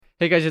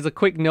Hey guys, just a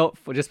quick note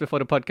for just before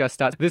the podcast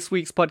starts. This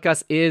week's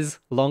podcast is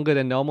longer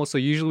than normal, so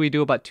usually we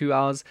do about 2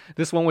 hours.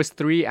 This one was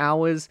 3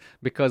 hours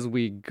because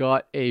we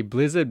got a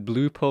Blizzard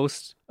Blue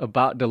post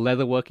about the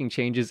leatherworking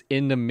changes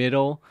in the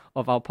middle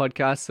of our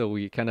podcast, so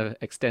we kind of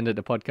extended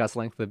the podcast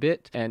length a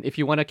bit. And if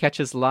you want to catch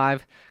us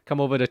live,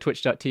 come over to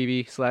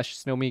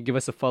twitch.tv/Snowme, give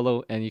us a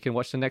follow, and you can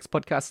watch the next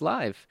podcast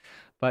live.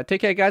 But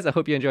take care, guys. I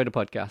hope you enjoyed the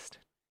podcast.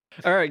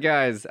 All right,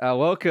 guys,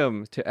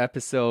 welcome to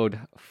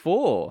episode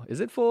 4. Is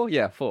it 4?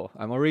 Yeah, 4.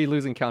 I'm already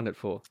losing count at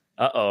 4.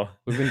 Uh-oh.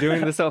 We've been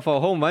doing this for a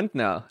whole month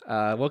now.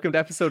 Welcome to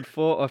episode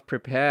 4 of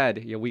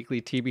Prepared, your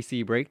weekly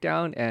TBC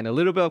breakdown, and a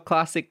little bit of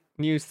classic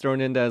news thrown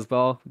in there as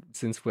well,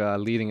 since we're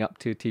leading up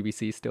to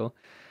TBC still.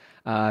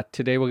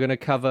 Today we're going to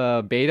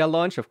cover beta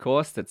launch, of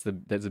course. That's a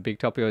big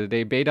topic of the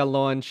day. Beta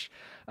launch,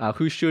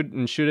 who should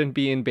and shouldn't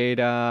be in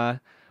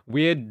beta,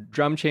 weird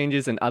drum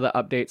changes and other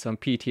updates on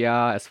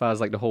PTR as far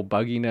as like the whole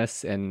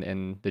bugginess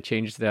and the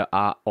changes that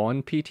are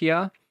on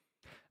PTR.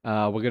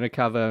 We're going to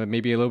cover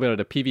maybe a little bit of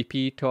the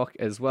PvP talk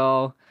as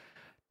well.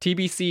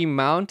 TBC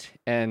mount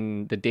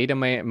and the data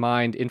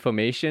mined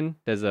information.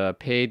 There's a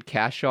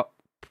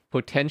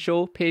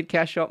potential paid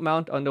cash shop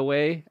mount on the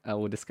way.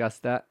 We'll discuss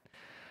that.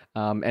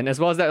 And as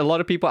well as that, a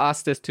lot of people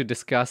asked us to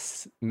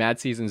discuss Mad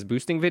Season's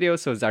boosting video,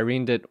 so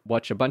Zyrene did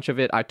watch a bunch of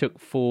it. I took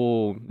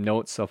full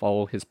notes of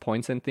all his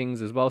points and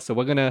things as well, so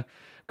we're going to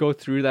go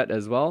through that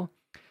as well.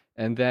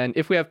 And then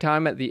if we have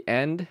time at the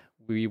end,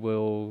 we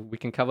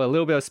can cover a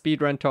little bit of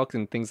speedrun talks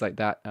and things like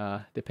that,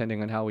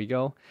 depending on how we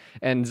go.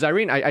 And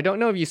Zyrene, I don't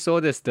know if you saw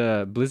this,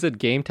 the Blizzard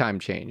game time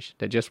change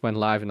that just went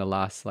live in the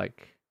last,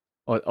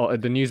 or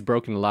the news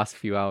broke in the last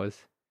few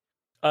hours.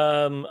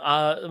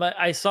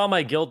 I saw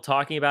my guild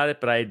talking about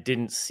it, but I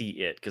didn't see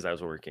it because I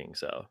was working.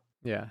 So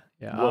yeah.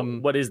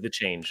 What is the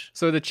change?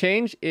 So the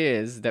change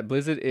is that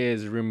Blizzard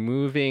is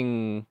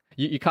removing.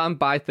 You can't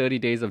buy 30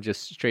 days of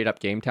just straight up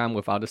game time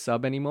without a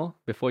sub anymore.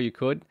 Before you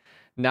could.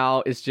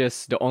 Now it's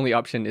just the only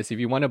option is if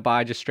you want to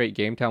buy just straight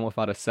game time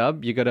without a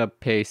sub, you gotta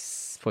pay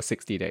for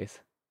 60 days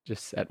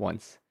just at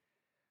once.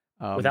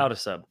 Without a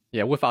sub.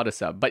 Yeah, without a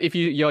sub. But if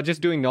you're just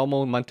doing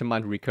normal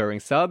month-to-month recurring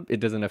sub, it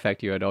doesn't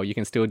affect you at all. You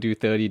can still do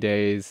 30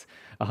 days,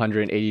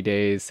 180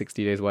 days,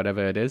 60 days,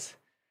 whatever it is.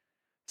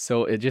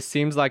 So it just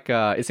seems like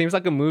a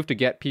move to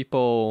get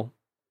people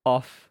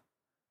off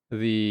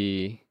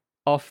the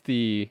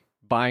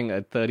buying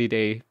a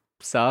 30-day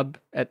sub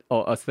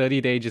or a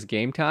 30-day just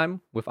game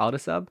time without a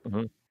sub.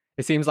 Mm-hmm.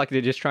 It seems like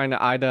they're just trying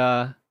to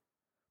either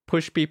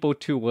push people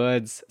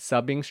towards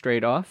subbing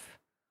straight off,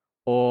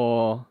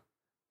 or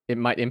it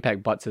might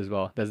impact bots as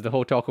well. There's the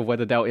whole talk of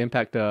whether that'll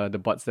impact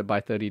the bots that buy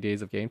 30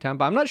 days of game time,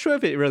 but I'm not sure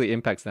if it really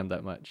impacts them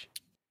that much.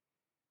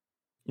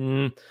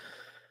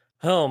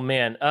 Oh,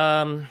 man.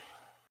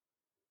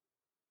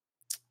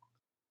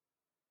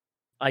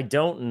 I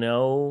don't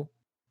know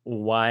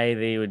why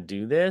they would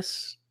do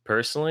this,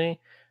 personally.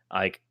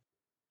 I'm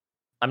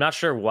not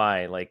sure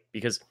why,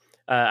 because,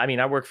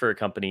 I work for a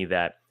company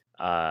that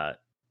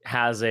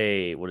has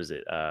a, what is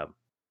it,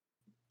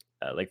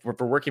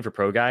 for working for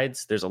Pro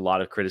Guides, there's a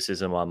lot of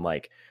criticism on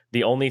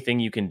the only thing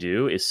you can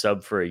do is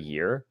sub for a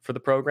year for the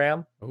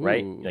program. Ooh,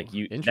 right?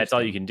 That's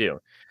all you can do.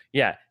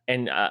 Yeah.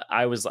 And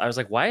I was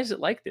like, why is it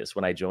like this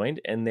when I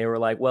joined? And they were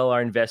like, well, our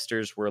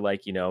investors were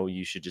like,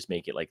 you should just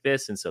make it like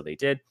this. And so they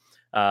did.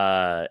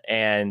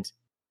 And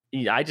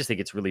I just think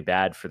it's really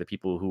bad for the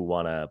people who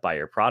want to buy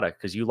your product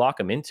because you lock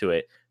them into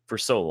it for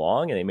so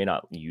long and they may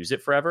not use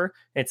it forever.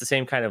 And it's the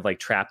same kind of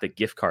trap that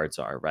gift cards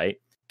are,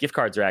 right? Gift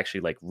cards are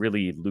actually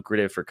really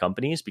lucrative for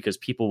companies because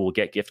people will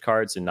get gift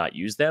cards and not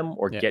use them,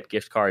 or get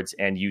gift cards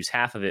and use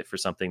half of it for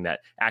something that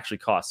actually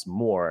costs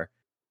more,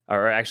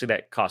 or actually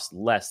that costs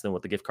less than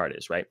what the gift card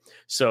is, right?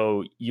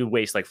 So you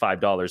waste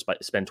 $5,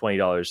 but spend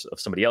 $20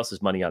 of somebody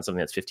else's money on something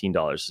that's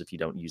 $15 if you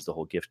don't use the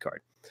whole gift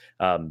card.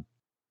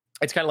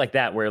 It's kind of like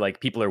that, where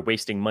people are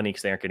wasting money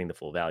because they aren't getting the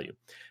full value.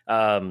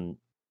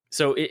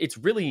 So it's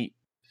really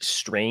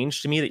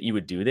strange to me that you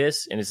would do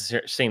this, and it's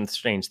the same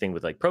strange thing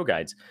with Pro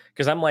Guides,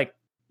 because I'm like,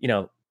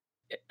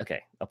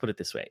 okay, I'll put it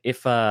this way.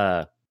 If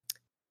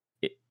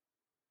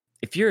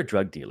you're a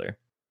drug dealer,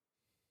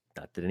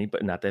 not that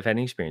I've had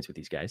any experience with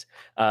these guys,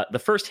 the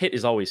first hit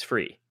is always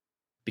free,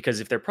 because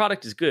if their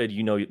product is good,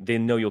 they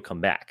know you'll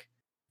come back,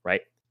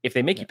 right? If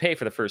they make you pay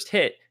for the first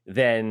hit,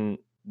 then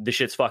the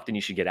shit's fucked and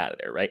you should get out of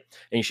there, right?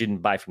 And you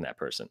shouldn't buy from that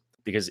person,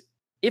 because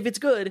if it's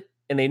good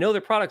and they know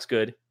their product's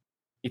good,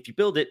 if you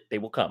build it, they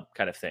will come,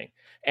 kind of thing.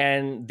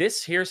 And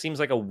this here seems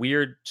like a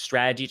weird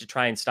strategy to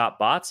try and stop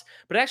bots,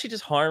 but it actually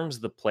just harms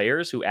the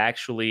players who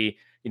actually,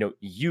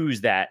 use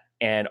that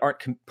and aren't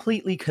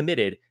completely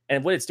committed.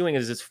 And what it's doing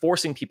is it's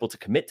forcing people to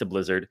commit to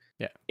Blizzard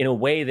in a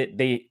way that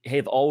they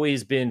have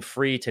always been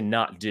free to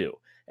not do.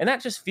 And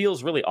that just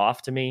feels really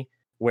off to me,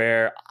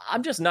 where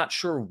I'm just not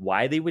sure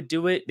why they would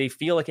do it. They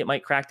feel like it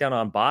might crack down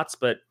on bots,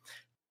 but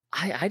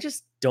I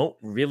just don't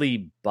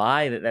really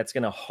buy that that's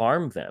going to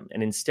harm them.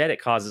 And instead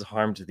it causes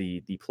harm to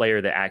the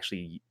player that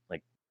actually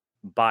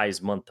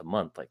buys month to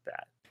month like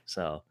that.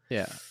 So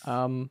yeah.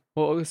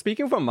 Well,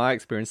 speaking from my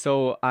experience,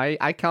 so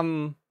I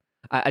come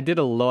I did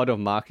a lot of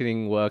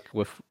marketing work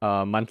with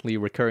monthly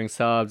recurring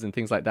subs and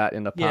things like that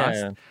in the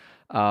past.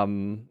 Yeah.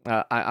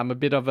 I'm a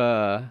bit of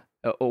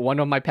one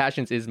of my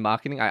passions is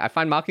marketing. I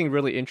find marketing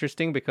really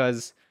interesting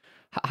because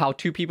how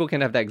two people can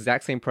have the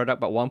exact same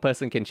product, but one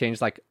person can change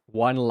like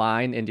one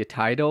line in the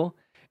title,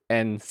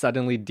 and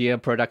suddenly their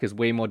product is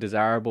way more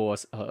desirable or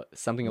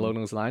something Mm. along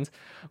those lines.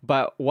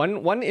 But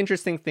one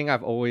interesting thing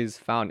I've always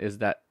found is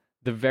that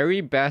the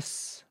very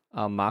best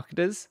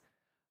marketers,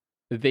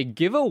 they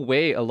give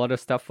away a lot of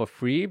stuff for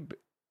free, Mhm.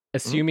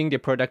 assuming their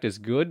product is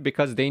good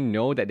because they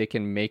know that they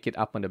can make it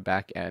up on the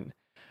back end.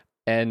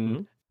 And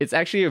Mhm. it's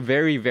actually a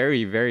very,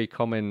 very, very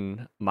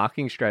common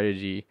marketing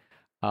strategy.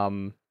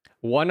 Um,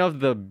 One of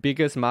the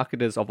biggest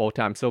marketers of all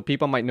time. So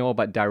people might know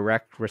about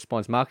direct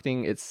response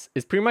marketing. It's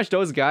pretty much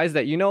those guys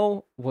that,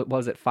 what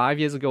was it, 5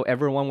 years ago,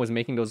 everyone was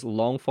making those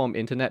long form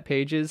internet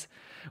pages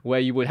where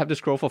you would have to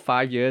scroll for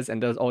 5 years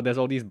and there's all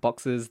these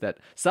boxes that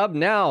sub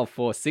now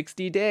for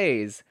 60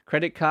 days,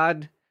 credit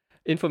card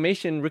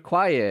information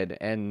required.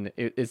 And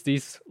it's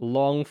these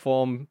long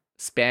form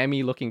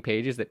spammy looking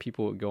pages that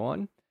people would go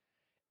on.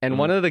 And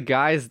one Mhm. of the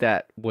guys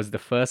that was the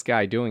first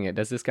guy doing it,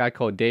 there's this guy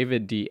called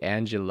David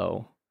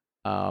D'Angelo.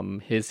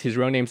 His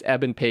real name's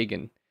Eben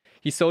Pagan.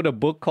 He sold a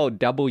book called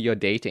Double Your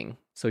Dating.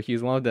 So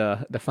he's one of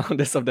the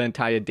founders of the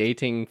entire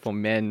dating for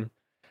men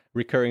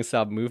recurring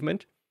sub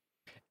movement.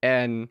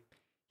 And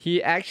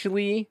he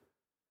actually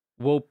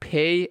will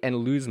pay and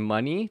lose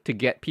money to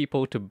get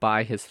people to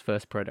buy his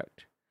first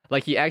product.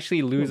 Like he actually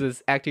Hmm.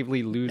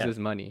 actively Yeah. loses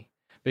money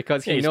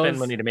because Yeah. he You spend knows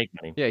money to make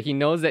money. yeah, he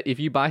knows that if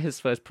you buy his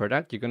first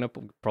product, you're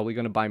probably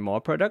gonna buy more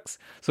products.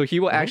 So he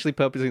will Mhm. actually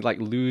purposely like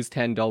lose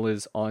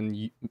 $10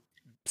 on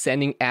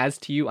sending ads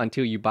to you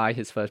until you buy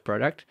his first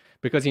product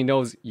because he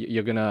knows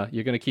you're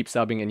gonna keep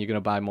subbing and you're gonna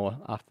buy more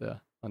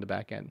after on the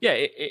back end. Yeah,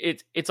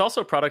 it's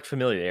also product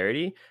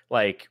familiarity.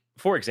 Like,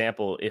 for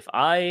example, if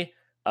I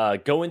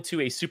go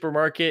into a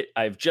supermarket,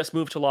 I've just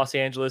moved to Los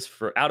Angeles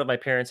for out of my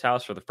parents'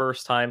 house for the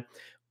first time.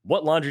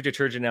 What laundry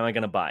detergent am I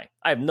going to buy?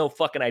 I have no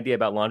fucking idea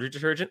about laundry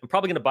detergent. I'm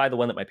probably going to buy the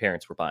one that my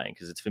parents were buying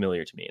because it's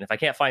familiar to me. And if I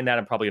can't find that,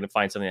 I'm probably going to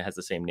find something that has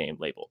the same name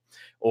label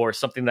or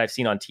something that I've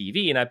seen on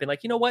TV. And I've been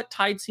like, you know what?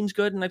 Tide seems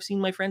good. And I've seen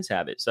my friends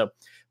have it. So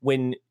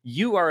when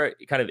you are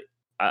kind of,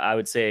 I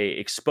would say,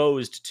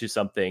 exposed to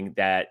something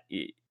that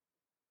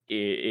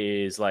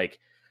is like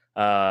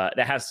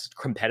that has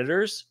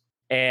competitors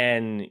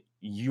and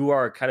you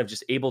are kind of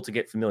just able to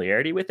get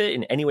familiarity with it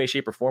in any way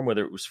shape or form,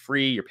 whether it was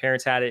free, your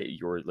parents had it,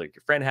 your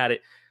friend had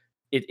it,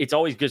 it's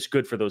always just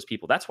good for those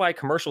people. That's why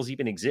commercials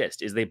even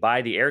exist, is they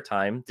buy the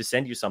airtime to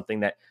send you something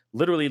that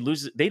literally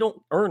loses. They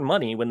don't earn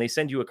money when they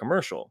send you a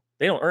commercial.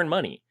 They don't earn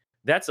money.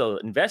 That's an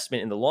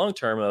investment in the long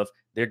term of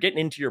they're getting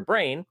into your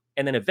brain.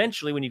 And then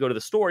eventually when you go to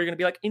the store, you're going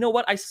to be like, you know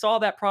what? I saw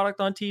that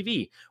product on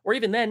TV. Or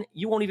even then,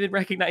 you won't even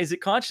recognize it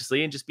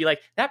consciously and just be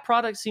like, that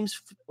product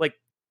seems like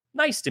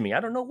nice to me.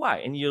 I don't know why.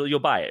 And you'll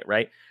buy it,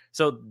 right?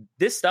 So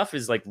this stuff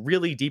is like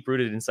really deep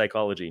rooted in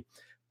psychology.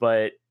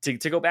 But to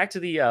go back to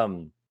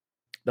the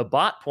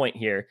bot point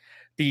here,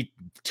 the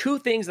two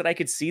things that I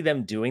could see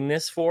them doing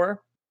this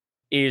for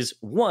is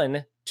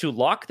one, to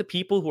lock the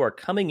people who are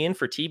coming in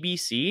for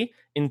TBC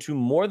into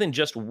more than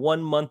just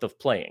 1 month of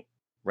playing,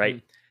 right?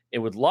 Mm. It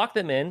would lock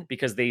them in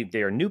because they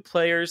are new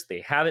players.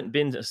 They haven't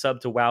been a sub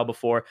to WoW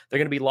before. They're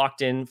going to be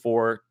locked in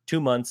for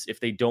 2 months if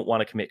they don't want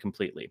to commit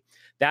completely.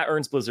 That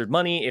earns Blizzard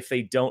money if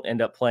they don't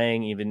end up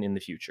playing even in the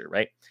future,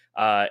 right?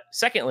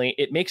 Secondly,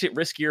 it makes it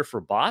riskier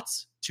for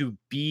bots to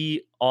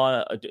be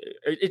on.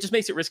 It just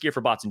makes it riskier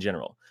for bots in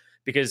general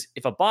because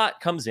if a bot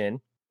comes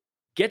in,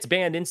 gets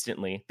banned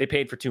instantly, they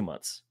paid for 2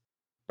 months,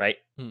 right?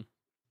 Mm.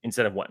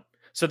 Instead of one.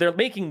 So they're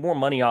making more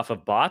money off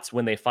of bots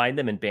when they find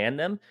them and ban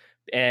them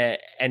and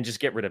just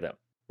get rid of them,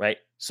 right?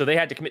 So they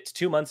had to commit to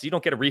 2 months. You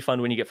don't get a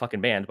refund when you get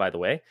fucking banned, by the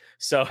way.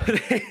 So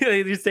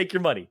they just take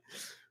your money.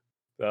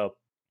 So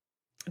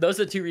those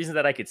are the two reasons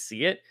that I could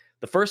see it.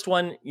 The first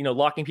one,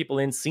 locking people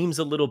in seems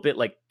a little bit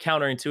like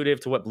counterintuitive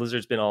to what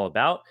Blizzard's been all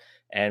about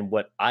and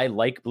what I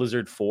like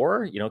Blizzard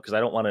for, because I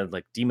don't want to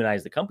like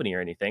demonize the company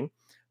or anything.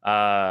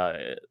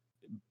 And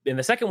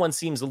the second one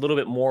seems a little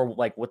bit more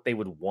like what they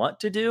would want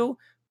to do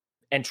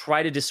and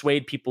try to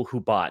dissuade people who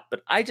bought.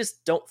 But I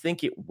just don't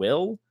think it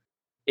will,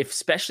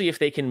 especially if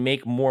they can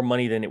make more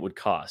money than it would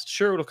cost.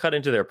 Sure, it'll cut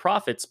into their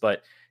profits,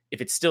 but if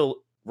it's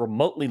still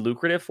remotely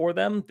lucrative for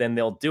them, then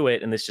they'll do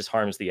it. And this just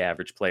harms the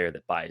average player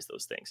that buys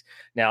those things.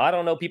 Now, I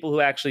don't know people who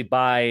actually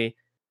buy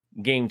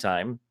Game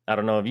Time. I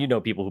don't know if you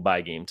know people who buy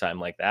Game Time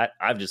like that.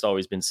 I've just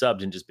always been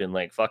subbed and just been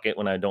like, fuck it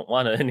when I don't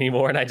want it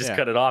anymore. And I just Yeah.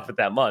 cut it off at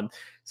that month.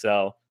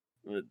 So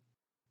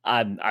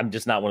I'm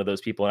just not one of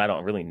those people, and I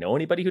don't really know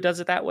anybody who does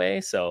it that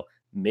way. So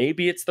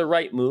maybe it's the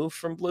right move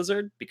from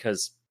Blizzard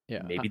because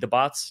Yeah. maybe the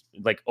bots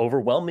like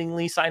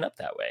overwhelmingly sign up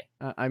that way.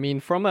 I mean,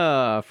 from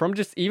a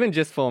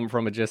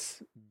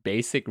just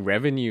basic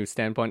revenue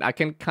standpoint, I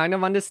can kind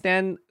of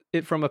understand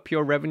it from a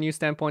pure revenue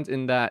standpoint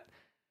in that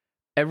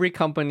every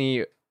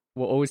company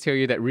will always tell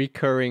you that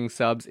recurring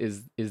subs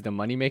is the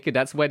moneymaker.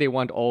 That's where they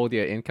want all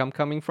their income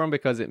coming from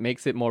because it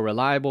makes it more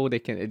reliable.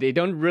 They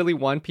don't really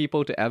want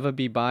people to ever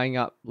be buying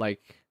up like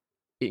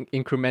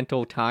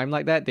incremental time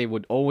like that. They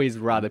would always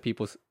rather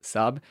people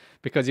sub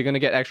because you're gonna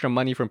get extra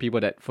money from people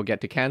that forget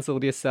to cancel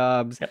their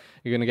subs. Yep.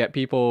 You're gonna get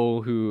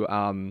people who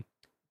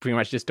pretty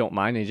much just don't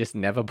mind and just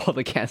never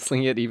bother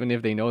canceling it even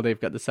if they know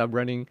they've got the sub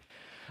running.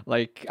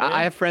 Like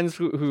I have friends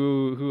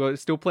who are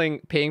still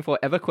paying for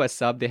EverQuest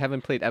sub. They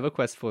haven't played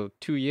EverQuest for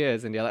 2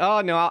 years, and they're like,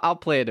 "Oh no, I'll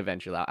play it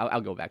eventually. I'll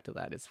go back to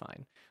that. It's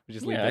fine. We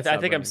just leave Yeah, that I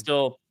sub think I'm running."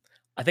 still.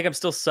 I think I'm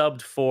still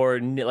subbed for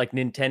like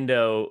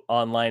Nintendo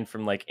Online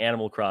from like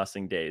Animal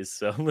Crossing days.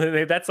 So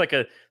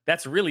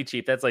that's really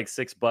cheap. That's like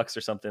 $6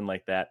 or something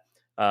like that.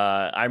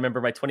 I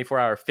remember my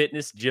 24-hour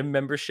fitness gym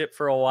membership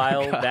for a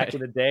while back in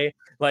the day.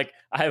 Like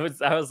I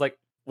was like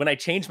when I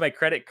changed my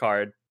credit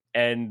card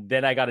and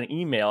then I got an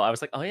email, I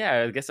was like, oh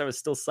yeah, I guess I was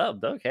still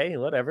subbed. Okay,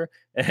 whatever.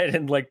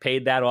 And like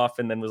paid that off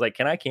and then was like,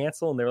 can I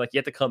cancel? And they were like, you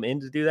have to come in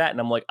to do that. And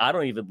I'm like, I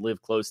don't even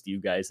live close to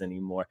you guys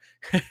anymore.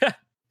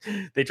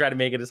 They try to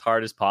make it as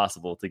hard as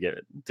possible to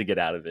get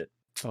out of it.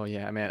 Oh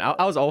yeah, man.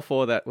 I was all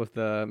for that with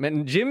the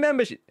gym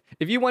membership.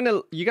 If you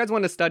guys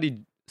want to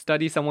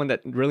study someone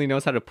that really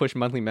knows how to push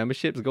monthly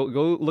memberships, go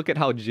look at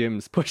how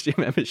gyms push their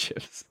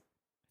memberships.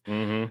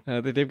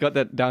 Mm-hmm. They've got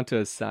that down to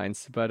a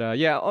science. But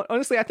yeah,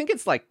 honestly, I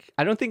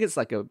don't think it's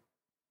like a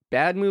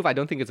bad move. I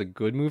don't think it's a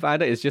good move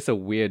either. It's just a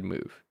weird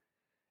move.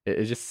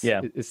 It's just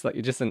it's like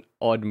just an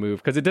odd move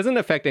because it doesn't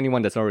affect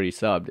anyone that's already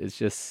subbed. It's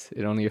just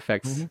it only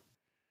affects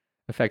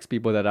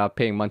people that are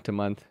paying month to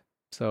month.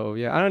 So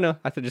yeah, I don't know.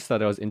 Just thought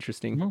that was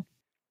interesting. Mm-hmm.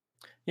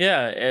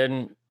 Yeah,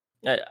 and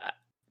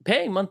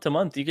paying month to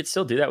month, you could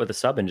still do that with a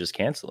sub and just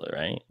cancel it,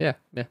 right? Yeah,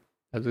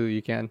 absolutely,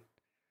 you can.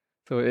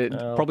 So it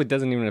probably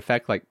doesn't even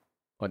affect like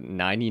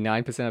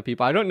 99% of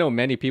people. I don't know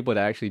many people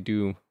that actually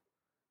do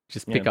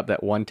just pick up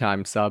that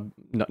one-time sub,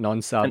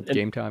 non-sub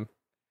game time.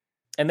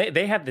 And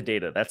they have the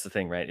data. That's the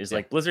thing, right? Is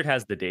like Blizzard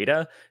has the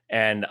data,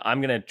 and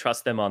I'm going to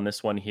trust them on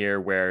this one here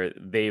where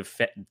they've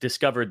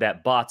discovered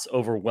that bots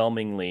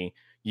overwhelmingly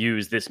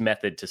use this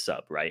method to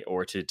sub, right?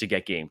 Or to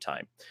get game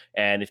time.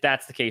 And if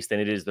that's the case, then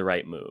it is the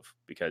right move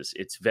because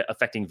it's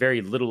affecting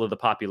very little of the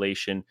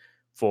population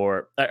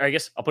I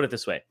guess I'll put it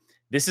this way.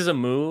 This is a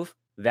move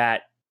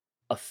that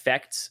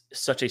affects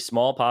such a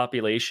small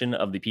population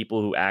of the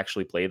people who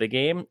actually play the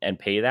game and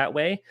pay that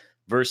way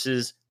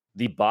versus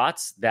the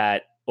bots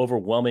that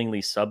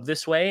overwhelmingly sub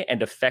this way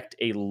and affect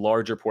a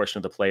larger portion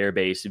of the player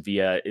base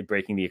via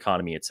breaking the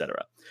economy,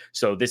 etc.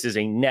 So this is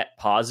a net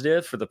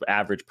positive for the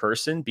average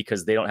person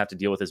because they don't have to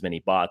deal with as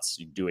many bots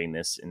doing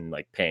this and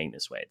like paying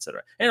this way,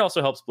 etc. And it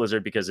also helps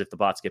Blizzard because if the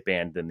bots get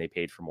banned, then they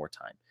paid for more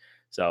time.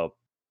 So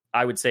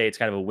I would say it's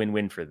kind of a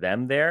win-win for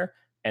them there.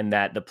 And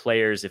that the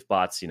players, if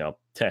bots,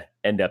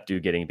 end up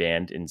getting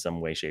banned in some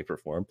way, shape, or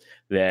form,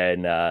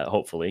 then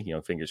hopefully,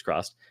 fingers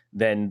crossed,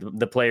 then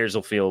the players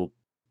will feel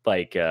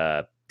like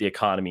the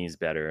economy is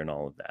better and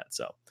all of that.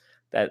 So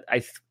that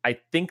I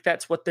think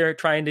that's what they're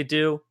trying to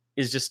do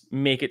is just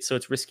make it so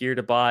it's riskier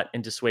to bot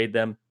and dissuade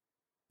them.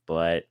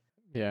 But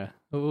yeah,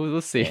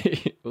 we'll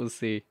see. We'll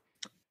see.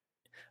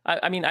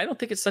 I mean, I don't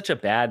think it's such a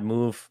bad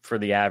move for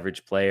the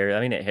average player.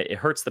 I mean, it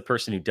hurts the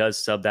person who does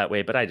sub that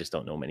way, but I just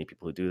don't know many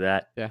people who do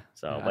that. Yeah.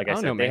 So, like I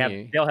said,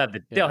 they'll have the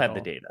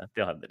data.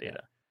 They'll have the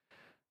data.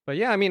 But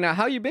yeah, I mean,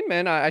 how you been,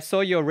 man? I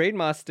saw your Raid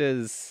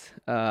Masters.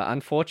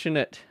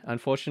 Unfortunate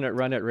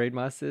run at Raid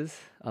Masters.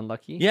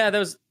 Unlucky. Yeah,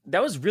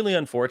 that was really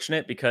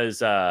unfortunate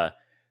because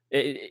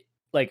we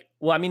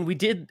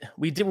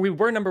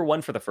were number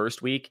one for the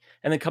first week,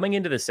 and then coming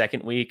into the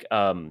second week,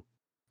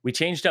 we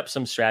changed up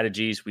some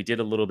strategies. We did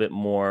a little bit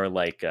more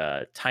like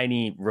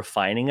tiny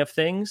refining of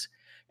things.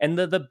 And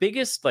the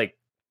biggest, like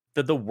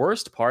the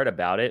worst part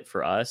about it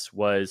for us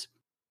was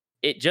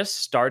it just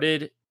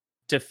started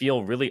to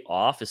feel really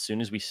off as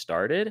soon as we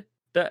started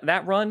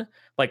that run.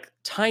 Like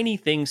tiny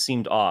things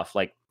seemed off.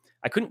 Like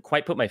I couldn't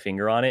quite put my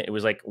finger on it. It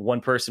was like one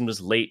person was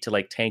late to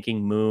like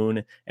tanking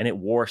Moon and it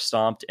war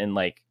stomped and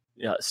like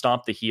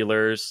stomped the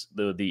healers,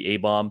 the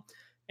A-bomb.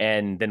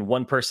 And then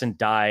one person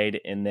died,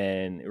 and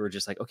then we were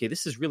just like, okay,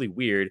 this is really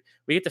weird.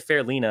 We get to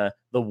Fairlina.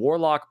 The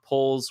Warlock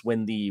pulls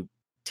when the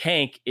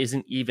tank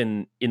isn't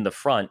even in the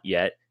front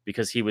yet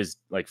because he was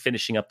like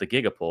finishing up the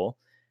Giga pull.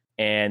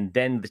 And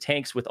then the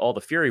tanks with all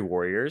the Fury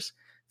Warriors.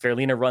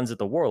 Fairlina runs at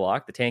the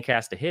Warlock. The tank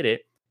has to hit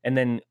it and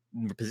then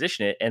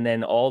position it. And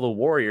then all the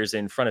Warriors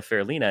in front of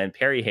Fairlina and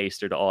parry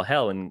haster to all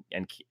hell and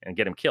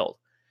get him killed.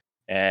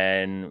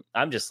 And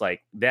I'm just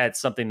like,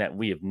 that's something that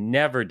we have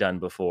never done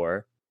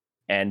before.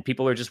 And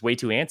people are just way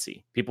too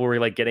antsy. People were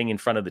like getting in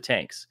front of the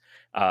tanks,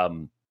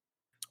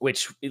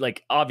 which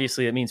like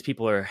obviously it means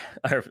people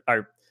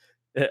are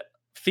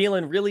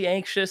feeling really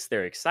anxious.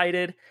 They're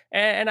excited,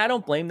 and I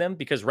don't blame them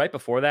because right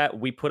before that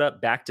we put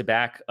up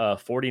back-to-back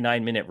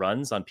 49-minute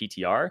runs on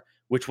PTR,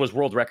 which was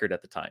world record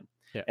at the time.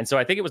 Yeah. And so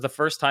I think it was the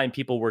first time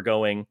people were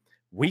going,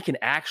 we can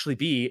actually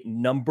be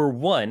number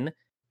one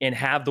and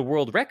have the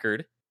world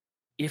record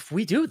if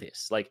we do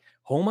this, like,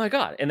 oh my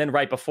God. And then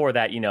right before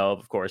that,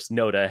 of course,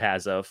 Noda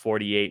has a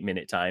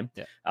 48-minute time.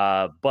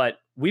 Yeah. But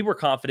we were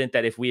confident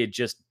that if we had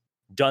just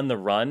done the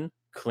run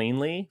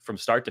cleanly from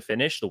start to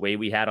finish, the way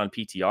we had on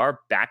PTR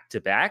back to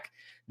back,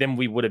 then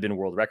we would have been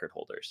world record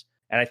holders.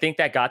 And I think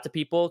that got to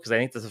people because I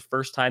think this is the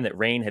first time that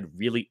Rain had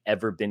really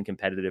ever been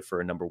competitive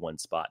for a number one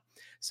spot.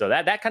 So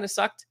that kind of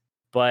sucked.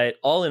 But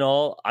all in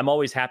all, I'm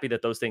always happy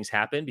that those things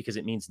happen because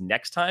it means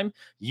next time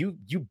you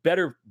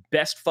better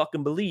best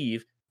fucking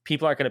believe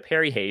people aren't going to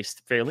parry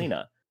haste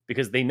Fairlina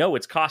because they know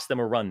it's cost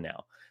them a run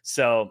now.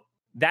 So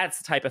that's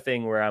the type of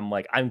thing where I'm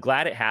like, I'm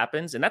glad it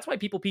happens. And that's why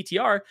people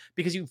PTR,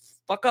 because you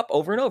fuck up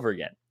over and over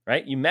again,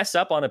 right? You mess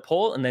up on a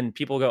pull and then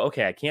people go,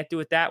 okay, I can't do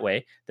it that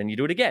way. Then you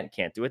do it again.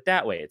 Can't do it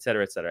that way, et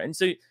cetera, et cetera. And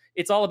so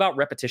it's all about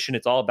repetition.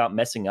 It's all about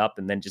messing up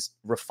and then just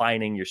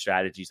refining your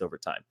strategies over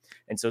time.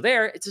 And so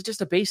there, it's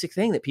just a basic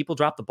thing that people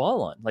drop the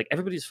ball on. Like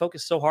everybody's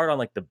focused so hard on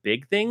like the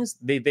big things,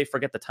 they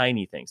forget the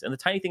tiny things. And the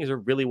tiny things are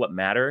really what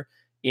matter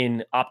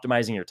in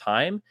optimizing your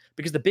time,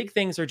 because the big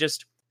things are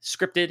just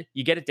scripted.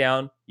 You get it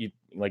down, you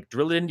like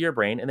drill it into your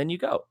brain, and then you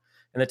go.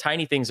 And the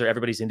tiny things are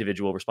everybody's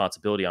individual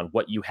responsibility on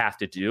what you have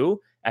to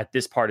do at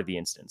this part of the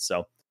instance.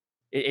 So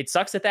it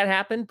sucks that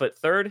happened, but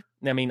third,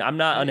 I mean, I'm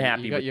not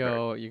unhappy.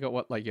 You got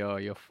what, like your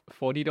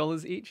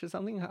 $40 each or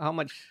something? How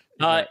much?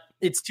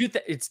 It's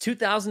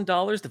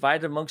 $2,000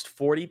 divided amongst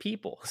 40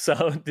 people,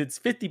 so it's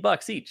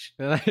 $50 each.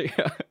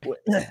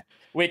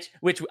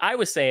 which I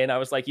was saying, I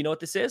was like, you know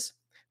what this is?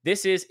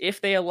 This is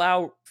if they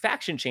allow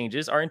faction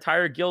changes, our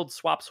entire guild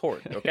swaps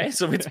horde. Okay,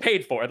 so it's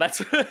paid for. That's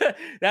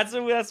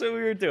what we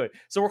were doing.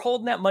 So we're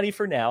holding that money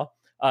for now.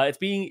 It's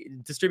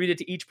being distributed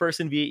to each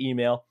person via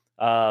email.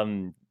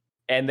 And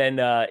then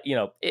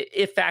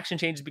if faction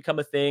changes become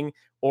a thing,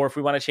 or if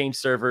we want to change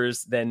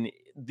servers, then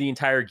the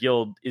entire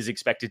guild is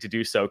expected to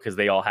do so because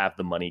they all have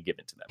the money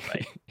given to them,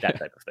 right? That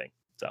type of thing.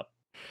 So.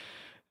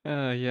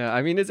 Yeah,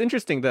 I mean, it's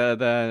interesting.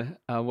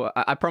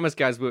 I promise,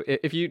 guys,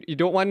 if you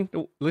don't want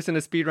to listen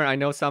to speedrun, I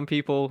know some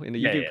people in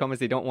the YouTube comments,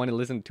 they don't want to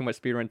listen to too much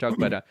speedrun talk,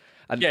 but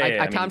I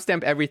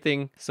timestamp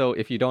everything. So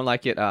if you don't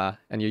like it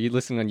and you're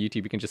listening on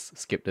YouTube, you can just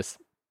skip this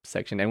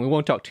section and we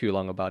won't talk too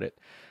long about it.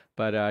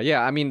 But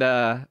I mean,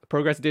 the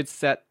progress did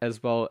set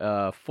as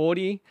well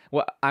 40.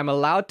 Well, I'm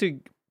allowed to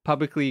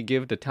publicly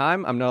give the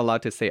time. I'm not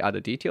allowed to say other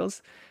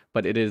details,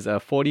 but it is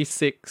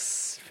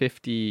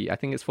 46:50. I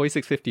think it's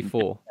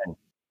 46:54.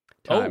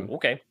 Time. Oh,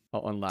 okay.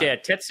 Online. Yeah,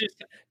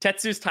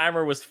 Tetsu's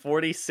timer was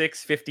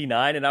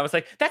 46:59, and I was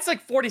like, that's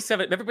like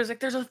 47. Everybody's like,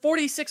 there's a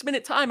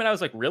 46-minute time, and I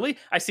was like, really?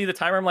 I see the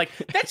timer. I'm like,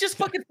 that's just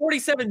fucking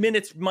 47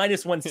 minutes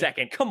minus 1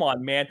 second. Come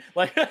on, man.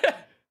 Like,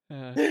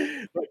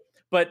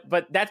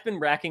 but that's been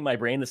racking my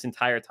brain this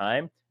entire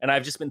time, and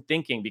I've just been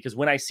thinking because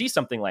when I see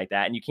something like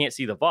that, and you can't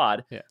see the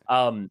VOD,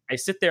 I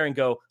sit there and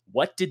go,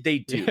 what did they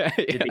do?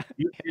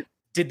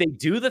 Did they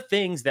do the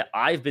things that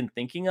I've been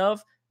thinking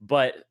of?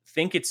 But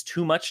think it's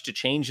too much to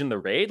change in the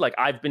raid? Like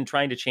I've been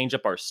trying to change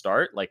up our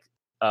start, like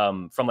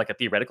from like a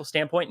theoretical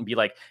standpoint, and be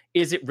like,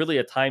 is it really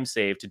a time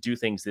save to do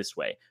things this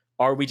way?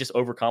 Are we just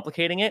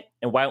overcomplicating it?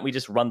 And why don't we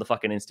just run the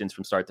fucking instance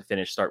from start to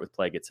finish, start with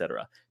Plague,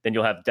 etc.? Then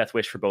you'll have Death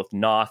Wish for both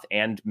Noth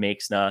and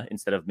Makesna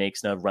instead of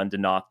Makesna, run to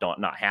Noth,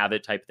 don't not have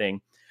it type thing.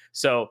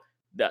 So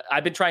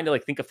I've been trying to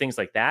like think of things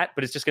like that,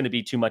 but it's just going to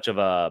be too much of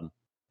a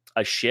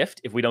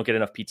shift if we don't get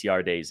enough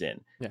PTR days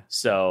in. Yeah.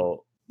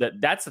 So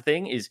that's the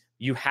thing is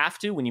you have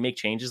to, when you make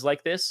changes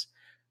like this,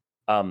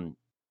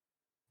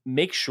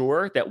 make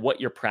sure that what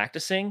you're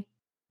practicing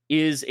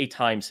is a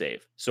time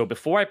save. So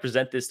before I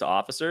present this to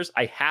officers,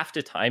 I have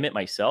to time it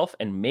myself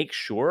and make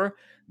sure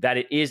that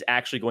it is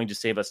actually going to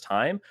save us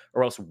time,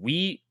 or else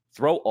we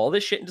throw all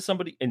this shit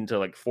into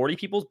like 40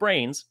 people's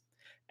brains,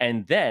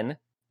 and then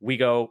we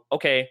go,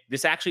 okay,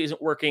 this actually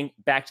isn't working,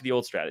 back to the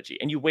old strategy,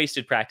 and you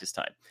wasted practice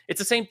time. It's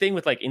the same thing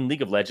with like in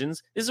League of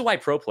Legends. This is why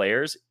pro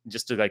players,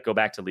 just to like go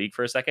back to League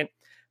for a second,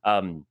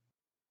 I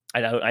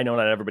know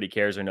not everybody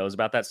cares or knows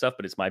about that stuff,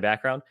 but it's my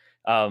background,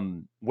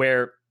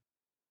 where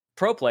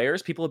pro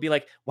players, people will be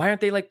like, why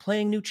aren't they like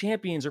playing new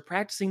champions or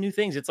practicing new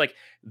things? It's like,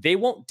 they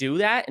won't do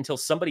that until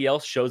somebody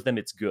else shows them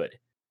it's good.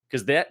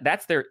 Because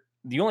that's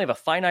you only have a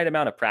finite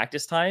amount of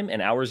practice time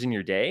and hours in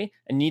your day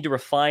and need to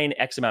refine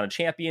X amount of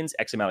champions,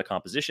 X amount of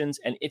compositions.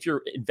 And if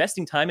you're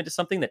investing time into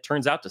something that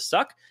turns out to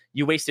suck,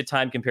 you wasted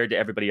time compared to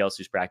everybody else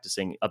who's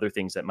practicing other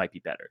things that might be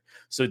better.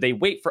 So they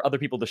wait for other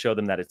people to show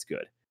them that it's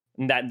good.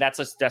 And that's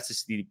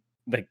just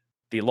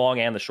the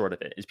long and the short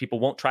of it is people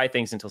won't try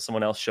things until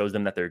someone else shows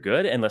them that they're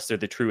good, unless they're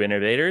the true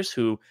innovators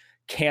who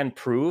can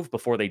prove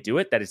before they do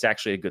it that it's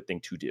actually a good thing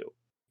to do.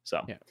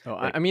 So yeah.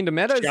 I mean, the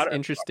meta is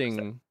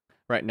interesting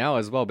right now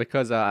as well,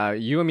 because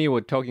you and me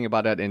were talking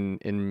about that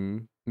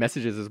in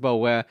messages as well,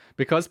 where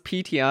because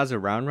PTR's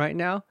around right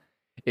now,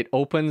 it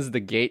opens the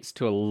gates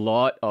to a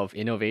lot of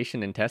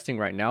innovation and testing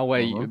right now,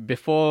 where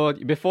before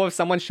if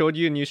someone showed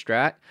you a new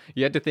strat,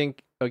 you had to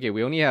think, okay,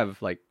 we only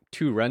have like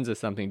 2 runs or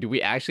something. Do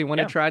we actually want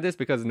to try this?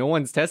 Because no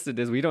one's tested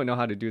this. We don't know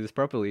how to do this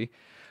properly.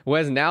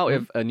 Whereas now,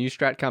 if a new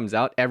strat comes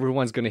out,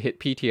 everyone's going to hit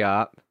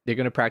PTR. They're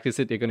going to practice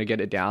it. They're going to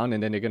get it down.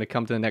 And then they're going to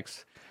come to the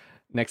next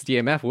next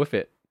DMF with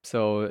it.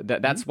 So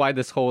that's why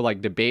this whole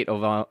like debate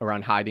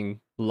around hiding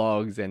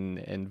logs and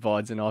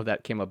VODs and all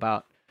that came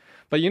about.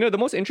 But the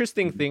most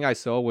interesting thing I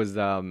saw was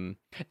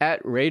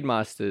at Raid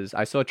Masters,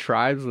 I saw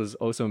Tribes was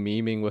also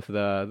memeing with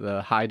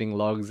the hiding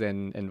logs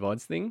and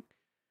VODs thing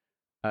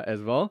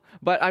as well.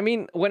 But I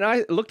mean, when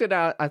I looked at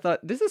that, I thought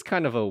this is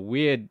kind of a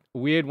weird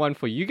one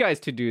for you guys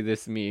to do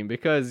this meme,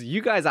 because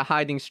you guys are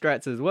hiding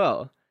strats as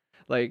well.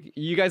 Like,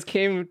 you guys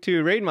came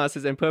to Raid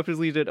Masters and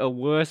purposely did a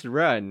worse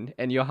run,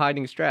 and you're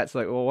hiding strats.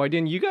 Like, well, why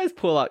didn't you guys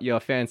pull out your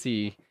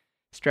fancy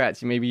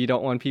strats? Maybe you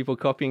don't want people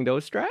copying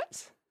those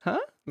strats? Huh?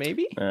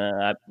 Maybe?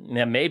 Yeah,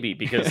 maybe,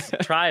 because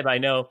Tribe, I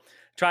know,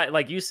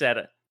 like you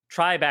said,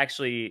 Tribe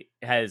actually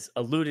has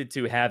alluded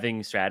to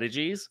having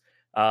strategies.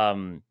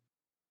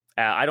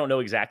 I don't know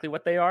exactly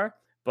what they are,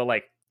 but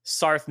like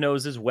Sarth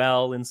knows as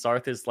well, and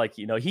Sarth is like,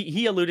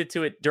 he alluded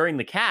to it during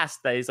the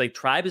cast that he's like,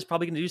 Tribe is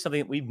probably going to do something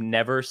that we've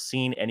never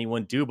seen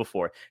anyone do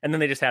before, and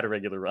then they just had a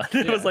regular run.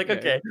 It was like,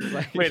 okay,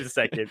 wait a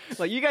second,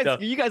 like you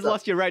guys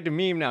lost your right to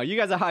meme now. You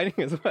guys are hiding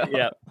as well.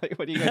 Yeah, like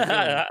what are you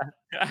guys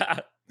doing?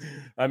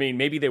 I mean,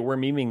 maybe they were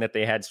memeing that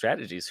they had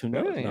strategies. Who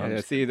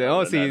knows? See,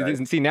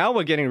 now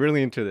we're getting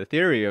really into the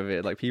theory of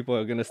it. Like, people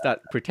are going to start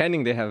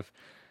pretending they have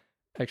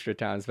extra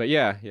towns. But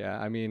yeah.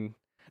 I mean,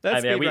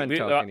 that's speedrun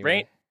talk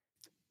anyway.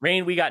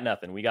 Rain, we got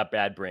nothing. We got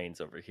bad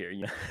brains over here.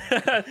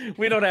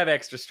 We don't have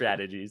extra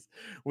strategies.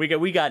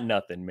 We got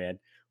nothing, man.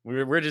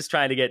 We're just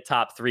trying to get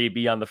top 3,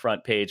 be on the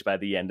front page by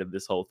the end of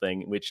this whole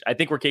thing, which I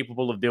think we're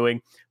capable of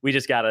doing. We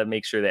just got to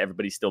make sure that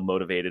everybody's still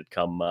motivated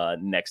come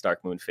next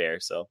Darkmoon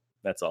Fair. So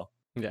that's all.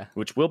 Yeah,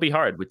 which will be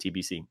hard with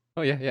TBC.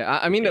 Oh yeah.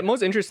 I mean, the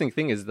most interesting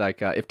thing is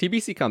like if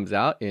TBC comes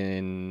out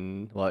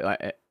in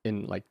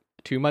like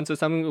 2 months or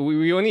something,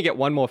 we only get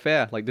one more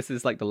fair. Like, this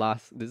is like the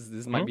last.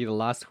 This might be the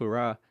last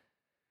hurrah,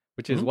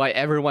 which is why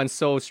everyone's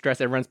so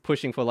stressed. Everyone's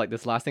pushing for like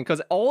this last thing,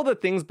 because all the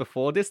things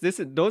before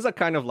those are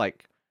kind of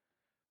like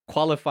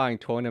qualifying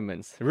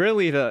tournaments.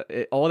 Really,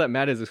 all that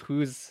matters is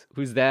who's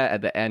there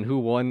at the end, who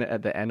won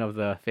at the end of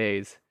the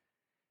phase.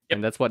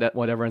 And that's what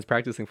everyone's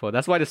practicing for.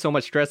 That's why there's so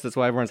much stress. That's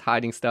why everyone's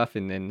hiding stuff,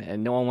 and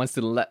no one wants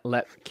to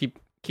keep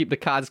the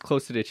cards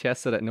close to their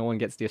chest so that no one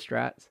gets their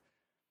strats.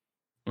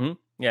 Mm-hmm.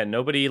 Yeah,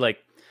 nobody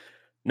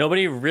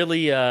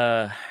really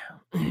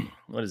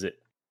what is it?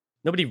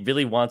 Nobody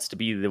really wants to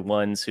be the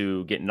ones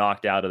who get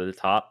knocked out of the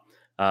top,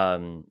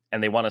 and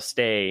they want to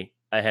stay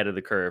ahead of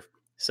the curve.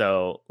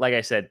 So, like I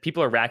said,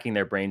 people are racking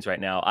their brains right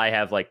now. I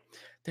have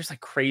there's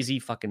like crazy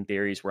fucking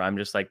theories where I'm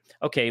just like,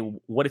 okay,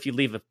 what if you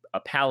leave a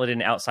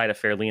paladin outside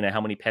of Fairlina? How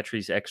many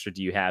Petries extra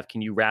do you have?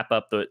 Can you wrap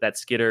up that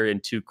Skitter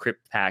and 2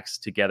 crypt packs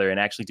together and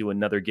actually do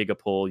another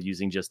Gigapull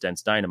using just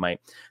Dense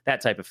Dynamite?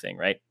 That type of thing,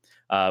 right?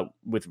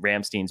 With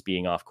Ramsteins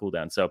being off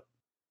cooldown. So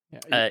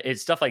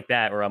it's stuff like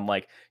that where I'm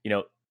like,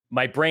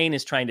 my brain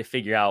is trying to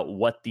figure out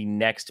what the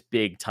next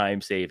big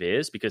time save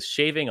is, because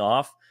shaving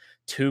off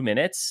 2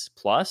 minutes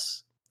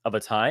plus of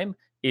a time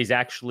is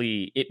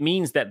actually, it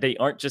means that they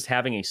aren't just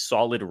having a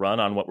solid run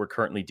on what we're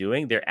currently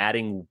doing. They're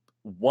adding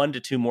 1 to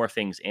 2 more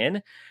things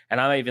in. And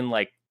I'm even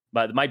like,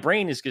 but my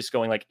brain is just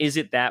going like, is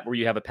it that where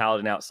you have a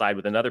paladin outside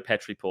with another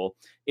Petri pool?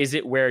 Is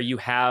it where you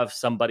have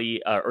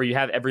somebody or you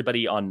have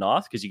everybody on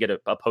Noth because you get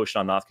a potion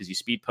on Noth because you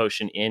speed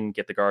potion in,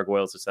 get the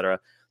gargoyles, etc.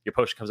 Your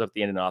potion comes up at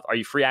the end of Noth. Are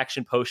you free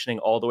action potioning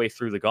all the way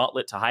through the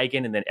gauntlet to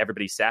Heigen, and then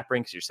everybody's sappering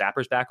because your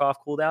sapper's back off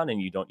cooldown and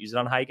you don't use it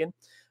on Heigen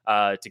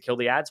to kill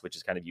the ads, which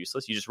is kind of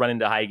useless. You just run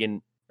into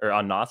Heigen or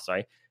on Noth,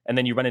 sorry, and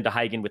then you run into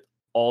Heigen with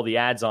all the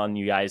ads on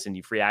you guys and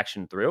you free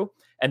action through,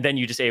 and then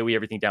you just AoE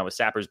everything down with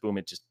sappers, boom,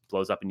 it just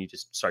blows up and you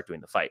just start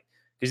doing the fight,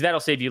 because that'll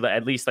save you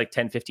at least like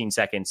 10-15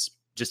 seconds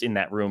just in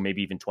that room,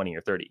 maybe even 20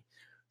 or 30.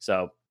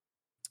 So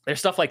there's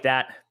stuff like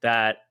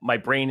that my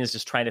brain is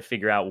just trying to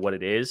figure out what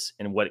it is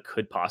and what it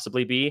could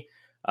possibly be,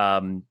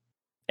 and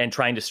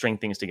trying to string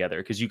things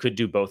together, because you could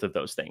do both of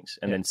those things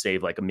and then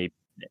save like a maybe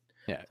minute.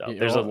 Yeah, so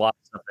there's a lot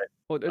of stuff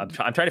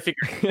that I'm trying to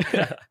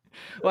figure.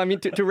 Well, I mean,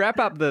 to wrap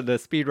up the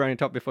speed running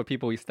talk before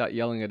people start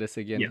yelling at us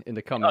again in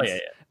the comments,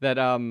 that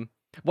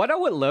what I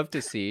would love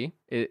to see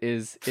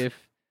is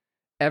if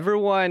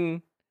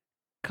everyone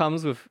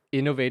comes with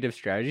innovative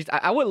strategies.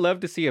 I would love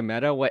to see a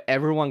meta where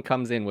everyone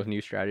comes in with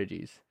new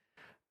strategies.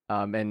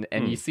 And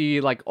you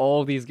see like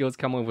all these guilds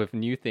come up with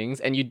new things,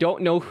 and you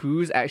don't know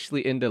who's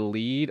actually in the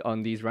lead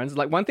on these runs.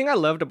 Like, one thing I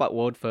loved about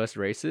World First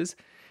races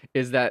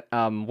is that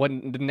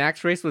when the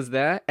Nax race was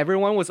there,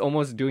 everyone was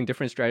almost doing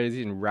different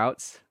strategies and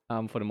routes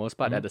for the most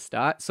part at the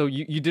start. So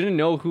you didn't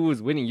know who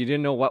was winning. You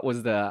didn't know what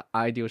was the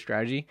ideal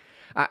strategy.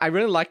 I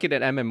really like it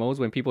at MMOs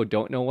when people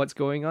don't know what's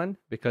going on,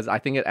 because I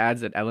think it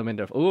adds that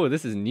element of, oh,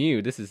 this is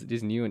new. This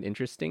is new and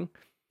interesting.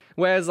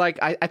 Whereas, like,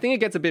 I think it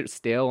gets a bit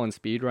stale on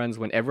speedruns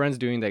when everyone's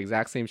doing the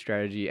exact same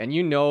strategy, and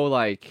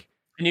like...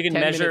 And you can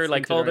measure,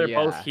 like, oh, they're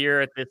both here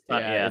at this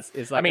time. Yeah.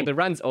 It's like, I mean, the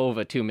run's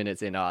over 2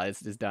 minutes in,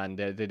 it's done.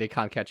 They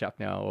can't catch up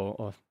now,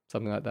 or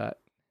something like that.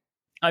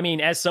 I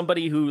mean, as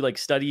somebody who, like,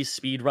 studies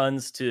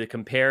speedruns to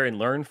compare and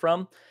learn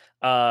from,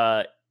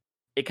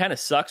 it kind of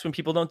sucks when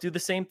people don't do the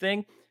same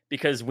thing,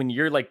 because when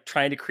you're like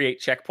trying to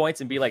create checkpoints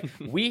and be like,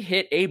 we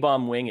hit A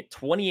bomb wing at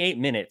 28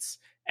 minutes.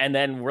 And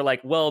then we're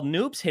like, well,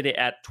 noobs hit it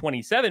at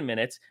 27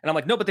 minutes. And I'm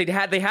like, no, but they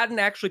hadn't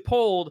actually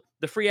pulled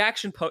the free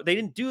action they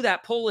didn't do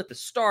that pull at the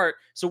start.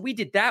 So we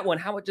did that one.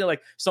 How much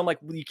like, so I'm like,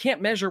 well, you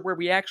can't measure where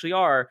we actually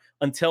are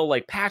until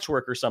like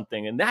patchwork or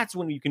something. And that's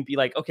when you can be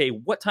like, okay,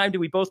 what time do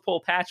we both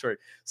pull patchwork?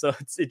 So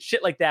it's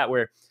shit like that,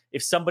 where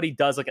if somebody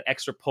does like an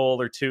extra pull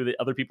or two that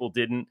other people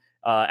didn't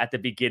at the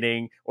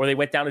beginning, or they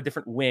went down a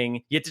different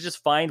wing, you have to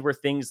just find where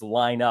things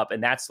line up.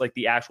 And that's like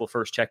the actual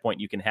first checkpoint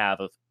you can have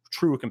of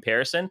true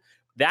comparison.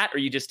 That, or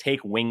you just take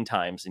wing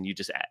times and you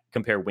just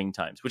compare wing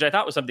times, which I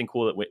thought was something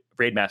cool that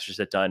Raid Masters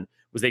had done,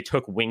 was they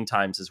took wing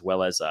times as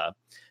well as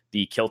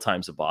the kill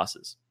times of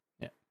bosses.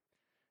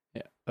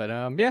 Yeah, but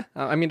yeah,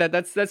 I mean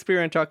that's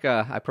Spear and Talk.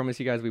 I promise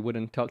you guys we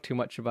wouldn't talk too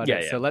much about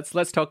it. Yeah. So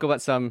let's talk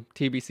about some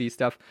TBC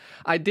stuff.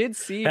 I did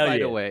see, by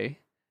the way,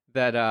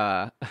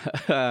 that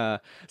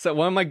so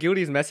one of my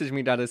guildies messaged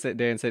me the other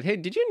day and said, "Hey,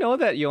 did you know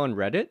that you're on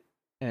Reddit?"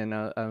 And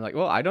I'm like,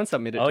 well, I don't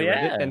submit it to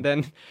Reddit. And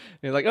then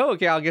they're like, oh,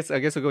 okay, I guess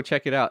I'll go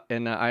check it out.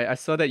 And I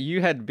saw that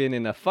you had been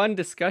in a fun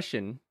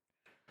discussion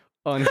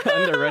on the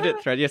Reddit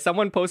thread. Yeah,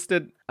 someone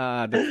posted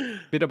the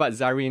bit about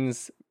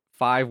Zarin's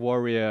 5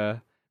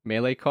 warrior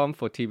melee comp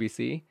for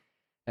TBC.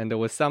 And there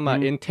was some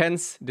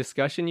intense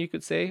discussion, you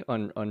could say,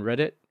 on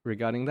Reddit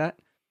regarding that.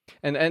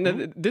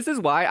 And this is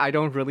why I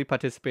don't really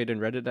participate in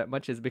Reddit that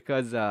much, is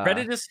because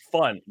Reddit is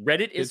fun.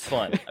 Reddit is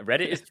fun.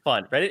 Reddit is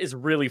fun. Reddit is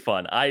really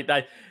fun.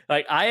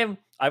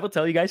 I will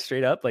tell you guys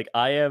straight up, like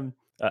I am.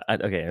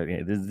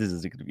 Okay. This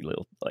is going to be a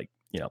little like,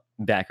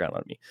 background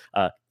on me.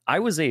 I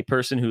was a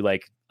person who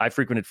I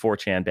frequented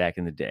 4chan back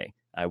in the day.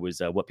 I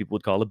was what people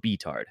would call a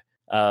B-tard.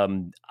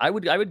 I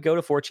would go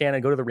to 4chan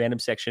and go to the random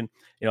section.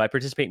 I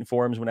participate in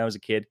forums when I was a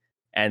kid,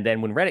 and then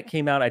when Reddit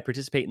came out, I'd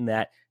participate in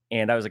that.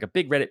 And I was like a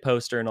big Reddit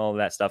poster and all of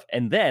that stuff.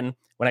 And then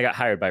when I got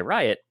hired by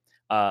Riot,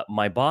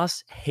 my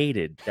boss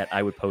hated that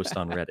I would post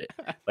on Reddit.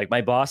 Like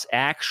my boss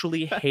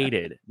actually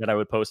hated that I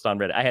would post on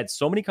Reddit. I had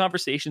so many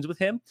conversations with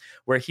him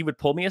where he would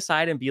pull me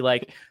aside and be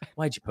like,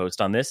 why'd you post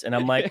on this? And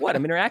I'm like, what?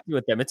 I'm interacting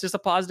with them. It's just a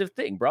positive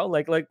thing, bro.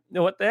 Like,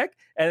 what the heck?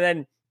 And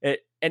then,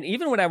 and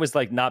even when I was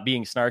like not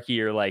being snarky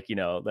or like,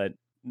 that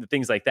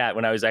things like that,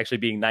 when I was actually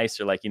being nice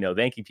or like,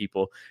 thanking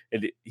people,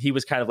 he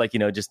was kind of like,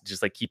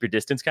 just like keep your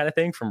distance kind of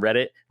thing from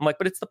Reddit. I'm like,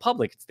 but it's the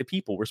public, it's the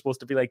people. We're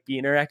supposed to be like, be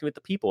interacting with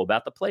the people,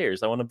 about the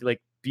players. I want to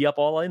be up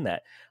all in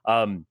that,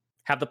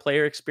 have the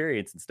player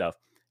experience and stuff.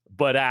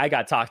 But I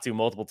got talked to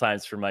multiple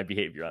times for my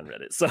behavior on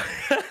Reddit. So,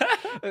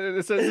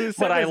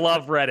 but I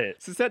love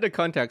Reddit. To set the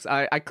context,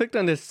 I clicked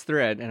on this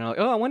thread and I'm like,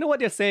 I wonder what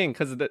they're saying,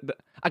 because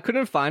I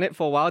couldn't find it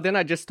for a while. Then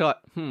I just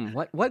thought,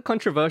 what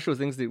controversial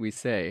things did we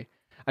say?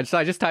 So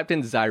I just typed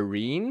in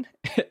Zyrene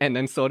and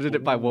then sorted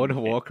it by World of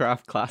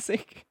Warcraft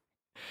Classic.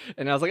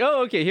 And I was like,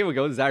 oh, okay, here we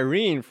go.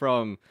 Zyrene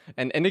from...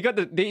 And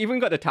they even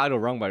got the title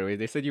wrong, by the way.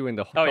 They said you were in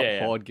the top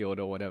Horde Guild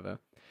or whatever.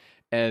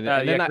 And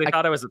then I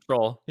thought I was a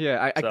troll.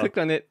 Yeah, I clicked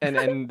on it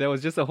and there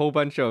was just a whole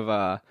bunch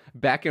of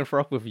back and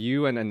forth with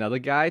you and another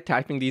guy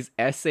typing these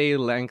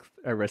essay-length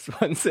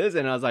responses.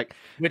 And I was like,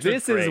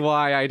 this is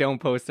why I don't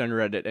post on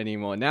Reddit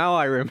anymore. Now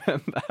I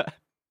remember.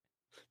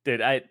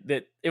 Dude,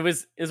 it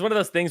was one of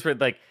those things where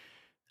like...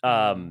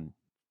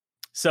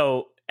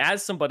 So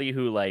as somebody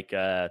who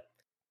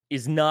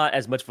is not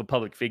as much of a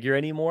public figure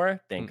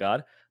anymore, thank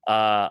God,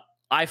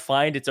 I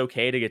find it's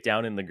okay to get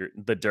down in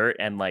the dirt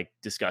and like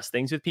discuss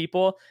things with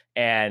people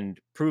and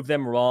prove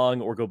them wrong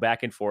or go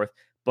back and forth.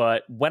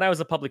 But when I was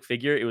a public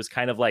figure, it was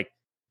kind of like,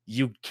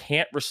 you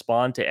can't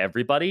respond to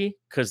everybody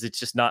because it's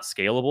just not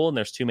scalable and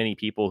there's too many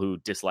people who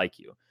dislike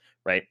you,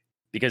 right?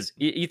 Because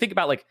you think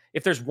about like,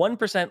 if there's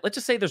 1%, let's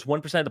just say there's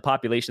 1% of the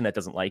population that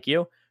doesn't like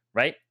you,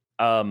 right?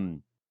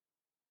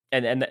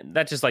 And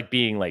that's just like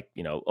being like,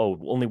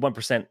 only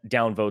 1%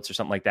 down votes or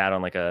something like that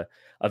on like a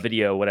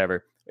video,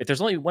 whatever. If there's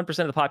only 1%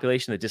 of the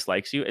population that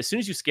dislikes you, as soon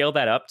as you scale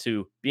that up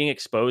to being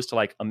exposed to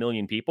like 1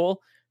 million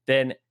people,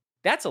 then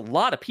that's a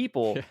lot of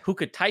people who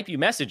could type you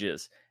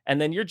messages.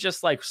 And then you're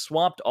just like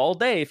swamped all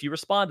day if you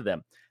respond to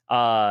them.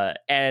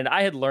 And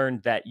I had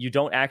learned that you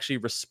don't actually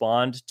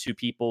respond to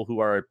people who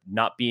are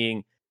not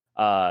being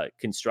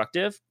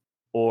constructive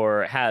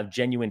or have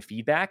genuine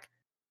feedback.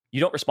 You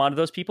don't respond to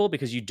those people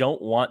because you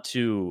don't want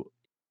to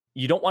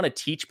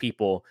teach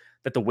people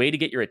that the way to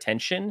get your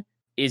attention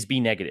is be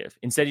negative.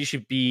 Instead, you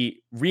should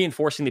be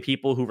reinforcing the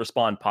people who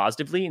respond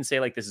positively and say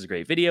like, this is a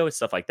great video and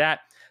stuff like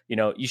that.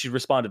 You should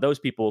respond to those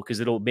people because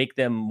it'll make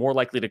them more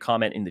likely to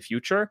comment in the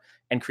future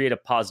and create a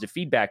positive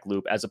feedback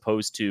loop, as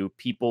opposed to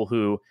people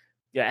who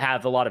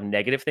have a lot of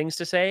negative things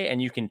to say.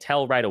 And you can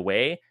tell right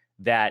away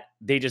that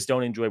they just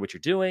don't enjoy what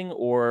you're doing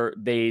or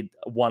they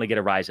want to get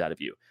a rise out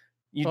of you.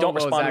 You don't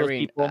respond to those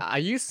people. Are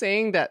you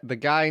saying that the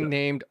guy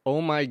named Oh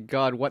My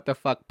God, What the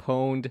Fuck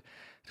Pwned,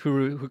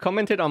 who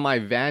commented on my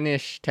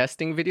Vanish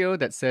testing video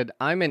that said,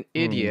 I'm an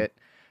idiot,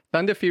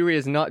 Thunder Fury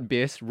is not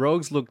BIS,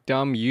 rogues look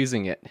dumb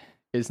using it,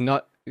 is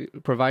not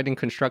providing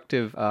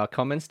constructive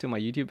comments to my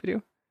YouTube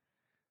video?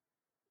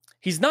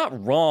 He's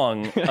not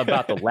wrong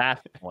about the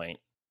last point,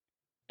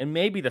 and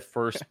maybe the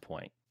first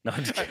point. No,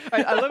 I'm just kidding.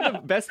 I love the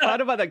best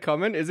part about that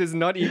comment is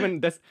not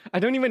even this. I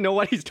don't even know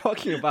what he's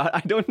talking about.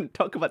 I don't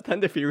talk about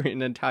Thunder Fury in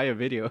the entire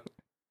video.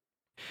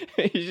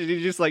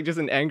 He's just like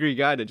an angry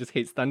guy that just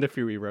hates Thunder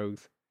Fury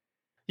rogues.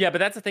 Yeah, but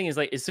that's the thing is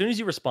like as soon as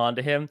you respond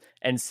to him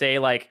and say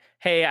like,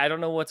 "Hey, I don't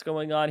know what's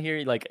going on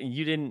here. Like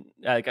you didn't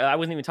like I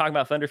wasn't even talking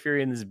about Thunder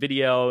Fury in this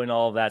video and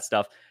all of that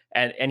stuff."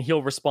 And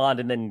he'll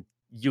respond and then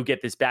you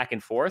get this back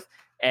and forth.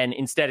 And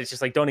instead it's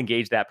just like don't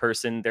engage that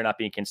person. They're not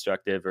being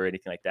constructive or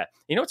anything like that.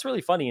 You know what's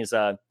really funny is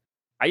I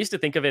used to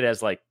think of it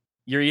as like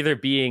you're either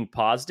being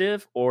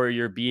positive or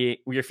your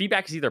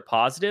feedback is either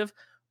positive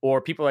or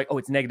people are like, "Oh,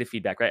 it's negative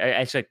feedback,"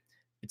 right?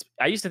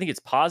 I used to think it's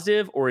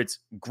positive or it's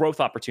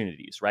growth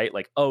opportunities, right?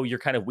 Like, oh, you're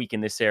kind of weak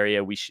in this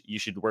area. You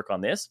should work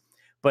on this.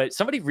 But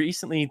somebody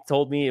recently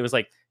told me it was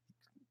like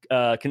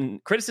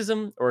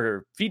criticism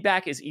or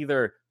feedback is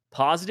either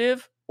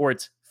positive or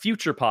it's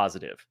future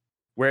positive,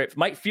 where it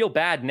might feel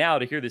bad now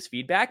to hear this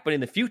feedback, but in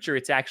the future,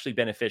 it's actually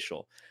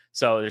beneficial.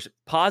 So there's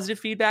positive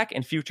feedback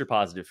and future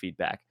positive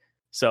feedback.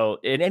 So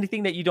in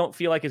anything that you don't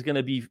feel like is going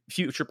to be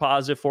future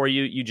positive for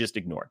you, you just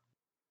ignore.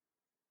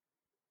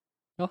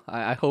 Well,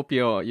 I hope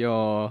your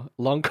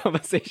long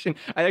conversation.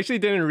 I actually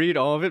didn't read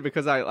all of it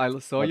because I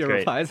saw your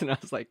replies and I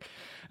was like,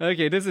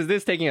 okay, this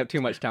is taking up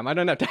too much time. I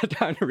don't have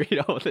time to read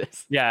all of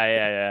this.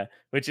 Yeah.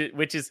 Which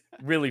is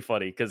really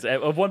funny because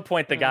at one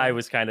point the guy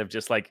was kind of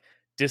just like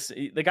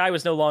the guy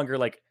was no longer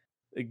like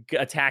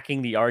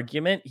attacking the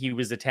argument. He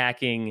was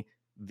attacking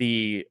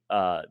the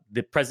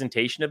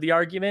presentation of the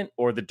argument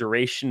or the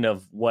duration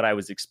of what I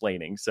was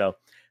explaining. So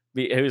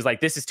it was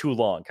like, this is too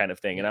long kind of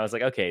thing. And I was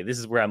like, okay, this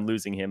is where I'm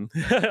losing him.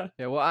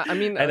 Yeah, well, I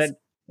mean, and then,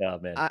 oh,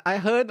 man. I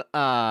heard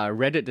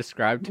Reddit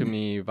described to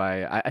me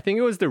by, I think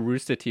it was the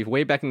Rooster Teeth,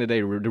 way back in the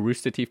day, the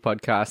Rooster Teeth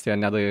podcast,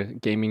 another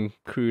gaming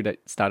crew that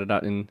started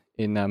out in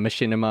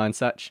Machinima and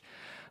such.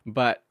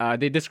 But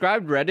they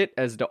described Reddit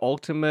as the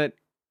ultimate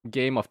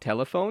game of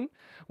telephone,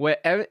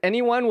 where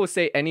anyone will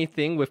say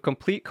anything with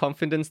complete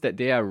confidence that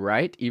they are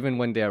right, even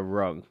when they are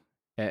wrong.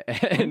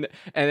 And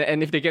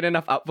if they get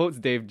enough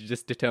upvotes, they've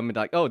just determined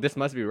like, oh, this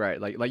must be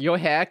right. Like your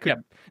hair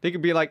could, they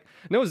could be like,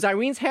 no,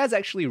 Zyreen's hair is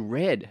actually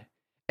red,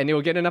 and they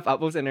will get enough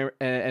upvotes,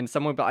 and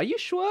someone will be like, are you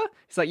sure?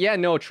 It's like, yeah,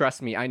 no,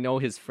 trust me, I know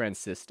his friend's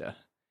sister.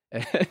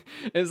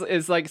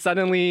 It's like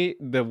suddenly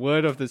the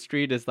word of the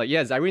street is like,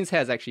 yeah, Zyreen's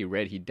hair is actually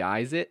red. He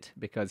dyes it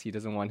because he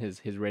doesn't want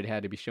his red hair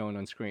to be shown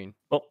on screen.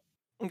 Well,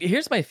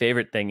 here's my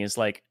favorite thing is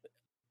like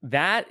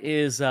that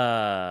is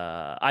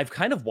I've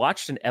kind of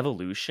watched an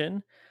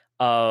evolution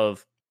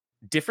of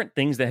different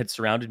things that had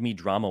surrounded me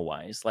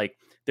drama-wise. Like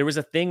there was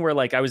a thing where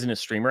like I was in a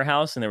streamer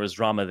house and there was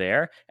drama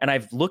there, and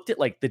I've looked at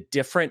like the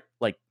different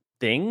like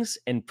things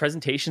and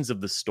presentations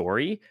of the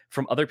story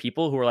from other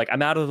people who are like,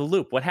 I'm out of the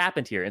loop. What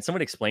happened here? And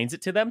someone explains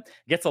it to them,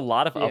 gets a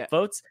lot of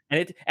upvotes,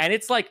 and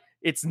it's like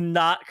it's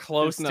not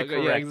close to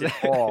correct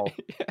at all.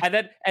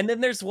 And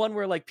then there's one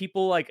where like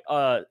people like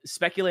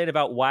speculate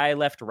about why I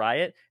left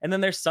Riot, and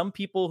then there's some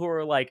people who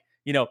are like,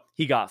 you know,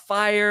 he got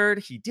fired,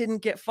 he didn't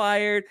get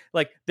fired.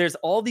 Like there's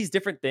all these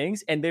different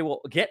things, and they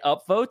will get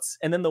upvotes,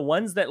 and then the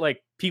ones that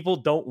like people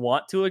don't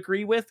want to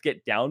agree with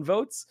get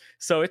downvotes.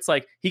 So it's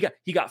like he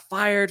got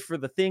fired for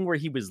the thing where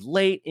he was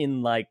late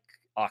in like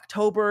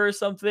October or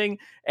something,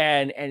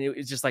 and it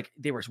was just like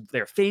they're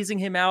phasing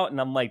him out, and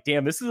I'm like,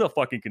 damn, this is a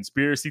fucking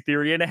conspiracy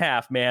theory and a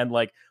half, man.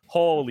 Like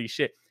holy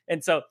shit.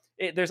 And so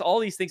there's all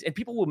these things, and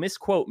people will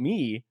misquote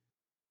me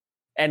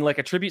and like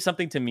attribute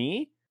something to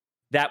me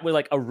that was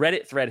like a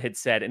Reddit thread had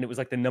said, and it was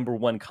like the number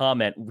one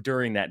comment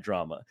during that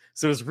drama.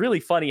 So it was really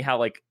funny how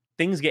like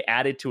things get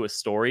added to a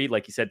story,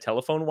 like you said,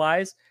 telephone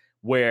wise,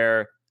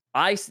 where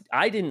I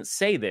didn't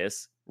say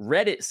this,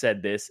 Reddit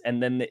said this,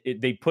 and then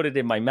they put it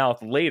in my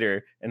mouth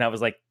later, and I was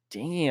like,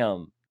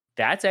 damn,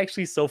 that's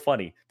actually so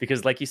funny.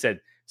 Because like you said,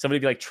 somebody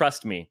would be like,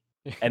 trust me,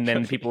 and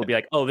then people would be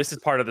like, oh, this is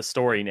part of the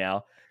story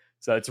now.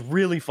 So it's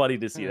really funny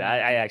to see that.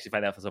 I actually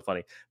find that so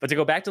funny. But to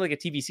go back to like a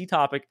TVC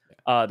topic,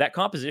 that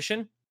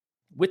composition,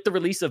 with the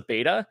release of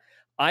beta,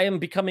 I am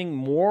becoming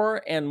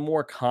more and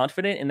more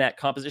confident in that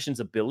composition's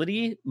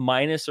ability,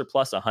 minus or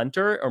plus a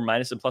hunter or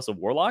minus and plus a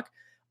warlock,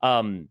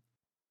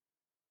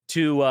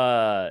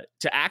 to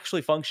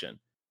actually function.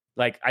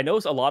 Like I know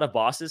a lot of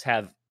bosses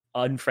have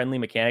unfriendly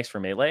mechanics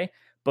for melee,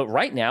 but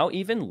right now,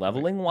 even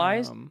leveling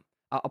wise,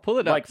 I'll pull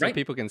it up so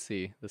people can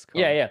see this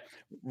code. Yeah.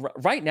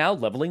 Right now,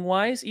 leveling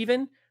wise,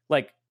 even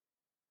like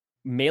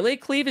melee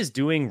cleave is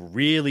doing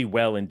really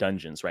well in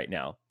dungeons right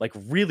now, like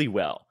really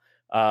well.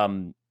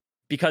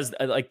 Because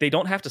like they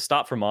don't have to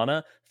stop for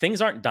mana. Things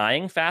aren't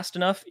dying fast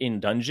enough in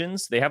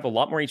dungeons. They have a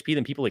lot more HP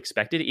than people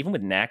expected. Even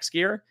with Nax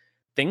gear,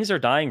 things are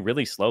dying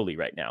really slowly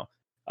right now.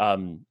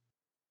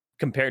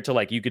 Compared to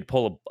like you could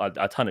pull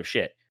a ton of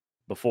shit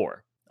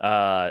before.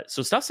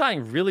 So stuff's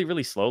dying really,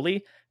 really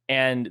slowly.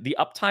 And the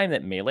uptime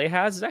that melee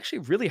has is actually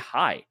really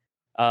high.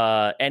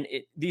 And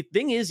the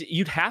thing is,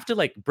 you'd have to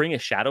like bring a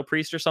Shadow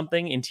Priest or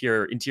something into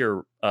your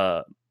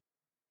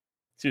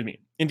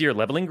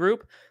leveling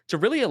group to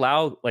really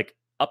allow like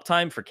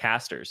uptime for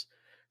casters.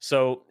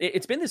 So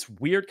it's been this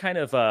weird kind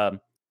of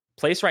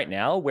place right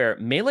now where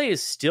Melee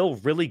is still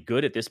really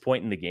good at this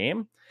point in the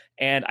game,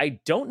 and I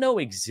don't know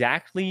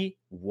exactly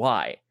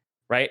why.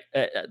 Right,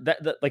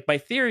 like my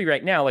theory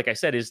right now, like I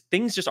said, is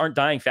things just aren't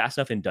dying fast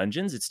enough in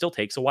dungeons. It still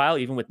takes a while,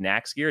 even with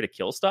Nax gear, to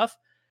kill stuff.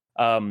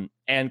 And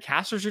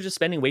casters are just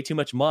spending way too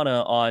much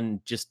mana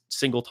on just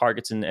single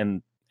targets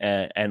and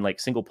like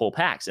single pull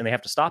packs, and they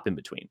have to stop in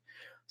between.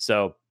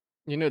 So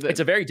it's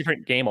a very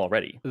different game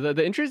already.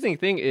 The interesting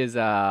thing is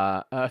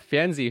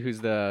Fianzi, who's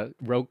the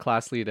rogue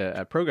class leader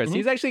at Progress, Mhm.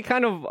 he's actually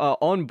kind of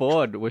on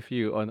board with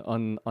you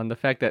on the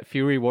fact that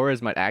Fury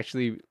Warriors might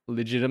actually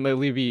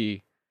legitimately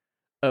be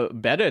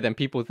better than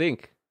people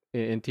think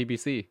in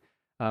TBC.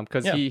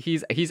 Because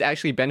he's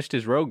actually benched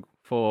his rogue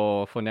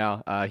for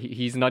now.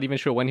 He's not even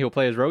sure when he'll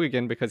play his rogue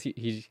again because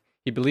he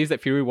believes that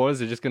Fury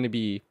Warriors are just going to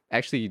be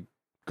actually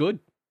good.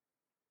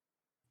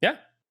 Yeah,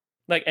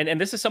 like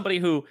and this is somebody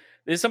who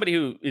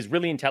is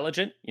really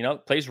intelligent.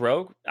 Plays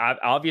rogue,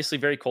 obviously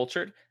very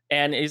cultured,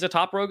 and he's a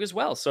top rogue as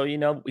well. So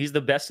he's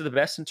the best of the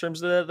best in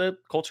terms of the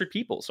cultured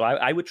people. So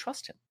I would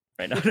trust him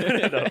right now.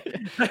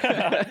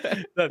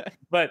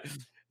 but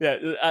yeah,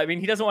 I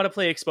mean, he doesn't want to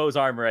play expose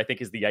armor. I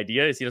think is the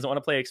idea. Is he doesn't want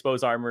to play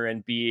expose armor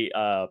and be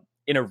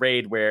in a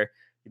raid where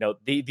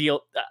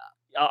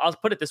I'll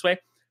put it this way: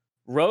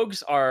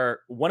 rogues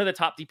are one of the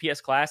top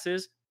DPS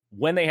classes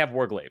when they have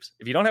Warglaives.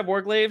 If you don't have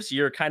Warglaives,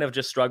 you're kind of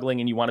just struggling,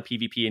 and you want to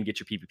PvP and get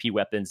your PvP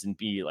weapons and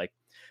be like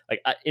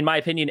in my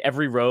opinion,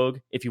 every rogue,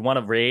 if you want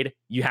to raid,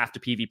 you have to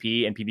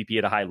PvP and PvP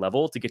at a high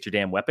level to get your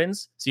damn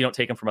weapons, so you don't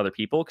take them from other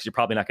people because you're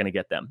probably not going to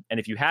get them. And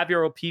if you have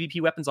your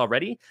PvP weapons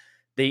already,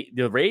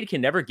 the raid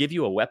can never give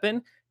you a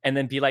weapon and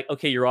then be like,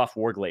 okay, you're off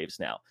Warglaives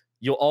now.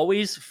 You'll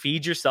always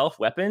feed yourself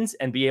weapons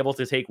and be able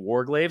to take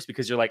Warglaives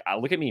because you're like,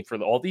 look at me, for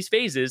all these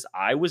phases,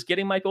 I was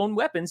getting my own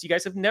weapons. You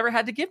guys have never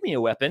had to give me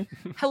a weapon.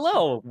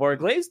 Hello,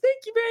 Warglaives.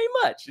 Thank you very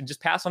much. And just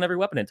pass on every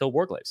weapon until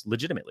Warglaives,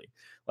 legitimately.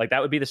 Like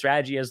that would be the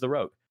strategy as the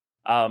rogue.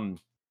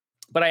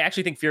 But I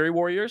actually think Fury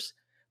Warriors,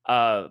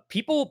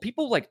 people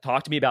like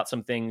talk to me about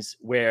some things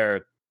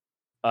where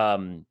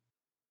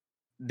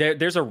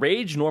there's a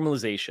rage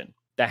normalization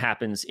that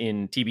happens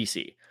in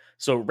TBC.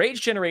 So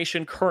rage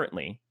generation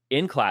currently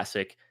in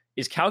Classic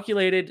is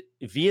calculated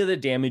via the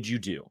damage you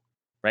do,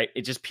 right?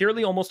 It's just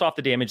purely almost off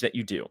the damage that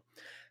you do.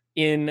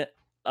 In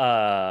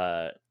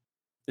so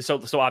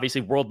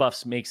obviously World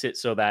Buffs makes it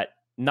so that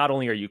not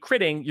only are you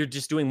critting, you're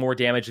just doing more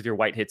damage with your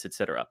white hits,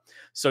 etc.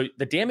 So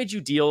the damage you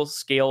deal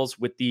scales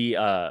with the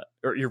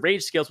or your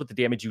rage scales with the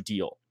damage you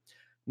deal.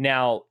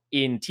 Now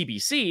in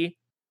TBC,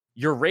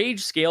 your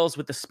rage scales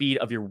with the speed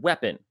of your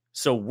weapon.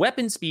 So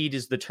weapon speed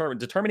is the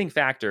determining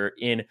factor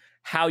in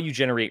how you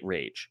generate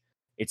rage.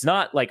 It's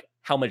not like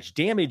how much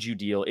damage you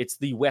deal, it's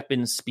the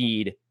weapon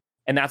speed,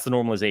 and that's the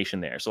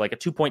normalization there. So like a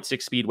 2.6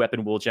 speed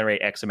weapon will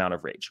generate X amount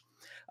of rage.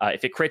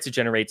 If it crits, it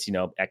generates,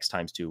 X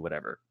times 2,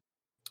 whatever.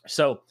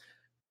 So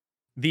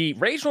the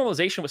rage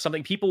normalization was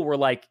something people were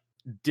like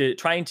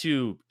trying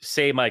to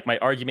say, my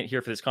argument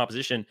here for this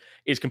composition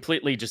is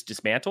completely just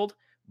dismantled.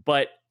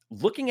 But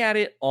looking at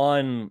it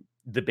on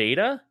the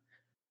beta,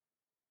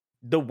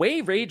 the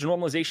way rage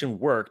normalization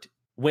worked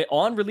when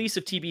on release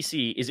of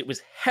TBC is it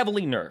was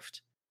heavily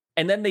nerfed.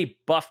 And then they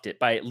buffed it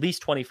by at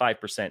least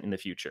 25% in the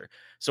future.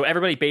 So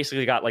everybody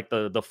basically got like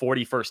the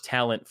 41st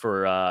talent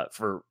for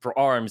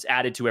arms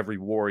added to every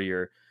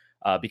warrior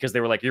because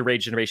they were like, your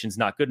rage generation is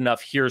not good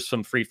enough. Here's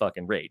some free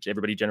fucking rage.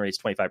 Everybody generates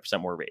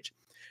 25% more rage.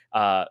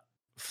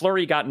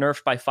 Flurry got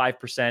nerfed by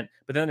 5%,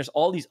 but then there's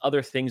all these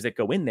other things that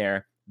go in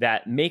there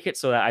that make it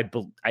so that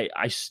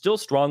I still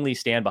strongly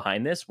stand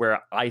behind this,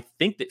 where I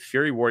think that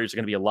Fury Warriors are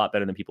going to be a lot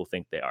better than people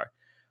think they are.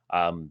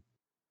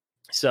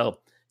 So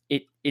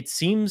it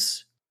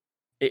seems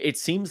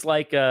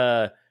like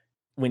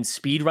when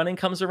speedrunning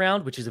comes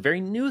around, which is a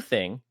very new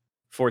thing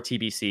for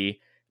TBC,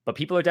 but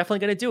people are definitely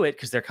going to do it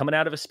because they're coming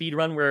out of a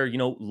speedrun where,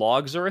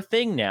 logs are a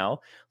thing now.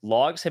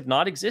 Logs have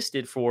not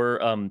existed for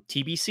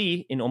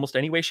TBC in almost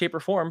any way, shape, or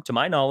form, to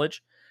my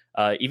knowledge,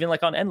 even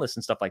like on Endless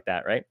and stuff like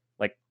that, right?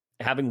 Like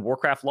having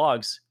Warcraft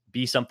logs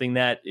be something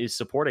that is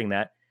supporting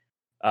that,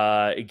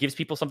 it gives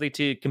people something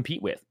to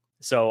compete with.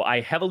 So I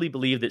heavily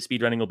believe that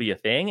speedrunning will be a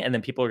thing, and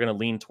then people are going to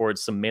lean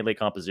towards some melee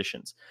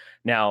compositions.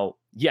 Now,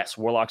 yes,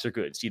 Warlocks are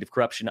good. Seed of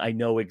Corruption, I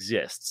know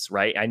exists,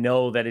 right? I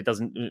know that it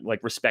doesn't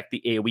respect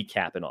the AoE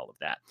cap and all of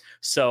that.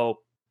 So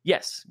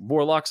yes,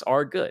 Warlocks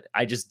are good.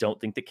 I just don't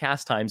think the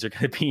cast times are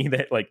going to be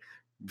that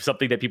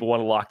something that people want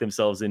to lock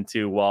themselves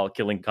into while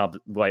killing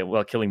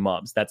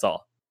mobs. That's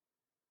all.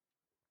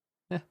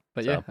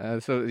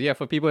 But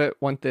for people that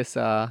want this,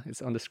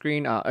 it's on the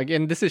screen.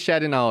 Again, this is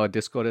shared in our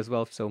Discord as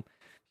well, so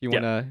you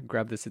want to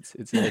grab this, it's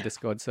in the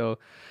Discord. So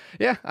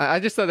yeah, I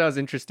just thought that was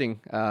interesting.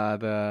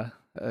 The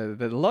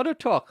lot of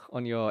talk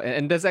on your,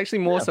 and there's actually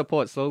more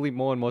support, slowly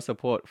more and more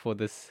support for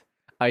this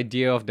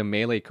idea of the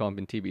melee comp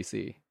in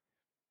TBC.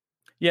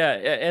 Yeah,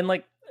 and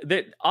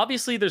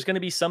obviously there's going to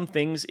be some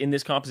things in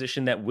this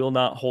composition that will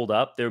not hold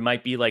up. There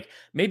might be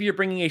maybe you're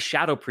bringing a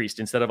Shadow Priest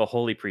instead of a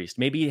Holy Priest.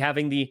 Maybe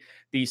having the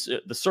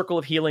circle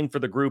of healing for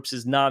the groups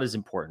is not as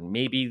important.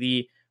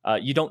 Maybe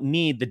you don't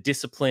need the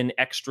discipline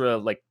extra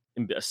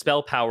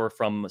spell power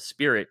from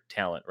spirit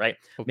talent, right?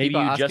 Well, Maybe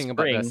people are you asking just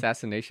about the bring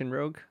assassination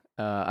rogue.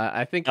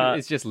 I think uh,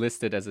 it's just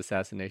listed as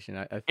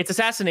assassination. it's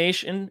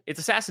assassination. It's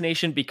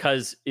assassination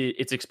because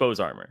it's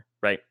exposed armor,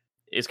 right?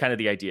 Is kind of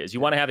the idea. Is you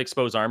want to have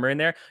exposed armor in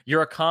there.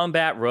 You're a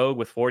combat rogue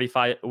with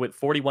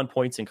 41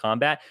 points in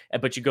combat,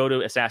 but you go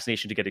to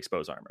assassination to get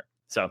exposed armor.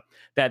 So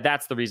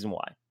that's the reason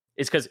why.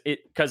 It's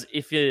because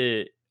if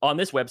you on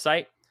this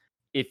website,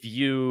 if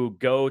you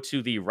go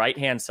to the right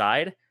hand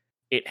side,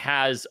 it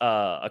has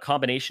a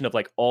combination of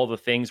like all the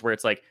things where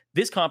it's like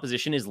this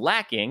composition is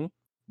lacking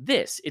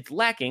this, it's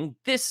lacking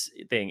this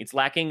thing, it's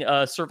lacking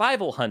a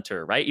survival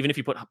hunter, right? Even if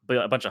you put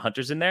a bunch of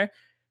hunters in there.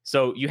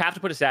 So you have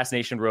to put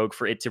assassination rogue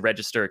for it to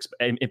register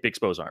imp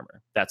expose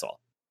armor. That's all.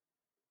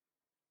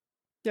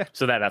 Yeah.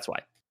 So that's why.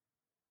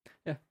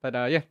 Yeah, but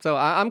yeah. So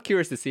I'm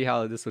curious to see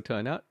how this will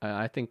turn out.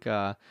 I think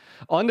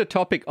on the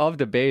topic of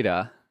the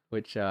beta,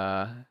 which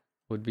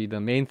would be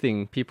the main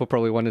thing people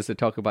probably want us to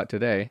talk about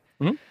today.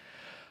 Mm-hmm.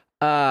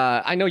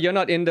 I know you're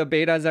not in the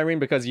beta,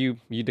 Zareen, because you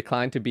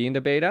declined to be in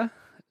the beta.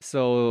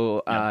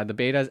 So the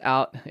beta's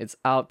out. It's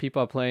out.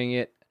 People are playing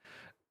it.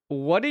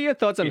 What are your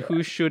thoughts on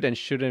who should and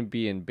shouldn't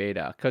be in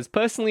beta? Because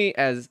personally,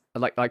 as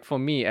like for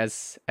me,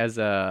 as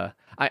a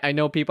I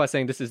know people are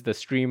saying this is the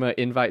streamer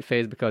invite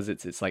phase because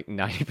it's like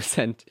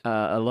 90%.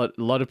 A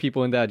lot of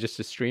people in there are just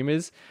the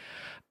streamers.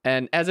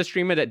 And as a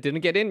streamer that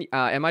didn't get in,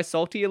 am I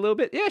salty a little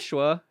bit? Yeah,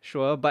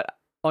 sure. But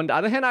on the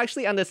other hand, I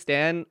actually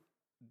understand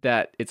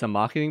that it's a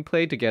marketing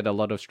play to get a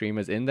lot of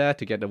streamers in there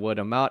to get the word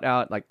of mouth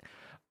out. Like,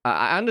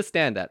 I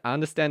understand that. I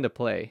understand the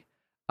play.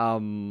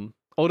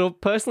 Although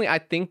personally, I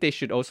think they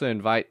should also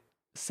invite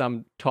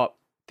some top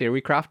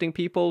theory crafting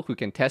people who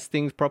can test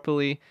things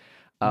properly.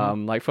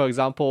 Like for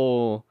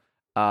example,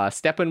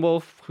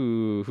 Steppenwolf,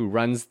 who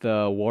runs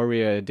the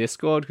Warrior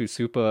Discord, who's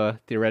super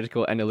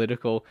theoretical,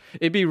 analytical.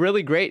 It'd be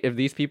really great if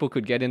these people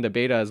could get in the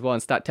beta as well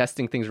and start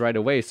testing things right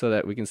away, so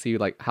that we can see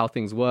like how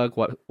things work,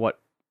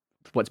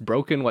 what's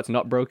broken, what's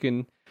not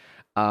broken,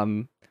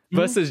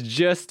 versus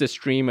just the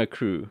streamer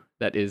crew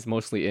that is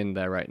mostly in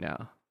there right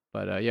now.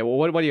 But yeah, well,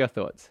 what are your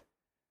thoughts?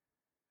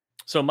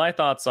 So my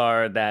thoughts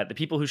are that the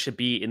people who should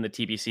be in the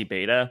TBC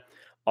beta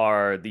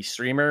are the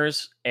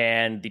streamers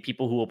and the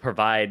people who will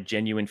provide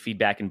genuine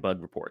feedback and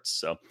bug reports.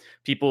 So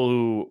people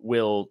who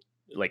will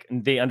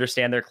they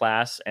understand their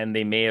class and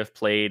they may have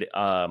played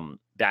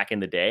back in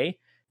the day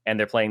and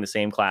they're playing the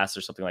same class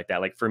or something like that.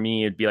 Like for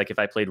me, it'd be like if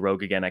I played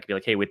Rogue again, I could be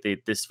like, hey,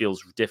 this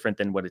feels different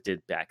than what it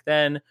did back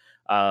then.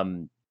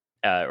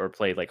 Or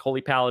played like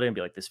Holy Paladin and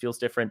be like, this feels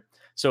different.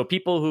 So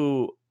people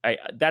who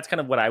that's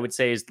kind of what I would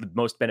say is the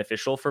most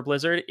beneficial for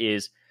Blizzard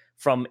is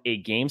from a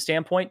game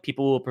standpoint,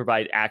 people will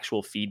provide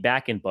actual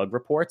feedback and bug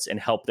reports and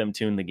help them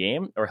tune the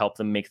game or help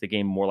them make the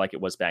game more like it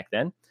was back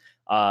then.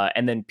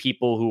 And then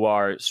people who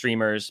are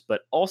streamers,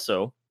 but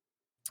also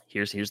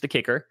here's the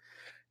kicker.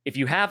 If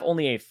you have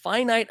only a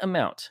finite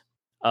amount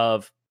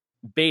of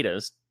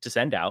betas to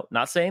send out,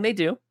 not saying they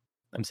do,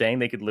 I'm saying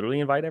they could literally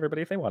invite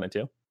everybody if they wanted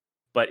to.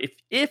 But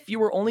if you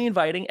were only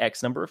inviting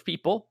X number of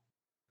people,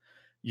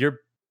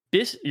 your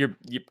best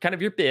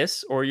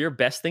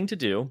thing to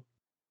do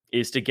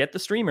is to get the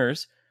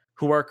streamers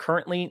who are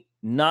currently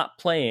not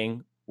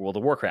playing World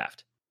of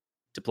Warcraft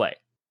to play.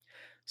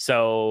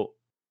 So,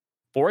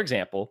 for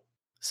example,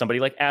 somebody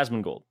like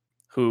Asmongold,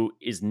 who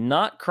is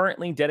not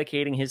currently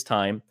dedicating his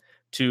time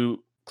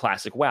to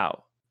Classic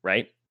WoW,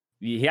 right?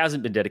 He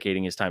hasn't been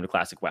dedicating his time to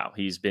Classic WoW.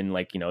 He's been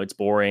like, it's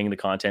boring, the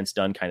content's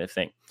done kind of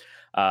thing.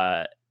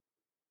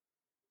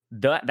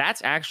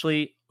 That's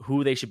actually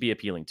who they should be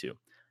appealing to.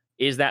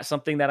 Is that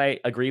something that I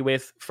agree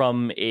with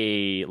from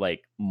a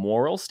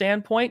moral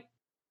standpoint?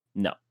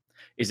 No.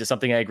 Is it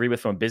something I agree with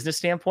from a business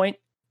standpoint?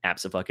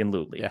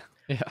 Absolutely.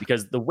 Yeah.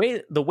 Because the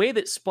way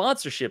that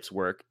sponsorships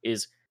work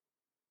is,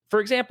 for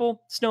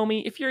example,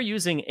 Snowmy, if you're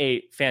using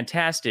a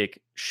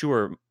fantastic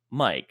Shure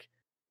mic,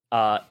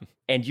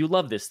 and you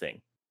love this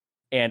thing,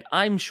 and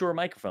I'm Shure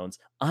microphones,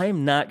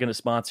 I'm not going to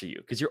sponsor you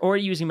because you're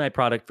already using my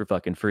product for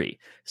fucking free.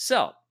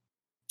 So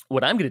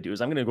what I'm going to do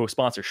is I'm going to go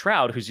sponsor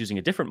Shroud, who's using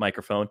a different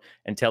microphone,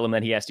 and tell him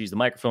that he has to use the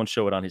microphone,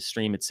 show it on his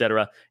stream,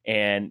 etc.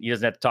 And he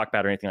doesn't have to talk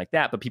about it or anything like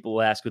that, but people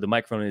will ask who the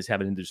microphone is,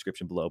 have it in the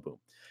description below, boom.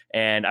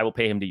 And I will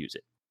pay him to use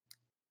it,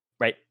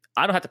 right?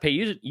 I don't have to pay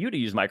you to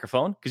use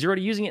microphone because you're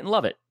already using it and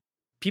love it.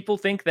 People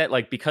think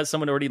that because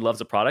someone already loves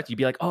a product, you'd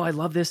be like, oh, I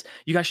love this.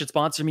 You guys should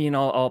sponsor me and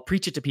I'll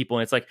preach it to people.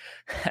 And it's like,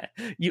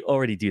 you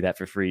already do that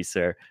for free,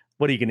 sir.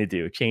 What are you going to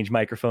do? Change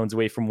microphones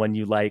away from one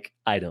you like?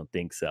 I don't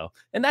think so.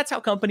 And that's how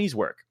companies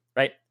work,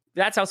 right?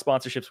 That's how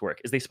sponsorships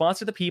work, is they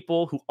sponsor the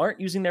people who aren't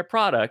using their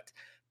product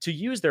to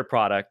use their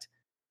product,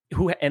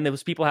 and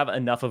those people have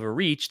enough of a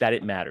reach that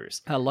it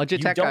matters.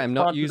 Logitech, I'm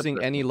not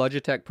using any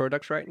Logitech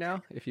products right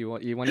now. If you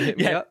want to hit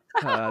me up.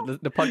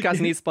 The podcast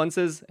needs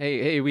sponsors.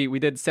 Hey, we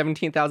did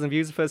 17,000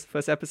 views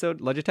first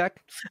episode. Logitech.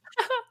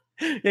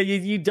 Yeah,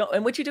 you don't.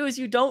 And what you do is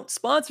you don't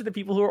sponsor the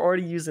people who are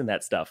already using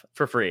that stuff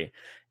for free.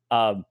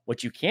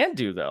 What you can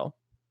do though,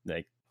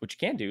 what you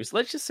can do is,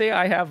 let's just say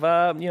I have,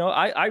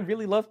 I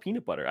really love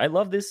peanut butter. I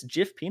love this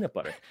Jif peanut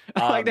butter.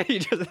 I like that you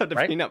just have the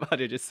right? peanut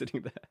butter just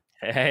sitting there.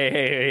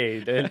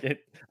 Hey,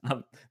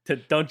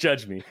 don't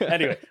judge me.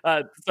 Anyway,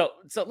 so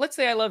let's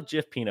say I love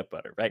Jif peanut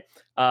butter, right?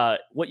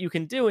 What you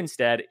can do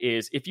instead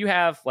is, if you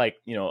have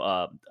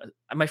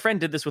my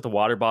friend did this with a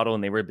water bottle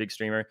and they were a big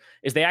streamer,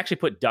 is they actually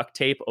put duct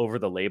tape over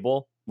the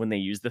label when they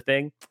used the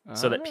thing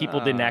so that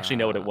people didn't actually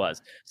know what it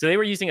was. So they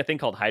were using a thing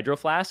called Hydro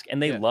Flask,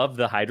 and they loved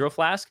the Hydro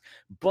Flask,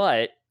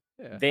 but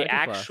they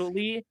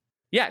actually,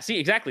 see,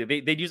 exactly.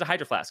 They'd use a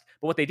Hydro Flask,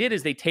 but what they did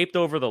is they taped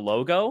over the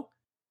logo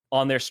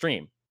on their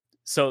stream.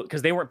 So,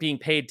 because they weren't being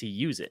paid to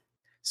use it.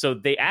 So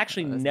they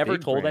actually never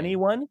told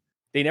anyone.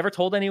 They never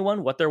told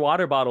anyone what their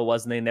water bottle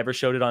was, and they never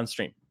showed it on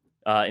stream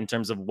in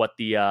terms of what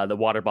the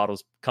water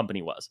bottles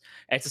company was.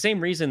 And it's the same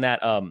reason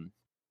that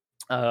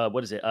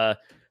what is it?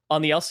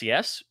 On the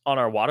LCS, on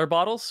our water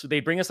bottles, they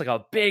bring us like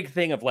a big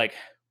thing of like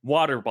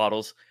water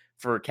bottles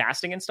for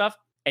casting and stuff,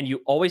 and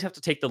you always have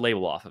to take the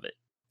label off of it.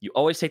 You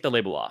always take the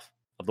label off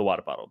of the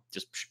water bottle.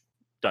 Just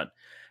done.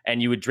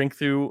 And you drink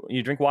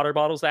water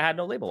bottles that had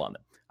no label on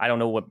them. I don't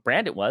know what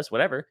brand it was,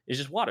 whatever. It's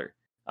just water.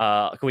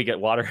 Can we get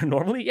water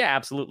normally? Yeah,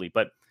 absolutely.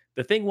 But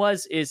the thing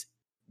is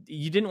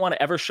you didn't want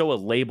to ever show a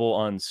label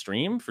on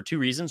stream for two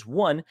reasons.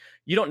 One,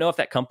 you don't know if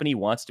that company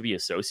wants to be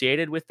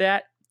associated with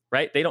that,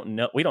 right? They don't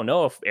know. We don't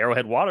know if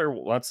Arrowhead Water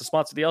wants to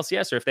sponsor the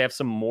LCS, or if they have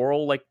some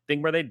moral like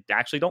thing where they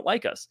actually don't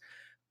like us.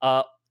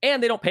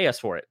 And they don't pay us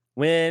for it.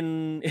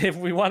 If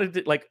we wanted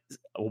to, like,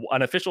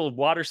 an official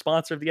water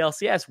sponsor of the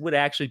LCS would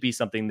actually be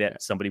something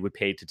that somebody would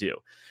pay to do.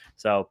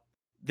 So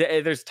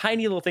there's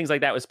tiny little things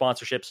like that with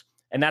sponsorships.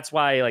 And that's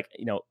why, like,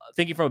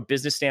 thinking from a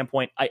business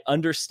standpoint, I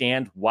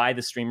understand why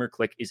the streamer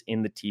click is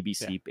in the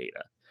TBC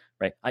beta,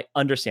 right? I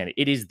understand it.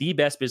 It is the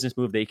best business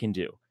move they can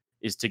do,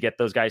 is to get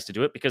those guys to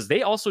do it, because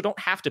they also don't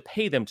have to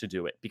pay them to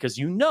do it, because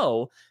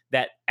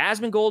that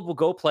Asmongold will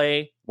go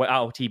play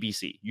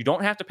TBC. You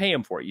don't have to pay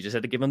him for it. You just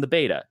have to give him the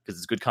beta because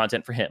it's good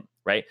content for him,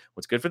 right?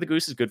 What's good for the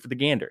goose is good for the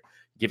gander.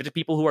 Give it to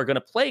people who are going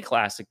to play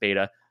classic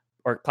beta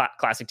or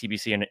classic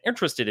TBC and are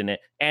interested in it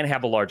and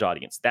have a large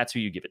audience. That's who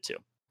you give it to.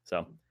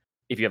 So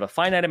if you have a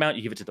finite amount,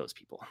 you give it to those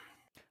people.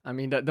 I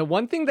mean, the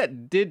one thing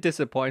that did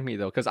disappoint me,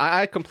 though, because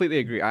I completely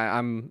agree.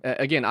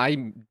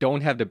 I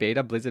don't have the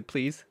beta. Blizzard,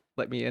 please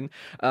let me in.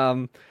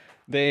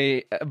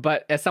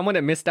 But as someone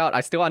that missed out,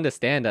 I still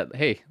understand that.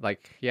 Hey,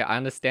 like, yeah, I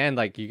understand.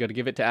 Like, you got to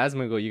give it to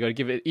Asmongold. You got to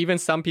give it, even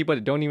some people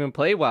that don't even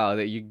play WoW,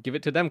 that you give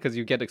it to them because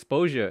you get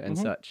exposure and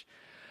such.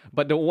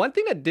 But the one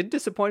thing that did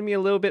disappoint me a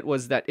little bit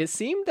was that it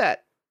seemed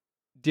that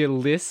the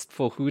list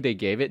for who they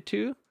gave it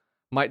to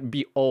might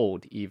be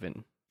old,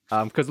 even.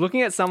 Because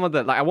looking at some of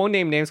the, like, I won't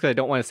name names because I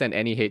don't want to send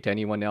any hate to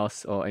anyone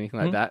else or anything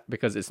like that,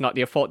 because it's not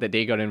their fault that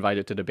they got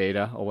invited to the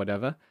beta or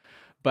whatever.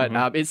 But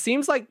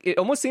it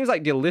almost seems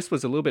like the list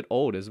was a little bit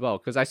old as well,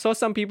 because I saw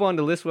some people on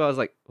the list where I was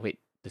like, wait,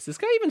 does this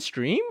guy even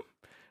stream?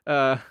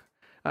 I'm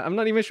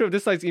not even sure if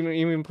this guy's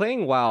even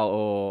playing WoW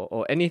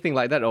or anything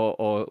like that,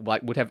 or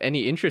like would have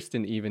any interest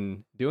in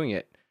even doing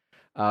it.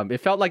 It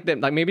felt like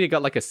that, like maybe they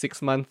got like a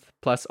 6-month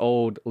plus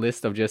old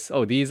list of just,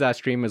 these are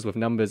streamers with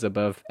numbers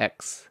above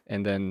X,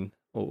 and then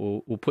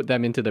we'll put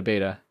them into the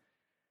beta.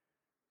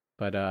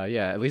 But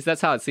at least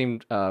that's how it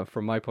seemed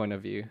from my point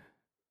of view.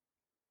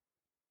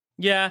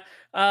 Yeah,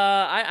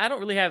 I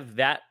don't really have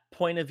that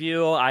point of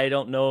view. I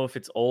don't know if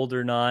it's old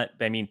or not.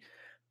 I mean,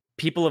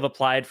 people have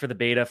applied for the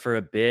beta for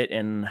a bit,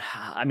 and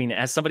I mean,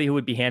 as somebody who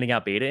would be handing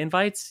out beta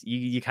invites,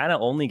 you kind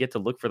of only get to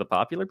look for the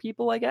popular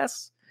people, I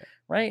guess,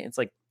 right? It's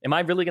like, am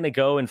I really going to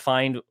go and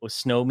find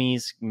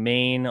Snowme's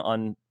main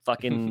on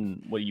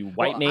fucking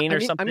white main or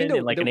something,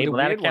 and like enable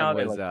that account?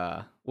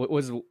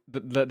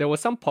 There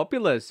was some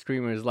popular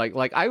streamers like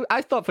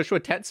I thought for sure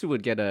Tetsu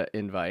would get an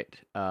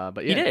invite,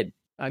 but yeah, he did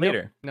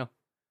later.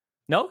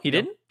 No, he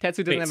didn't.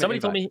 Tetsu didn't. Somebody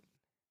told me.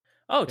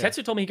 Oh,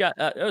 Tetsu told me he got.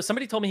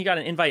 Somebody told me he got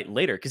an invite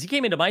later, because he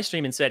came into my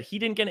stream and said he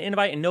didn't get an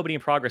invite and nobody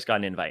in Progress got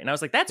an invite, and I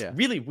was like, that's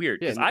really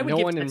weird, because I would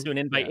give Tetsu an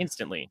invite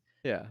instantly.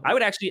 Yeah, I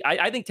would actually.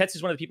 I think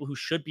Tetsu's one of the people who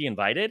should be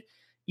invited,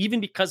 even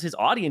because his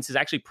audience is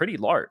actually pretty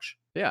large.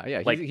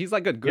 Yeah. Like, he's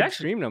like good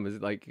stream numbers.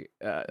 Like,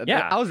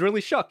 I was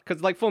really shocked,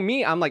 because like for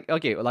me, I'm like,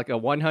 okay, like a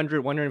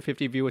 100,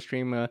 150 viewer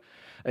streamer,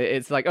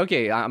 it's like,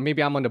 okay,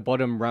 maybe I'm on the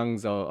bottom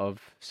rungs of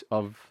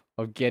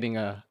getting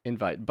a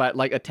invite, but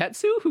like a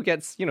Tetsu who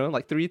gets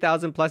like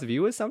 3,000 plus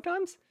viewers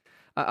sometimes,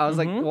 I was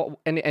like, well,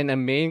 and a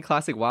main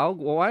classic WoW,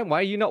 why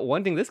are you not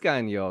wanting this guy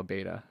in your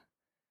beta?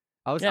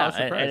 I was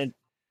surprised.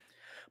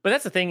 But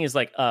that's the thing, is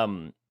like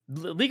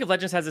League of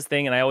Legends has this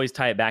thing, and I always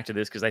tie it back to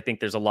this because I think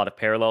there's a lot of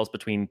parallels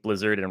between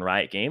Blizzard and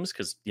Riot Games,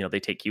 because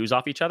they take cues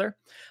off each other.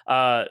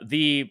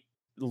 The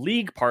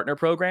League Partner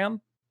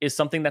Program is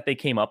something that they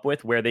came up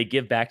with, where they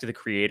give back to the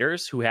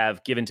creators who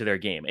have given to their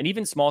game, and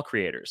even small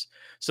creators.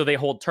 So they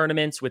hold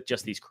tournaments with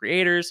just these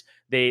creators.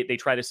 They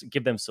try to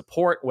give them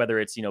support, whether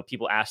it's,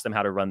 people ask them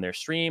how to run their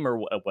stream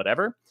or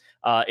whatever.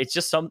 It's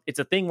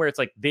a thing where it's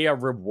like they are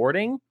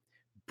rewarding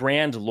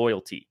brand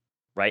loyalty,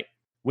 right?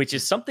 Which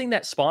is something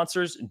that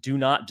sponsors do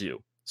not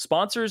do.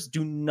 Sponsors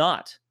do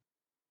not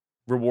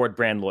reward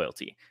brand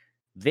loyalty.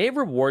 They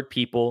reward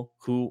people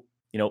who,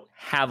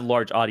 have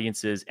large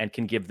audiences and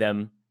can give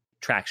them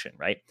traction,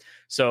 right?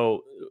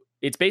 So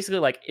it's basically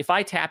like if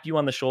I tap you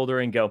on the shoulder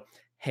and go,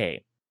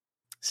 hey,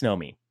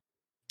 Snowme,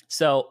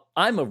 so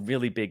I'm a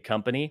really big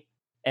company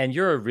and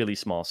you're a really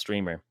small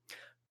streamer.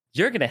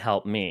 You're going to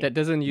help me. That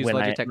doesn't use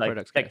Logitech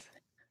products, guys.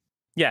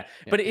 Yeah,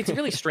 but it's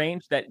really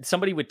strange that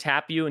somebody would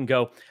tap you and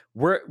go,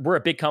 we're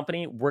a big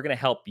company, we're going to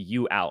help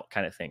you out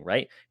kind of thing,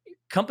 right?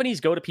 Companies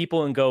go to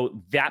people and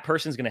go, that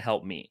person's going to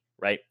help me,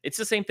 right? It's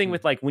the same thing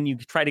with like when you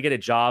try to get a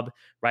job,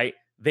 right?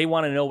 They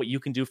want to know what you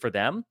can do for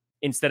them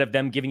instead of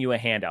them giving you a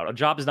handout. A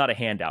job is not a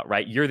handout,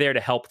 right? You're there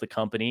to help the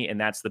company, and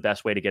that's the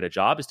best way to get a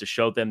job is to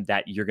show them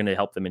that you're going to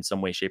help them in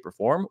some way, shape, or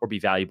form or be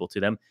valuable to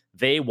them.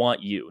 They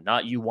want you,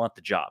 not you want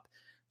the job.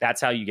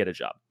 That's how you get a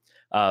job.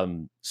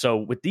 So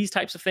with these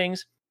types of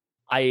things,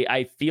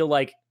 I feel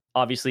like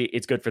obviously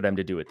it's good for them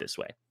to do it this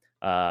way.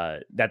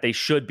 That they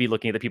should be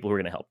looking at the people who are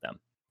going to help them.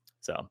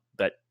 So,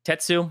 but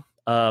Tetsu,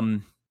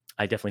 I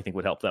definitely think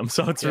would help them.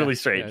 So it's really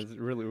strange. Yeah, it's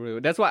really.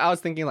 That's why I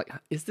was thinking, like,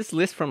 is this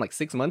list from like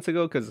 6 months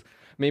ago? Because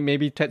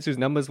maybe Tetsu's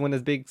numbers weren't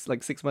as big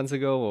like 6 months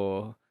ago,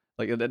 or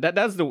like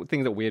that's the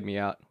thing that weirded me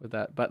out with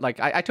that. But like,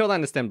 I totally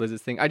understand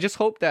Blizzard's thing. I just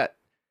hope that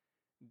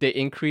they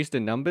increase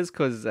the numbers,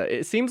 because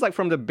it seems like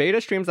from the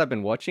beta streams I've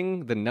been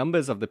watching, the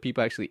numbers of the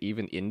people actually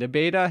even in the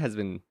beta has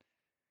been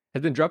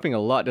dropping a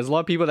lot. There's a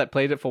lot of people that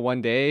played it for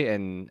one day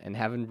and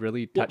haven't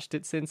really touched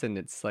it since, and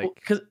it's like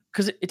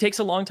because it takes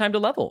a long time to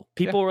level.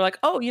 People were like,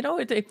 oh,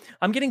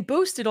 I'm getting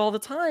boosted all the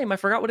time. I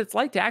forgot what it's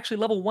like to actually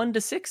level 1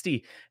 to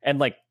 60, and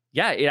like,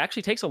 yeah, it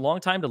actually takes a long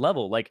time to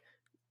level. Like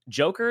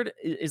Jokered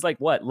is like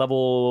what,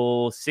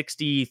 level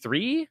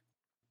 63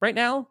 right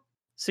now,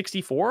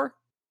 64.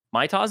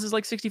 Mytaz is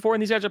like 64,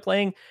 and these guys are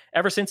playing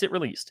ever since it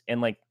released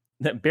and like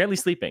barely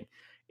sleeping.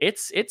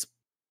 It's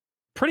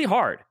pretty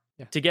hard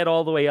to get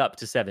all the way up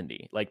to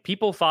 70. Like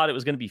people thought it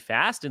was going to be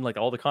fast and like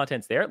all the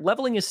content's there.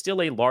 Leveling is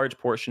still a large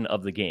portion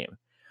of the game.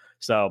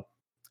 So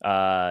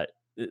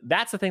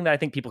that's the thing that I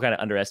think people kind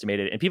of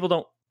underestimated, and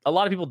a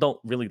lot of people don't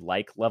really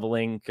like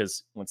leveling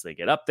because once they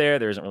get up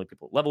there isn't really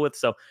people to level with.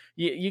 So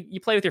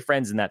you play with your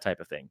friends and that type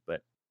of thing.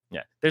 But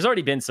yeah, there's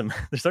already been some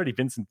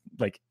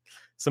like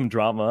some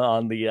drama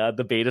on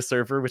the beta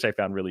server, which I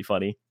found really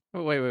funny.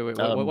 Oh, wait.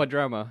 What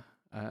drama?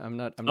 I'm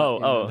not.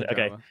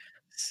 Okay. Drama.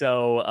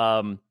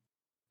 So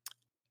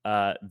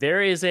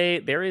there is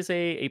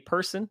a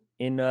person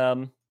in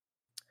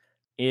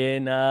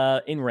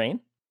Rain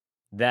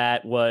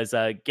that was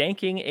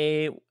ganking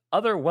a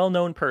other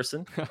well-known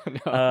person. Oh,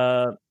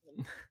 no.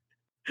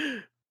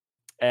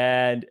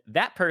 And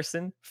that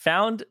person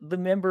found the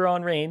member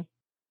on Rain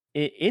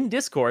in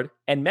Discord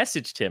and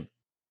messaged him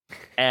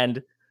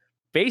and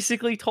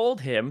basically told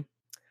him,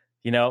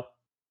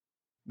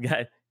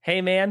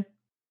 hey man,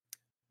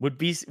 would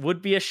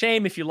be a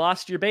shame if you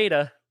lost your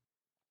beta.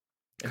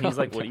 And he's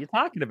like, what are you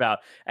talking about?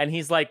 And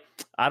he's like,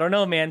 I don't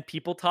know, man.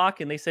 People talk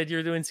and they said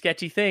you're doing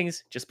sketchy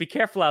things. Just be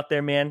careful out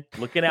there, man.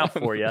 Looking out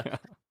for you.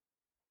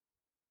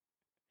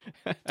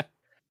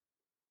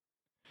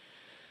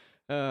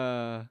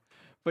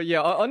 But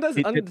yeah, on this,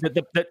 he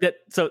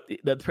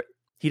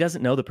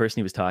doesn't know the person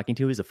he was talking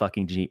to is a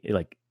fucking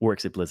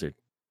works at Blizzard.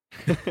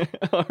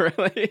 Oh,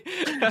 really?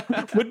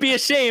 Would be a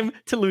shame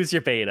to lose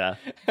your beta.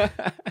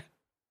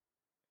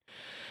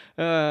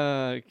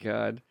 Oh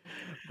God.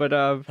 But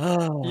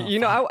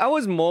I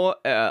was more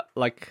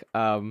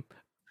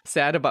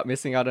sad about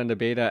missing out on the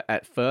beta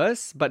at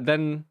first, but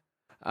then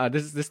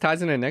this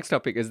ties into the next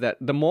topic, is that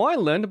the more I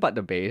learned about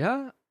the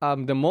beta,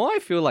 the more I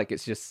feel like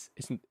it's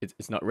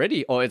not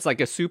ready, or it's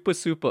like a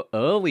super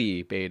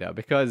early beta,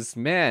 because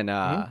man,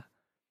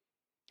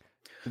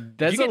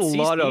 there's a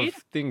lot of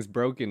things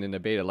broken in the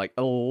beta, like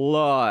a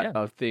lot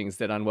of things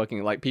that aren't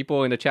working. Like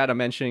people in the chat are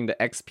mentioning the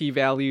XP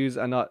values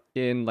are not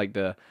in, like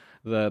the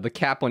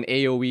cap on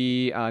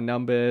AoE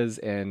numbers,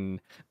 and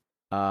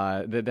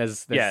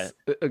there's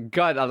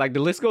God, like the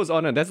list goes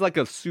on, and that's like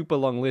a super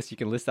long list you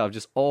can list out of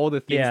just all the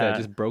things that are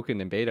just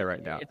broken in beta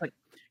right now.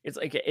 It's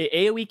like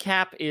AoE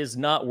cap is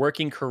not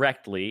working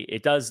correctly.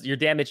 Your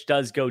damage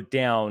does go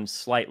down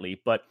slightly,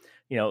 but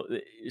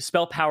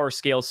spell power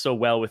scales so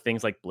well with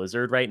things like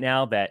Blizzard right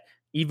now that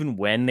even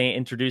when they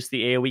introduce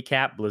the AoE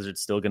cap,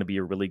 Blizzard's still going to be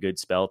a really good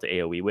spell to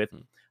AoE with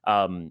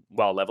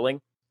while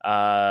leveling.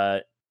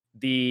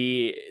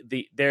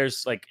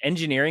 There's like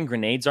engineering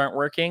grenades aren't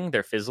working,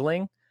 they're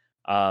fizzling.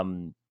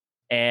 And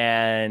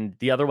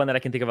the other one that I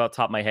can think of off the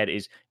top of my head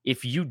is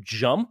if you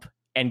jump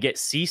and get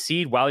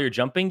CC'd while you're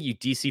jumping, you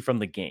DC from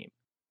the game.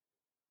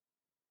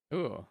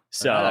 Ooh,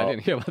 so I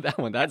didn't hear about that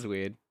one. That's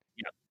weird.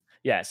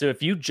 Yeah. So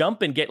if you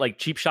jump and get like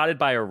cheap shotted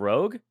by a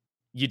rogue,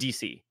 you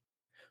DC.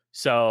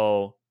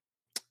 So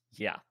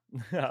yeah.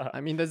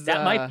 I mean,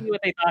 that might be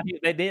what they thought.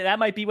 That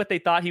might be what they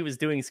thought he was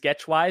doing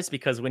sketch wise,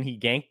 because when he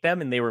ganked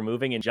them and they were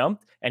moving and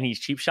jumped, and he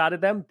cheap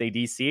shotted them, they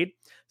DC'd.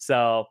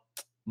 So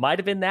might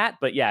have been that,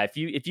 but yeah, if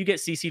you get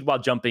CC'd while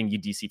jumping, you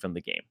DC from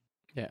the game.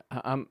 Yeah.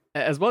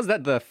 As well as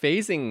that, the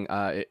phasing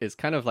is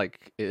kind of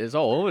like is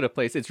all over the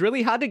place. It's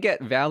really hard to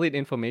get valid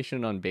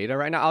information on beta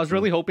right now. I was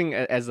really hoping,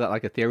 as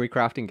like a theory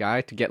crafting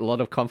guy, to get a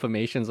lot of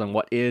confirmations on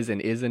what is and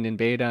isn't in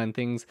beta and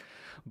things,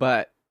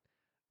 but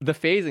the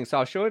phasing. So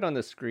I'll show it on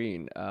the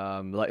screen.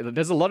 Like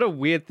there's a lot of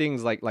weird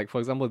things. Like for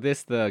example,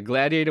 the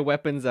gladiator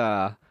weapons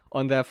are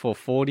on there for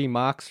 40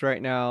 marks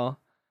right now.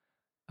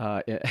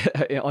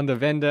 On the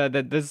vendor,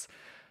 that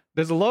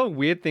there's a lot of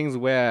weird things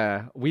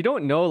where we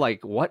don't know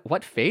like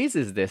what phase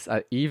is this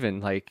even.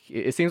 Like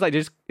it seems like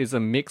this is a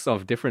mix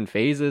of different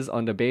phases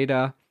on the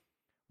beta.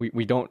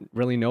 We don't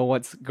really know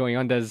what's going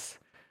on. There's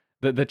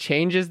the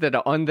changes that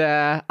are on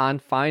there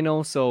aren't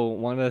final. So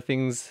one of the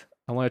things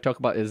I want to talk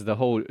about is the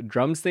whole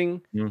drums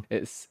thing.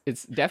 It's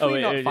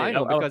definitely not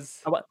final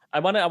because I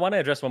want to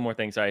address one more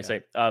thing. Sorry,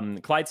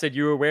 Clyde said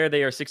you were aware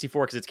they are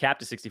 64 because it's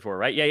capped at 64,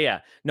 right?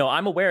 Yeah. No,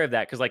 I'm aware of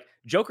that because like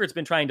Joker's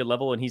been trying to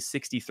level and he's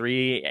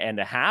 63 and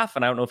a half,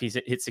 and I don't know if he's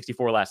hit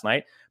 64 last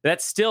night, but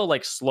that's still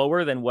like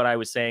slower than what I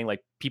was saying.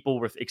 Like people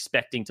were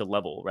expecting to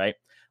level, right?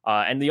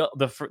 And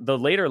the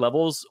later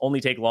levels only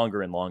take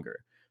longer and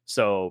longer.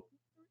 So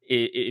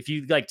if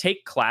you like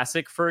take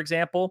classic for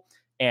example,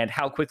 and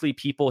how quickly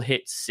people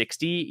hit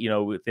 60, you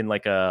know, within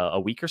like a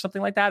week or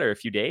something like that, or a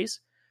few days,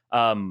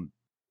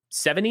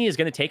 70 is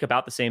going to take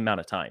about the same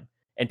amount of time.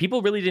 And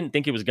people really didn't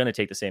think it was going to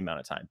take the same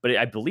amount of time. But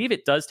I believe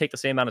it does take the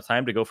same amount of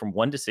time to go from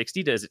 1 to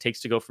 60 as it takes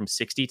to go from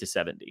 60 to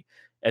 70.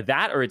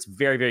 That, or it's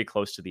very, very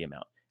close to the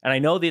amount. And I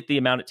know that the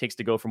amount it takes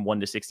to go from 1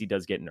 to 60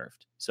 does get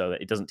nerfed, so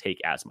that it doesn't take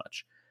as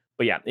much.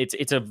 But yeah,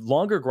 it's a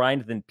longer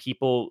grind than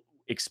people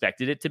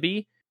expected it to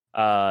be.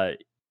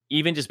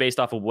 Even just based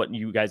off of what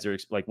you guys are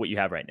like, what you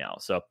have right now.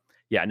 So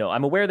yeah, no,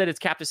 I'm aware that it's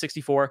capped at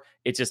 64.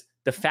 It's just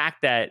the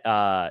fact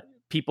that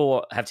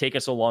people have taken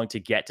so long to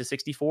get to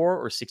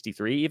 64 or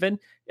 63 even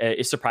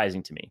is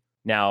surprising to me.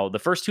 Now, the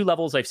first 2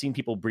 levels I've seen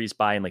people breeze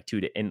by in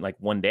like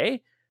 1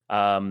 day,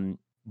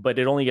 but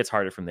it only gets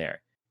harder from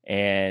there.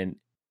 And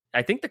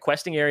I think the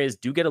questing areas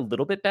do get a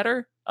little bit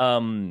better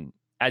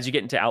as you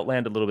get into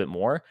Outland a little bit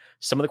more.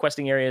 Some of the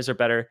questing areas are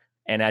better,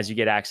 and as you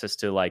get access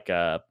to like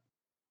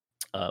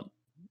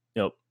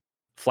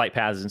flight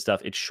paths and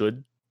stuff, it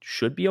should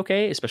be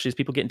okay, especially as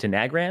people get into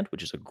Nagrand,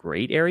 which is a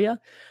great area.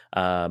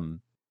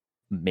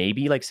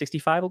 Maybe like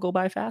 65 will go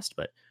by fast,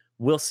 but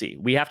we'll see.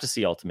 We have to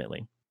see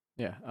ultimately.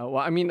 Yeah. Well,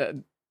 I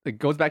mean, it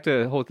goes back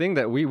to the whole thing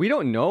that we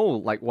don't know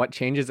like what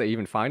changes are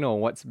even final,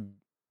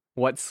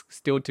 what's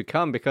still to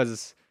come,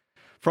 because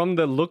from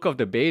the look of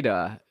the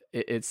beta,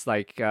 it's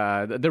like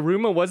the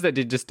rumor was that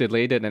they just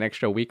delayed it an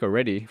extra week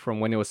already from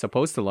when it was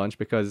supposed to launch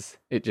because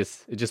it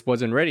just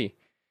wasn't ready.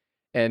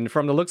 And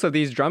from the looks of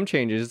these drum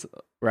changes,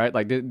 right,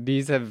 like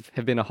these have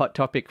been a hot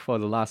topic for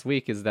the last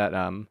week, is that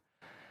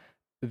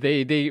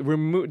they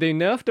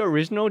nerfed the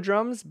original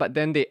drums, but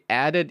then they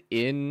added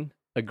in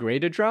a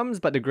greater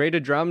drums, but the greater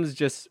drums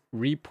just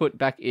re-put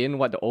back in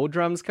what the old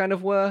drums kind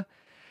of were.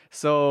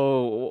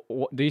 So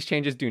these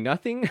changes do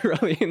nothing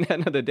really in the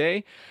end of the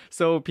day.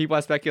 So people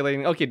are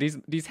speculating, okay,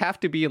 these have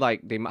to be like,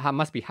 they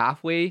must be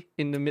halfway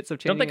in the midst of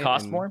changing. Don't they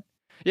cost more?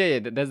 Yeah,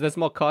 there's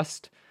more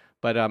cost.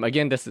 But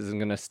again, this isn't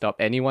going to stop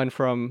anyone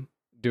from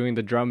doing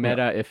the drum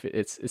meta if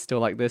it's still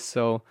like this.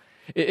 So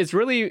it's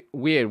really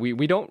weird.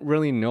 We don't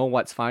really know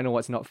what's final,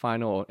 what's not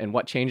final, and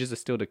what changes are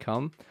still to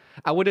come.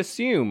 I would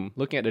assume,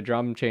 looking at the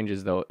drum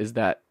changes though, is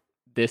that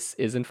this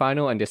isn't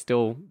final and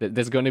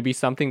there's going to be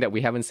something that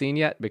we haven't seen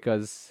yet,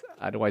 because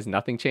otherwise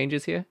nothing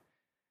changes here.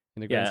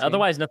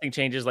 Otherwise nothing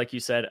changes, like you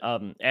said.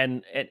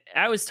 And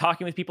I was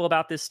talking with people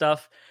about this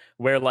stuff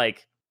where,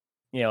 like,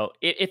 you know,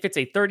 if it's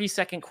a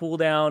 30-second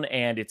cooldown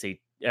and it's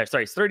it's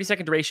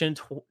 30-second duration,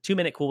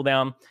 2-minute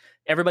cooldown,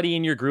 everybody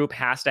in your group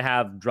has to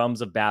have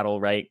drums of battle,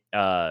 right?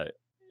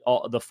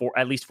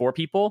 At least 4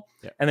 people.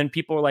 Yeah. And then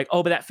people are like,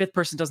 oh, but that 5th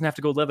person doesn't have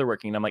to go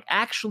leatherworking. And I'm like,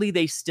 actually,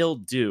 they still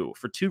do,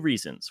 for 2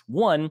 reasons.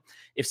 1,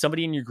 if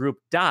somebody in your group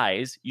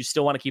dies, you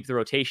still want to keep the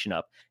rotation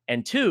up.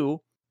 And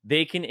 2,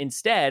 they can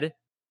instead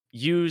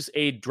use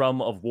a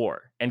drum of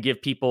war and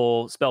give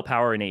people spell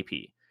power and AP,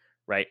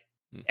 right?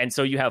 And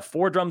so you have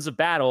 4 drums of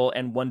battle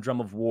and 1 drum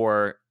of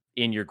war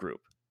in your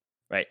group,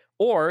 right?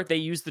 Or they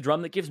use the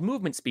drum that gives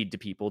movement speed to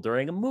people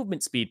during a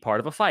movement speed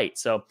part of a fight.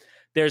 So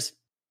there's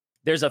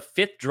a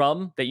 5th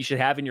drum that you should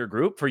have in your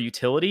group for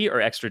utility or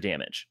extra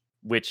damage,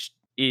 which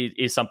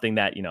is something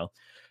that, you know,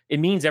 it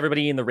means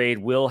everybody in the raid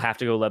will have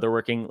to go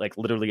leatherworking, like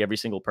literally every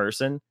single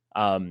person.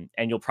 And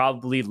you'll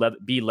probably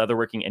be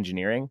leatherworking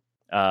engineering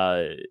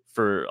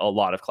for a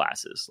lot of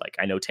classes. Like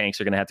I know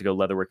tanks are going to have to go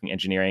leatherworking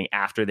engineering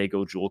after they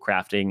go jewel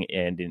crafting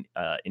and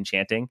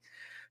enchanting.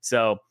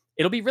 So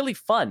it'll be really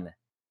fun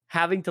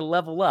having to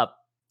level up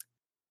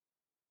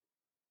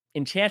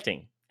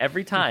enchanting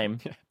every time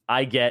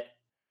I get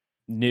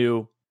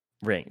new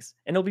rings.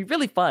 And it'll be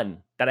really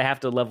fun that I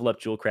have to level up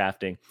jewel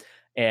crafting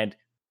and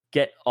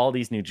get all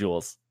these new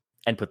jewels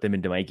and put them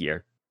into my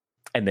gear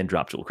and then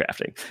drop jewel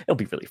crafting. It'll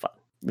be really fun.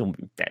 It'll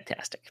be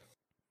fantastic.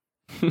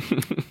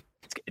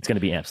 It's going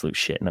to be absolute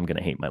shit, and I'm going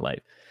to hate my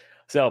life.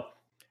 So,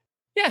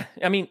 yeah,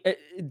 I mean,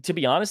 to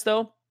be honest,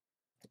 though,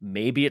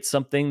 maybe it's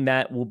something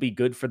that will be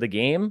good for the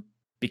game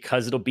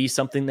because it'll be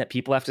something that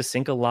people have to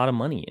sink a lot of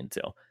money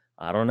into.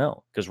 I don't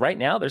know. Because right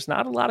now, there's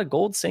not a lot of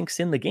gold sinks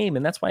in the game,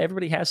 and that's why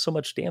everybody has so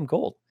much damn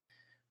gold.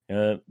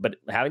 But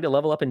having to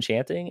level up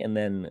enchanting and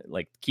then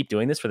like keep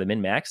doing this for the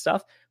min-max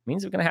stuff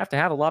means we're going to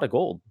have a lot of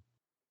gold.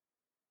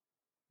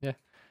 Yeah.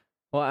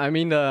 Well, I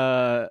mean,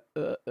 the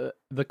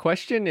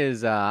question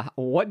is,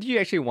 what do you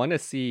actually want to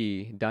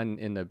see done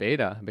in the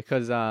beta?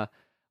 Because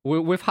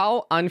with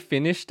how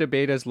unfinished the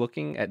beta is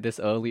looking at this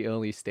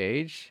early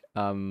stage,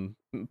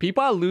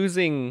 people are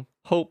losing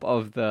hope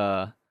of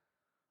the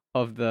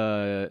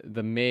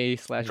May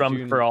 / Drum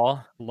June for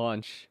all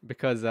launch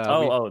because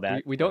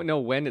we don't know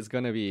when it's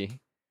gonna be.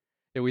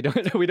 Yeah, we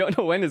don't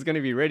know when it's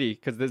gonna be ready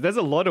because there's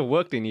a lot of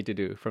work they need to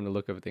do from the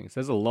look of things.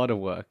 There's a lot of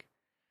work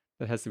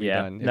that has to be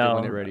done if they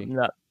want it ready.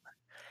 No.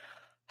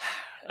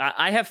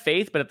 I have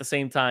faith, but at the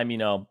same time,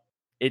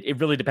 it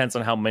really depends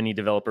on how many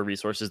developer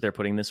resources they're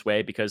putting this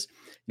way because,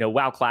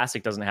 WoW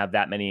Classic doesn't have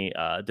that many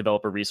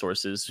developer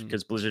resources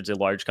because Blizzard's a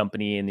large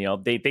company and,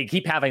 they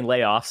keep having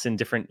layoffs in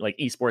different like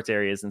esports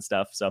areas and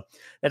stuff. So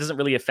that doesn't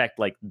really affect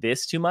like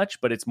this too much,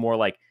 but it's more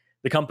like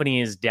the company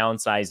is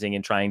downsizing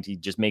and trying to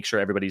just make sure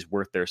everybody's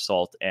worth their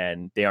salt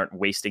and they aren't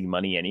wasting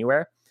money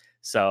anywhere.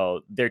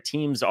 So their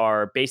teams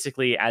are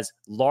basically as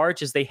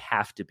large as they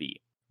have to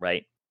be,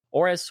 right?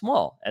 Or as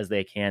small as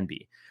they can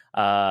be.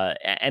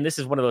 And this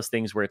is one of those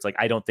things where it's like,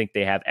 I don't think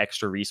they have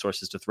extra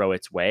resources to throw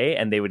its way.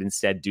 And they would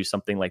instead do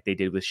something like they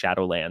did with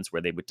Shadowlands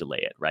where they would delay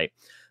it, right?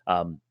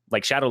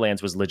 Like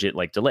Shadowlands was legit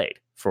like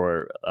delayed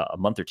for a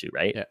month or two,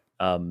 right?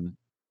 Yeah.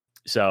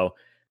 So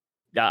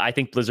I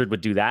think Blizzard would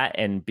do that.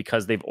 And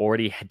because they've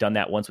already done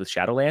that once with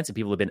Shadowlands and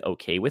people have been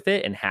okay with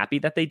it and happy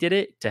that they did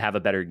it to have a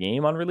better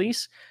game on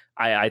release,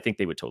 I think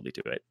they would totally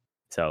do it.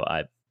 So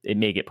it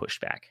may get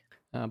pushed back.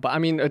 But I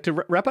mean, to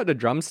wrap up the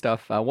drum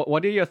stuff,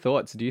 what are your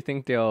thoughts? Do you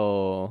think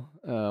they'll?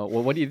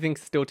 What do you think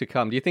still to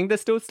come? Do you think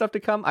there's still stuff to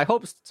come? I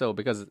hope so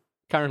because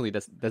currently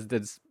this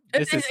is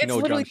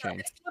no drum change.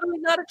 It's literally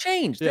not a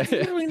change. It's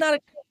literally not a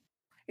change.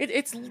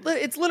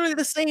 It's literally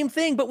the same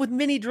thing, but with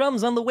mini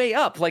drums on the way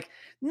up. Like,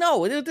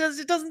 no, it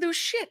doesn't do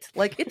shit.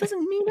 Like, it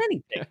doesn't mean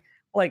anything.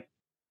 Like,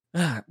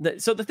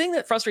 so the thing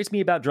that frustrates me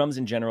about drums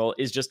in general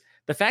is just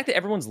the fact that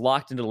everyone's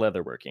locked into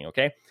leatherworking.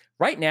 Okay,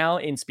 right now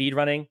in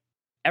speedrunning,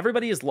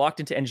 everybody is locked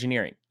into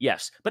engineering.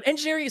 Yes, but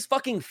engineering is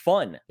fucking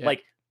fun. Yeah.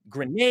 Like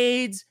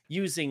grenades,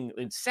 using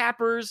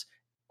sappers,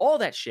 all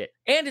that shit.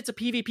 And it's a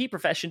PvP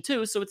profession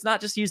too, so it's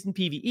not just used in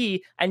PvE,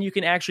 and you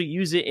can actually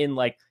use it in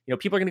like,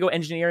 people are going to go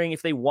engineering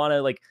if they want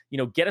to like,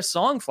 get a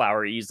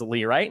songflower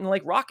easily, right? And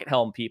like rocket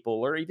helm people,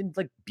 or even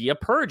like be a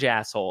purge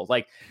asshole.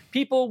 Like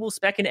people will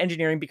spec in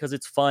engineering because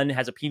it's fun,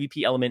 has a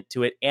PvP element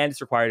to it, and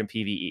it's required in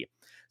PvE.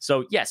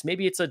 So yes,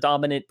 maybe it's a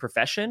dominant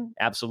profession,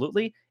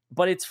 absolutely,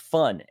 but it's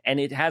fun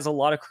and it has a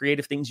lot of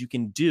creative things you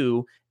can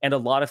do and a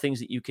lot of things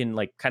that you can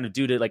like kind of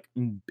do to like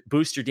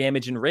boost your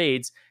damage in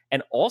raids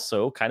and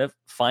also kind of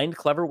find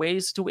clever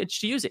ways to which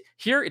to use it.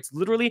 Here, it's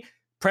literally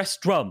press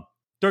drum.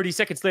 30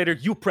 seconds later,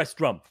 you press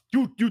drum.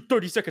 You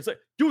 30 seconds later,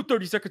 you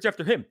 30 seconds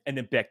after him, and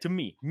then back to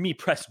me. Me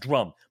press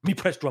drum. Me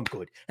press drum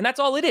good. And that's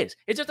all it is.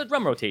 It's just a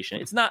drum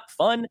rotation. It's not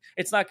fun.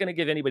 It's not going to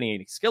give anybody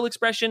any skill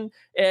expression.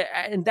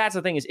 And that's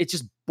the thing is it's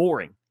just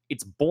boring.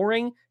 It's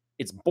boring.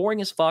 It's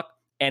boring as fuck.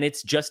 And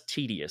it's just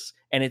tedious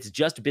and it's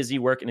just busy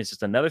work. And it's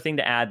just another thing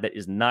to add that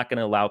is not going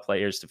to allow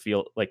players to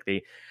feel like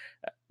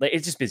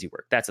it's just busy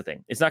work. That's the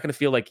thing. It's not going to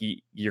feel like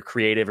you're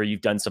creative or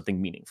you've done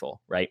something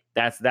meaningful, right?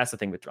 That's the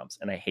thing with drums.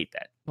 And I hate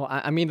that. Well,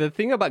 I mean, the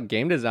thing about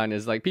game design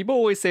is like people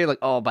always say like,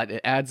 oh, but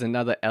it adds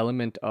another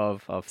element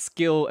of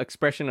skill,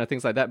 expression, or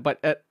things like that.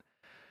 But at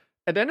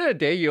the end of the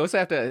day, you also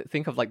have to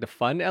think of like the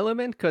fun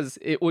element because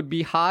it would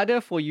be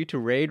harder for you to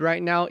raid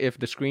right now if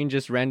the screen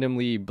just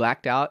randomly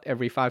blacked out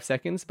every 5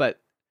 seconds. But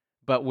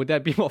would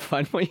that be more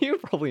fun for you?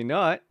 Probably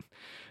not.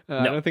 No.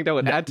 I don't think that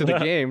would add to the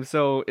game.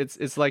 So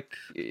it's like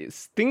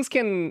things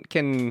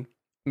can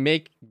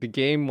make the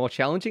game more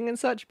challenging and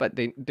such, but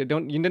they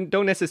don't. You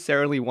don't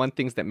necessarily want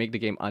things that make the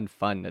game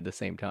unfun at the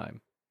same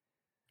time.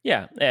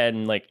 Yeah,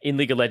 and like in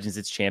League of Legends,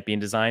 it's champion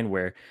design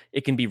where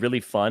it can be really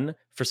fun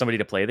for somebody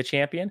to play the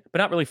champion, but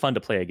not really fun to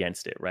play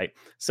against it, right?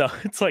 So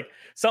it's like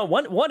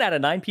one out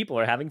of 9 people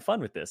are having fun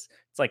with this.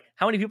 It's like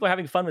how many people are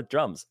having fun with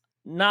drums?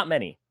 Not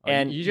many.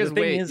 And you just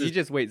wait. You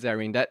just wait,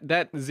 Zareen.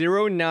 That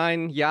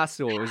 0-9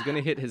 Yasuo is gonna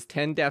hit his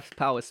 10 depth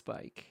power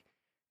spike,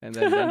 and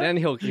then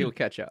he'll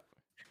catch up.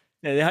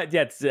 Yeah,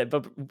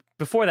 but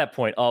before that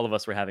point, all of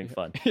us were having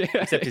fun,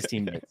 except his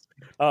teammates.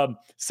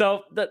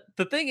 So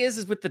the thing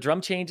is with the drum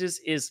changes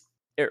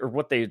or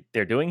what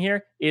they're doing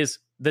here is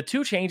the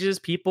 2 changes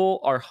people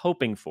are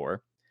hoping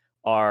for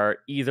are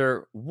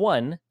either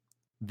one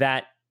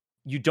that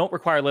you don't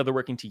require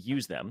leatherworking to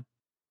use them.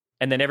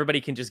 And then everybody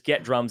can just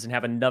get drums and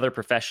have another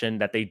profession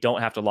that they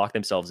don't have to lock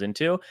themselves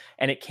into.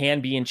 And it can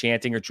be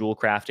enchanting or jewel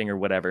crafting or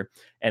whatever.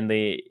 And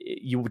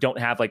you don't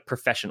have like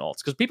profession alts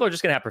because people are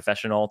just going to have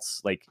profession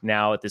alts like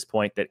now at this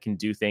point that can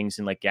do things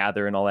and like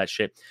gather and all that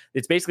shit.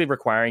 It's basically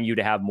requiring you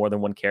to have more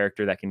than one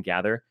character that can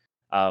gather.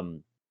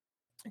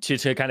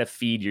 to kind of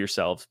feed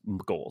yourself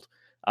gold.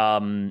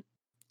 Or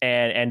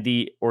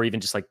even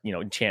just like,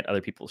 enchant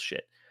other people's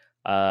shit.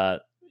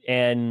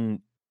 And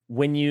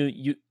when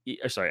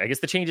I guess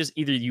the change is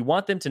either you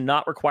want them to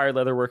not require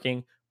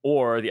leatherworking,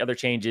 or the other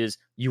change is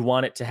you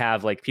want it to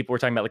have, like, people were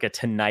talking about like a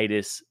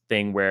tinnitus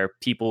thing where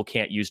people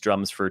can't use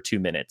drums for 2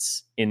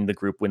 minutes in the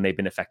group when they've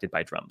been affected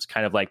by drums,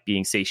 kind of like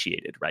being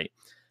satiated, right?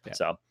 Yeah.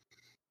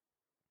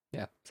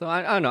 So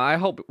I don't know. I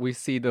hope we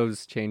see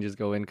those changes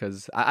go in,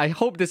 because I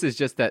hope this is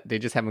just that they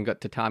just haven't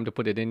got the time to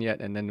put it in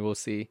yet, and then we'll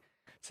see,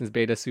 since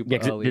beta's super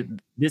early.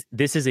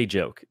 This is a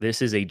joke.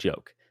 This is a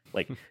joke.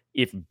 Like,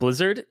 if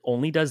Blizzard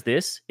only does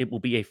this, it will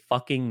be a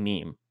fucking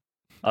meme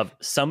of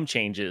some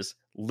changes.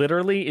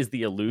 Literally is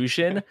the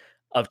illusion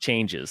of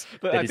changes.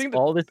 But I think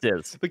all this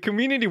is. The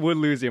community would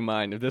lose your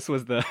mind if this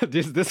was the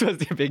this was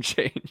the big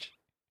change.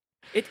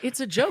 It's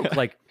a joke.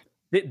 Like,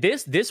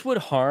 this would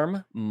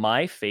harm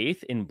my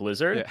faith in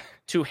Blizzard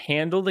to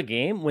handle the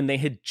game when they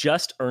had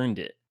just earned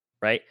it,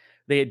 right?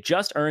 They had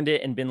just earned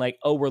it and been like,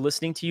 oh, we're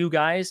listening to you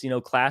guys.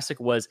 Classic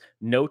was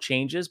no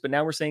changes, but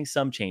now we're saying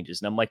some changes.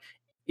 And I'm like,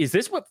 is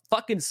this what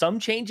fucking some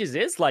changes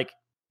is? Like,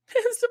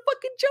 it's a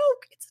fucking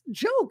joke. It's a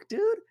joke,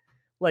 dude.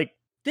 Like,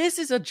 this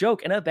is a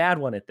joke, and a bad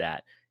one at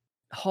that.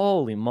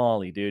 Holy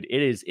moly, dude.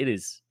 It is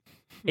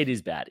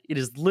bad. It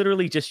is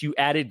literally just you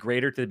added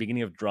greater to the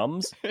beginning of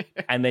drums,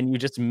 and then you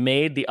just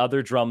made the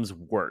other drums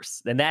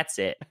worse. And that's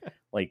it.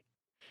 Like,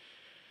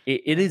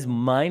 it is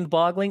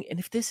mind-boggling. And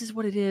if this is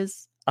what it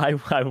is, I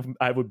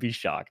would be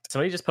shocked.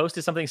 Somebody just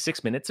posted something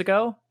 6 minutes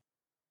ago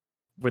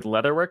with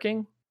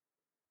leatherworking.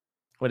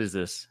 What is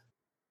this?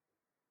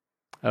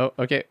 Oh,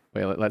 okay.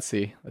 Wait, let's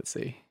see.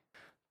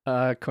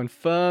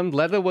 Confirmed,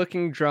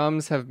 leatherworking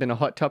drums have been a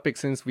hot topic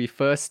since we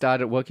first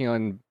started working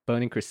on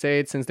Burning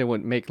Crusade, since they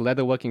would make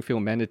leatherworking feel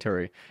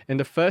mandatory. In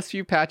the first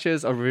few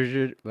patches of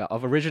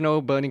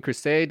original Burning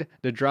Crusade,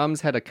 the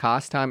drums had a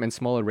cast time and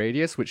smaller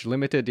radius, which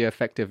limited their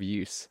effective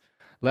use.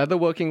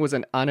 Leatherworking was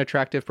an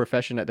unattractive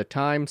profession at the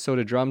time, so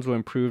the drums were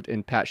improved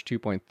in patch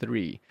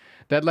 2.3.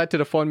 That led to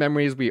the fond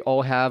memories we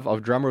all have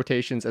of drum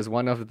rotations as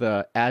one of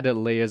the added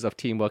layers of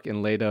teamwork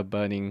in later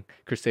Burning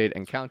Crusade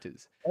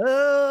encounters.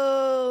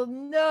 Oh,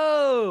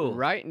 no!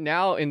 Right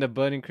now in the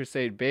Burning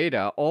Crusade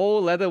beta,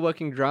 all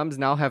leatherworking drums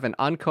now have an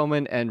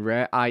uncommon and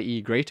rare,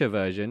 i.e. greater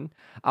version.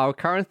 Our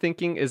current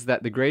thinking is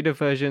that the greater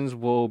versions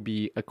will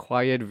be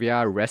acquired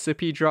via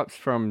recipe drops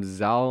from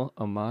Zal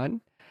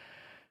Aman.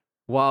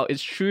 While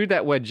it's true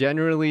that we're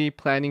generally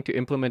planning to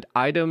implement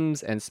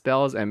items and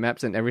spells and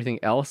maps and everything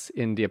else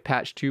in the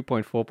patch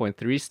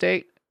 2.4.3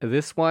 state,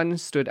 this one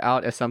stood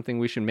out as something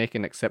we should make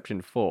an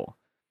exception for.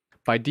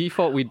 By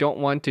default, we don't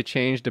want to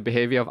change the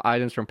behavior of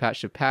items from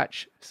patch to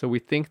patch, so we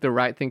think the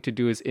right thing to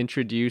do is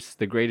introduce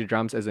the greater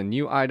drums as a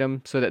new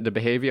item so that the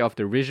behavior of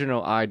the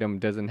original item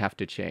doesn't have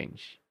to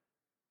change.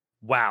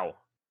 Wow.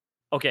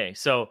 Okay,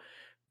 so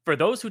for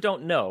those who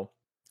don't know,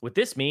 what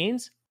this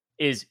means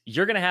is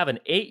you're going to have an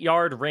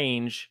 8-yard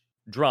range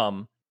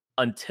drum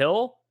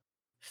until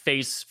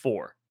phase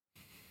 4.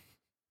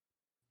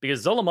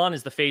 Because Zolaman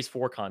is the phase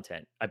 4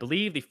 content. I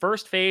believe the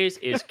first phase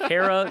is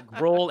Kara,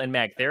 Gruul, and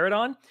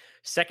Magtheridon.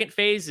 Second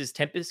phase is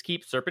Tempest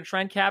Keep, Serpent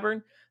Shrine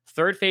Cavern.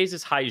 Third phase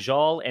is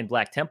Hyjal and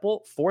Black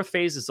Temple. Fourth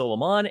phase is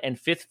Zolaman. And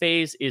fifth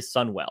phase is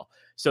Sunwell.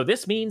 So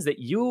this means that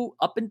you,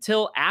 up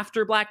until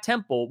after Black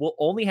Temple, will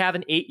only have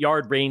an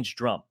 8-yard range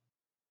drum.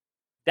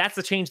 That's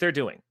the change they're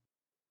doing.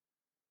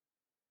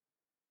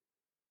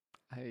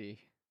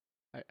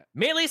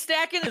 Melee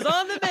stacking is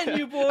on the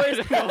menu, boys.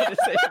 I don't know what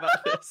to say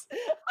about this.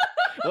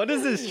 What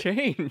does this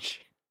change?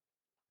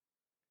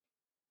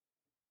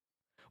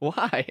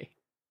 Why?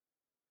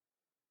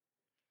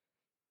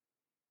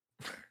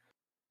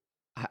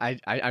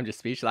 I'm just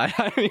speechless.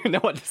 I don't even know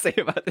what to say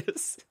about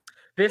this.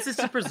 This is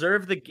to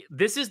preserve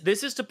this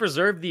is to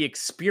preserve the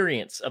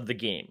experience of the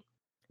game,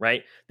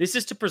 right? This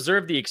is to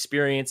preserve the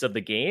experience of the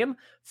game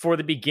for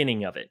the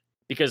beginning of it.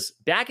 Because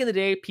back in the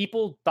day,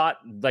 people thought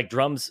like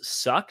drums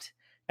sucked,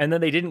 and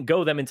then they didn't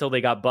go them until they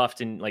got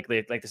buffed in like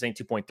the saying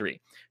 2.3.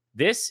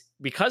 This,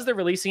 because they're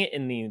releasing it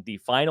in the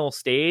final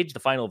stage, the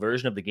final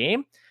version of the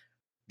game,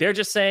 they're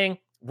just saying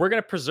we're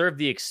going to preserve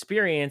the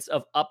experience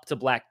of up to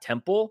Black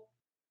Temple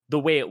the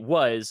way it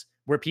was,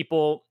 where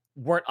people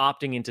weren't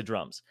opting into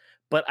drums.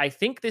 But I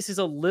think this is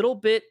a little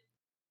bit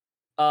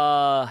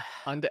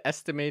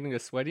underestimating the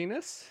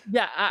sweatiness.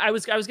 Yeah, I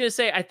was going to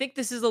say I think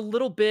this is a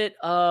little bit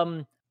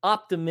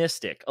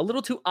optimistic, a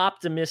little too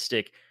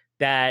optimistic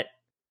that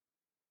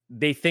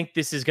they think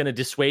this is going to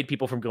dissuade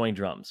people from going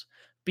drums,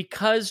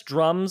 because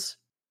drums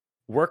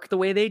work the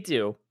way they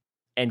do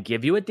and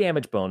give you a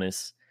damage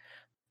bonus.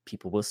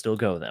 People will still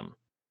go them.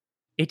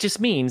 It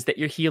just means that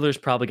your healer's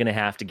probably going to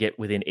have to get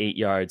within 8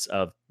 yards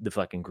of the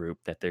fucking group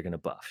that they're going to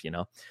buff, you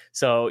know?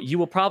 So you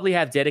will probably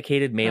have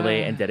dedicated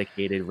melee and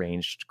dedicated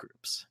ranged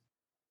groups.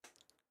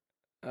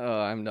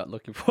 Oh, I'm not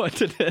looking forward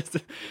to this.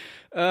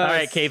 All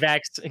right,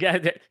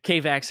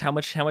 KVax, how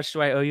much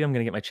do I owe you? I'm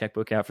gonna get my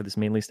checkbook out for this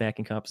mainly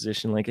stacking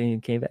composition, like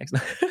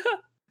KVax.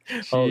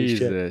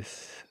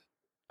 Jesus,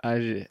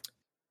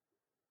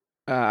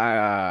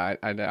 I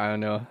don't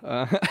know.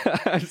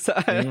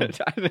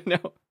 Mm. I don't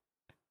know.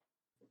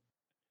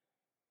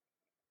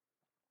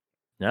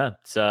 Yeah,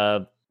 it's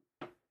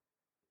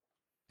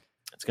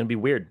gonna be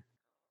weird.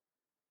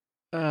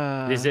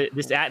 Uh,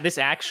 This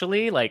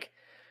actually like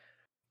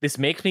this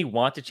makes me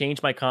want to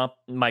change my comp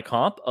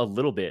a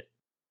little bit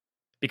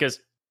because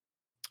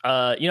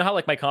you know how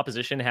like my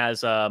composition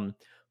has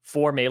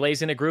 4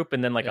 melees in a group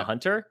and then like a yeah.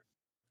 hunter.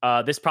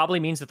 This probably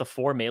means that the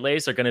 4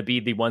 melees are going to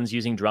be the ones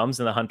using drums,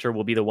 and the hunter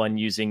will be the one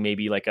using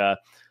maybe like a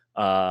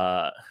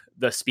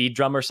the speed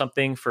drum or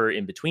something for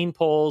in between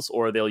pulls,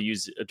 or they'll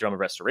use a drum of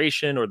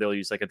restoration, or they'll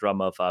use like a drum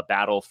of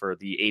battle for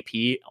the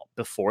AP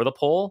before the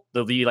pull.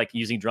 They'll be like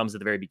using drums at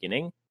the very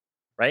beginning,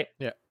 right?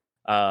 Yeah.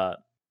 Uh,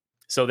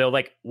 so they'll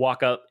like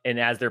walk up, and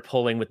as they're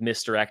pulling with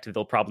misdirect,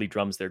 they'll probably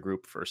drums their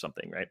group for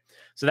something, right?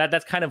 So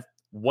that's kind of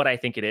what I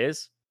think it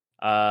is.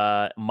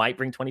 Might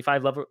bring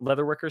 25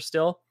 leather workers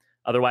still.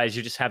 Otherwise,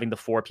 you're just having the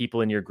 4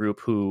 people in your group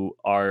who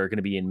are going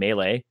to be in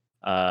melee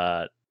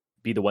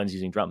be the ones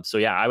using drums. So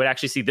yeah, I would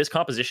actually see this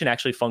composition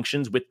actually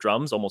functions with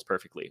drums almost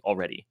perfectly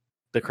already.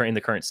 In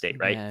the current state,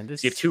 right? Man,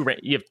 So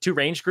you have 2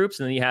 range groups,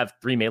 and then you have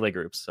 3 melee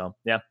groups. So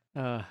yeah.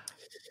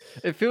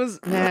 It feels,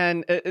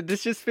 man,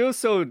 this just feels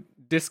so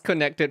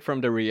disconnected from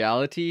the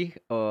reality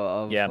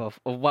of Yeah. of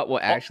what will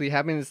actually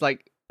happen. It's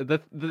like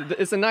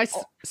it's a nice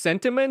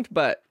sentiment,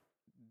 but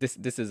this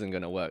isn't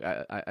gonna work.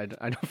 I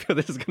don't feel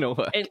this is gonna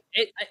work. And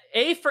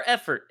A for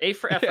effort. A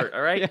for effort. Yeah,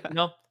 All right. yeah. You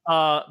know.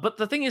 But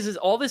the thing is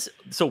all this.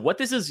 So what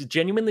this is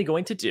genuinely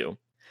going to do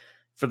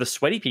for the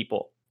sweaty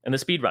people and the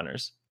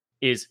speedrunners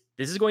is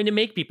this is going to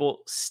make people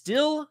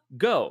still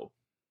go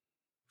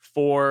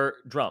for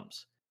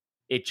drums.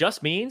 It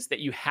just means that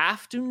you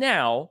have to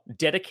now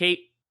dedicate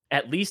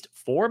at least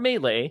 4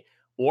 melee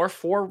or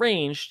 4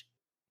 ranged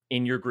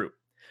in your group.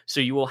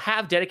 So you will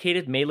have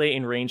dedicated melee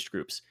and ranged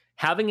groups.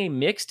 Having a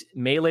mixed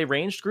melee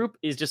ranged group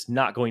is just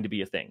not going to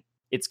be a thing.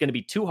 It's going to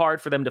be too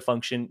hard for them to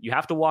function. You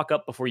have to walk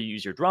up before you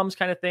use your drums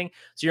kind of thing.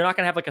 So you're not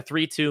going to have like a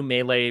 3-2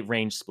 melee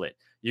range split.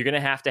 You're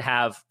going to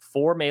have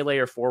 4 melee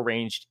or 4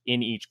 ranged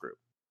in each group.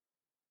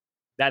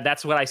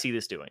 That's what I see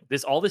this doing.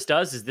 All this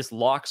does is this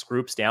locks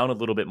groups down a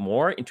little bit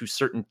more into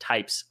certain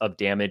types of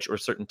damage or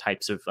certain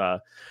types of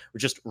or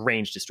just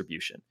range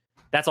distribution.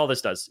 That's all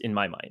this does in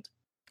my mind.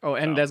 Oh,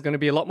 and there's gonna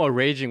be a lot more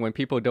raging when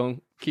people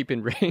don't keep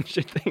in range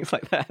and things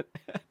like that.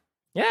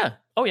 Yeah.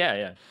 Oh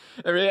yeah.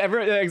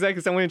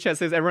 Exactly. Someone in chat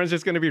says everyone's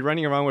just gonna be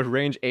running around with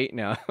range 8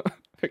 now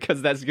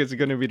because that's just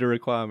gonna be the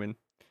requirement.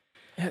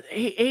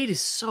 8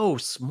 is so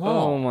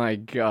small. Oh my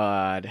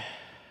god.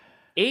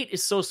 8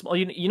 is so small.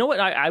 You know what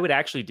I would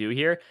actually do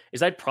here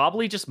is I'd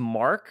probably just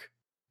mark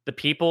the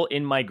people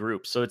in my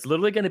group. So it's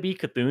literally going to be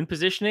Cthulhu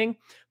positioning,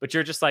 but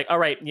you're just like, all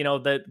right,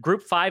 the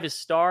group 5 is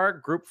star,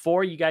 group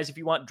 4, you guys, if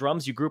you want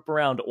drums, you group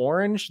around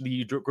orange,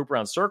 you group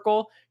around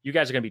circle. You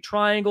guys are going to be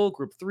triangle.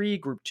 Group 3,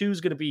 group 2 is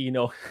going to be,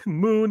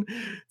 moon.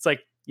 It's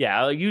like, yeah,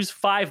 I'll use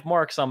 5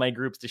 marks on my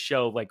groups to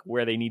show like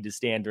where they need to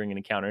stand during an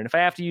encounter. And if I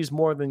have to use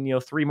more than,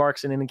 3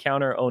 marks in an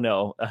encounter, oh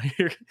no,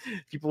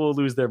 people will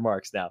lose their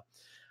marks now.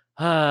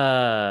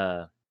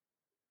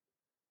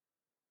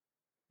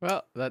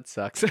 Well, that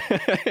sucks.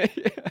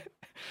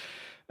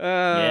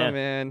 Yeah.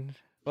 Man.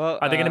 Well,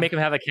 are they going to make them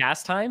have a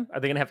cast time? Are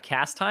they going to have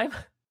cast time?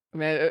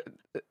 Man,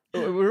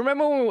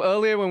 remember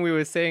earlier when we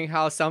were saying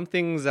how some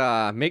things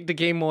make the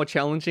game more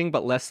challenging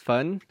but less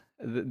fun?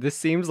 This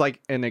seems like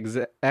an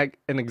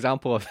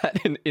example of that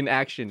in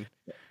action.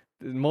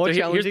 More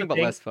challenging but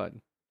less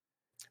fun.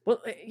 Well,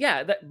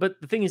 yeah,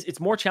 but the thing is, it's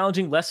more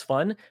challenging, less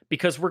fun,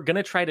 because we're going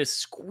to try to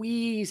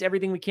squeeze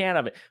everything we can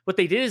of it. What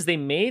they did is they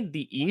made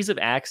the ease of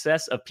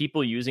access of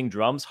people using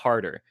drums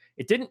harder.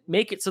 It didn't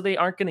make it so they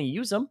aren't going to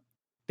use them.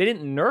 They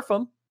didn't nerf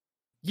them.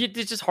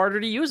 It's just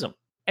harder to use them.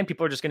 And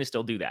people are just going to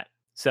still do that.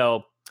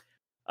 So,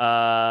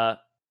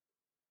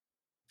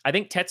 I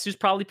think Tetsu's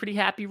probably pretty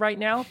happy right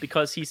now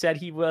because he said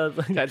he was.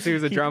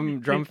 Tetsu's a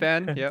drum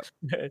fan. Yep.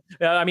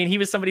 I mean, he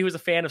was somebody who was a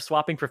fan of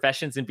swapping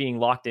professions and being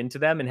locked into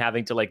them and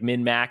having to like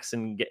min max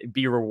and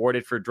be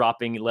rewarded for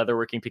dropping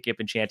leatherworking, picking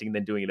up enchanting, and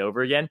then doing it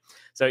over again.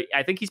 So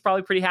I think he's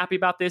probably pretty happy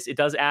about this. It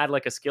does add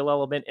like a skill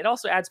element. It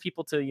also adds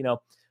people to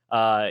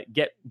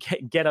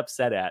get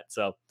upset at.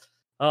 So,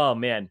 oh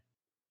man,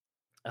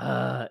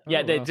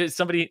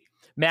 somebody.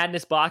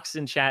 Madness Box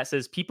in chat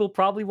says people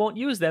probably won't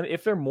use them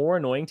if they're more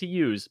annoying to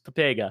use.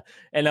 Papega.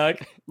 And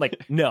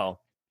like no,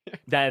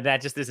 that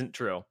just isn't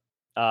true.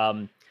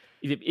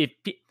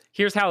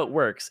 Here's how it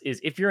works: is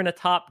if you're in a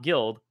top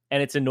guild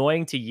and it's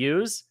annoying to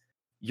use,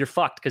 you're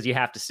fucked because you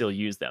have to still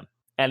use them.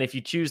 And if you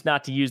choose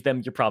not to use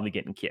them, you're probably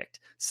getting kicked.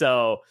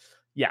 So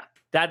yeah,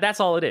 that's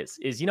all it is.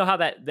 Is how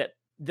that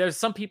there's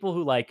some people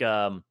who like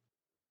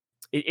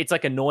it's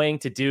like annoying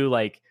to do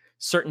like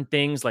certain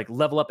things like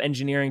level up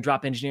engineering,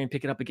 drop engineering,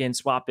 pick it up again,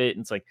 swap it.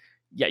 And it's like,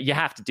 yeah, you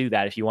have to do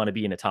that if you want to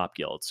be in a top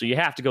guild. So you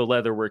have to go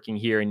leatherworking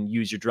here and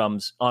use your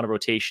drums on a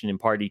rotation in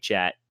party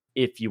chat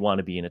if you want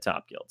to be in a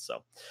top guild. So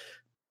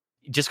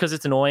just because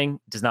it's annoying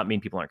does not mean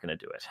people aren't going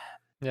to do it.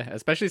 Yeah,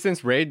 especially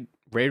since raid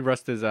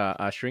rosters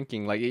are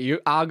shrinking. Like you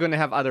are gonna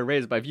have other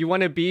raids, but if you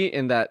want to be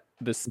in the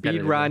speed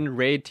Competitive one. run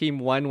raid team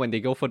one when they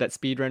go for that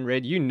speed run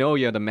raid, you know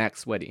you're the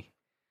max sweaty.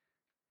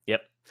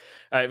 Yep.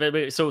 All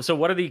right. So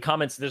what are the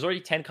comments? There's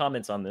already 10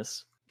 comments on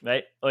this,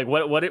 right? Like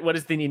what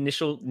is the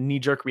initial knee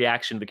jerk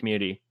reaction of the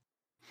community?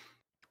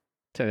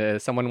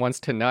 Someone wants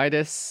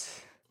tinnitus.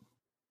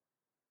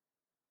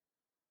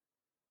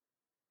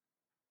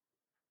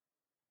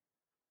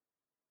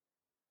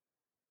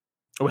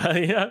 Well,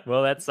 yeah.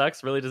 Well, that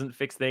sucks. Really doesn't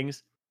fix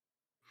things.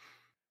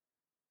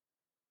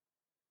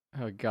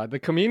 Oh god, the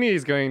community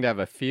is going to have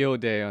a field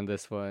day on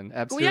this one.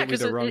 Absolutely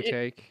the wrong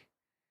take.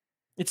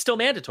 It's still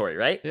mandatory,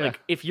 right? Yeah.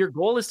 Like if your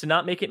goal is to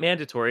not make it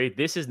mandatory,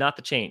 this is not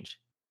the change.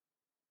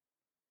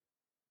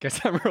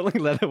 Guess I'm rolling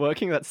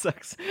leatherworking. That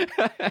sucks.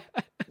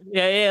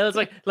 Yeah. It's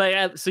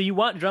like so you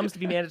want drums to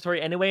be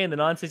mandatory anyway, and the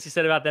nonsense you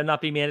said about them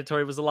not being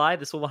mandatory was a lie.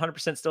 This will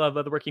 100% still have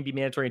leatherworking be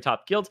mandatory in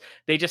top guilds.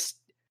 They just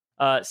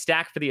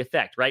stack for the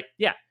effect, right?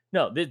 Yeah.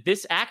 No,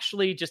 this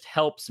actually just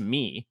helps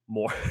me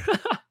more.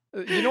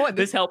 You know what?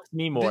 This helps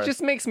me more. This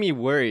just makes me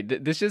worried.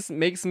 This just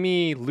makes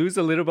me lose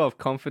a little bit of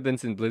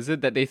confidence in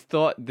Blizzard that they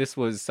thought this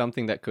was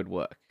something that could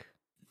work.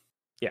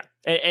 Yeah.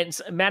 And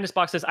Madness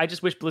Box says, I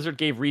just wish Blizzard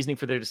gave reasoning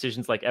for their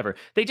decisions like ever.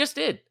 They just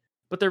did,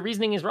 but their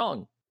reasoning is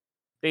wrong.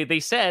 They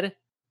said,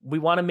 we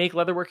want to make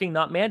leatherworking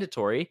not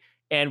mandatory,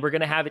 and we're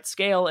going to have it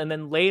scale, and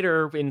then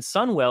later in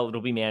Sunwell,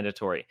 it'll be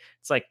mandatory.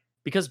 It's like,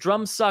 because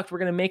drums sucked, we're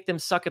going to make them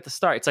suck at the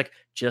start. It's like,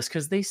 just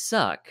because they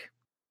suck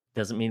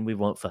doesn't mean we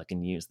won't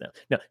fucking use them.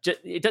 No,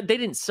 they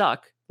didn't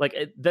suck. Like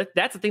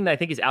that's the thing that I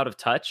think is out of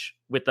touch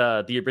with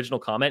the original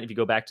comment. If you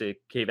go back to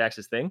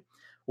Kvax's thing,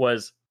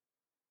 was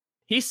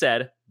he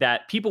said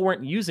that people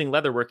weren't using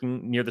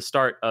leatherworking near the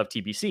start of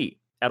TBC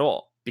at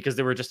all because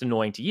they were just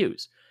annoying to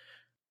use.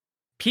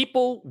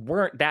 People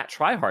weren't that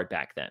tryhard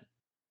back then.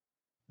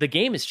 The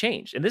game has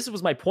changed, and this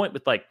was my point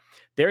with like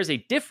there is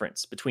a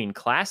difference between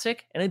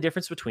classic and a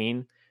difference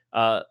between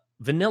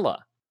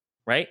vanilla,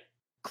 right?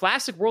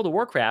 Classic World of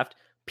Warcraft,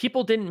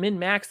 people didn't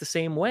min-max the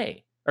same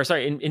way. Or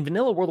sorry, in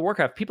vanilla World of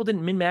Warcraft, people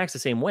didn't min-max the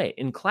same way.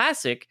 In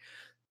Classic,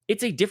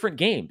 it's a different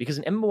game because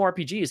an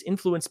MMORPG is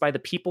influenced by the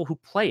people who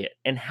play it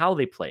and how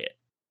they play it.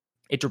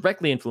 It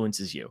directly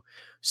influences you.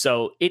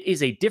 So it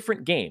is a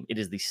different game. It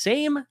is the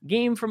same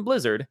game from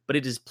Blizzard, but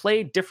it is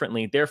played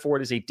differently. Therefore,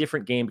 it is a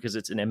different game because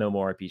it's an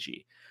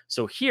MMORPG.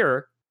 So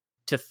here,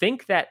 to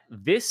think that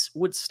this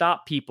would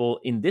stop people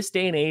in this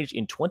day and age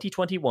in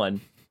 2021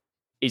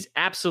 is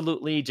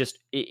absolutely just,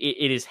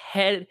 it is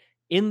head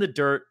in the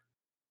dirt.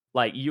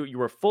 Like you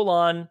were full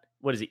on,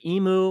 what is it,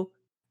 emu,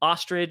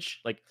 ostrich?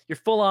 Like you're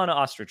full on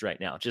ostrich right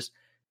now, just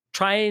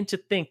trying to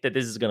think that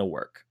this is going to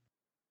work.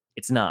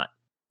 It's not.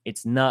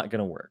 It's not going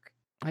to work.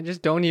 I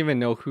just don't even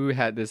know who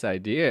had this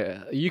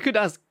idea. You could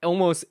ask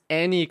almost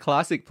any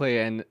classic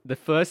player, and the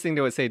first thing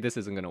they would say, "This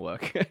isn't going to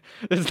work.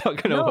 This is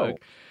not going to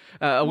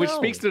work." Which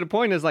speaks to the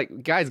point is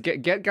like, guys,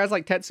 get guys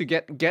like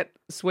Tetsu, get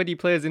sweaty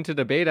players into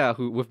the beta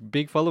who with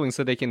big followings,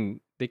 so they can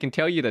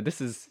tell you that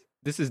this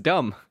is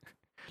dumb.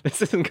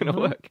 This isn't going to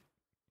work.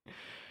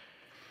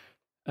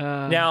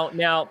 Now,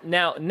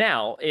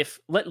 if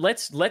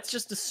let's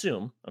just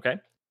assume, okay,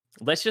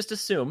 let's just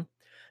assume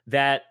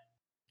that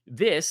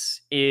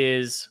this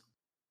is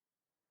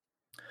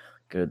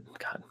good.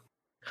 God,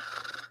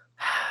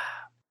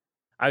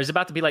 I was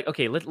about to be like,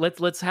 okay,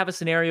 let's have a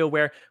scenario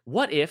where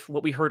what if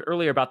what we heard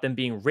earlier about them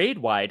being raid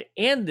wide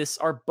and this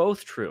are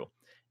both true?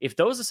 If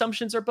those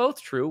assumptions are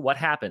both true, what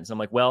happens? I'm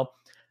like, well,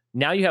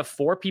 now you have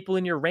 4 people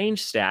in your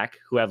range stack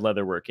who have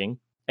leatherworking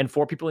and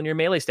 4 people in your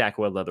melee stack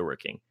who have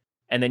leatherworking.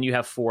 And then you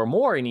have 4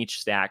 more in each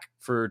stack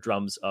for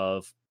drums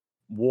of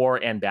war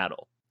and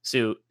battle.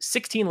 So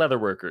 16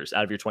 leatherworkers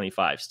out of your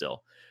 25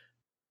 still,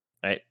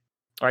 right?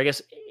 Or I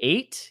guess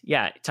 8,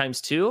 yeah, times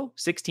 2,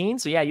 16.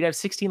 So yeah, you'd have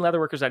 16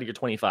 leatherworkers out of your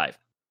 25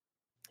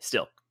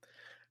 still.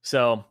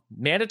 So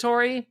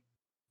mandatory,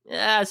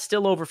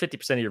 still over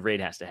 50% of your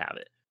raid has to have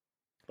it.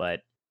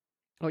 But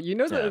oh, you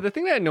know, the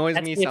thing that annoys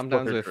me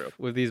sometimes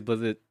with these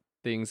Blizzard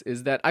things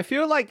is that I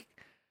feel like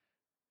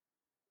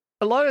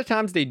a lot of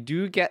times they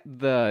do get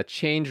the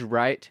change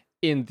right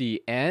in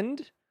the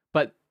end,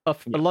 but a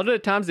lot of the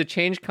times the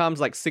change comes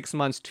like 6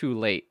 months too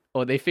late,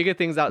 or they figure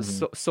things out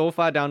so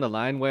far down the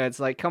line where it's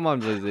like, come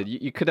on, Blizzard,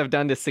 you could have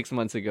done this 6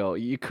 months ago.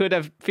 You could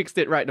have fixed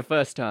it right the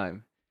first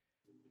time.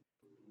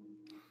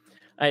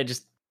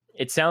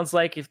 It sounds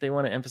like if they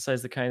want to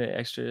emphasize the kind of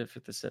extra for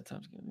the set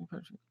times.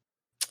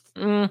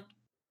 I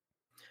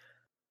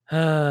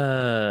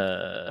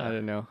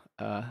don't know.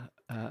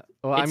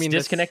 Well, I mean,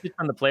 disconnected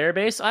from the player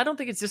base. I don't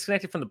think it's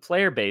disconnected from the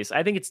player base.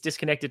 I think it's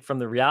disconnected from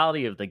the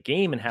reality of the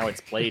game and how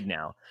it's played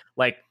now.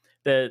 Like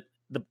the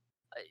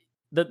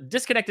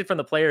disconnected from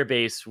the player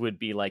base would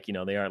be like, you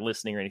know, they aren't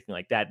listening or anything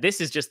like that. This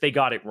is just they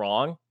got it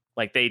wrong.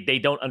 Like they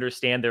don't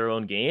understand their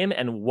own game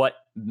and what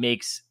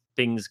makes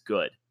things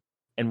good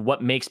and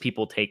what makes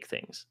people take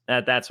things.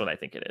 That's what I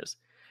think it is,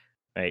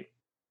 right?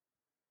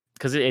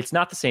 Because it's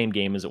not the same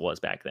game as it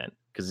was back then.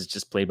 Because it's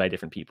just played by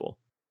different people,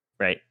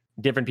 right?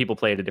 Different people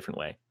play it a different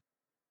way.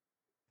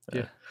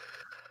 Yeah.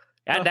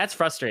 That's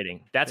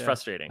frustrating. That's Yeah.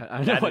 frustrating. I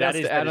don't know what else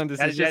to add on this.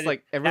 It's just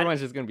like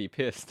everyone's just gonna be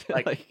pissed.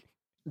 Like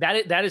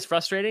that is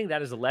frustrating.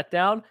 That is a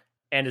letdown.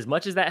 And as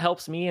much as that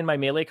helps me in my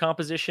melee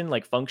composition,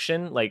 like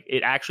function, like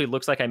it actually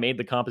looks like I made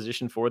the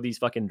composition for these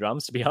fucking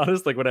drums, to be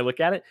honest, like when I look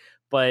at it.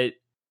 But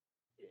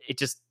it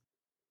just,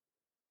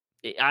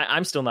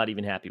 I'm still not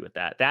even happy with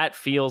that. That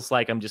feels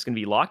like I'm just going to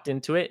be locked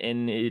into it,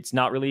 and it's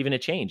not really even a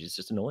change. It's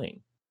just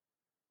annoying.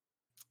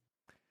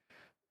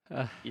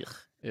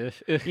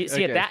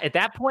 See,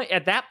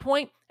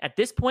 at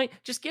this point,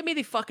 just give me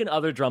the fucking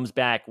other drums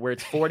back where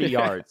it's 40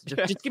 yards.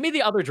 Just give me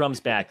the other drums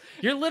back.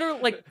 You're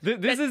literally like,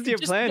 this is your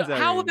plans.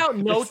 How about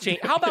no change?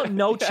 How about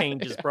no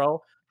changes,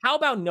 bro? How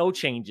about no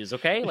changes?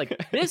 Okay, like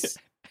this.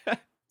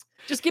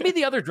 Just give me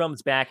the other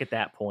drums back at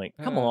that point.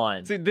 Come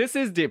on. See, this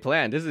is the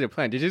plan. They're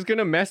just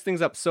gonna mess things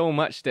up so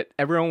much that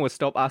everyone will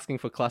stop asking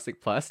for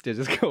Classic Plus. They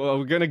just go, oh,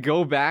 we're gonna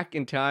go back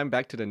in time,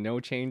 back to the no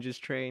changes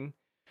train.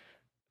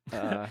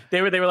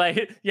 They were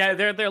like, yeah,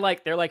 they're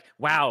like,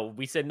 wow,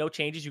 we said no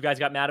changes. You guys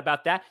got mad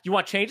about that. You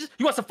want changes?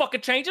 You want some fucking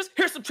changes?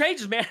 Here's some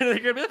changes, man. They're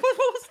gonna be like,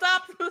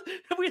 stop.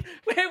 Wait.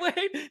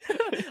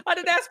 I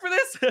didn't ask for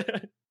this.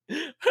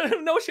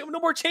 No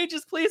more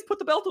changes, please. Put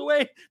the belt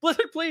away,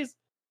 Blizzard, please.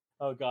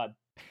 Oh God.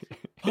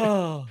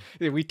 Oh,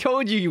 we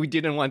told you we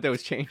didn't want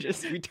those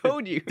changes. We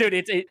told you, dude.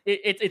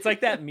 It's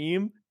like that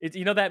meme. It's,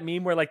 you know, that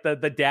meme where like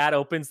the dad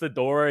opens the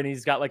door and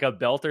he's got like a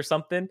belt or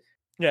something.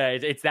 Yeah,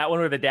 it's that one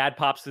where the dad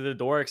pops through the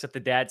door, except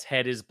the dad's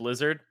head is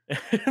Blizzard.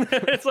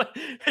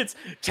 it's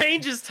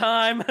changes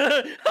time.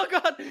 Oh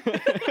God,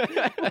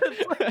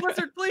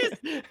 Blizzard, please.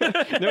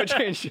 No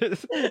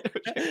changes.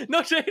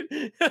 No change.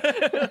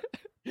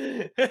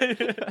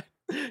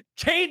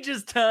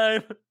 Changes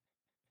time.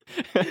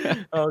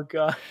 Oh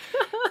God.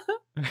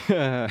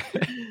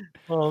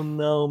 Oh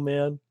no,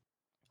 man.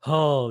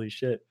 Holy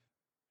shit.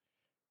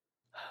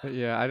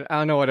 Yeah, I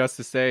don't know what else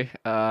to say.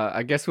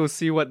 I guess we'll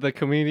see what the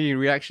community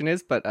reaction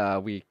is,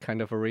 but we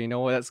kind of already know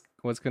what's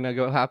gonna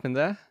go happen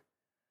there.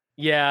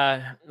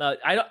 Yeah,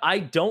 I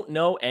don't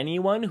know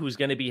anyone who's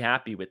gonna be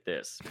happy with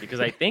this,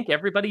 because I think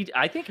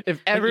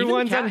if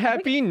everyone's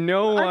unhappy,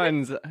 no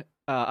one's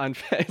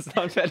unfair. It's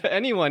not fair to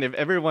anyone if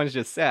everyone's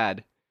just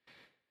sad.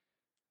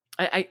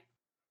 I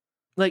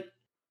like,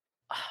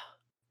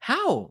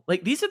 how?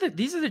 Like, these are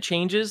the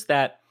changes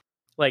that,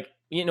 like,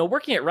 you know,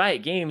 working at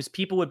Riot Games,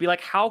 people would be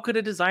like, how could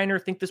a designer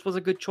think this was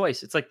a good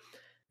choice? It's like,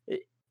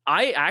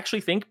 I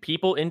actually think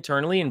people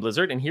internally in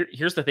Blizzard, and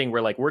here's the thing,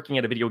 where like working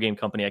at a video game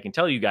company, I can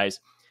tell you guys,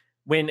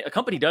 when a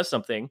company does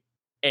something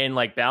and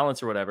like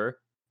balance or whatever,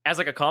 as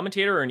like a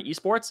commentator or in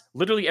esports,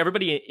 literally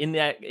everybody in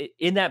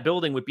that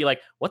building would be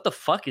like, what the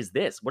fuck is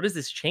this? What is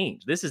this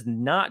change? This is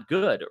not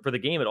good for the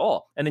game at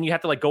all. And then you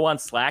have to like go on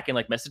Slack and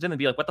like message them and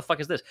be like, what the fuck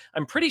is this?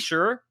 I'm pretty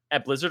sure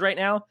at Blizzard right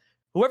now,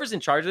 whoever's in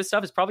charge of this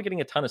stuff is probably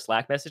getting a ton of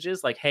Slack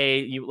messages like,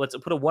 hey, let's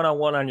put a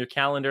one-on-one on your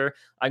calendar.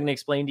 I'm going to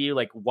explain to you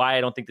like why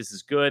I don't think this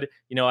is good.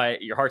 You know,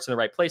 your heart's in the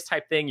right place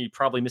type thing. You're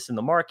probably missing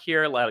the mark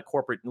here. A lot of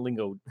corporate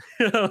lingo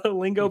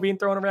being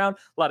thrown around,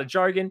 a lot of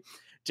jargon,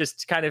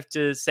 just kind of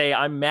to say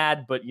I'm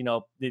mad, but you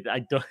know, I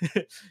don't.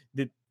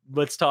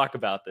 Let's talk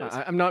about this.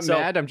 I'm not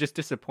mad. I'm just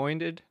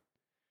disappointed.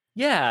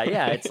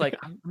 Yeah. It's like,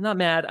 I'm not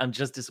mad. I'm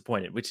just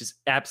disappointed, which is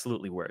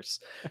absolutely worse.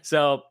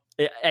 So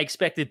I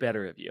expected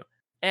better of you.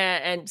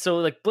 And so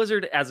like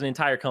Blizzard as an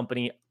entire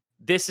company,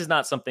 this is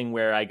not something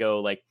where I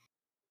go like,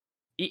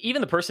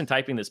 even the person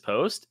typing this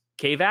post,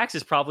 KVax,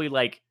 is probably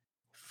like,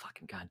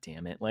 fucking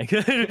goddamn it. Like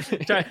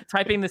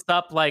typing this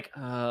up, like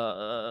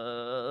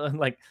not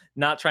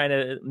trying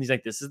to, he's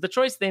like, this is the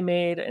choice they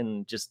made,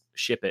 and just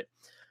ship it.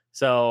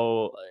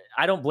 So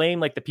I don't blame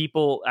like the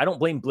people. I don't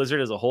blame Blizzard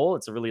as a whole.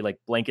 It's a really like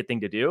blanket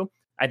thing to do.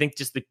 I think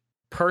just the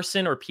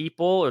person or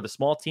people or the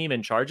small team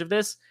in charge of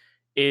this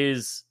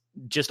is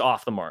just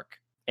off the mark.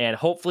 And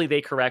hopefully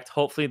they correct.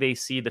 Hopefully they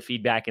see the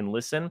feedback and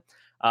listen,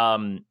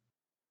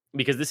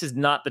 because this is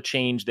not the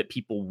change that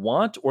people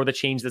want or the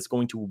change that's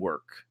going to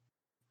work,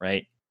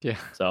 right? Yeah.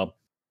 So,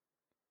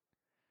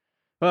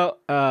 well,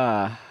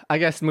 I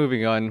guess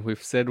moving on.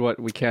 We've said what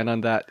we can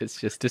on that. It's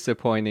just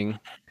disappointing.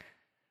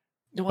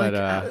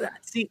 Like,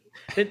 see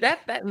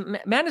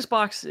that Madness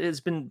Box has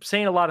been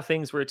saying a lot of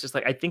things where it's just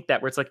like, I think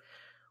that where it's like,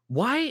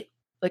 why,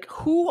 like,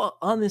 who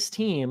on this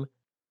team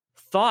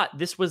thought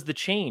this was the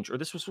change or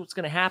this was what's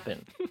going to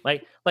happen?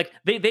 like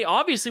they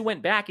obviously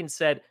went back and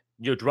said,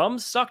 your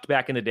drums sucked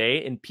back in the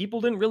day and people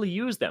didn't really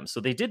use them.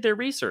 So they did their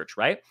research,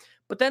 right?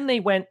 But then they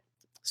went,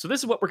 so this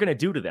is what we're going to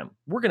do to them.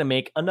 We're going to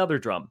make another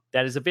drum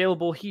that is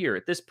available here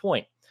at this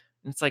point.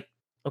 And it's like,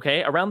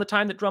 okay, around the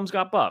time that drums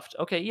got buffed.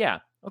 Okay, yeah.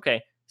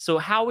 Okay. So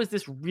how is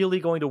this really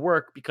going to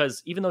work?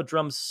 Because even though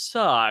drums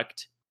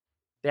sucked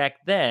back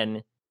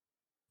then,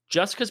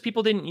 just because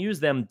people didn't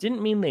use them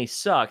didn't mean they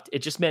sucked. It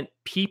just meant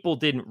people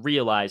didn't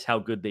realize how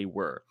good they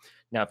were.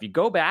 Now, if you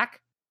go back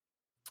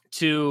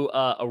to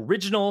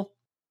original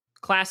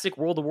classic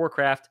World of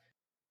Warcraft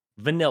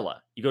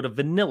vanilla, you go to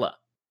vanilla,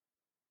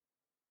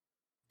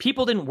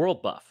 people didn't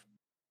world buff,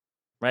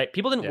 right?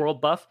 People didn't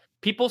world buff.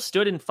 People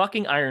stood in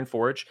fucking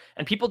Ironforge,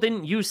 and people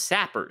didn't use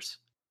sappers,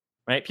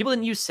 right? People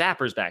didn't use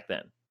sappers back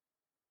then.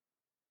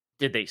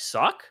 Did they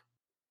suck?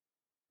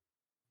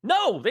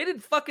 No, they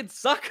didn't fucking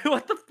suck.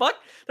 What the fuck?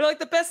 They're like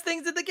the best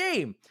things in the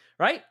game,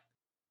 right?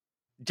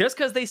 Just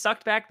because they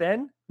sucked back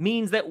then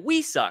means that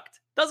we sucked.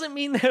 Doesn't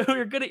mean that we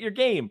were good at your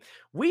game.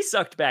 We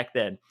sucked back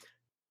then.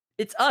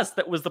 It's us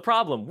that was the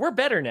problem. We're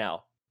better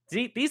now.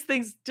 See, these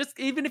things, just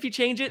even if you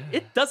change it,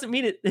 it doesn't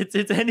mean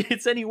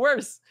it's any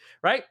worse,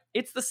 right?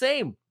 It's the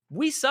same.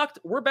 We sucked.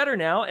 We're better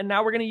now, and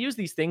now we're going to use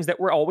these things that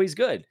were always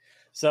good.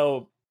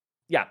 So,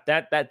 yeah,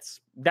 that's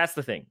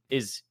the thing.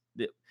 Is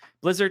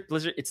Blizzard?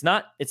 It's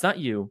not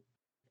you.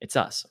 It's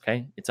us.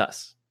 Okay, it's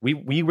us.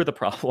 We were the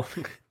problem.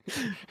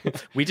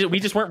 we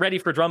just weren't ready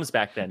for drums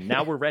back then.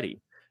 Now we're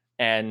ready,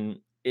 and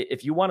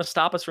if you want to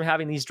stop us from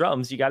having these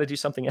drums, you got to do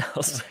something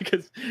else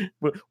because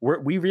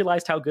we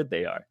realized how good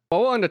they are.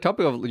 Well, on the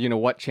topic of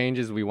what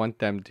changes we want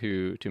them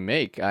to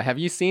make, have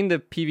you seen the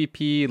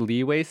PvP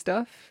leeway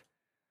stuff?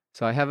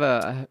 So I have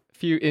a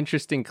few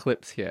interesting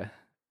clips here.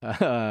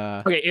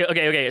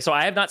 Okay. So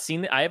I have not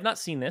seen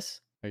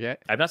this. Okay,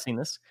 I've not seen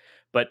this,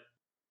 but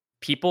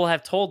people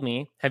have told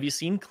me. Have you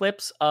seen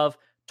clips of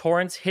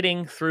torrents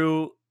hitting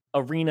through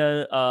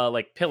arena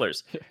like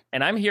pillars?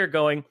 And I'm here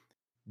going,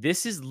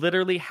 this is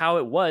literally how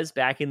it was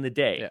back in the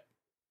day.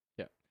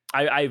 Yeah.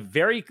 I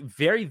very,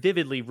 very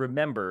vividly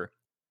remember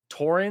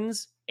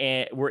Torrens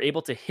were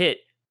able to hit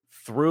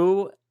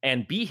through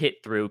and be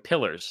hit through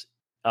pillars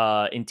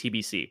in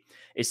TBC,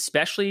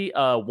 especially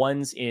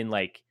ones in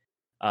like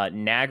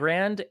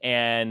Nagrand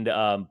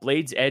and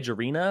Blade's Edge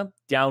Arena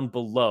down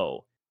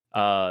below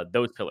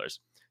those pillars.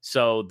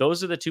 So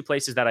those are the two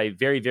places that I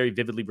very, very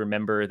vividly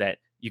remember that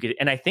you could,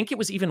 and I think it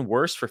was even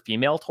worse for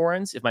female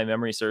Torrens, if my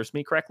memory serves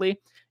me correctly,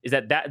 is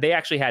that they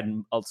actually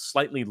had a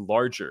slightly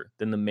larger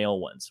than the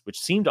male ones, which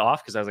seemed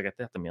off because I was like, I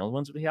thought the male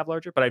ones would have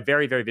larger, but I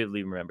very, very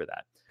vividly remember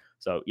that.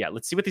 So yeah,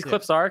 let's see what these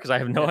clips are because I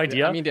have no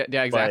idea. I mean,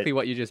 they're exactly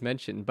what you just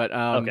mentioned, but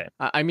okay.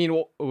 I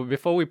mean,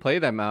 before we play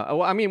them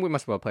out, I mean, we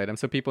must well play them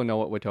so people know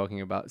what we're talking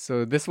about.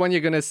 So this one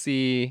you're gonna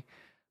see,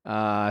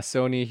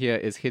 Sony here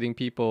is hitting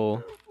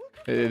people.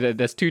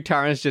 There's two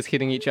Tyrants just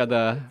hitting each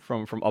other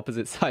from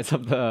opposite sides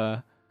of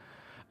the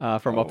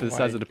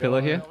sides of the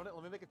pillar here.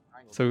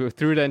 So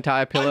through the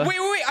entire pillar. Wait!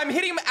 I'm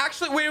hitting him.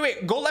 Actually,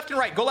 wait! Go left and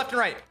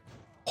right.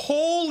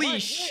 Holy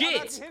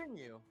shit!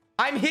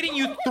 I'm hitting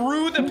you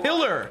through the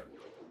pillar.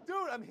 Dude,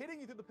 I'm hitting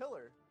you through the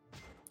pillar.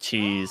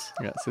 Jeez.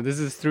 Yeah. So this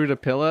is through the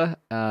pillar,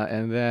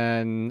 and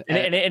then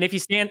and if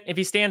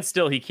he stands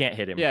still, he can't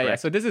hit him. Yeah, correct? yeah.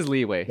 So this is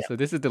leeway. Yeah. So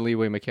this is the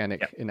leeway mechanic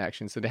Yeah. in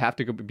action. So they have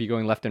to be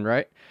going left and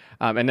right,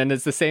 and then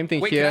it's the same thing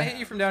Wait, here. can I hit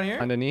you from down here?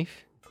 Underneath.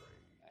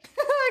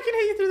 I can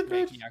hit you through the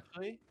Wait, bridge.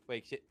 actually?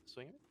 Wait,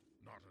 swing it?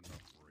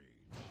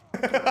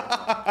 Wait,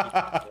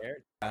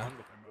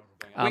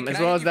 As can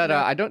I well hit as you that, from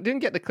down- I didn't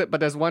get the clip, but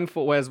there's one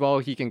where as well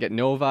he can get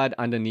Nova'd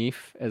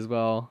underneath as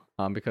well,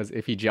 because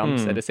if he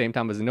jumps at the same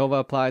time as the Nova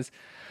applies.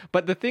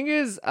 But the thing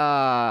is,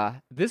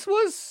 this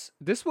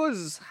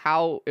was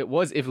how it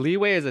was. If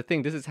leeway is a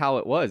thing, this is how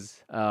it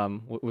was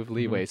with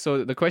leeway.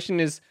 So the question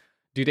is,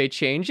 do they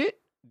change it?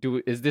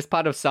 Is this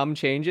part of some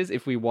changes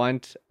if we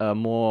want a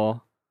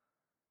more,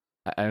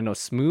 I don't know,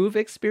 smooth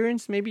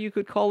experience, maybe you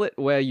could call it,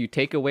 where you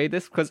take away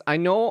this? Because I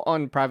know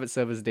on private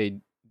servers they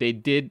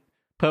did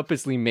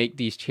purposely make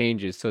these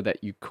changes so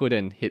that you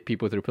couldn't hit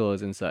people through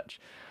pillars and such.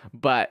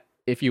 But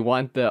if you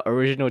want the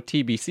original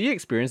TBC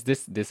experience,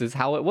 this is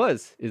how it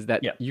was, is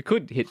that you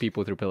could hit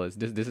people through pillars.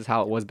 This is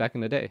how it was back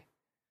in the day.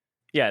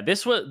 Yeah,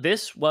 this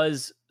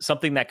was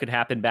something that could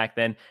happen back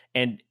then.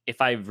 And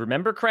if I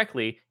remember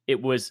correctly,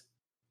 it was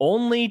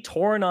only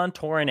Torrent on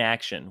Torrent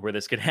action where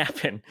this could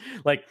happen.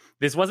 Like,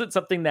 this wasn't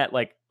something that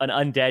like an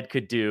undead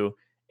could do.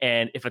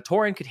 And if a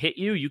Torrent could hit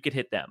you, you could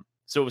hit them.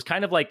 So it was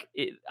kind of like,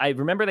 I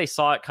remember they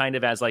saw it kind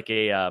of as like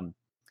a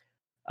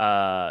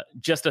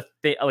just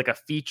like a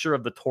feature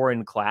of the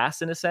Torrent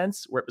class in a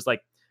sense, where it was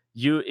like,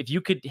 if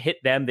you could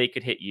hit them, they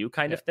could hit you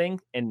kind of thing.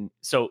 And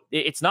so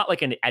it's not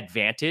like an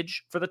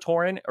advantage for the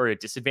Torrent or a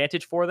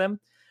disadvantage for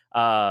them.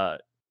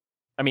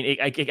 I mean,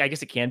 I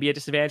guess it can be a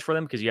disadvantage for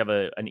them because you have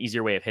an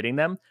easier way of hitting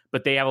them,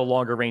 but they have a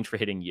longer range for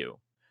hitting you.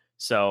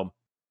 So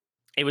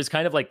it was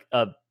kind of like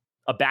a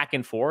back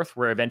and forth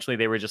where eventually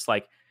they were just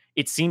like,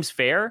 it seems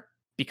fair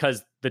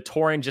because the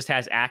Torrent just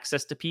has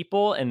access to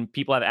people and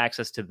people have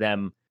access to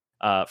them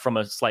from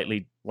a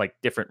slightly like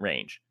different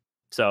range.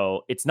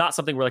 So it's not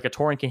something where like a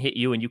Torrent can hit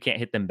you and you can't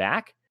hit them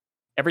back.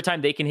 Every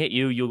time they can hit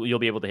you, you'll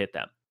be able to hit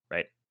them,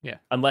 right? Yeah.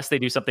 Unless they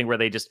do something where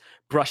they just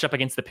brush up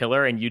against the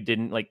pillar and you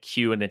didn't like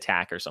cue an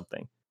attack or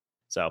something.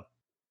 So,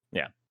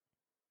 yeah.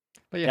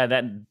 But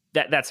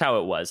that's how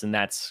it was, and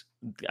that's,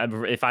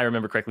 if I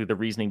remember correctly, the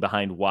reasoning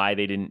behind why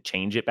they didn't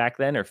change it back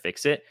then or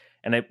fix it.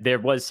 And there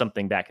was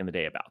something back in the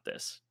day about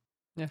this.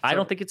 Yeah, I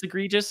don't think it's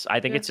egregious. I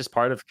think it's just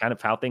part of kind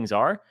of how things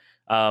are.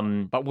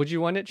 But would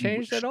you want it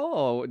changed at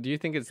all, or do you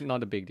think it's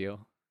not a big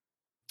deal?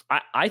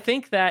 I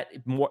think that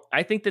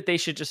they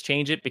should just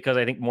change it because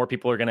I think more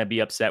people are going to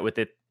be upset with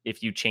it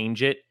if you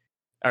change it,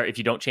 or if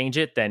you don't change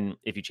it, than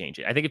if you change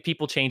it. I think if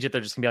people change it,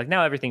 they're just going to be like,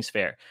 no, everything's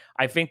fair.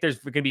 I think there's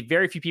going to be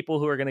very few people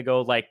who are going to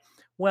go like,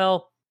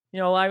 well,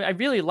 I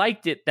really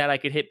liked it that I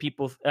could hit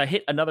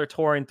another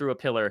Tauren through a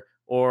pillar,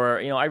 or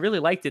I really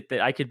liked it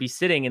that I could be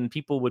sitting and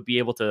people would be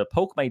able to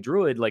poke my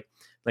druid like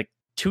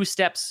 2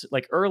 steps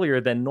like earlier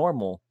than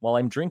normal while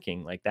I'm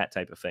drinking, like that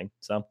type of thing.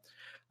 So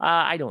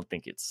I don't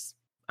think it's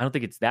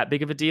that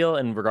big of a deal,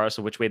 and regardless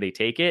of which way they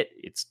take it,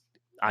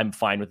 I'm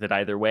fine with it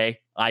either way.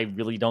 I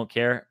really don't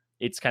care.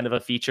 It's kind of a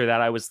feature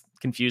that I was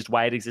confused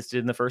why it existed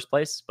in the first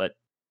place, but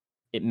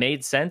it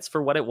made sense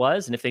for what it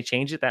was, and if they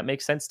change it, that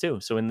makes sense too.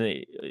 So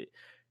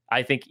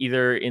I think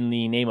either in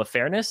the name of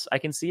fairness, I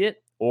can see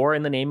it, or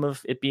in the name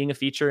of it being a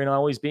feature and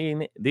always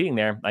being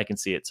there, I can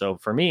see it. So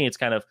for me, it's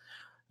kind of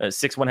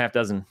 6 1/2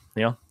 dozen.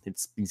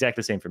 It's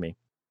exactly the same for me.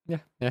 Yeah.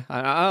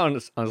 I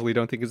honestly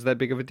don't think it's that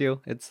big of a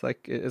deal. It's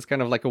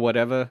kind of like a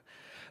whatever.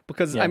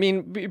 Because I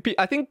mean,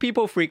 I think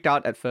people freaked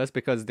out at first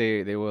because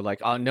they were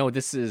like, "Oh no,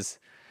 this is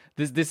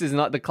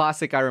not the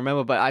classic I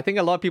remember." But I think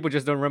a lot of people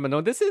just don't remember. No,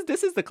 this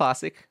is the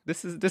classic.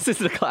 This is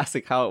the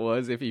classic how it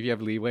was if you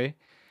have leeway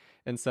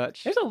and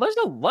such. There's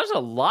a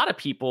lot of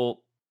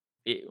people.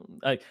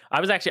 I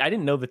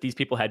didn't know that these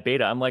people had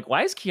beta. I'm like,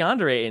 why is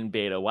Keandre in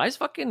beta? Why is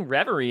fucking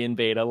Reverie in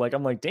beta? Like,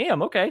 I'm like,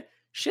 damn, okay,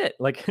 shit.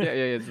 Like, yeah,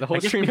 it's the whole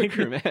streamer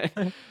crew,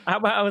 man.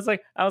 I was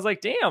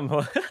like, damn.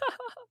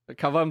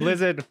 Come on,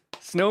 Blizzard,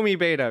 snow me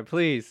beta,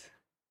 please.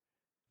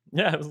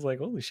 Yeah, I was like,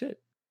 holy shit.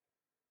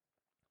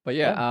 But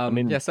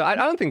so I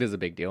don't think there's a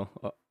big deal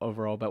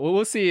overall, but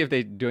we'll see if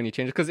they do any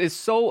changes, because it's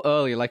so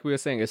early. Like we were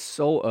saying, it's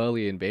so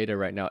early in beta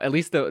right now. At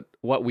least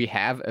what we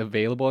have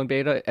available in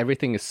beta,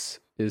 everything is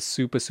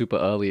super, super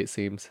early, it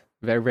seems.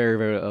 Very, very,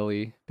 very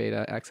early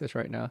beta access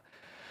right now.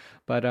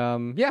 But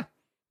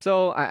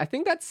so I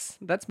think that's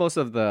most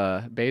of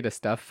the beta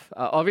stuff.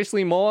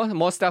 Obviously,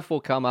 more stuff will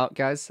come out,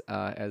 guys,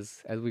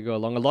 as we go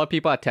along. A lot of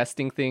people are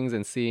testing things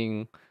and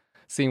seeing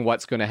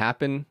what's going to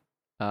happen.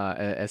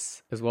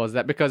 As well as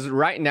that, because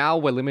right now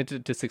we're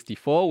limited to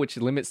 64, which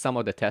limits some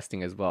of the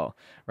testing as well,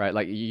 right?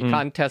 Like you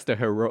can't test a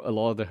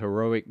lot of the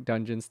heroic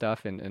dungeon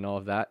stuff and all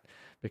of that,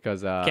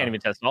 because can't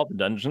even test all the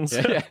dungeons.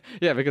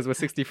 yeah, because we're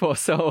 64.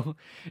 So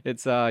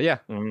it's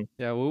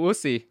we'll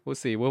see.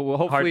 We'll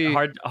hopefully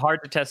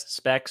hard to test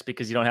specs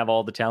because you don't have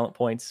all the talent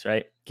points,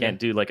 right? Can't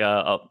do like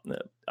a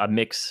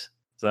mix.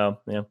 So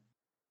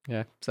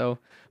yeah. So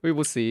we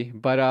will see,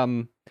 but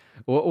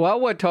while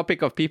we're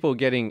topic of people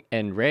getting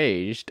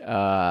enraged,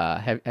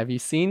 have you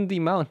seen the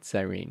mount,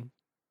 Irene?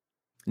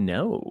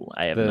 No,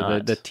 I have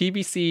not. The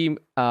TBC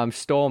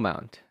store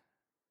mount.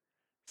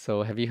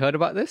 So have you heard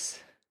about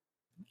this?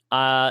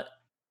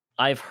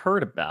 I've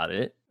heard about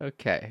it.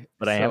 Okay.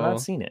 But I have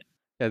not seen it.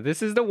 Yeah,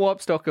 this is the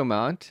Warp Stalker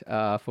mount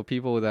for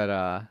people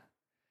that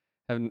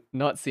have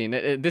not seen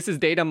it. This is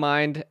data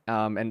mined,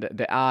 and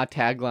there are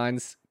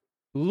taglines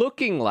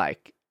looking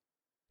like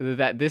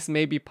that this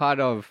may be part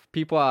of,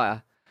 people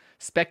are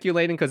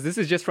speculating, because this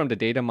is just from the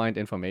data mined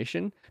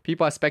information.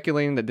 People are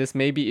speculating that this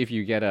may be if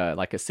you get a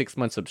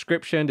 6-month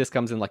subscription. This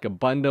comes in like a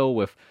bundle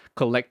with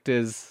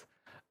collector's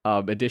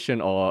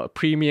edition or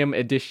premium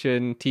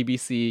edition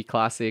TBC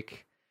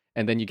Classic,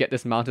 and then you get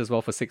this mount as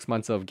well for 6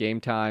 months of game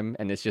time.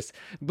 And it's just,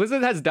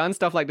 Blizzard has done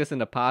stuff like this in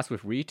the past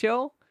with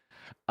retail.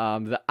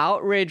 The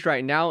outrage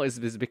right now is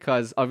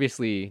because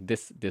obviously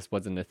this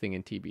wasn't a thing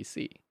in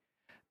TBC.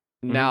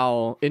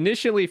 Now,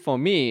 initially for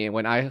me,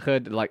 when I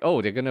heard like,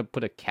 oh, they're gonna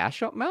put a cash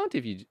shop mount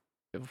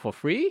for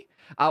free,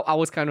 I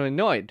was kind of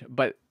annoyed.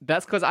 But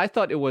that's because I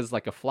thought it was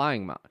like a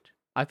flying mount.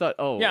 I thought,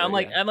 I'm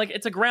like,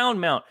 it's a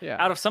ground mount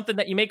out of something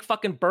that you make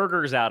fucking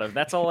burgers out of.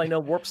 That's all I know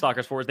Warp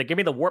Stalkers for, is they give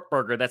me the Warp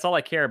Burger. That's all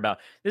I care about.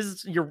 This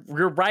is you're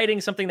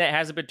riding something that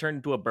hasn't been turned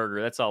into a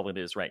burger. That's all it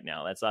is right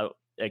now. That's how,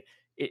 like,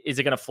 is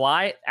it gonna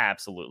fly?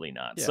 Absolutely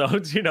not. Yeah. So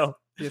so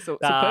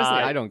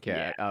personally, I don't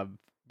care. Yeah.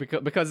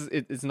 Because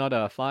it's not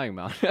a flying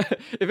mount.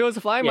 If it was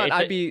a flying mount,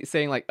 I'd be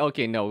saying like,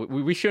 okay, no,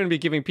 we shouldn't be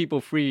giving people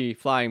free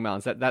flying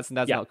mounts. That's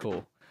not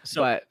cool.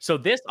 So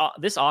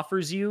this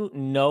offers you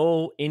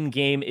no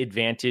in-game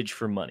advantage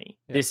for money.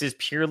 Yeah. This is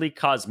purely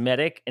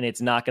cosmetic, and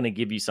it's not going to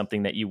give you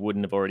something that you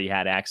wouldn't have already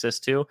had access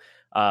to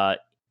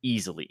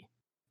easily,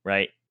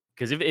 right?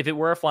 Because if it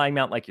were a flying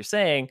mount, like you're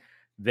saying,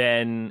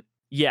 then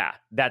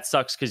that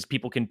sucks because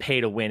people can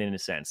pay to win in a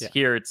sense. Yeah.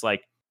 Here, it's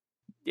like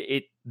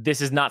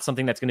this is not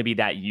something that's going to be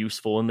that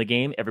useful in the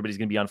game. Everybody's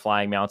going to be on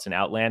flying mounts in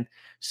Outland.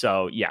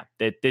 So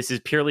this is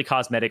purely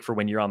cosmetic for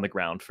when you're on the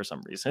ground for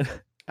some reason.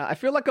 I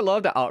feel like a lot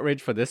of the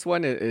outrage for this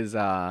one is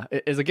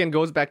again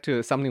goes back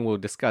to something we'll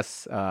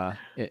discuss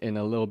in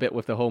a little bit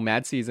with the whole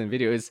Mad Season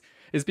video, is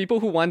people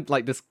who want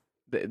like this.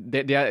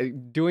 They are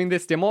doing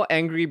this. They're more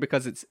angry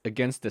because it's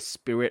against the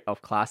spirit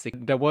of Classic.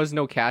 There was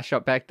no cash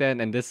shop back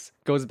then, and this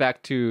goes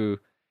back to,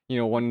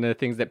 one of the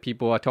things that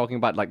people are talking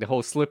about, like the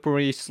whole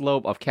slippery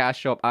slope of cash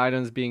shop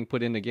items being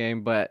put in the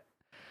game. But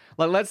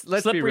like, let's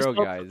be real,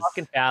 guys.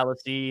 Fucking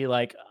fallacy.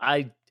 Like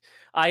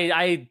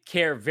I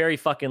care very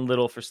fucking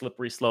little for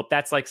slippery slope.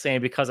 That's like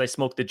saying because I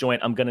smoked the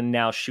joint, I'm gonna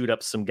now shoot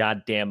up some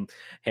goddamn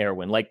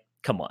heroin. Like,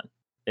 come on.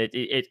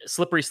 It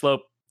slippery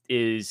slope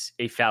is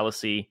a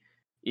fallacy,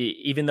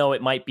 even though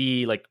it might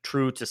be like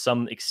true to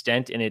some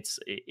extent, and it's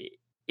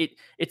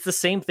the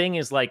same thing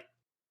as like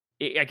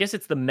I guess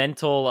it's the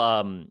mental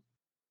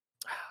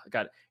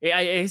God,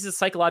 it's a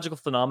psychological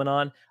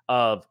phenomenon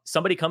of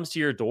somebody comes to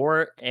your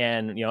door,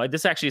 and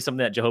this actually is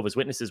something that Jehovah's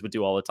Witnesses would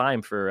do all the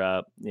time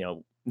for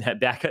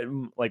back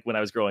like when I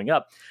was growing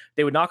up.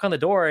 They would knock on the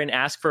door and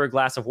ask for a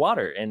glass of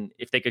water, and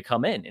if they could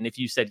come in, and if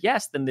you said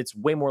yes, then it's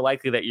way more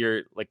likely that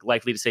you're like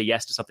likely to say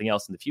yes to something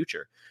else in the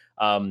future.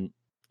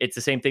 It's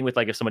the same thing with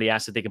like if somebody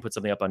asks if they can put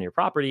something up on your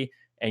property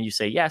and you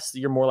say yes,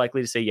 you're more likely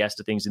to say yes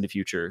to things in the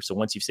future. So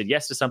once you've said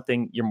yes to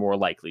something, you're more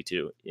likely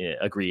to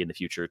agree in the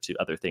future to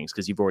other things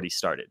because you've already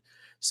started.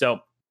 So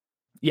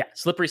yeah,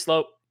 slippery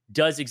slope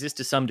does exist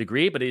to some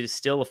degree, but it is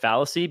still a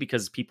fallacy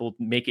because people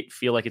make it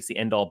feel like it's the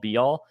end all be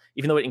all.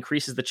 Even though it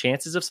increases the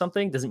chances of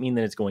something, doesn't mean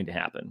that it's going to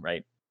happen,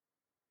 right?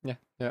 Yeah.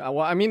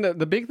 Well, I mean,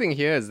 the big thing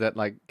here is that,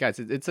 like, guys,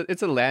 it's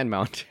a land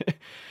mount.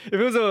 If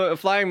it was a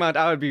flying mount,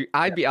 I'd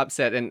be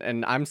upset,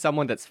 and I'm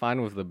someone that's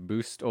fine with the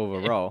boost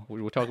overall.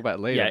 We'll talk about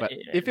it later. Yeah, but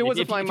if it was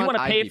a flying mount,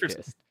 I'd be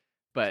pissed.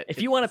 But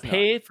if you want to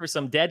pay for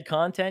some dead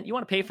content,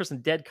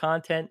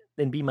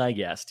 then be my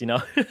guest.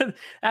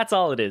 That's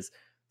all it is.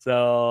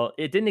 So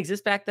it didn't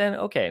exist back then.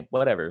 Okay,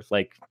 whatever.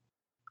 Like,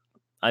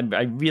 I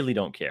really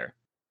don't care.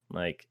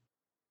 Like.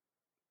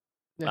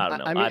 I don't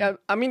know.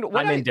 I'm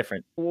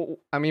indifferent.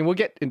 I mean, we'll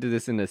get into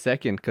this in a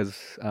second because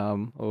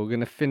we're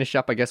gonna finish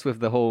up, I guess,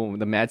 with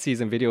the Mad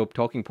Season video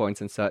talking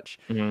points and such.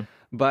 Mm-hmm.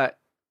 But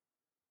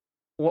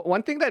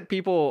one thing that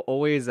people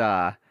always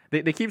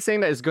they keep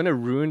saying that it's gonna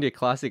ruin the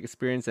Classic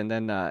experience, and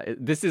then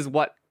this is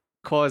what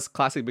caused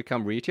Classic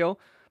become retail.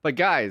 But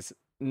guys,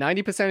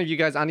 90% of you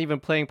guys aren't even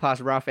playing past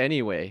Wrath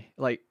anyway.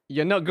 Like,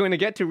 you're not going to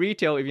get to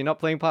retail if you're not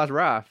playing past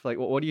Wrath. Like,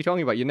 what are you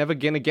talking about? You're never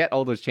gonna get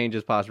all those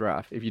changes past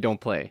Wrath if you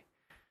don't play.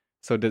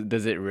 So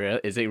is it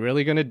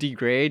really going to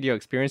degrade your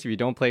experience if you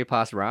don't play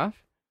past Wrath?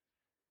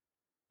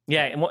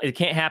 Yeah, and it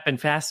can't happen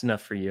fast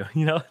enough for you,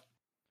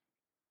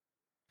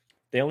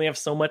 They only have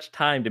so much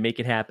time to make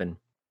it happen.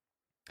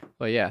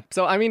 Well, yeah.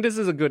 So, I mean, this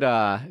is a good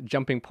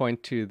jumping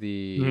point to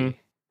the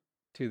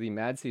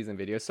Mad Season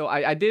video. So,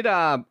 I did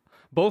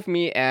both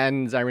me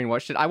and Zyrene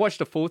watched it. I watched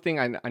the full thing.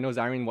 I know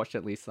Zyrene watched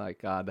at least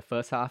like the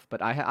first half,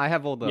 but I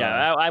have all the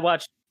I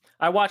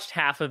watched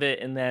half of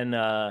it, and then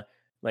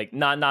like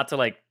not to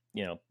like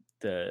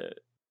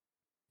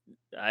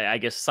I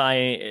guess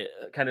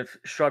kind of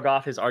shrug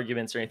off his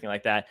arguments or anything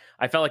like that.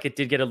 I felt like it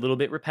did get a little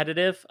bit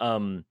repetitive,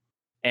 and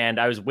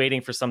I was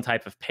waiting for some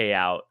type of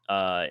payout,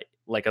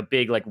 like a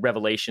big like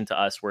revelation to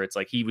us, where it's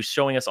like he was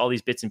showing us all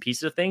these bits and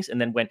pieces of things, and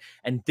then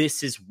and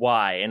this is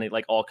why, and it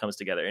like all comes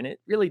together, and it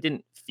really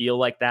didn't feel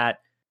like that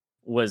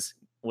was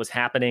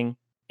happening.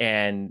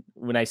 And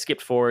when I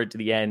skipped forward to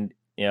the end,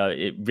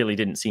 it really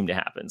didn't seem to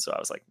happen. So I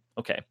was like,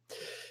 okay.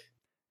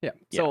 Yeah.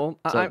 So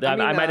I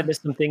might have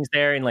missed some things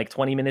there in like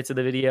 20 minutes of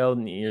the video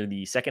near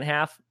the second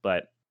half,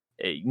 but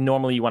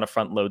normally you want to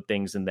front load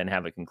things and then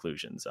have a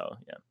conclusion. So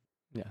yeah.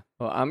 Yeah.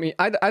 Well, I mean,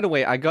 either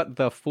way, I got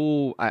the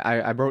full.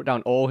 I wrote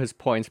down all his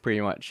points pretty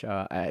much.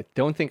 I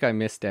don't think I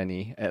missed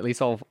any. At least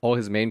all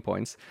his main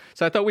points.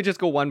 So I thought we'd just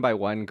go one by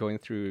one, going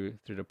through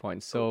the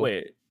points. So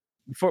wait.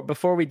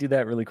 Before we do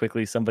that really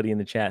quickly, somebody in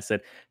the chat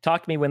said,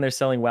 talk to me when they're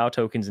selling WoW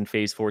tokens in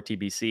Phase 4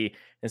 TBC.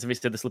 And somebody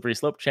said the slippery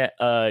slope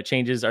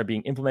changes are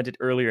being implemented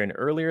earlier and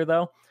earlier,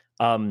 though.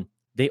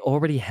 They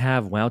already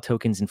have WoW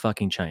tokens in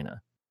fucking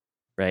China,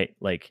 right?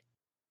 Like,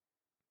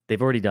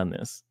 they've already done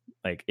this.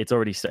 Like, it's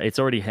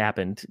already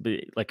happened,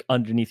 like,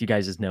 underneath you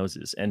guys'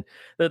 noses. And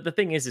the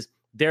thing is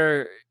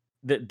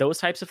those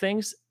types of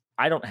things,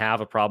 I don't have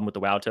a problem with the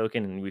WoW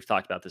token, and we've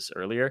talked about this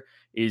earlier,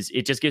 is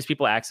it just gives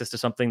people access to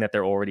something that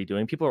they're already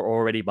doing. People are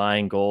already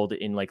buying gold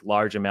in like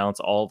large amounts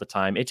all the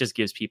time. It just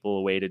gives people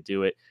a way to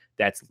do it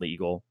that's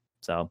legal.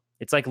 So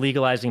it's like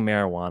legalizing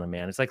marijuana,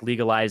 man. It's like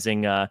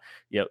legalizing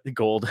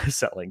gold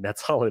selling.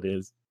 That's all it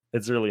is.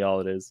 That's really all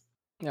it is.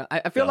 Yeah,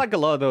 I feel like a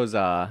lot of those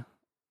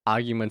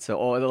arguments,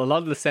 or a lot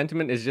of the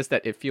sentiment is just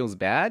that it feels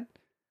bad,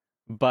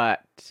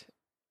 but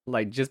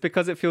like, just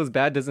because it feels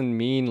bad doesn't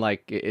mean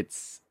like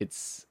it's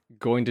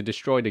going to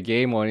destroy the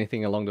game or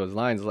anything along those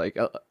lines. Like,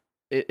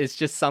 it's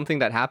just something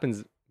that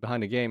happens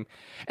behind the game,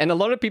 and a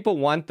lot of people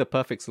want the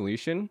perfect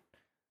solution,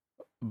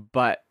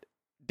 but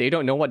they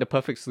don't know what the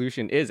perfect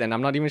solution is, and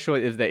I'm not even sure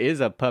if there is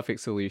a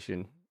perfect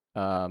solution.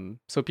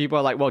 So people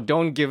are like, well,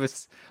 don't give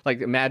us, like,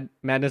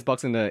 Madness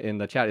Box in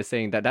the chat is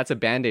saying that that's a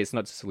band-aid, it's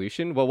not the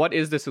solution. Well, what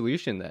is the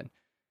solution then?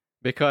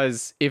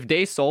 Because if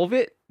they solve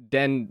it,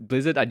 then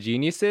Blizzard are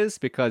geniuses,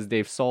 because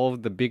they've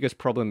solved the biggest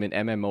problem in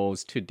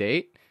MMOs to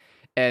date.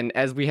 And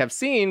as we have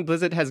seen,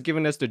 Blizzard has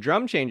given us the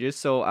drum changes.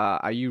 So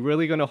are you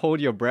really going to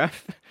hold your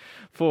breath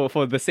for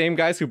the same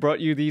guys who brought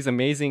you these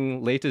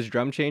amazing latest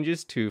drum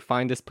changes to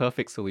find this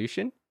perfect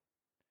solution?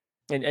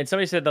 And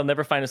somebody said they'll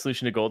never find a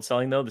solution to gold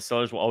selling, though. The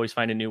sellers will always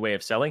find a new way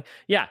of selling.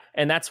 Yeah,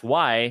 and that's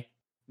why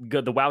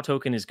the WoW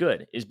token is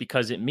good, is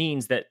because it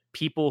means that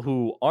people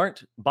who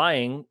aren't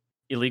buying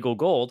illegal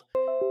gold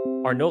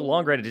are no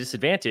longer at a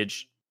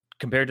disadvantage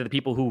compared to the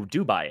people who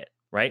do buy it,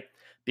 right?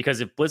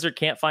 Because if Blizzard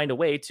can't find a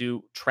way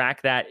to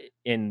track that,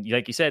 and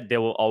like you said, they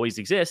will always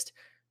exist,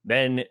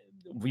 then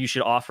you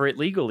should offer it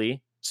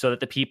legally so that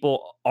the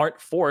people aren't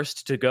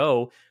forced to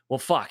go, well,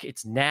 fuck,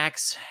 it's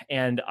Nax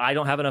and I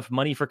don't have enough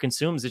money for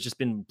consumes. It's just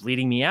been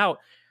bleeding me out.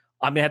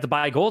 I'm gonna have to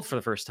buy gold for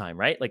the first time,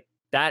 right? Like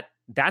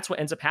that's what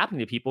ends up happening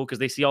to people because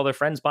they see all their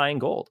friends buying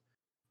gold,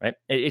 right?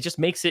 It just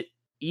makes it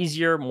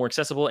easier, more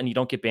accessible, and you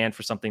don't get banned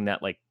for something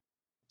that, like,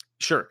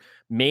 sure,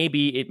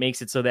 maybe it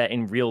makes it so that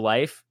in real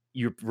life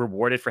you're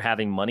rewarded for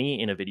having money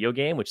in a video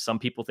game, which some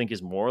people think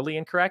is morally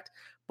incorrect.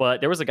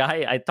 But there was a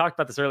guy, I talked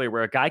about this earlier,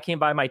 where a guy came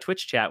by my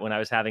Twitch chat when I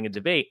was having a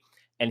debate,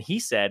 and he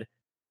said,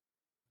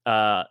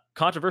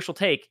 controversial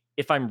take,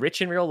 if I'm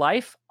rich in real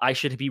life, I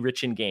should be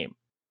rich in game.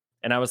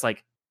 And I was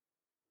like,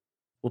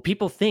 well,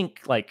 people think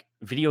like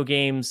video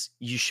games,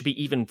 you should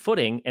be even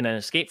footing and an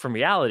escape from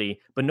reality,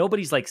 but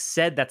nobody's like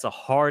said that's a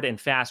hard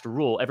and fast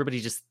rule. Everybody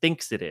just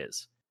thinks it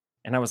is.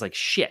 And I was like,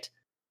 shit,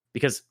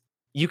 because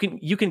you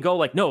can go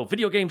like, no,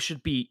 video games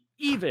should be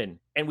even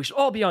and we should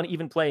all be on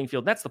even playing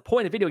field. That's the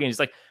point of video games. It's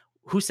like,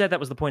 who said that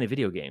was the point of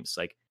video games?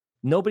 Like,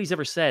 nobody's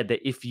ever said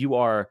that if you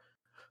are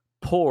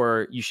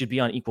poor, you should be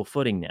on equal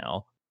footing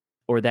now,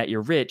 or that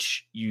you're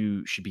rich,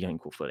 you should be on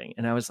equal footing.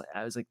 And I was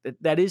like,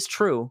 that is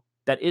true.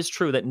 That is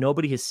true that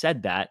nobody has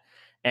said that.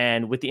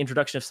 And with the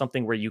introduction of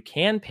something where you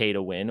can pay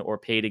to win or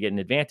pay to get an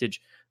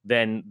advantage,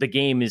 then the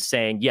game is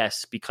saying,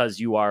 yes, because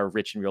you are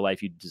rich in real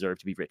life, you deserve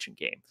to be rich in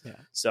game. Yeah.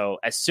 So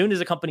as soon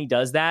as a company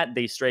does that,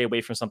 they stray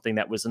away from something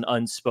that was an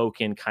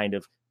unspoken kind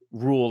of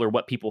rule or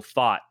what people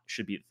thought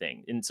should be the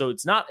thing. And so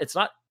it's not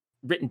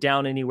written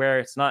down anywhere.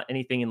 It's not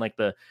anything in like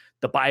the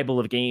Bible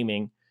of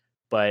gaming,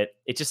 but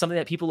it's just something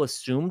that people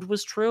assumed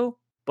was true.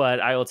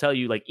 But I will tell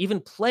you, like, even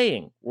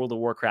playing World of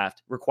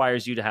Warcraft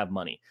requires you to have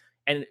money.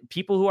 And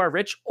people who are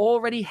rich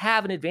already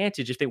have an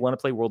advantage if they want to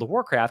play World of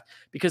Warcraft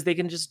because they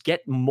can just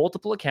get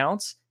multiple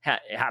accounts,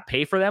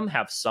 pay for them,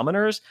 have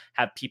summoners,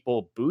 have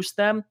people boost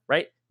them,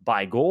 right?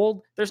 Buy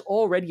gold. There's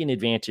already an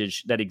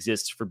advantage that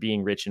exists for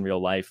being rich in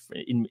real life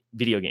in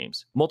video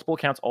games. Multiple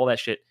accounts, all that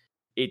shit.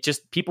 It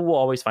just, people will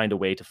always find a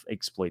way to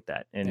exploit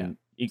that and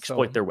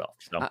exploit their wealth.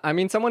 So. I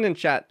mean, someone in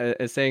chat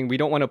is saying we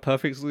don't want a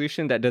perfect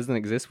solution that doesn't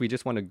exist. We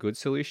just want a good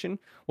solution.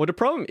 Well, the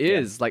problem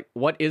is like,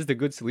 what is the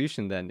good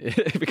solution then?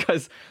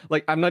 Because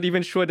like, I'm not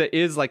even sure there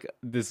is like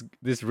this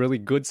really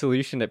good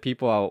solution that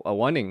people are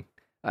wanting.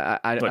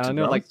 I don't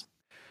know, like,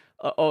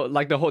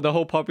 like the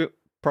whole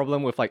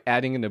problem with like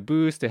adding in a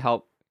boost to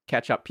help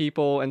catch up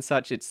people and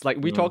such. It's like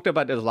we talked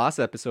about the last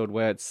episode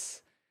where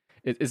it's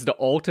the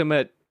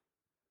ultimate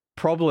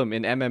problem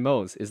in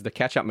MMOs is the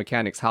catch-up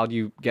mechanics. How do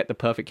you get the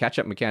perfect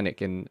catch-up mechanic?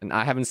 And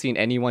I haven't seen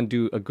anyone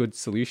do a good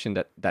solution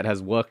that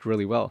has worked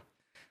really well.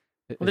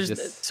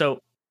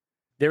 So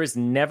there is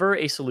never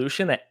a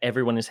solution that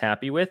everyone is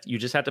happy with. You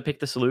just have to pick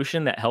the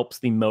solution that helps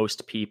the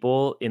most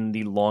people in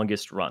the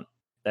longest run.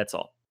 That's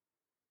all.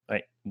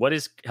 Right? What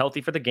is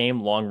healthy for the game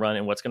long run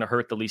and what's going to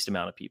hurt the least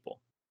amount of people?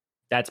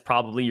 That's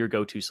probably your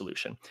go-to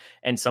solution.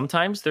 And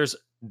sometimes those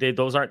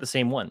aren't the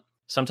same one.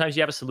 Sometimes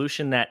you have a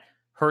solution that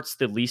hurts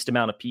the least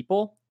amount of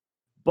people,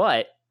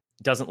 but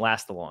doesn't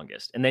last the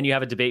longest. And then you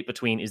have a debate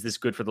between, is this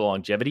good for the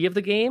longevity of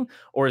the game,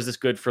 or is this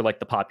good for like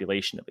the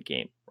population of the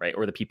game, right?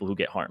 Or the people who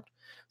get harmed.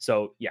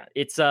 So yeah,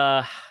 it's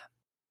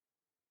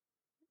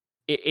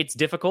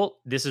difficult.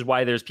 This is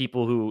why there's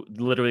people who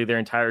literally their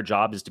entire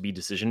job is to be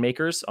decision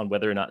makers on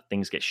whether or not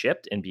things get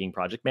shipped and being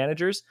project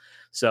managers.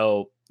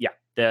 So yeah,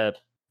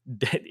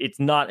 it's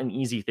not an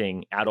easy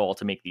thing at all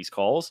to make these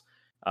calls.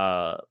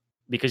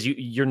 Because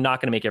you're not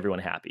going to make everyone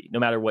happy, no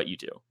matter what you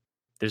do.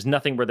 There's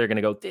nothing where they're going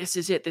to go, this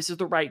is it, this is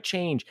the right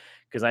change.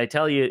 Because I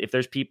tell you, if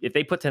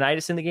they put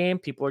tinnitus in the game,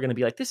 people are going to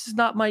be like, this is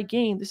not my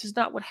game, this is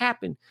not what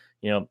happened.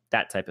 You know,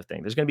 that type of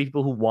thing. There's going to be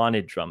people who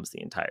wanted drums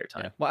the entire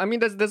time. Yeah. Well, I mean,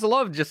 there's a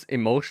lot of just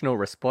emotional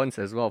response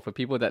as well for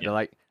people that they're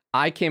like,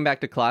 I came back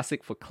to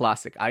Classic for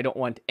Classic. I don't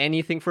want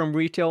anything from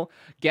retail.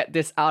 Get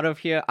this out of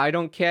here. I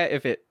don't care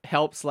if it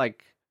helps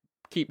like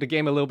keep the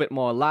game a little bit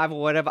more alive or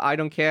whatever. I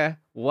don't care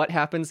what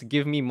happens.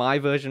 Give me my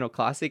version of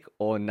Classic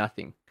or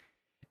nothing.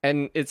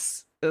 And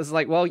it's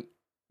like, well,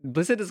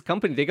 Blizzard is a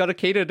company. They got to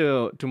cater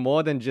to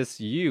more than just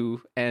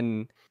you.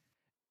 And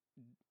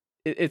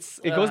it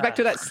goes back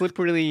to that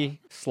slippery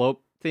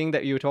slope thing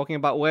that you were talking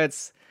about, where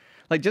it's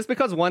like, just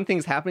because one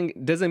thing's happening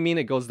doesn't mean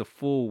it goes the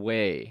full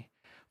way.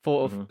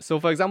 So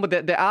for example,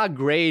 there are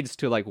grades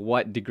to like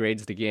what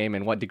degrades the game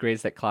and what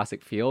degrades that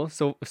Classic feel.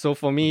 So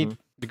for me,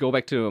 to go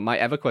back to my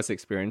EverQuest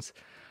experience,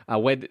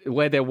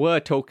 where there were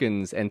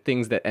tokens and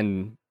things that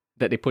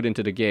they put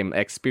into the game,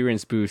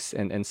 experience boosts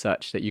and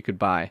such that you could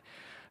buy.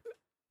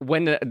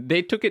 When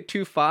they took it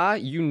too far,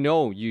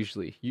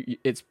 usually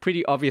it's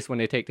pretty obvious when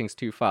they take things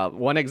too far.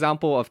 One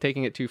example of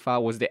taking it too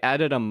far was they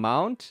added a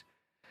mount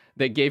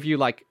that gave you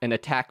like an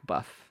attack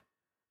buff.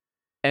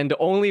 And the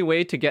only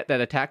way to get that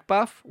attack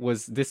buff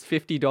was this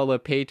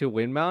 $50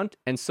 pay-to-win mount.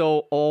 And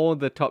so all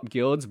the top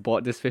guilds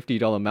bought this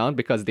 $50 mount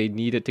because they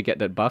needed to get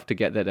that buff to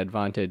get that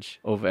advantage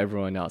over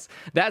everyone else.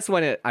 That's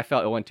when I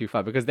felt it went too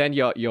far, because then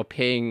you're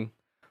paying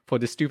for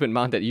the stupid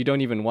mount that you don't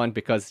even want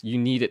because you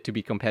need it to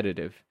be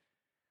competitive.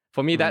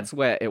 For me, that's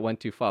where it went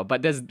too far.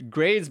 But there's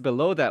grades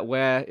below that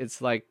where it's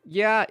like,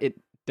 yeah, it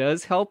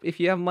does help if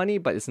you have money,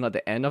 but it's not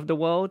the end of the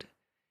world.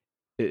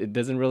 It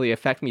doesn't really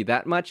affect me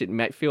that much. It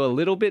might feel a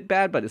little bit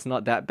bad, but it's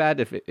not that bad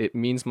if it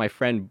means my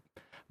friend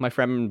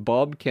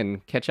Bob can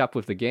catch up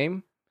with the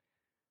game.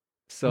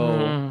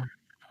 So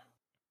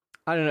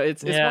I don't know.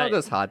 It's one of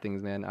those hard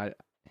things, man.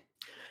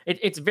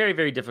 It's very,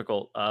 very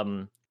difficult.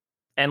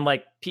 And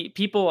like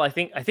people, I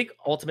think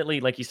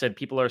ultimately, like you said,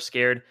 people are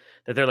scared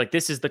that they're like,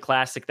 this is the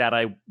classic that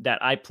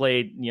I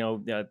played.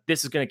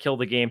 This is going to kill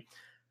the game.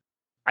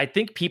 I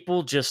think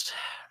people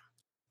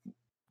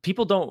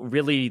don't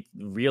really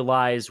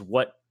realize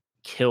what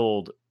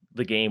killed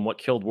the game, what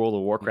killed World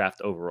of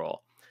Warcraft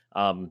overall.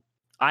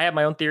 I have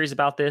my own theories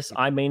about this.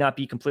 I may not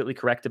be completely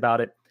correct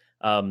about it.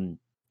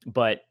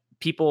 But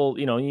people,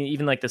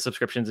 even like the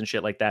subscriptions and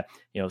shit like that,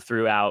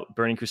 throughout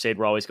Burning Crusade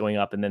were always going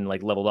up and then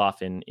like leveled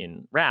off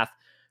in Wrath.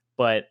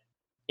 But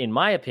in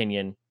my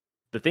opinion,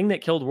 the thing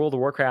that killed World of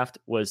Warcraft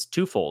was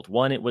twofold.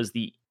 One, it was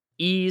the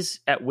ease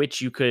at which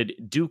you could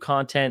do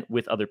content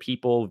with other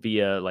people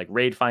via like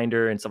Raid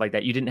Finder and stuff like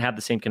that. You didn't have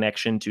the same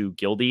connection to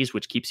guildies,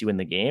 which keeps you in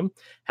the game,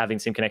 having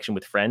the same connection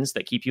with friends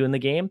that keep you in the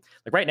game.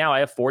 Like right now I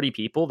have 40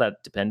 people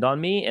that depend on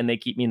me and they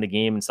keep me in the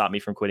game and stop me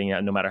from quitting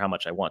no matter how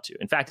much I want to.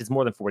 In fact, it's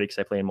more than 40 because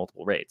I play in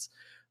multiple raids.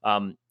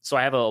 So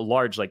I have a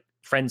large like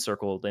friend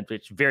circle and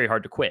it's very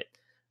hard to quit.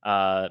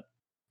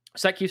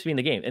 So that keeps me in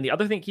the game. And the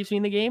other thing that keeps me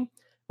in the game,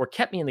 or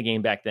kept me in the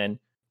game back then,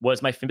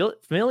 was my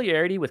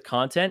familiarity with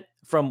content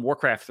from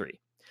Warcraft 3.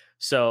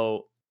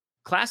 So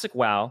classic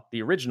WoW,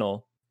 the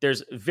original,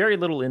 there's very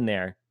little in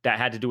there that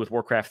had to do with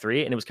Warcraft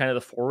 3. And it was kind of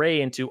the foray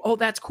into, oh,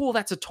 that's cool.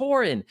 That's a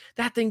Tauren.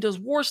 That thing does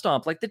War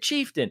Stomp like the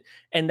Chieftain.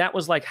 And that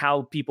was like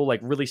how people like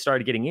really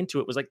started getting into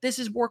it. Was like, this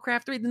is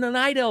Warcraft 3, the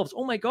Night Elves.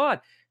 Oh my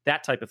God.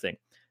 That type of thing.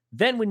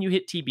 Then when you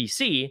hit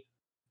TBC,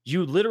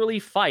 you literally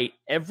fight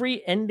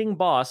every ending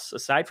boss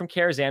aside from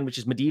Karazhan, which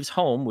is Medivh's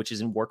home, which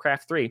is in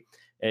Warcraft 3.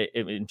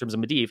 In terms of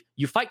Medivh,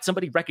 you fight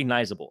somebody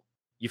recognizable.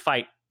 You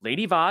fight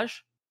Lady Vaj,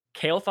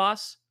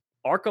 Kael'thas,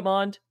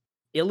 Archimonde,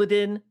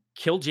 Illidan,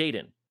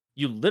 Kil'jaeden.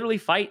 You literally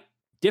fight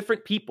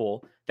different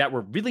people that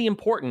were really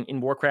important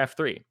in Warcraft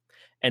 3.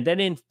 And then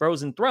in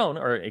Frozen Throne,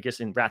 or I guess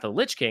in Wrath of the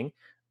Lich King,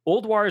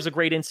 Ulduar is a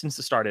great instance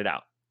to start it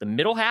out. The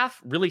middle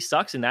half really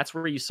sucks, and that's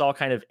where you saw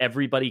kind of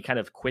everybody kind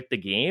of quit the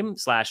game,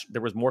 /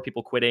 there was more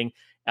people quitting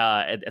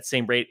at the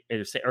same rate,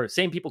 or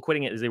same people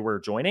quitting it as they were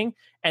joining.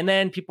 And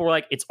then people were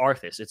like, it's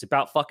Arthas. It's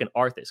about fucking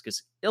Arthas,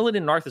 because Illidan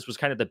and Arthas was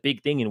kind of the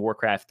big thing in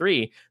Warcraft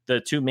 3,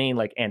 the two main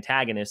like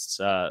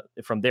antagonists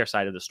from their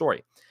side of the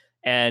story.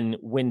 And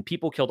when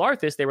people killed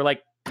Arthas, they were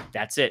like,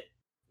 that's it.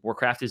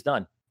 Warcraft is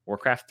done.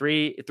 Warcraft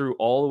 3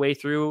 all the way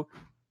through,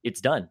 it's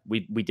done.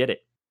 We did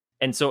it.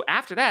 And so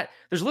after that,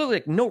 there's literally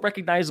like no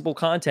recognizable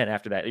content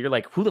after that. You're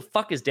like, who the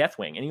fuck is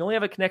Deathwing? And you only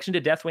have a connection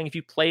to Deathwing if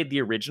you played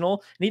the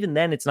original. And even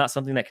then, it's not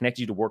something that connects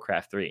you to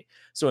Warcraft 3.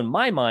 So in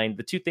my mind,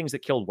 the two things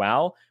that killed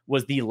WoW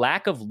was the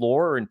lack of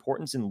lore or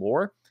importance in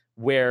lore,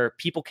 where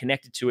people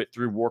connected to it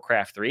through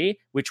Warcraft 3,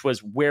 which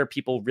was where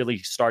people really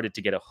started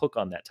to get a hook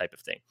on that type of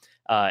thing.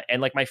 And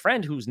like my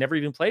friend who's never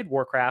even played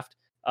Warcraft,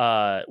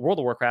 World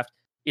of Warcraft,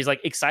 is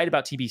like excited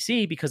about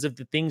TBC because of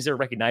the things that are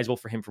recognizable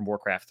for him from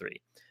Warcraft 3.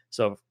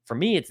 So for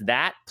me, it's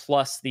that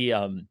plus the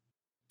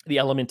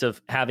element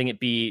of having it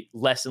be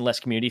less and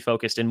less community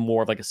focused and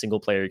more of like a single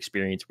player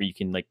experience where you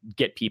can like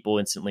get people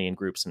instantly in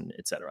groups and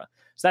etc.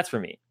 So that's for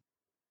me.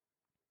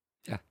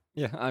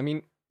 Yeah. I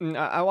mean,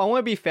 I want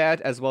to be fair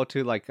as well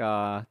to like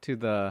to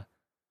the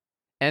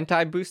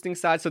anti-boosting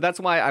side. So that's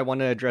why I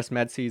want to address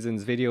Mad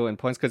Season's video and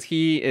points, because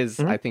he is,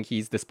 I think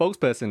he's the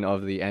spokesperson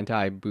of the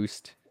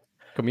anti-boost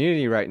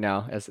community right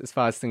now as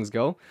far as things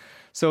go.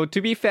 So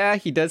to be fair,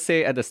 he does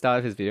say at the start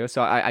of his video,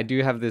 so I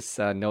do have this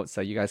notes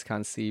that you guys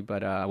can't see,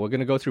 but we're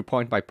going to go through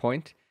point by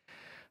point.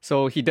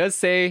 So he does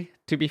say,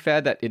 to be fair,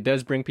 that it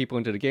does bring people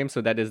into the game.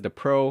 So that is the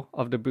pro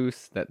of the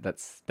boost.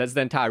 That's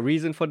the entire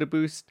reason for the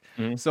boost.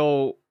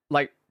 So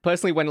like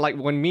personally,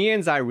 when me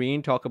and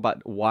Zyrene talk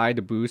about why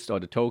the boost or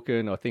the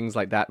token or things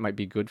like that might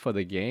be good for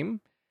the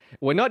game,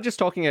 we're not just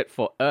talking it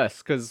for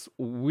us, because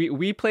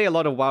we play a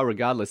lot of WoW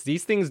regardless.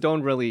 These things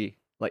don't really,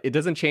 like, it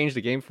doesn't change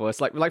the game for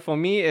us. Like for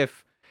me,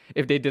 if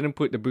they didn't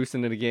put the boost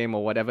into the game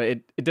or whatever,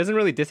 it doesn't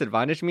really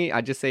disadvantage me.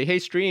 I just say, hey,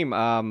 stream,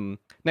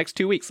 next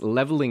 2 weeks,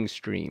 leveling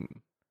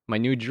stream. My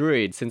new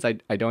druid, since I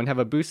don't have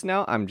a boost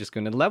now, I'm just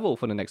going to level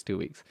for the next 2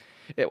 weeks.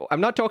 I'm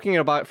not talking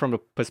about it from the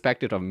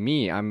perspective of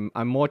me. I'm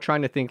more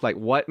trying to think like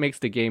what makes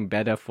the game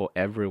better for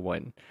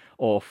everyone,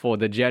 or for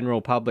the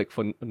general public,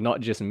 for not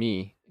just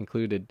me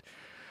included.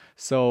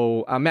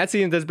 So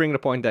Matsian does bring the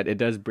point that it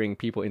does bring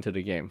people into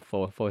the game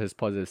for his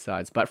positive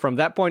sides. But from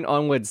that point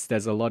onwards,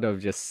 there's a lot of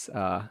just...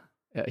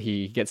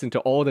 he gets into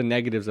all the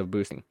negatives of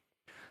boosting.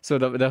 So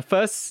the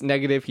first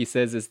negative he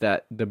says is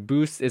that the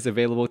boost is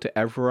available to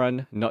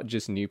everyone, not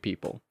just new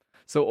people.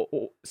 So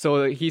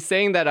he's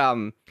saying that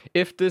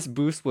if this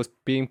boost was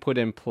being put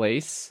in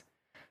place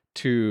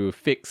to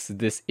fix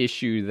this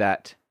issue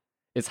that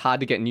it's hard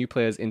to get new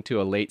players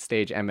into a late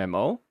stage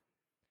MMO,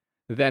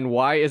 then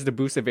why is the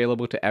boost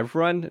available to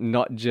everyone,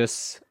 not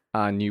just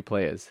new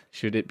players?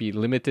 Should it be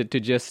limited to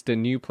just the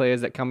new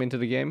players that come into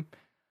the game?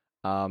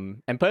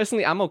 And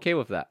personally, I'm okay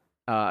with that.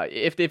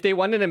 If they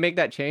wanted to make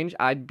that change,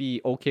 I'd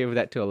be okay with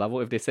that to a level.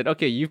 If they said,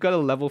 okay, you've got a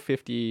level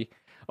 50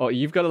 or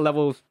you've got a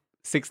level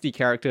 60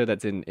 character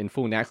that's in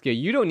full Nax gear,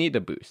 you don't need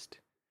the boost.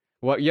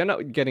 Well, you're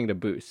not getting the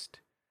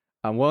boost.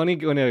 We're only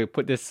going to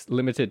put this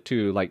limited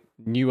to like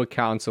new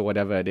accounts or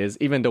whatever it is,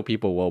 even though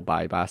people will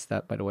bypass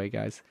that, by the way,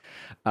 guys.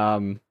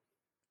 I'm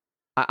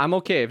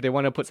okay if they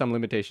want to put some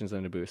limitations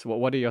on the boost.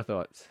 What are your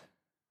thoughts?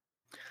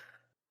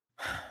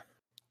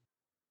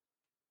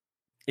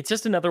 It's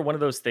just another one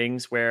of those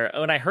things where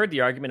when I heard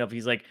the argument of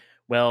he's like,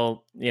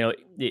 well,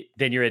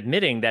 then you're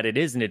admitting that it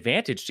is an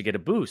advantage to get a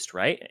boost,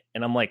 right?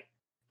 And I'm like,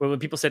 well, when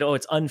people said, oh,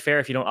 it's unfair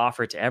if you don't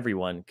offer it to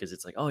everyone because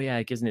it's like, oh yeah,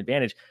 it gives an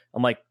advantage.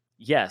 I'm like,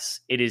 yes,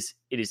 it is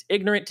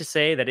ignorant to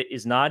say that it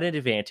is not an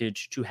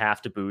advantage to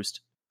have to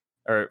boost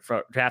or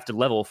to have to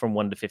level from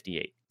 1 to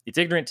 58. It's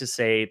ignorant to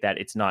say that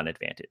it's not an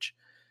advantage.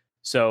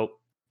 So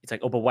it's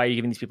like, oh, but why are you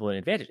giving these people an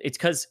advantage? It's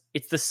because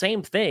it's the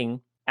same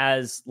thing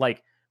as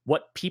like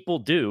what people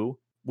do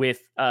with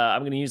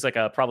I'm going to use like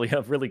probably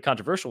a really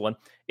controversial one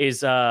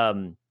is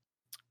affirmative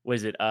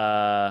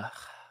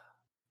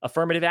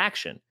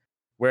action,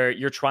 where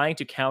you're trying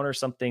to counter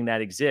something that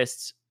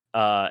exists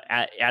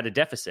at a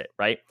deficit,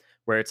 right?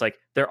 Where it's like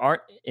there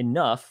aren't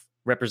enough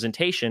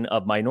representation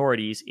of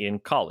minorities in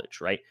college,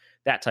 right?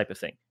 That type of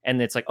thing.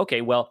 And it's like, okay,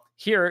 well,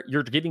 here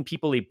you're giving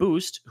people a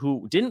boost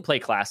who didn't play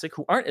Classic,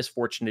 who aren't as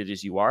fortunate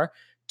as you are,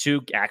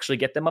 to actually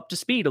get them up to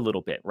speed a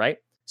little bit, right?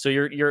 So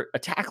you're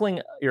attacking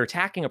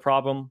a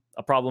problem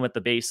at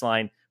the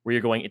baseline where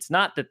you're going, it's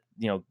not that,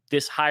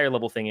 this higher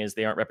level thing is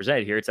they aren't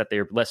represented here. It's that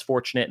they're less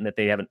fortunate and that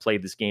they haven't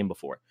played this game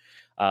before.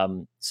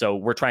 So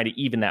we're trying to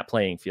even that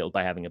playing field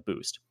by having a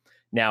boost.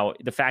 Now,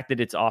 the fact that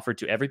it's offered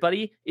to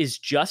everybody is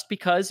just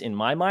because, in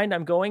my mind,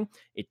 I'm going,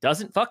 it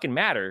doesn't fucking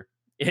matter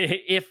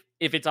if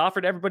it's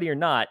offered to everybody or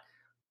not.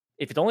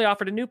 If it's only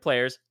offered to new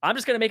players, I'm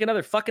just going to make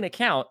another fucking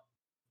account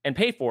and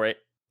pay for it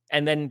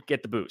and then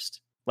get the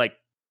boost. Like,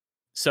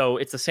 so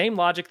it's the same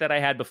logic that I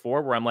had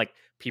before where I'm like,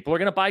 people are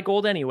going to buy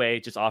gold anyway,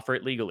 just offer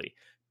it legally.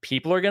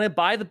 People are going to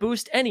buy the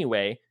boost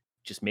anyway,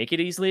 just make it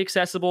easily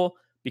accessible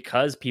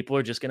because people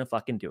are just going to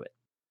fucking do it.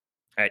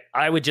 All right.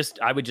 I would just,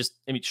 I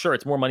mean, sure,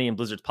 it's more money in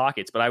Blizzard's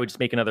pockets, but I would just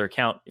make another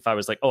account if I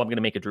was like, oh, I'm going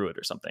to make a druid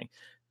or something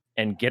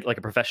and get like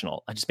a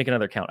professional. I just make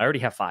another account. I already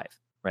have 5,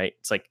 right?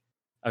 It's like,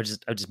 I would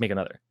just make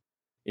another.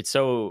 It's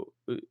so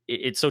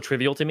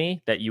trivial to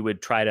me that you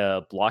would try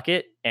to block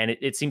it, and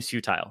it seems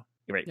futile.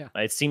 You're right. Yeah.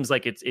 It seems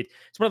like it's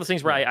one of those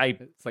things where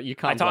it's like you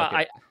can't block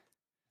it.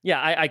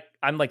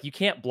 I'm like, you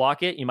can't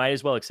block it. You might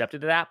as well accept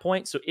it at that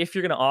point. So if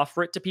you're going to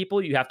offer it to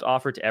people, you have to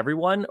offer it to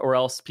everyone, or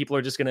else people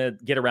are just going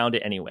to get around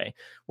it anyway.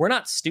 We're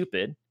not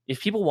stupid.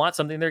 If people want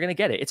something, they're going to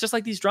get it. It's just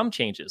like these drum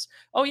changes.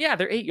 Oh yeah,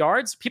 they're 8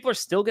 yards. People are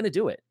still going to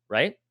do it,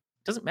 right?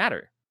 It doesn't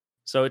matter.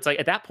 So it's like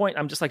at that point,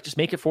 I'm just like, just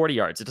make it 40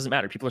 yards. It doesn't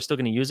matter. People are still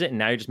going to use it, and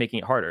now you're just making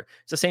it harder.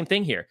 It's the same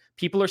thing here.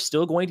 People are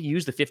still going to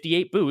use the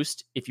 58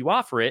 boost if you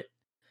offer it,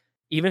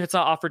 even if it's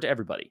not offered to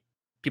everybody.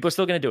 People are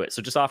still going to do it.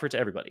 So just offer it to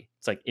everybody.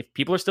 It's like, if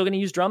people are still going to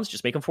use drums,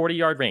 just make them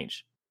 40-yard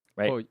range,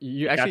 right? Oh,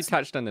 you actually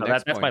touched on the next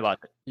point. That's my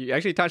logic. You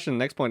actually touched on the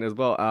next point as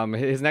well.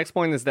 His next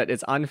point is that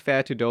it's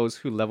unfair to those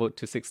who leveled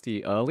to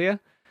 60 earlier.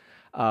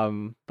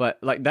 But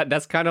like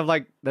that's kind of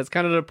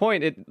the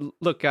point.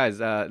 Look, guys,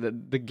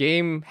 the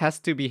game has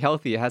to be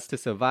healthy. It has to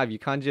survive. You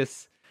can't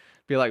just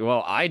be like,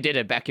 well, I did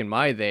it back in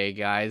my day,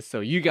 guys, so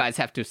you guys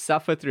have to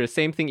suffer through the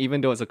same thing,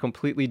 even though it's a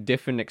completely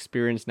different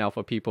experience now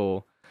for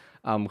people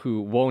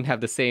who won't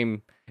have the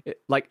same,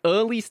 like,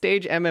 early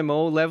stage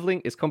MMO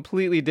leveling is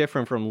completely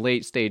different from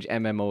late stage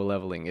MMO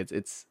leveling.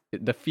 It's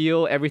the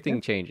feel,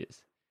 everything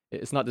changes.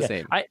 It's not the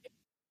same. I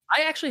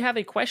actually have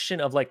a question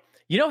of like,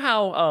 you know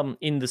how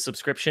in the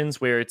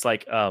subscriptions where it's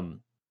like when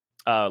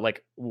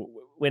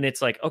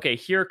it's like, okay,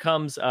 here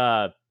comes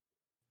like,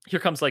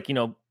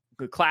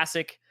 the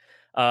classic,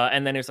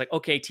 and then it's like,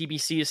 okay,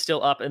 TBC is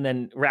still up, and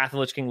then Wrath of the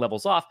Lich King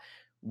levels off.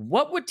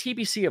 What would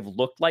TBC have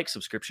looked like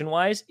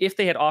subscription-wise if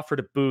they had offered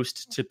a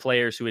boost to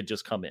players who had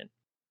just come in?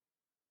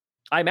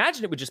 I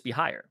imagine it would just be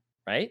higher,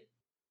 right?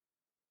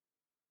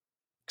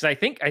 Because I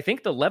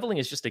think the leveling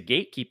is just a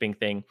gatekeeping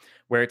thing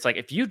where it's like,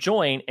 if you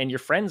join and your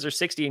friends are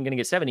 60 and going to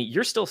get 70,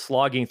 you're still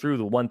slogging through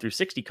the 1 through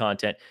 60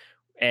 content,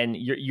 and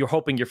you're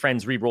hoping your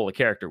friends re-roll a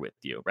character with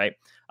you, right?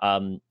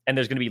 And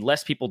there's going to be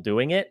less people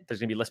doing it. There's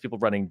going to be less people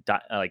running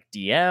like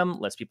DM,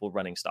 less people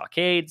running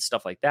stockades,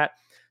 stuff like that.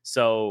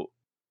 So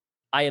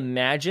I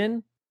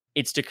imagine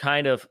it's to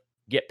kind of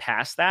get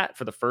past that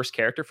for the first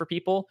character for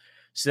people,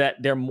 so that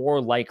they're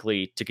more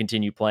likely to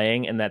continue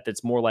playing, and that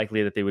it's more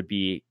likely that they would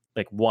be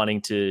like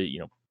wanting to,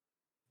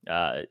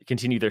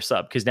 continue their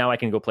sub, because now I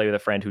can go play with a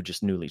friend who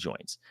just newly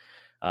joins.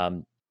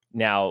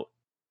 Now,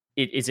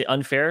 is it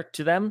unfair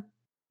to them?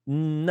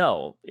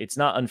 No, it's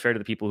not unfair to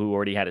the people who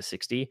already had a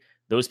 60.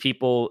 Those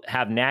people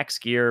have Nax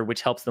gear,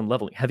 which helps them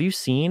leveling. Have you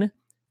seen,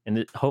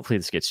 and hopefully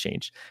this gets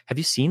changed, have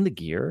you seen the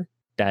gear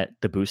that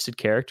the boosted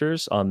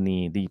characters on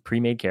the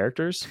pre-made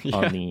characters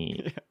on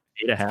the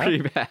beta have?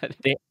 Pretty bad.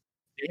 They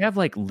have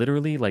like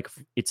literally like,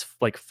 it's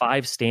like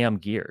 5 stam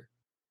gear.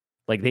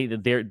 Like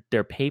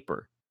they're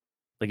paper.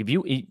 Like if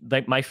you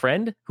like my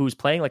friend who's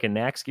playing like a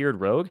Nax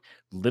geared rogue,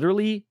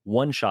 literally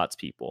one shots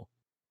people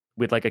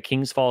with like a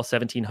King's Fall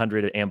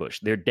 1700 ambush.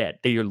 They're dead.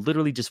 They are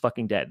literally just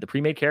fucking dead. The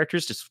pre-made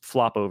characters just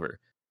flop over.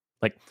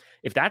 Like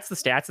if that's the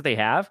stats that they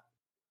have,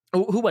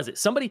 who was it?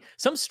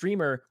 Some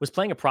streamer was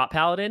playing a prop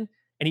paladin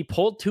and he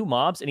pulled 2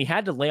 mobs and he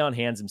had to lay on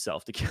hands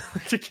himself to kill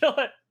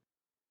it.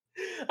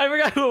 I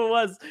forgot who it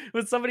was,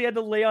 but somebody had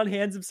to lay on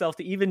hands himself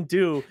to even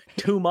do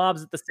 2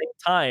 mobs at the same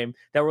time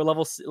that were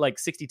level like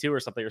 62 or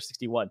something, or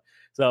 61.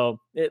 So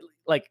it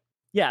like,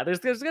 yeah, there's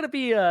gonna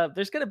be a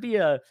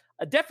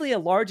definitely a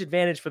large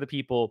advantage for the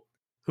people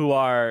who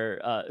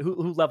are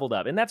who leveled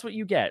up, and that's what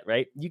you get,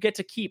 right? You get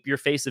to keep your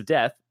Face of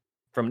Death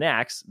from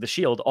Nax, the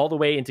shield, all the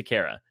way into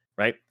Kara,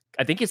 right?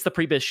 I think it's the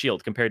pre-biz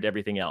shield compared to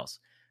everything else.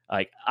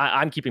 Like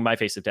I'm keeping my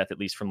Face of Death at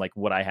least from like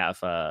what I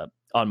have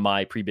on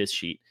my pre-biz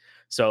sheet.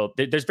 So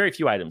there's very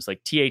few items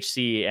like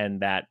THC and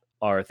that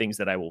are things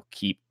that I will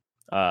keep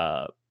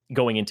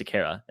going into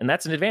Kara. And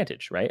that's an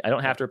advantage, right? I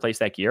don't have to replace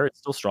that gear. It's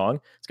still strong.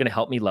 It's going to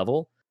help me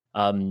level.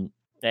 And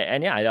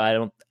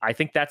yeah, I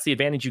think that's the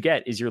advantage you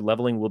get is your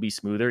leveling will be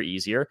smoother,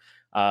 easier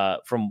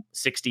from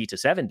 60 to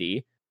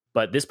 70.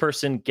 But this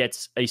person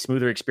gets a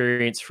smoother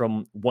experience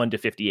from 1 to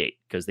 58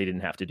 because they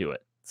didn't have to do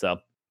it. So,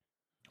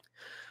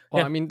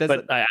 well, yeah, I mean,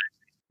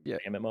 yeah,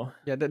 MMO.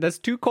 Yeah, there's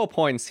 2 core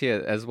points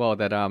here as well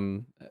that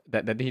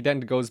that he then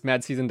goes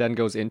Mad Season then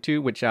goes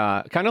into, which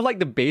are kind of like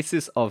the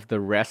basis of the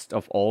rest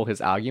of all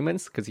his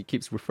arguments, because he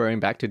keeps referring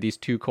back to these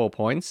 2 core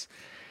points,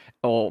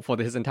 or for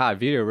his entire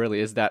video really,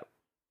 is that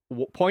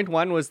point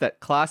 1 was that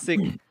Classic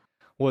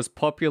was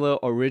popular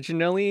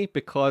originally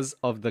because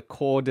of the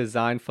core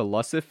design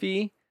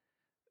philosophy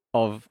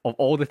of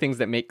all the things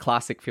that make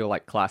Classic feel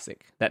like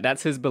Classic.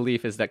 That's his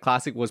belief, is that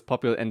Classic was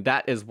popular, and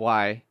that is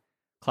why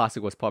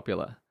Classic was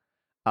popular.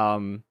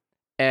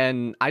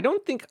 And I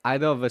don't think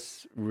either of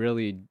us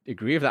really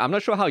agree with that. I'm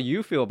not sure how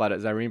you feel about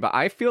it, Zyrene, but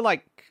I feel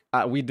like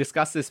we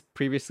discussed this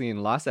previously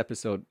in last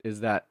episode,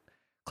 is that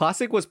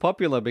Classic was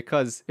popular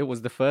because it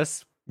was the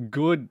first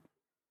good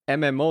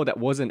MMO that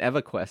wasn't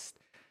EverQuest.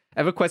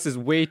 EverQuest is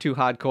way too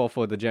hardcore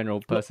for the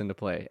general person to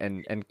play,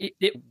 and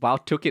WoW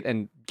took it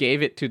and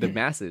gave it to the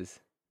masses.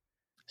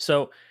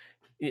 So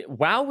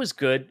WoW was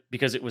good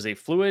because it was a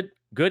fluid,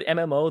 good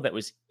MMO that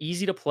was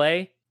easy to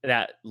play,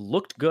 that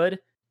looked good,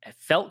 it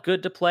felt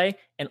good to play,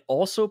 and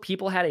also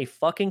people had a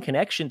fucking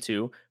connection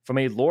to from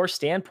a lore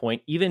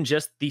standpoint, even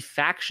just the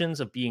factions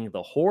of being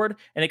the Horde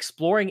and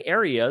exploring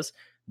areas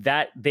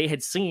that they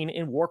had seen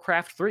in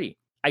Warcraft 3.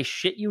 I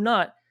shit you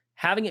not,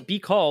 having it be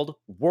called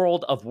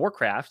World of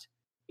Warcraft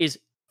is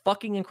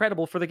fucking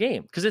incredible for the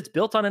game because it's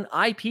built on an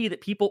IP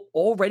that people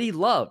already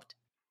loved.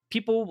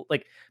 People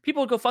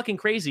would go fucking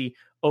crazy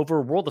over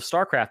World of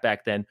StarCraft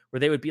back then, where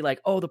they would be like,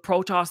 "Oh, the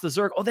Protoss, the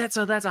Zerg, oh, that's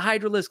a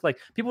Hydralisk." Like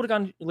people would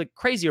have gone like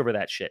crazy over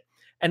that shit,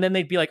 and then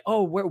they'd be like,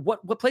 "Oh,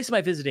 what place am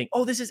I visiting?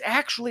 Oh, this is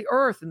actually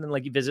Earth." And then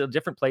like you visit a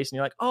different place, and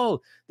you're like,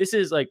 "Oh, this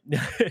is like,"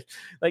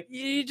 like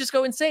you just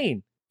go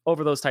insane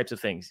over those types of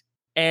things.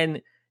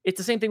 And it's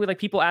the same thing with like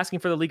people asking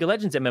for the League of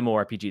Legends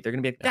MMORPG. They're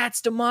gonna be like,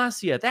 "That's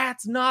Demacia,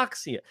 that's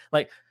Noxia."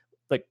 Like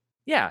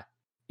yeah.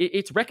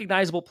 It's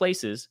recognizable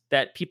places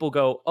that people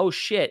go, oh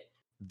shit,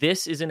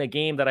 this isn't a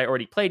game that I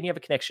already played and you have a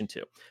connection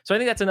to. So I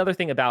think that's another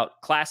thing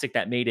about Classic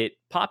that made it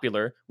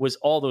popular was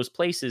all those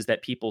places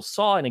that people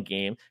saw in a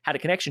game, had a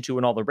connection to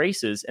in all the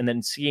races, and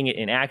then seeing it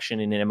in action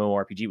in an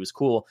MMORPG was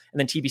cool. And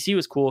then TBC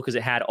was cool because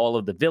it had all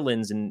of the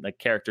villains and like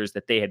characters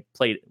that they had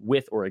played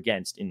with or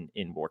against in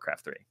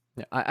Warcraft 3.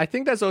 Yeah, I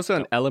think there's also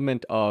an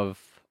element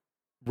of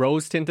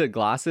rose-tinted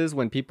glasses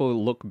when people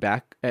look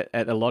back at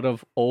a lot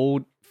of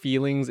old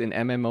feelings in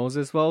MMOs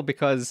as well,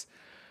 because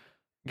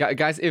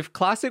guys, if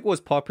Classic was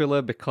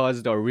popular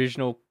because the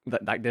original,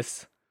 like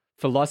this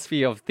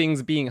philosophy of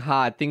things being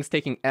hard, things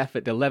taking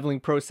effort, the leveling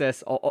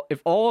process,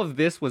 if all of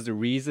this was the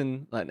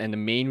reason and the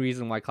main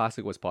reason why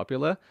Classic was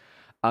popular,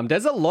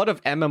 there's a lot of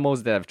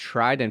MMOs that have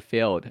tried and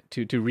failed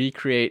to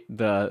recreate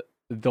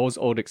those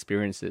old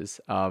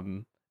experiences. A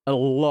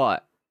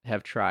lot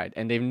have tried,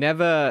 and they've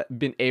never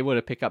been able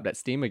to pick up that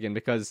steam again,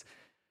 because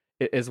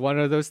it is one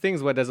of those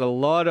things where there's a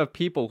lot of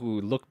people who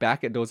look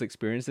back at those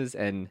experiences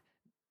and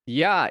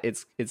yeah,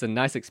 it's a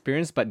nice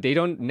experience, but they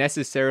don't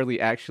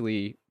necessarily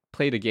actually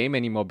play the game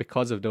anymore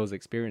because of those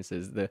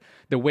experiences.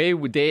 The way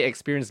they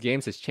experience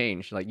games has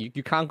changed. Like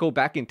you can't go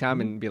back in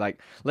time and be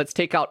like, let's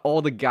take out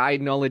all the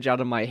guide knowledge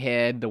out of my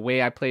head, the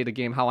way I play the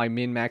game, how I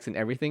min-max and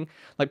everything.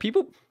 Like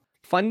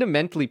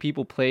fundamentally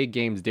people play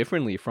games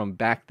differently from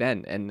back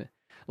then. And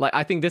like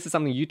I think this is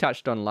something you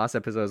touched on last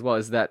episode as well,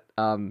 is that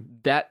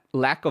that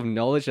lack of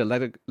knowledge,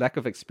 the lack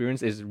of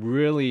experience is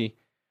really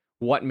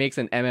what makes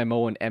an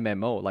MMO an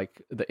MMO,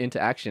 like the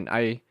interaction.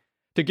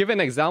 To give an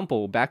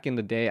example, back in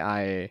the day,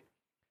 I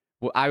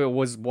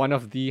was one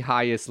of the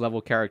highest level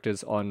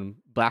characters on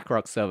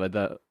Blackrock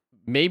server,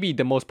 maybe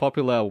the most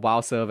popular WoW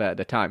server at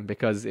the time,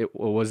 because it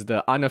was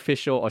the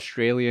unofficial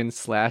Australian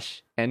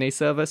 / NA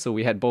server, so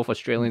we had both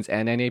Australians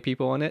and NA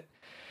people on it,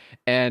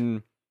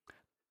 and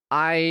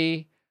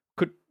I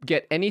could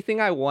get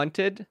anything I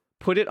wanted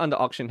put it on the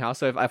auction house.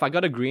 So if I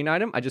got a green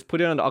item, I just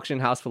put it on the auction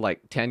house for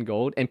like 10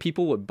 gold, and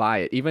people would buy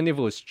it, even if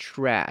it was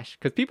trash,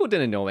 because people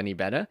didn't know any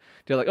better.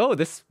 They're like, oh,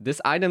 this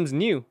item's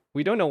new.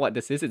 We don't know what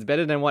this is. It's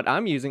better than what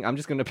I'm using. I'm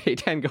just gonna pay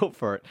 10 gold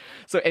for it.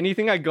 So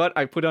anything I got,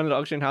 I put on the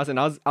auction house, and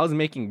I was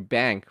making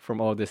bank from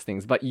all these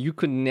things. But you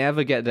could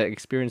never get that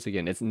experience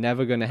again. It's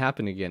never gonna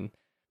happen again,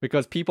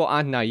 because people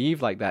aren't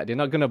naive like that. They're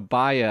not gonna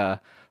buy a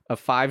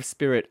 5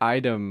 spirit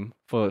item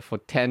for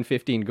 10,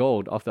 15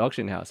 gold off the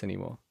auction house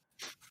anymore.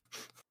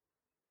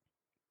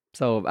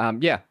 So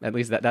yeah, at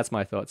least that's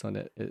my thoughts on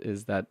it,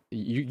 is that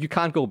you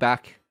can't go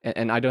back,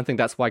 and I don't think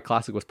that's why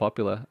Classic was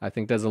popular. I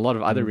think there's a lot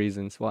of other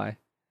reasons why.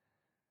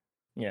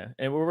 Yeah,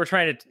 and we're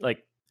trying to,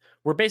 like,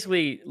 we're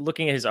basically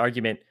looking at his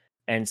argument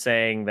and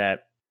saying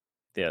that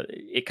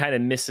it kind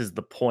of misses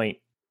the point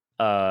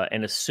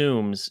and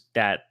assumes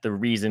that the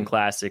reason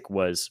Classic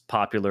was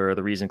popular, or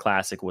the reason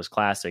Classic was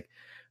Classic,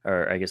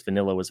 or I guess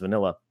Vanilla was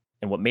Vanilla,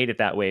 and what made it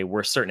that way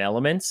were certain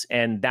elements,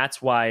 and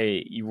that's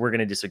why we're going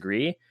to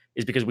disagree,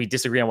 is because we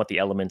disagree on what the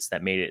elements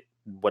that made it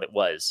what it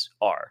was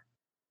are.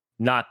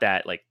 Not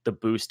that, like, the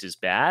boost is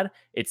bad.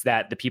 It's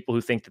that the people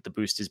who think that the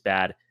boost is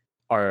bad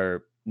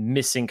are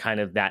missing kind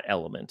of that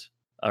element,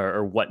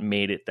 or what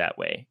made it that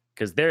way.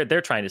 Because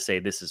they're trying to say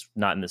this is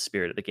not in the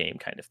spirit of the game,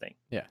 kind of thing.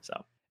 Yeah.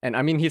 So, and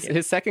I mean,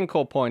 his second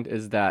core point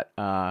is that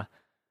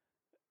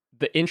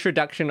the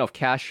introduction of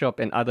Cash Shop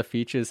and other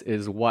features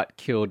is what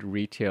killed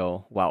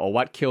retail WoW, or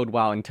what killed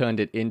WoW and turned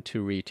it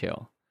into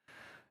retail.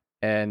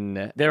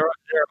 And there are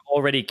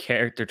already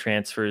character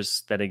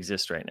transfers that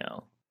exist right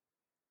now.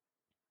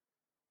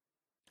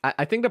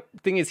 I think the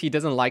thing is, he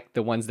doesn't like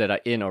the ones that are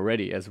in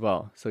already as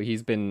well. So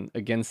he's been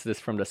against this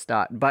from the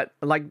start. But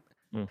like,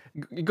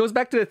 it goes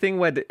back to the thing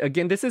where,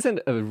 again, this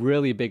isn't a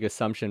really big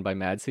assumption by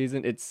Mad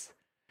Season. It's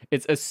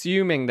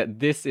assuming that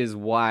this is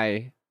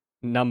why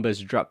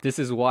numbers dropped. This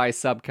is why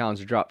sub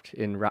counts dropped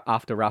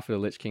after Wrath of the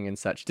Lich King and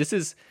such. This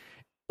is,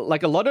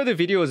 like, a lot of the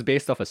video is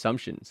based off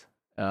assumptions.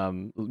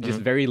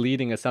 Just very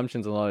leading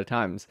assumptions a lot of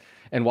times.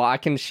 And while I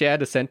can share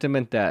the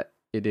sentiment that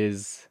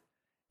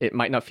it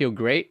might not feel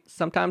great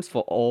sometimes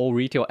for all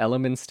retail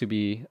elements to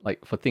be,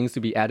 like, for things to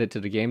be added to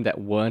the game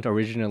that weren't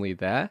originally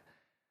there,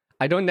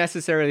 I don't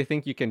necessarily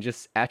think you can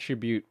just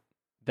attribute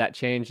that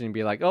change and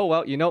be like, oh,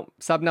 well,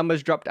 sub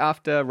numbers dropped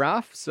after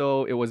Wrath,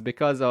 so it was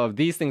because of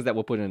these things that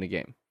were put in the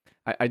game.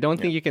 I don't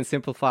think you can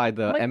simplify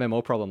the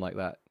MMO problem like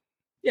that.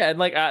 Yeah, and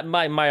like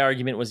my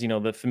argument was,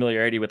 the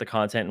familiarity with the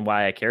content and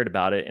why I cared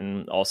about it,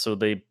 and also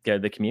the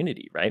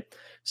community, right?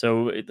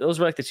 So those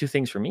were like the two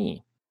things for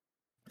me.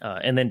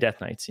 And then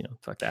Death Knights,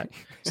 fuck that.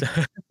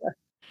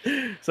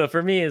 So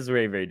for me, it's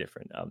very, very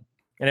different.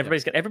 And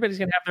everybody's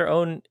gonna have their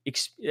own.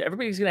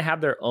 Everybody's gonna have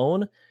their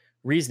own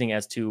reasoning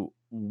as to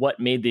what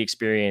made the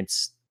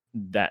experience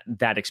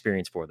that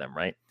experience for them,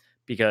 right?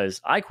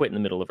 Because I quit in the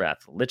middle of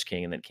Wrath of the Lich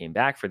King and then came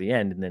back for the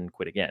end and then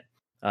quit again.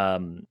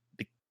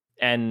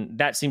 And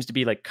that seems to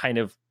be like kind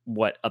of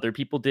what other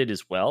people did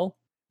as well,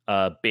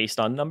 based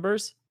on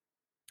numbers.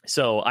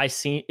 So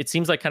it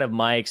seems like kind of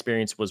my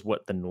experience was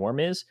what the norm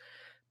is.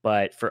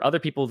 But for other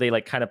people, they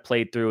like kind of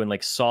played through and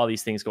like saw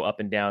these things go up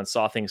and down,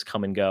 saw things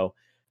come and go.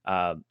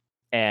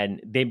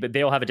 And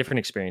they'll have a different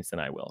experience than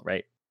I will,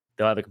 right?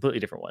 They'll have a completely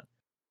different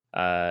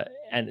one.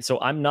 And so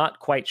I'm not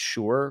quite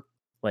sure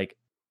like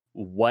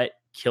what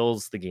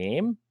kills the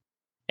game.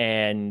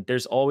 And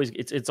there's always,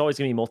 it's always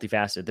going to be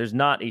multifaceted. There's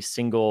not a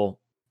single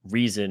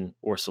reason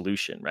or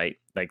solution, right?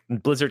 Like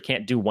Blizzard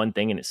can't do one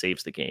thing and it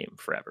saves the game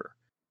forever.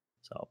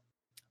 So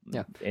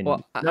yeah, and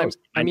well,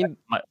 I mean,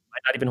 might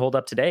not even hold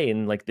up today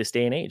in like this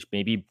day and age.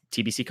 Maybe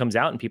TBC comes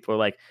out and people are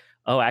like,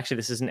 oh, actually,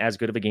 this isn't as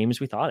good of a game as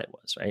we thought it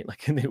was, right?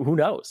 Like, who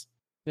knows?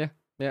 Yeah.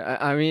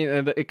 I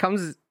mean, it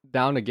comes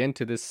down again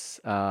to this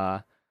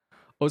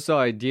also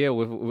idea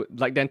with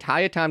like the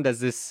entire time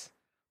there's this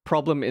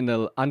problem in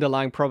the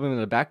underlying problem in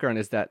the background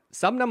is that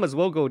sub numbers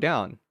will go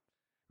down.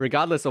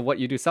 Regardless of what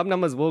you do, sub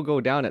numbers will go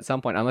down at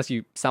some point unless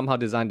you somehow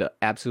design the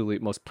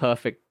absolute most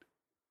perfect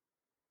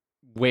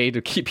way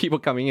to keep people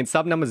coming in.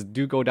 Sub numbers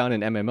do go down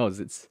in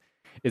MMOs.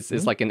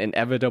 It's like an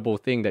inevitable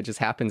thing that just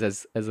happens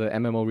as a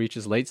MMO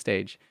reaches late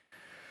stage.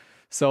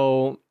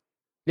 So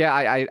yeah,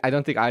 I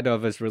don't think either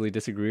of us really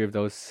disagree with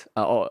those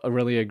or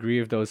really agree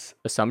with those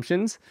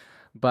assumptions.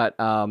 But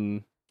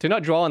to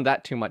not draw on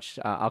that too much,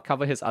 I'll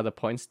cover his other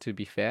points to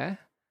be fair.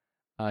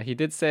 He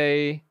did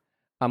say,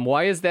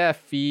 why is there a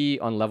fee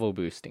on level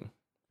boosting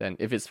then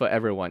if it's for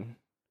everyone?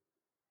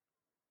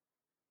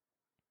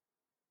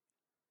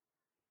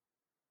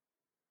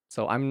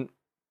 So I don't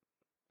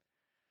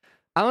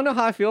know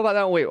how I feel about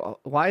that. Wait,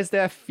 why is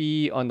there a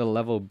fee on the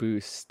level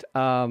boost?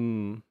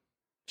 Do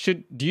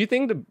you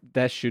think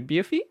there should be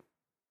a fee?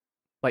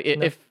 Like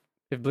No. if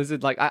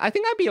Blizzard, like I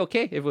think I'd be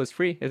okay if it was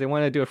free. If they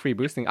want to do a free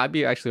boosting, I'd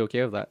be actually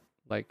okay with that.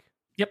 Like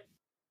Yep.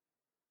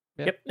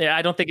 Yeah. Yep. Yeah,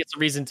 I don't think it's a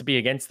reason to be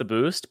against the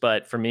boost,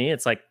 but for me,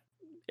 it's like,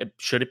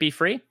 should it be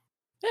free?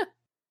 Yeah,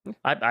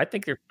 I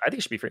think it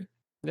should be free.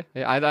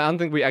 I don't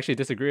think we actually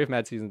disagree with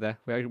Mad Season there.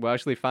 We're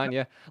actually fine,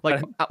 yeah.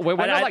 Like we're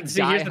not like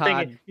see, here's the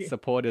thing. diehard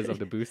supporters of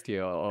the boost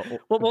here.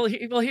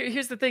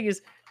 Here's the thing: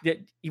 is that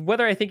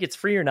whether I think it's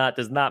free or not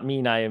does not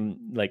mean I am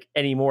like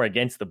any more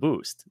against the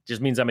boost. It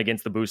just means I'm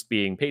against the boost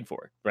being paid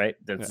for, right?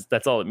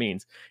 That's all it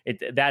means.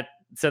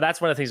 So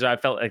that's one of the things where I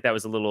felt like that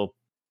was a little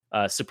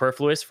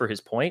superfluous for his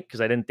point,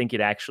 because I didn't think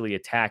it actually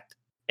attacked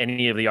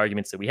any of the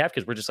arguments that we have,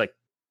 because we're just like,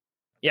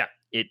 yeah,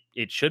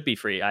 it should be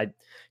free.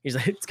 He's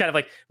like, it's kind of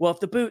like, well,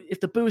 if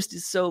the boost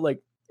is so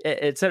like,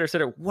 et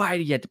cetera, why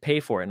do you have to pay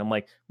for it? And I'm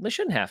like, well, they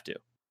shouldn't have to.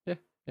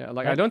 Yeah,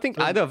 like I don't think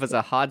either of us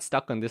are hard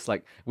stuck on this.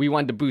 Like we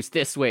want to boost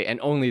this way and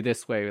only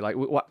this way. Like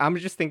I'm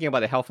just thinking about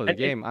the health of the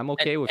game. I'm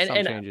okay with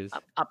some changes.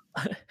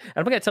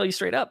 I'm gonna tell you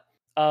straight up.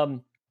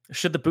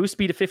 Should the boost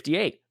be to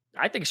 58?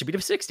 I think it should be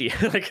to 60.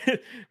 Like,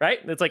 right?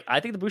 It's like, I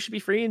think the boost should be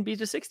free and be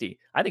to 60.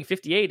 I think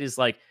 58 is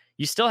like,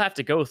 you still have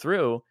to go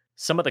through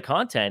some of the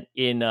content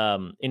in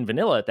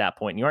vanilla at that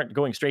point. You aren't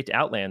going straight to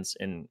Outlands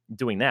and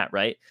doing that,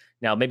 right?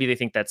 Now, maybe they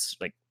think that's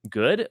like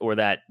good, or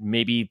that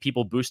maybe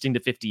people boosting to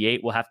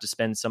 58 will have to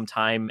spend some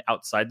time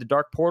outside the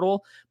Dark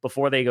Portal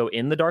before they go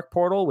in the Dark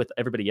Portal with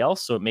everybody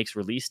else. So it makes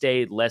release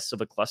day less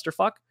of a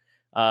clusterfuck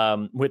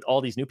with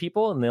all these new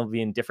people, and they'll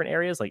be in different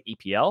areas like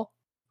EPL.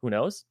 Who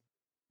knows?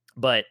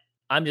 But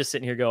I'm just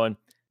sitting here going,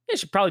 it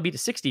should probably be to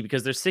 60,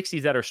 because there's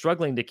 60s that are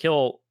struggling to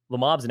kill the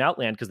mobs in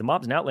Outland, because the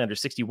mobs in Outland are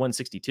 61,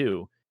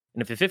 62.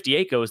 And if the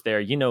 58 goes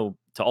there, to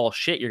all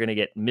shit, you're going to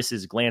get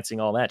misses glancing,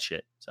 all that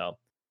shit. So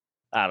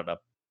I don't know.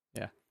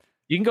 Yeah.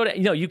 You can go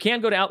to, you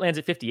can go to Outlands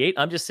at 58.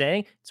 I'm just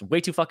saying it's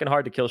way too fucking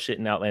hard to kill shit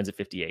in Outlands at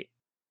 58.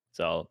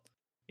 So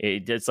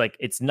it's like,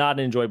 it's not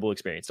an enjoyable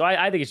experience. So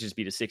I think it should just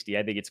be to 60.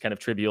 I think it's kind of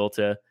trivial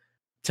to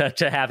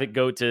have it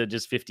go to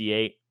just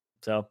 58.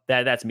 So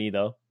that's me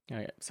though.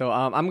 Okay, so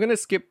I'm gonna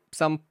skip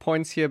some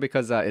points here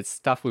because it's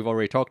stuff we've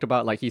already talked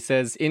about. Like he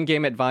says,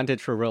 in-game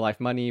advantage for real life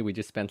money. We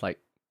just spent like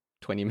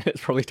 20 minutes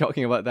probably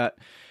talking about that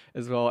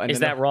as well. And is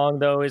that wrong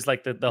though? Is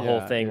like the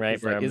whole thing,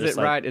 right? Like, is it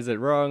right? Is it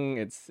wrong?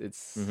 It's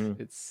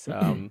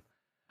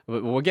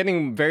we're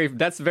getting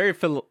that's very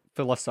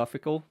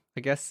philosophical,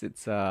 I guess.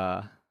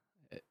 I'm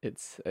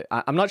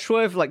not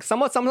sure if like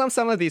sometimes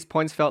some of these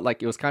points felt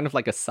like it was kind of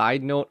like a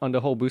side note on the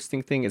whole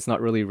boosting thing. It's not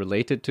really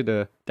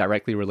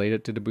directly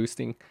related to the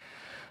boosting.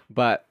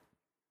 But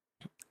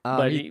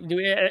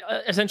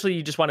essentially,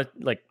 you just want to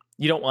like,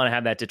 you don't want to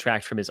have that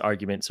detract from his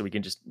argument, so we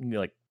can just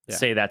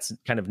say that's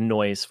kind of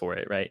noise for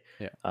it, right?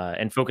 Yeah.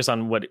 And focus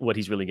on what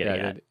he's really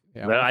getting at.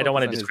 Yeah, but I don't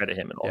want to discredit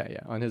him at all.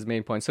 Yeah, on his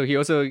main point. So he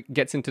also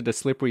gets into the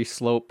slippery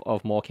slope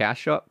of more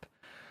cash up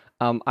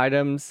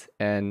items,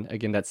 and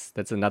again, that's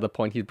another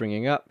point he's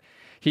bringing up.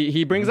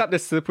 He brings up the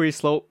slippery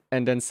slope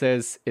and then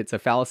says it's a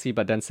fallacy,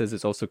 but then says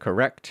it's also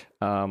correct.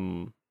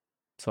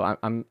 So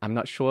I'm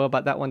not sure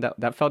about that one.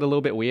 That felt a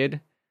little bit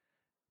weird.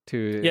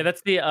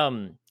 That's the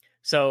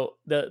So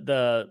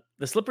the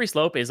slippery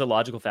slope is a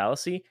logical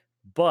fallacy,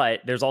 but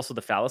there's also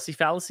the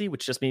fallacy,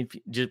 which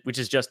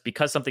is just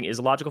because something is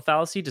a logical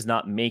fallacy does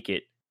not make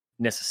it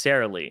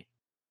necessarily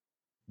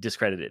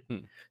discredited.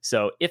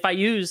 So if I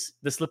use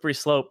the slippery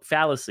slope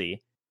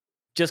fallacy,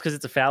 just because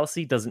it's a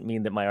fallacy doesn't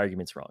mean that my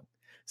argument's wrong.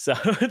 So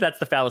that's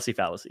the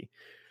fallacy.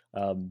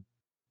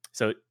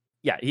 So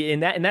yeah, in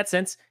that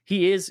sense,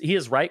 he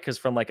is right, because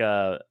from like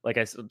I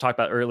talked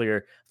about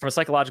earlier, from a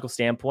psychological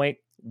standpoint,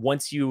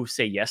 once you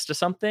say yes to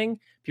something,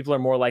 people are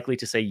more likely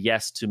to say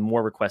yes to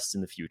more requests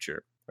in the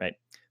future, right?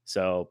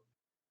 So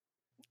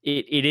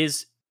it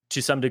is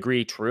to some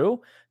degree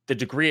true. The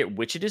degree at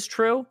which it is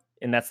true,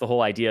 and that's the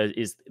whole idea,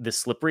 is the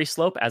slippery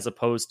slope as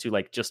opposed to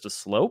like just a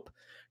slope.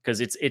 Because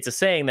it's a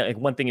saying that like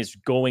one thing is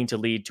going to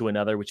lead to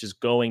another, which is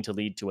going to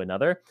lead to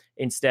another,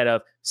 instead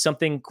of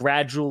something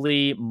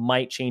gradually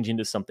might change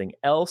into something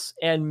else,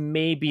 and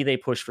maybe they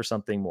push for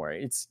something more.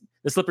 It's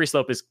the slippery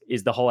slope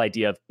is the whole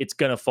idea of it's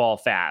gonna fall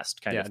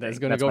fast kind of thing. It's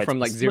gonna go from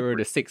like 0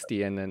 to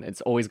 60, and then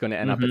it's always gonna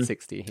end up at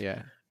 60.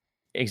 Yeah,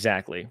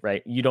 exactly,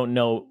 right. You don't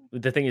know.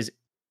 The thing is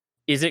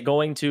it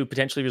going to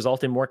potentially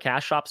result in more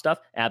cash shop stuff?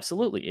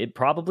 Absolutely, it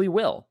probably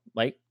will.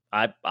 Like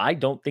I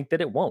don't think that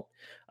it won't.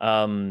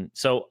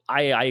 So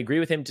I agree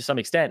with him to some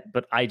extent,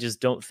 but I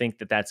just don't think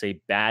that that's a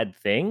bad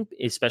thing,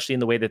 especially in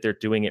the way that they're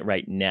doing it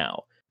right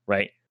now,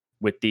 right?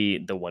 With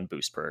the one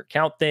boost per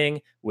account thing,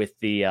 with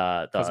the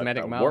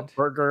cosmetic mount. Warp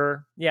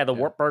Burger,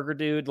 Warp Burger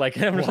dude, like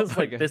I'm just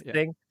like this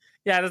thing.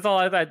 Yeah, that's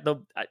all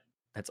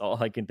that's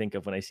all I can think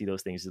of when I see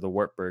those things, is the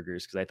Warp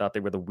Burgers, because I thought they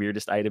were the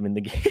weirdest item in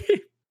the game.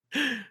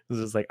 It's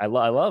just like I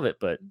love it,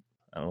 but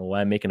I don't know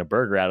why I'm making a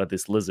burger out of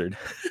this lizard.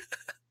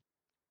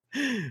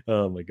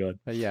 Oh my god.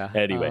 Yeah.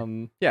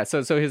 Anyway.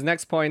 So his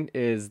next point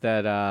is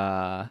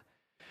that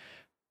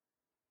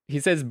he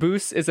says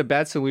boost is a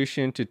bad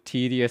solution to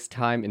tedious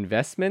time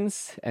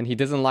investments, and he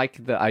doesn't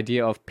like the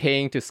idea of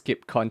paying to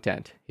skip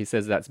content. He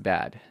says that's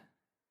bad.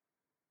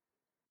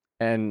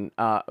 And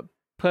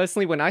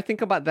personally, when I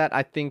think about that,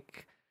 I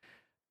think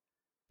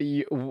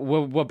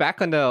we're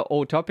back on the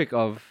old topic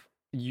of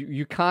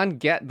you can't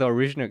get the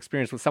original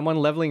experience. With someone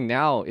leveling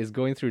now is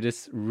going through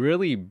this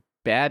really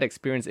bad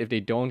experience if they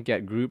don't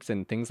get groups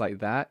and things like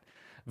that.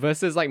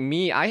 Versus like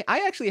me, I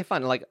actually have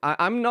fun. Like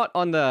I'm not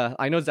on the.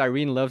 I know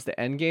Zyrene loves the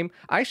end game.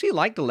 I actually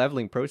like the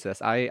leveling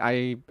process.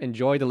 I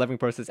enjoy the leveling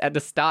process at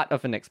the start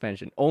of an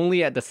expansion.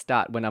 Only at the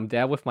start when I'm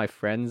there with my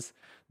friends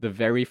the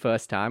very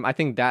first time. I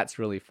think that's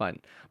really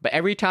fun. But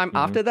every time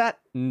after that,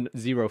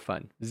 zero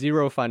fun.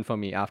 Zero fun for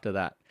me after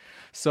that.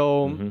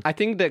 So I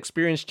think the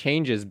experience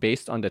changes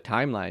based on the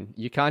timeline.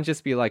 You can't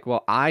just be like,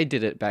 well, I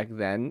did it back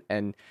then,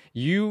 and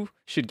you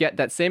should get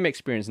that same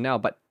experience now.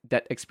 But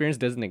that experience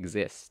doesn't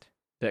exist.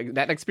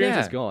 That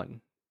experience is gone.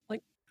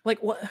 Like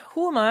what?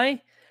 Who am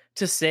I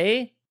to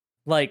say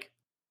like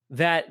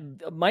that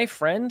my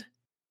friend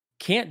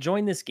can't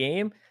join this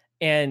game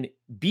and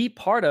be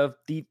part of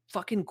the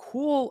fucking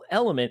cool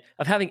element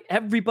of having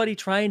everybody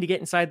trying to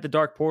get inside the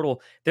dark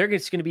portal?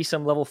 There's going to be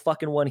some level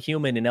fucking 1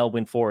 human in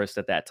Elwyn Forest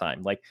at that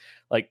time. Like,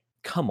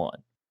 come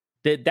on.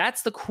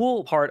 That's the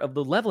cool part of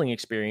the leveling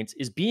experience,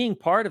 is being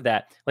part of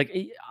that. Like,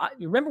 I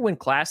remember when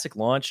Classic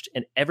launched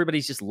and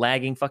everybody's just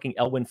lagging fucking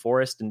Elwyn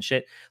Forest and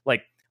shit.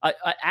 Like,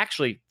 I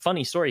actually,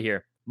 funny story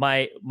here.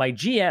 My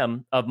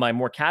GM of my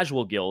more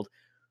casual guild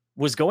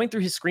was going through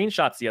his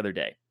screenshots the other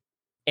day,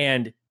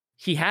 and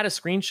he had a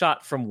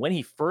screenshot from when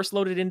he first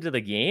loaded into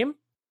the game.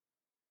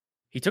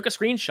 He took a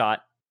screenshot,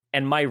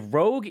 and my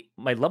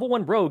level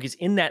 1 rogue is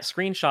in that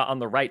screenshot on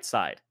the right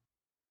side.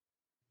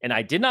 And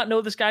I did not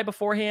know this guy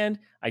beforehand.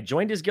 I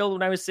joined his guild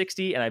when I was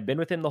 60, and I've been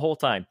with him the whole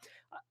time.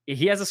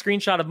 He has a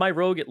screenshot of my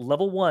rogue at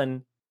level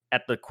 1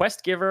 at the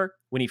quest giver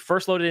when he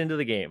first loaded into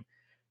the game.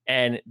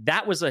 And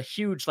that was a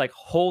huge, like,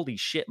 holy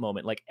shit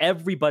moment. Like,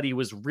 everybody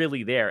was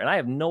really there. And I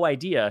have no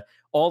idea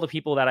all the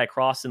people that I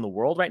cross in the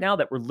world right now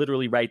that were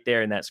literally right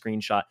there in that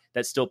screenshot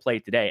that still play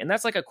today. And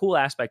that's like a cool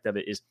aspect of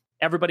it, is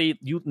everybody,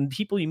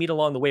 people you meet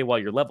along the way while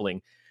you're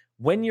leveling.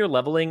 When you're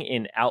leveling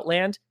in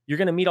Outland, you're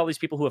going to meet all these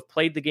people who have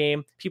played the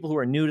game, people who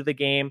are new to the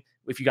game,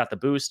 if you got the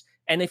boost.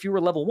 And if you were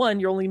level 1,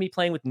 you're only going to be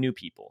playing with new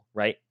people,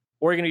 right?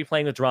 Or you're going to be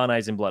playing with Drawn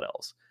Eyes and Blood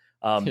Elves.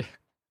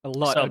 A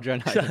lot of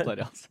Drawn Eyes and Blood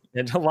Elves.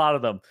 And a lot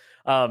of them.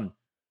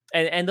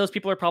 And those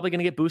people are probably going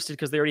to get boosted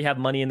because they already have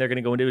money and they're going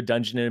to go into a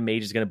dungeon and a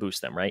mage is going to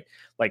boost them, right?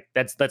 Like,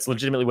 that's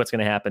legitimately what's going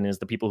to happen, is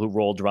the people who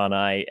roll Drawn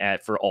Eye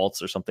for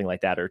alts or something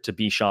like that, or to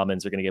be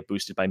shamans, are going to get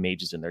boosted by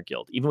mages in their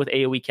guild. Even with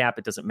AoE cap,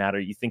 it doesn't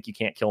matter. You think you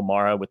can't kill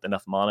Mara with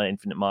enough mana,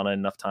 infinite mana,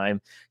 enough time,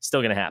 it's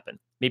still going to happen.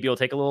 Maybe it'll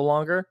take a little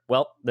longer.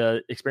 Well,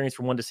 the experience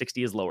from 1 to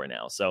 60 is lower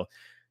now. So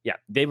yeah,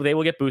 they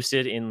will get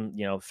boosted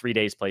in 3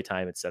 days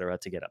playtime, etc.,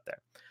 to get up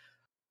there.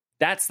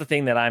 That's the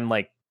thing that I'm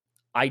like,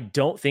 I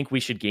don't think we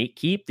should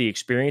gatekeep the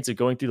experience of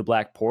going through the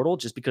Black Portal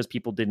just because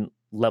people didn't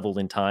level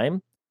in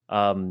time,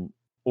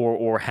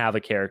 or have a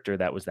character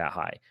that was that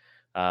high.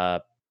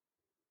 I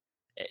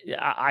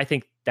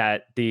think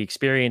that the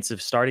experience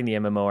of starting the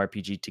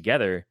MMORPG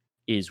together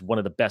is one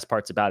of the best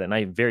parts about it. And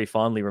I very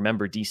fondly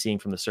remember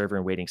DCing from the server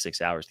and waiting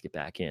 6 hours to get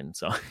back in.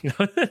 So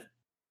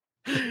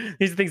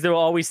these are things that will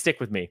always stick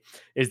with me,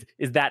 is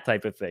that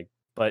type of thing.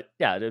 But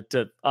yeah,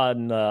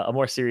 on a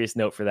more serious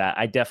note for that,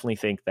 I definitely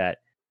think that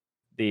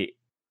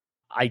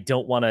I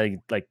don't want to,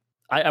 like,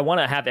 I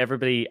want to have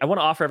everybody, I want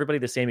to offer everybody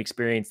the same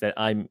experience that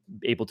I'm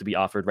able to be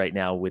offered right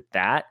now with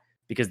that,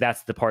 because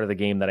that's the part of the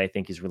game that I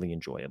think is really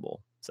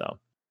enjoyable. So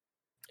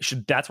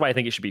that's why I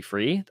think it should be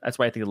free. That's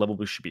why I think the level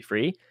boost should be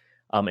free,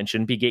 and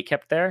shouldn't be gate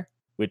kept there,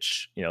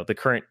 which, the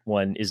current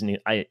one isn't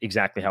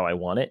exactly how I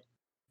want it.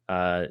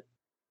 But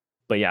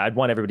yeah, I'd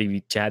want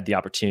everybody to have the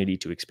opportunity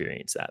to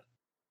experience that,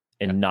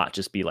 and not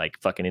just be like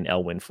fucking in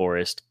Elwyn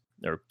Forest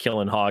or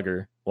killing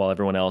Hogger while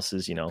everyone else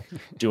is,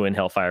 doing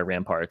Hellfire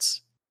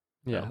Ramparts.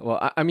 Yeah,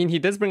 well, I mean, he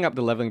does bring up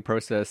the leveling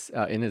process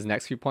in his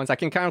next few points. I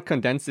can kind of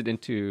condense it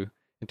into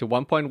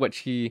one point, which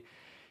he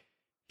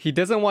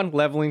doesn't want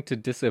leveling to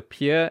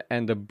disappear,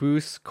 and the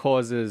boost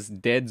causes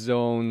dead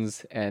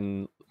zones,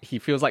 and he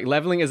feels like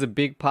leveling is a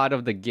big part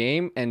of the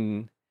game,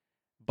 and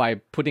by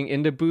putting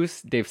in the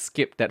boost, they've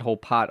skipped that whole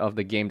part of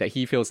the game that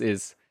he feels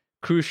is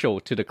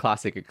crucial to the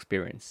classic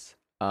experience.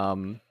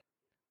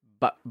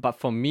 But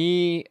for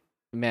me,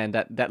 man,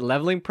 that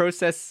leveling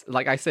process,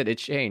 like I said, it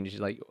changed.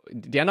 Like,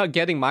 they're not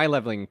getting my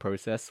leveling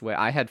process where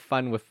I had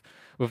fun with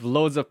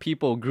loads of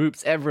people,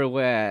 groups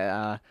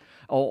everywhere.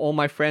 All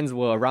my friends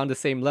were around the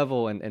same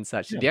level and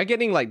such. Yeah. They're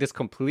getting like this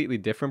completely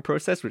different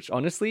process, which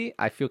honestly,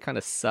 I feel kind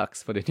of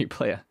sucks for the new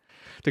player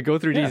to go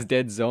through these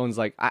dead zones.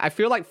 Like, I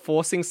feel like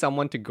forcing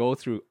someone to go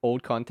through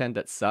old content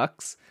that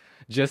sucks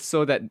just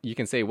so that you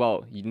can say,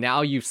 well,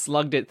 now you've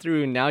slugged it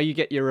through, now you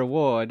get your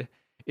reward.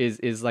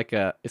 Is like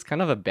it's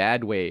kind of a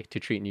bad way to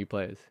treat new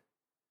players.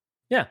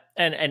 Yeah,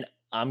 and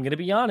I'm gonna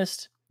be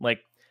honest,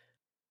 like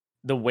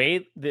the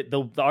way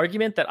the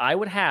argument that I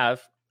would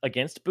have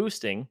against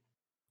boosting,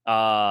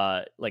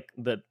 like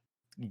the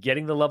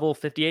getting the level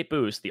 58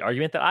 boost, the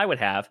argument that I would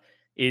have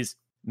is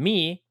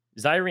me,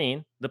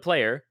 Zyrene, the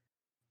player,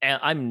 and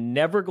I'm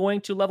never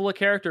going to level a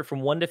character from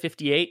 1 to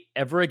 58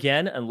 ever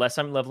again unless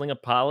I'm leveling a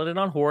paladin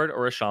on Horde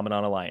or a shaman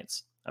on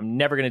Alliance. I'm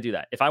never going to do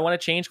that. If I want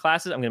to change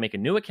classes, I'm going to make a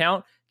new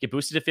account, get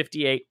boosted to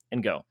 58,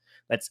 and go.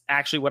 That's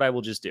actually what I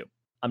will just do.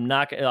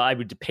 I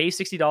would pay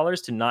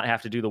 $60 to not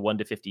have to do the 1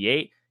 to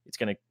 58. It's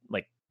going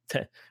to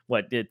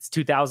what, it's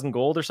 2,000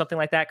 gold or something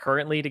like that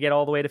currently to get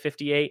all the way to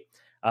 58.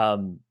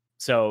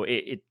 So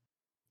it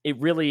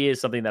really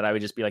is something that I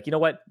would just be like, you know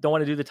what, don't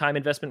want to do the time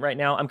investment right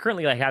now. I'm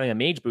currently like having a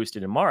mage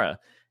boosted in Mara,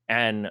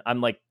 and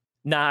I'm like,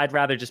 nah, I'd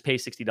rather just pay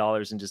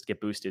 $60 and just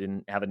get boosted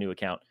and have a new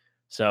account.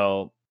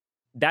 So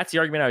that's the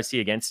argument I would see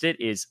against it.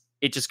 Is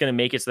it just going to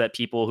make it so that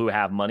people who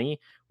have money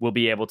will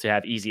be able to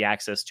have easy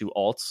access to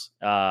alts,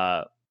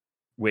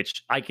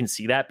 which I can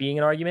see that being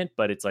an argument,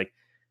 but it's like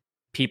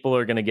people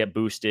are going to get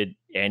boosted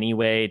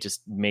anyway. It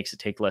just makes it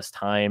take less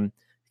time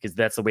because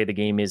that's the way the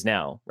game is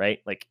now, right?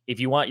 Like if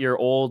you want your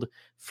old,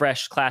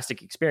 fresh,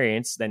 classic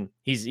experience, then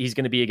he's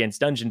going to be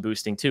against dungeon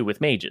boosting too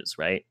with mages,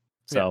 right?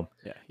 So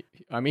yeah.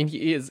 I mean,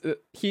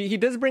 he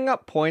does bring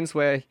up points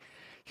where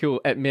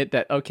he'll admit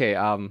that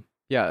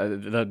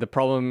the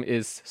problem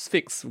is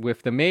fixed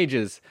with the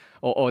mages,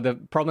 or the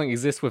problem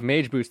exists with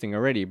mage boosting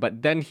already.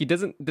 But then he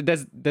doesn't.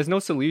 There's no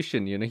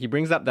solution. You know, he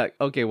brings up that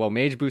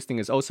mage boosting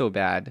is also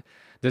bad.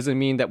 Doesn't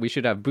mean that we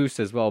should have boosts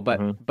as well.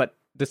 But but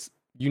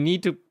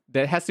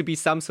there has to be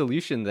some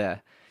solution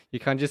there. You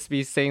can't just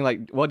be saying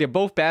like, well, they're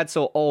both bad,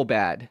 so all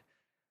bad.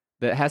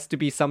 There has to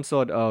be some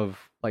sort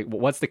of like,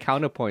 what's the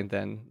counterpoint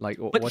then? Like,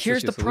 but what's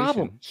here's the solution?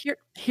 problem.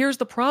 Here's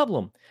the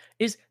problem: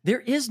 is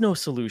there is no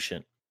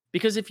solution.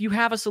 Because if you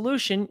have a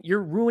solution,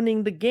 you're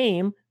ruining the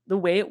game the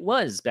way it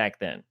was back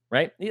then,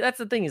 right? That's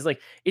the thing, is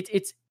like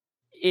it's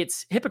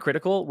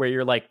hypocritical where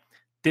you're like,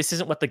 this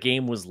isn't what the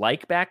game was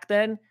like back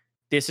then.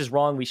 This is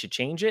wrong. We should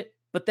change it.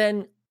 But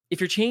then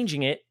if you're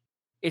changing it,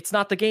 it's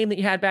not the game that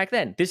you had back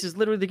then. This is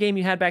literally the game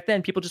you had back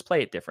then. People just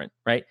play it different,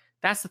 right?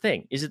 That's the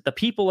thing. Is it the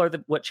people are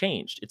what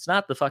changed? It's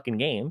not the fucking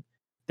game.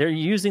 They're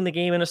using the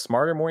game in a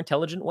smarter, more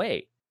intelligent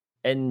way.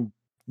 And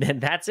then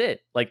that's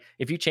it. Like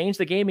if you change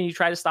the game and you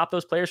try to stop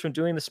those players from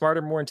doing the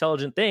smarter, more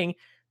intelligent thing,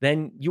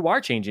 then you are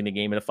changing the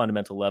game at a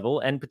fundamental level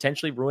and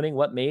potentially ruining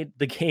what made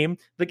the game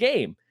the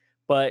game.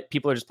 But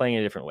people are just playing it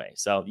a different way.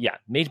 So yeah,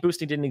 mage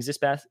boosting didn't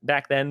exist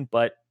back then,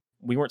 but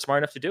we weren't smart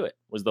enough to do it.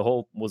 Was the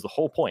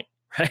whole point,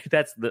 right?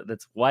 That's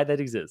why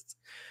that exists.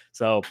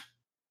 So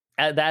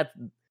that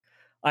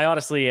I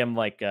honestly am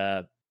like,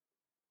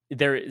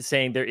 they're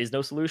saying there is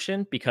no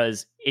solution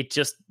because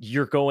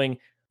you're going,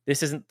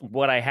 this isn't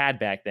what I had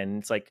back then.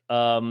 It's like,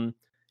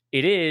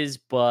 it is,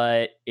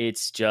 but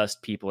it's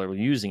just people are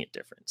using it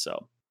different.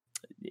 So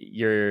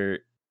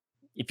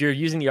if you're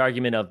using the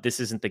argument of this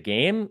isn't the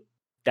game,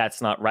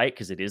 that's not right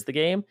because it is the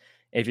game.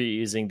 If you're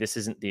using this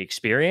isn't the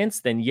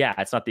experience, then yeah,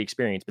 it's not the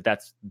experience, but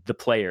that's the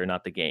player,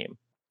 not the game,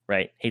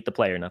 right? Hate the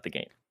player, not the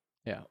game.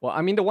 Yeah. Well,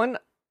 I mean, the one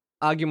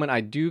argument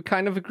I do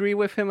kind of agree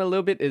with him a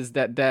little bit is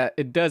that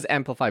it does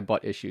amplify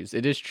bot issues.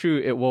 It is true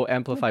it will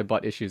amplify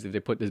bot issues if they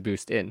put this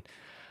boost in.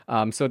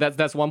 So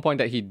that's one point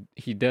that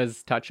he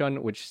does touch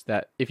on, which is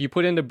that if you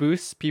put in the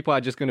boost, people are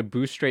just going to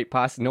boost straight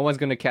past. No one's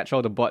going to catch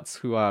all the bots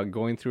who are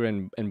going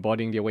through and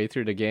botting their way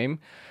through the game.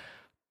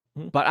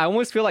 But I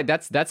almost feel like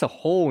that's a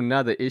whole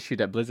nother issue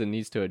that Blizzard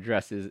needs to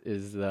address.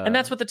 And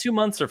that's what the 2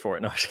 months are for.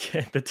 No, I'm just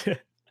kidding.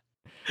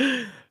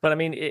 But I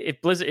mean, if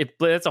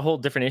that's a whole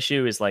different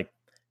issue. Is like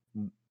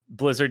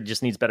Blizzard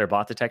just needs better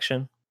bot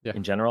detection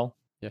in general.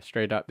 Yeah,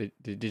 straight up.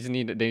 They just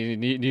need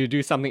to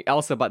do something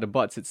else about the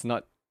bots. It's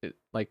not.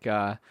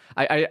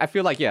 I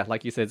feel like, yeah,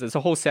 like you said, it's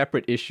a whole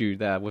separate issue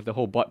there with the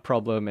whole bot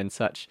problem and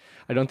such.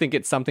 I don't think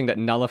it's something that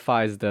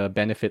nullifies the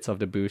benefits of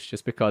the boost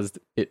just because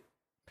it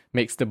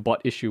makes the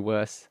bot issue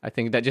worse. I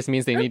think that just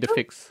means they need to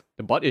fix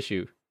the bot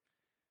issue.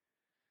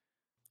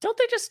 Don't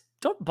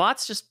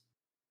bots just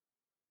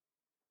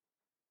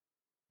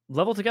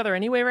level together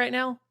anyway right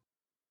now?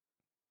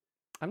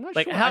 I'm not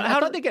sure. I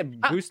thought they get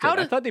boosted.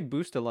 I thought they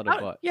boost a lot of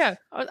bots. Yeah,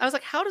 I was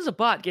like, how does a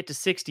bot get to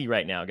 60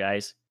 right now,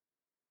 guys?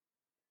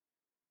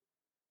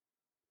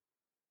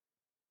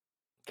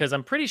 Because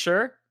I'm pretty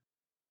sure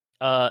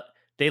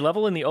they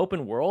level in the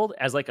open world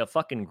as like a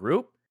fucking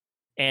group,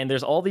 and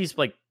there's all these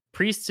like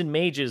priests and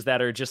mages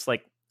that are just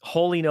like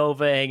holy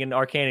novaing and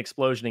arcane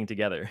explosioning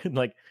together,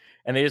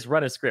 and they just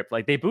run a script,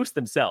 like they boost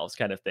themselves,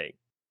 kind of thing.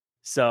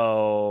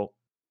 So,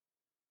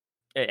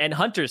 and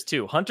hunters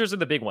too. Hunters are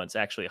the big ones,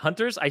 actually.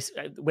 Hunters,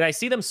 when I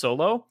see them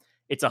solo,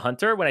 it's a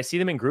hunter. When I see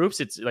them in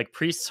groups, it's like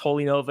priests,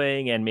 holy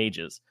novaing, and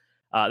mages.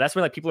 That's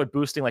when like people are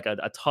boosting like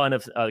a ton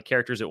of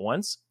characters at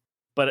once.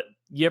 But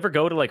you ever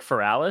go to like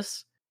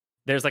Feralis?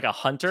 There's like a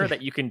hunter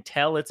that you can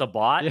tell it's a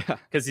bot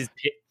because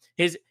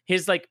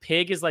his like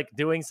pig is like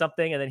doing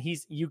something, and then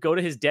you go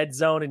to his dead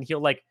zone and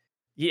he'll like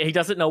he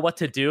doesn't know what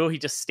to do. He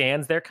just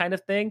stands there, kind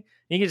of thing.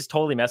 You can just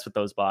totally mess with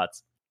those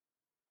bots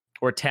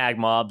or tag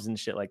mobs and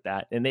shit like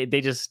that. And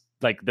they just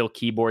like they'll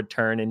keyboard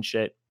turn and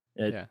shit.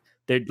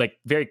 They're like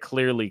very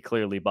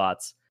clearly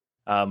bots.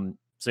 So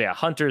yeah,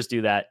 hunters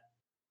do that.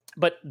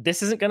 But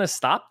this isn't going to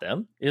stop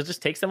them. It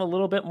just takes them a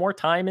little bit more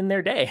time in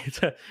their day.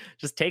 It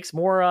just takes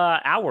more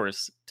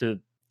hours to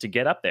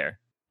get up there.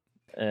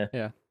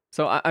 Yeah.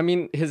 So, I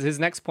mean, his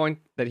next point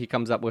that he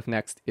comes up with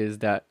next is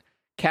that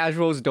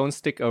casuals don't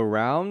stick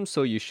around,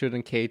 so you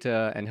shouldn't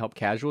cater and help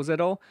casuals at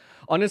all.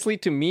 Honestly,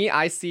 to me,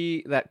 I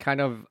see that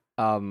kind of...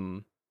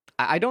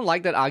 I don't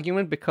like that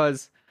argument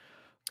because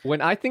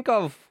When I think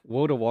of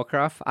World of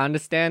Warcraft, I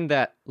understand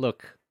that,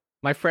 look,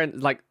 my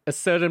friend, like a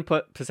certain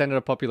percent of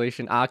the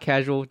population are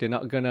casual. They're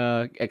not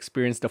gonna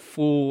experience the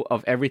full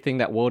of everything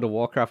that World of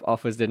Warcraft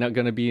offers. They're not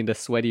gonna be in the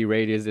sweaty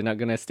radius. They're not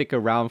gonna stick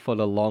around for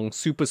the long,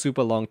 super,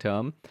 super long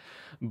term.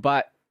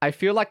 But I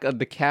feel like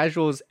the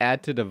casuals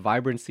add to the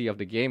vibrancy of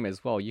the game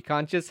as well. You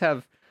can't just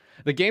have...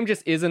 The game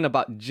just isn't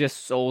about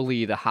just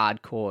solely the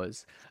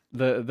hardcores.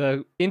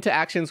 The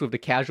interactions with the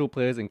casual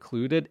players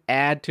included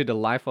add to the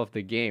life of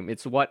the game.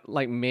 It's what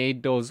like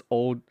made those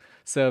old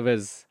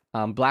servers,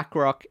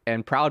 BlackRock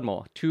and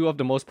Proudmoore, two of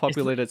the most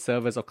populated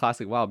servers of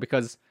Classic WoW,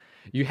 because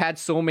you had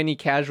so many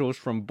casuals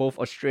from both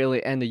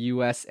Australia and the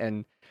US,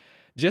 and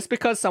just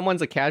because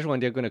someone's a casual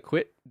and they're going to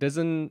quit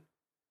doesn't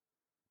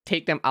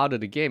take them out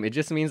of the game. It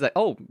just means that,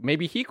 oh,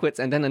 maybe he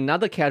quits and then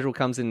another casual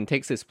comes in and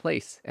takes his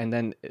place, and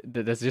then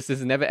there's just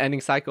this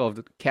never-ending cycle of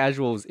the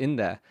casuals in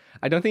there.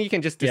 I don't think you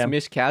can just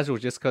dismiss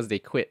casuals just because they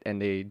quit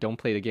and they don't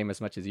play the game as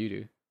much as you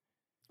do.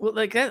 Well,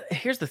 like that,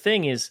 here's the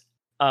thing is,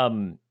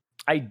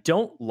 I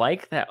don't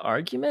like that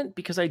argument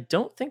because I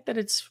don't think that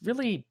it's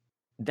really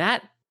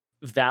that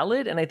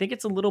valid, and I think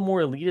it's a little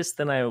more elitist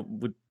than I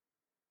would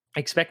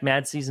expect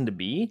Mad Season to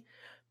be,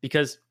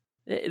 because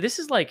this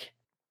is like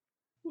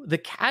the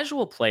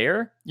casual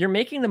player, you're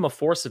making them a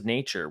force of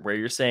nature where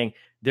you're saying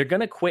they're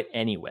going to quit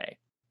anyway.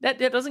 That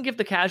doesn't give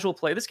the casual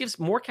player, this gives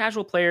more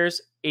casual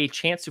players a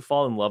chance to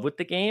fall in love with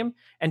the game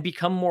and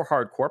become more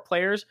hardcore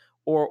players,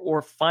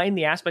 or find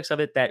the aspects of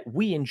it that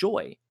we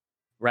enjoy,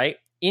 right,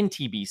 in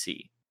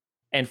TBC,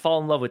 and fall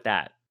in love with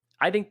that.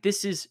 I think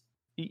this is,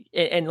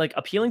 and like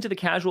appealing to the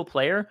casual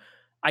player,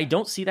 I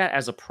don't see that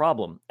as a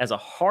problem. As a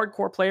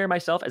hardcore player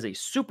myself, as a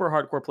super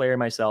hardcore player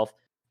myself,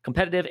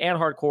 competitive and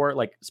hardcore,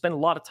 like spend a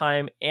lot of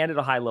time and at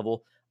a high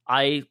level,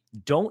 I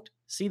don't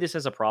see this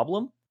as a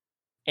problem.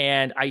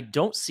 And I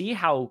don't see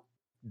how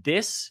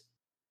this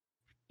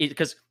is,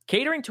 because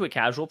catering to a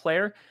casual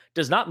player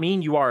does not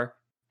mean you are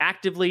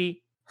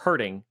actively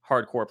hurting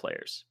hardcore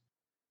players.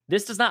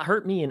 This does not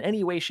hurt me in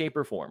any way, shape,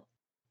 or form,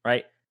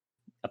 right?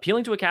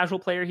 Appealing to a casual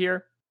player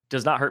here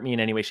does not hurt me in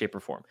any way, shape,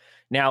 or form.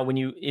 Now, when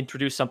you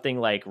introduce something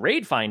like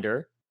Raid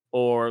Finder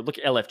or look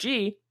at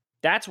LFG,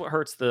 that's what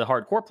hurts the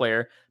hardcore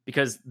player,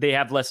 because they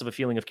have less of a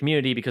feeling of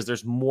community, because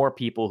there's more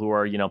people who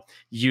are,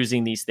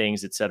 using these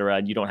things, etc.,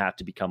 and you don't have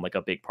to become like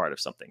a big part of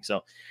something.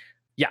 So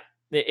yeah,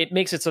 it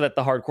makes it so that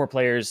the hardcore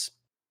players,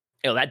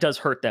 that does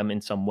hurt them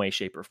in some way,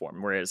 shape, or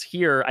form. Whereas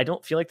here, I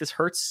don't feel like this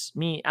hurts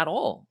me at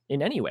all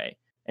in any way.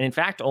 And in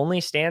fact,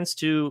 only stands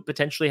to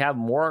potentially have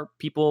more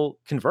people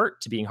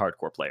convert to being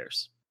hardcore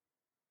players.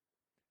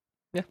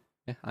 Yeah.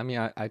 I mean,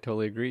 I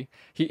totally agree.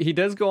 He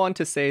does go on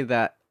to say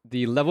that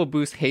the level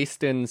boost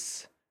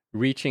hastens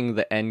reaching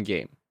the end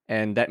game,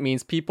 and that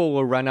means people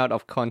will run out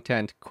of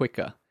content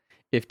quicker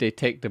if they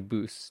take the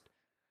boost.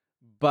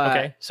 But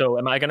okay, so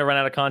am I going to run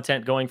out of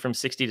content going from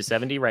 60 to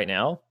 70 right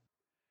now?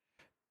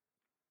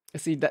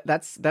 See,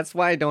 that's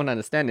why I don't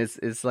understand.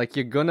 It's like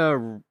you're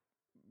gonna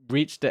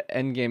reach the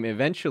end game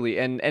eventually,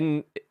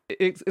 and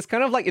it's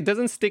kind of like it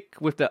doesn't stick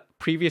with the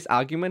previous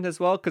argument as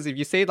well, because if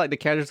you say like the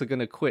casuals are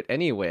gonna quit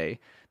anyway,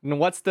 then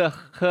what's the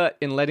hurt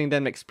in letting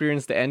them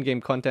experience the end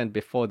game content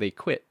before they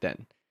quit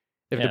then?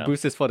 If the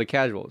boost is for the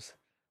casuals,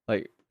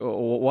 like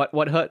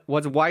what hurt?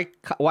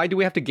 Why do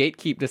we have to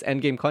gatekeep this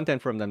end game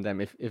content from them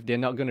then if they're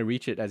not gonna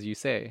reach it as you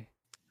say?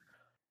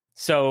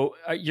 So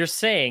you're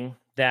saying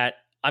that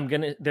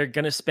they're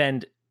gonna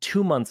spend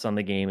 2 months on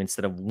the game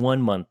instead of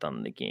 1 month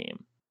on the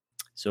game.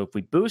 So if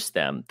we boost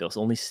them, they'll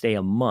only stay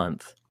a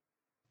month,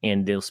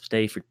 and they'll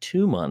stay for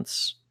 2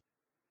 months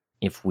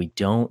if we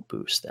don't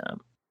boost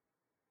them.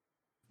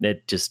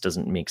 That just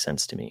doesn't make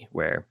sense to me,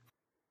 where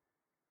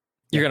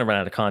you're going to run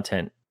out of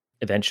content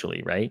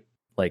eventually, right?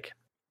 Like,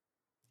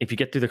 if you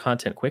get through the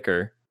content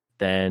quicker,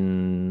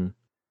 then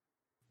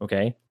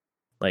okay.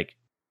 Like,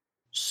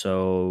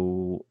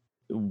 so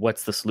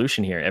what's the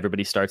solution here?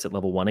 Everybody starts at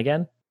level 1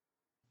 again?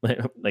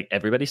 Like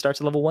everybody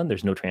starts at level 1?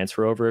 There's no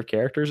transfer over of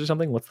characters or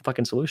something? What's the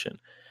fucking solution?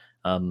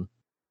 I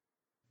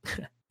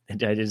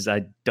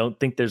don't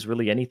think there's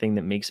really anything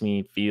that makes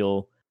me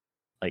feel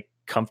like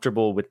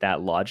comfortable with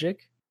that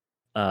logic,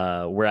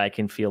 where I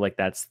can feel like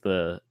that's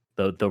the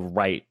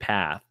right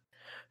path.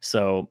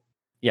 So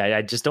yeah,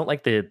 I just don't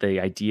like the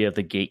idea of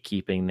the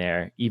gatekeeping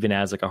there, even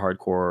as like a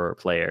hardcore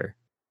player.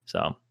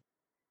 So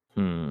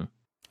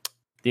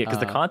because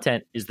the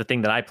content is the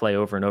thing that I play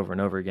over and over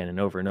and over again and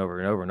over and over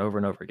and over and over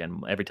and over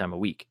again every time a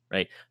week,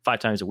 right? 5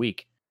 times a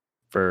week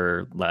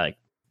for like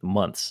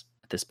months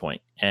at this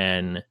point.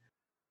 And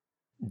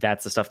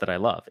that's the stuff that I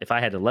love. If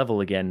I had to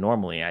level again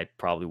normally, I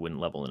probably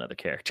wouldn't level another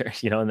character,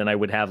 and then I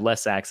would have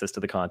less access to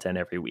the content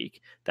every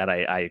week that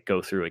I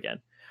go through again.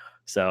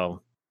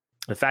 So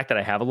the fact that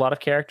I have a lot of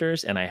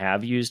characters and I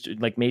have used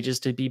like mages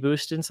to be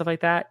boosted and stuff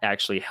like that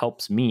actually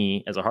helps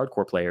me as a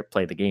hardcore player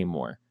play the game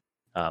more.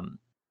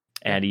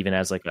 And even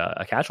as like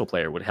a casual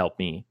player would help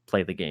me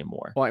play the game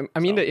more. Well, I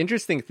mean, the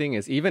interesting thing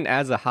is, even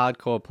as a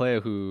hardcore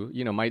player who,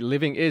 my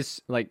living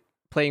is like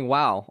playing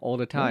WoW all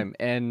the time,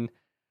 and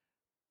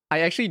I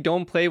actually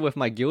don't play with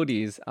my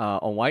guildies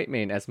on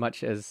Whitemane as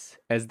much as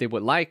they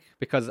would like,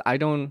 because I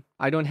don't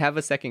have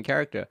a second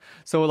character.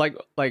 So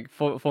like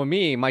for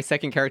me, my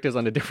second character is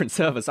on a different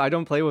server, so I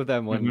don't play with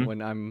them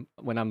when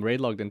I'm raid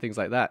logged and things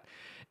like that.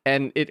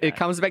 And it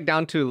comes back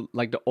down to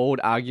like the old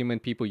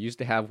argument people used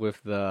to have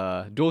with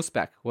the dual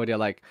spec, where they're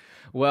like,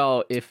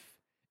 well, if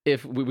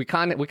we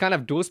can't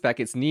have dual spec,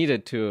 it's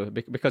needed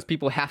because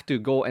people have to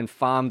go and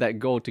farm that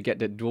gold to get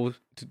the dual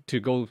to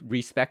go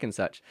respec and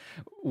such.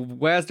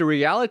 Whereas the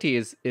reality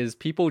is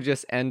people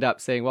just end up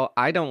saying, well,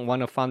 I don't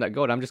want to farm that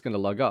gold, I'm just going to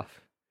log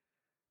off,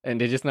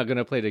 and they're just not going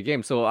to play the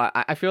game. So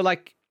I feel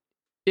like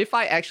if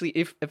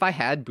I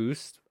had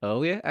boost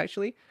earlier,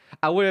 actually,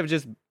 I would have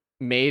just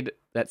made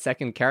that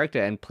second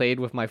character and played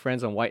with my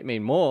friends on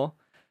Whitemane more,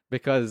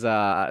 because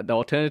the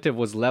alternative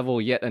was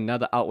level yet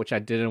another out, which I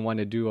didn't want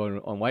to do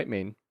on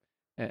Whitemane.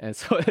 And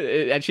so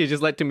it actually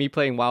just led to me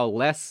playing WoW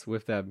less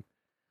with them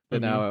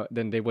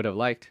than they would have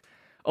liked.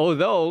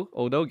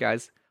 Although,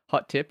 guys,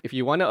 hot tip, if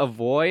you want to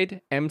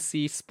avoid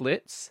MC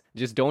splits,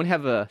 just don't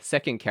have a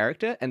second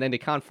character, and then they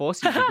can't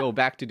force you to go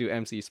back to do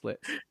MC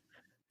splits.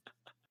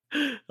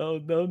 Oh,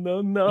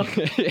 no.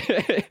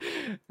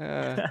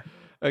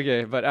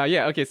 Okay, but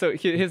okay, so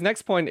his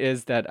next point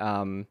is that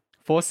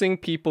forcing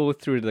people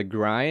through the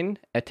grind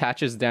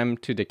attaches them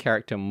to the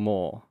character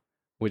more,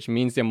 which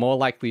means they're more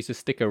likely to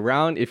stick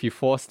around if you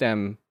force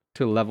them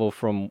to level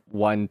from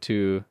 1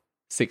 to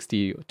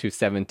 60 to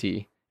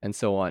 70 and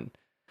so on.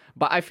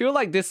 But I feel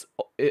like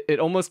it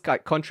almost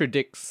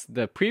contradicts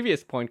the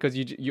previous point, because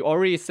you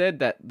already said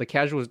that the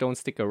casuals don't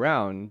stick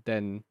around.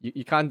 Then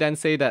you can't then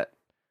say that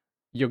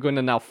you're going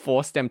to now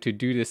force them to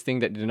do this thing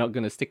that they're not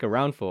going to stick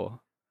around for.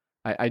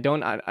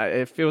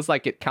 It feels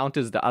like it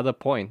counters the other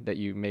point that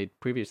you made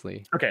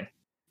previously. Okay,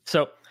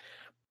 so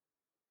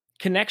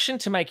connection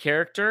to my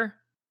character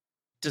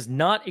does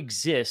not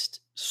exist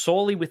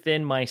solely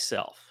within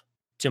myself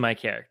to my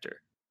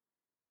character.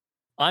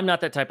 I'm not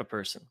that type of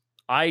person.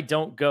 I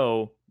don't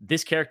go,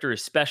 this character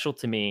is special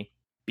to me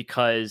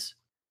because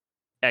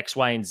X,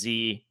 Y, and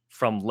Z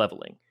from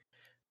leveling.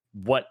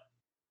 What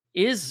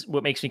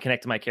makes me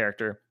connect to my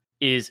character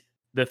is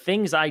the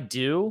things I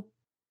do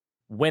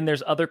when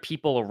there's other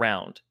people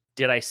around.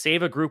 Did I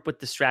save a group with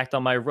Distract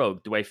on my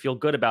rogue? Do I feel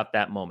good about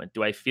that moment?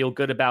 Do I feel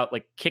good about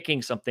like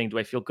kicking something? Do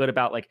I feel good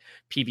about like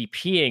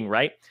PvPing,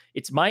 right?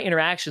 It's my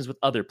interactions with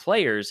other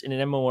players in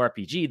an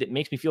MMORPG that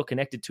makes me feel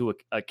connected to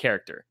a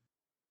character.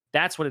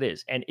 That's what it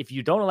is. And if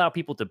you don't allow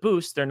people to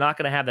boost, they're not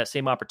going to have that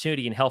same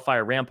opportunity in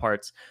Hellfire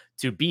Ramparts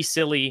to be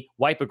silly,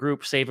 wipe a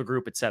group, save a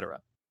group, etc.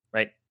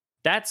 Right?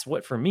 That's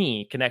what for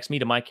me connects me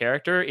to my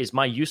character, is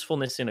my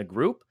usefulness in a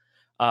group,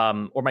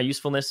 or my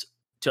usefulness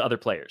to other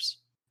players,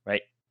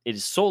 right? It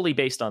is solely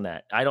based on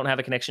that. I don't have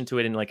a connection to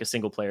it in like a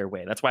single player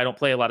way. That's why I don't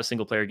play a lot of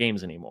single player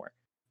games anymore,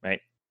 right?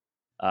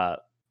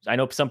 I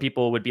know some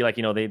people would be like,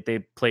 they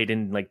played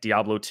in like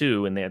Diablo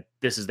 2 and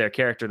this is their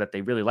character that they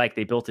really like.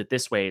 They built it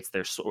this way. It's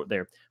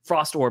their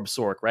Frost Orb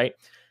Sork, right?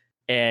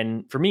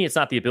 And for me, it's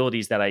not the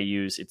abilities that I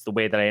use. It's the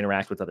way that I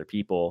interact with other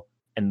people,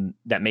 and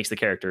that makes the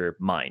character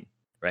mine,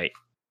 right?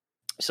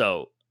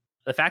 So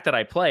the fact that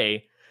I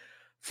play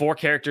 4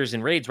 characters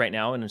in raids right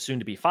now, and soon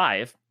to be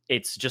 5,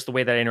 it's just the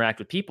way that I interact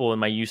with people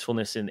and my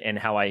usefulness and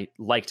how I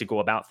like to go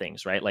about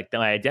things, right? Like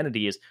my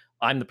identity is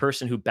I'm the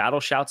person who battle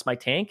shouts my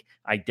tank,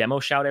 I demo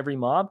shout every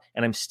mob,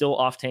 and I'm still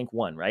off tank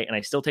 1, right? And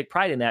I still take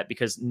pride in that,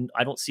 because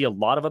I don't see a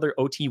lot of other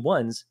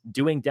OT1s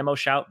doing demo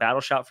shout,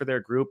 battle shout for their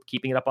group,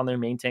 keeping it up on their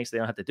main tank so they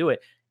don't have to do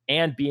it,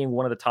 and being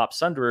one of the top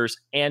sunderers,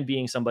 and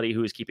being somebody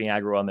who is keeping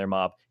aggro on their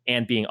mob,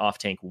 and being off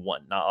tank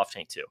 1, not off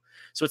tank 2.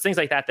 So it's things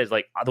like that that's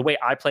like the way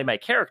I play my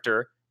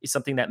character is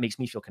something that makes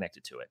me feel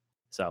connected to it.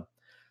 So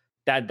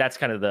that's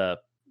kind of the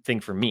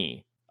thing for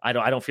me. I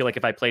don't feel like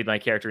if I played my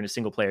character in a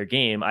single player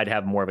game, I'd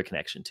have more of a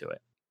connection to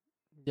it.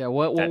 Yeah,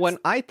 when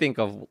I think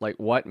of like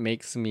what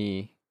makes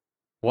me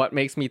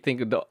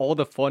think of all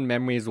the fun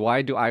memories,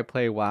 why do I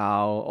play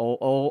WoW,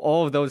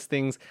 all of those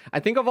things, I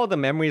think of all the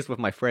memories with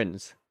my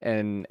friends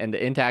and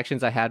the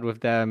interactions I had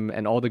with them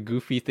and all the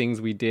goofy things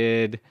we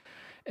did.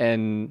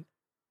 And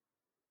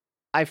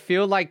I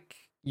feel like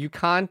you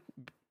can't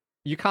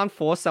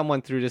force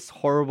someone through this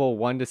horrible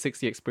 1 to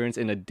 60 experience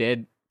in a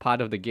dead part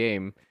of the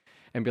game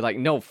and be like,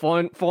 no,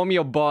 form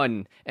your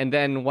bond. And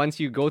then once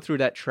you go through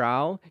that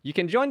trial, you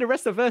can join the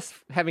rest of us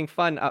having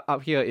fun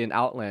up here in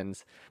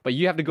Outlands. But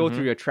you have to go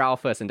through your trial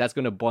first, and that's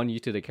going to bond you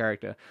to the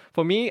character.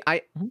 For me,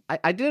 I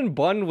didn't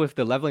bond with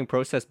the leveling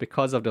process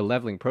because of the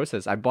leveling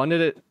process. I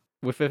bonded it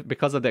with it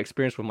because of the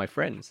experience with my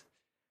friends.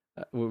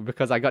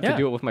 Because I got to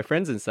do it with my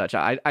friends and such.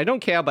 I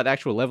don't care about the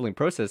actual leveling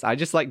process. I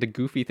just like the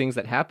goofy things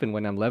that happen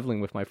when I'm leveling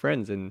with my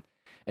friends and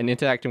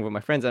interacting with my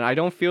friends. And I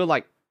don't feel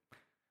like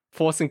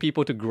forcing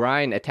people to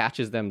grind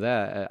attaches them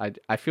there.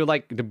 I feel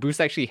like the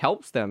boost actually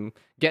helps them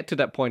get to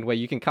that point where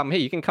you can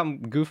come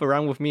goof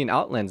around with me in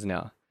Outlands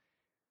now.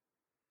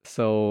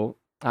 So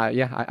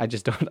I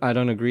just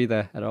don't agree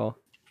there at all.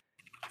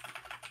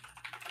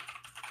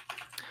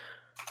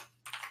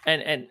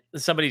 And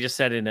somebody just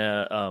said in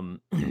a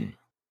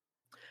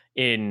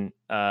in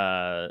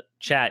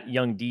chat,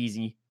 Young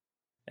Deezy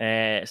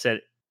and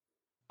said,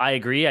 I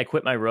agree. I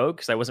quit my rogue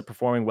because I wasn't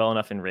performing well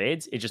enough in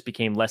raids. It just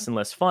became less and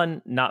less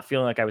fun, not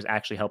feeling like I was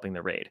actually helping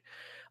the raid.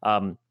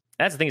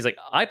 That's the thing is like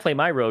I play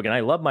my rogue and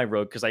I love my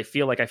rogue because I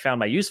feel like I found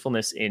my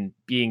usefulness in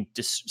being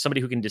somebody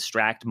who can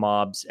distract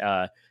mobs,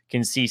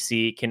 can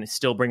CC, can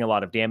still bring a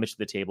lot of damage to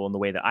the table in the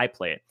way that I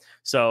play it.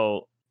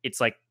 So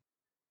it's like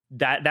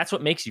that's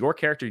what makes your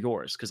character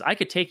yours, because I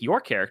could take your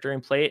character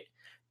and play it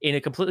in a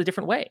completely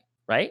different way,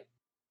 right?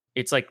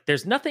 It's like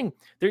there's nothing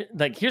there.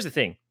 Like here's the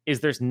thing: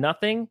 is there's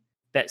nothing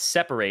that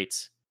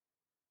separates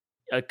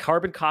a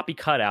carbon copy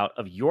cutout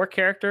of your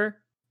character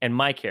and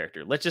my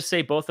character. Let's just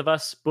say both of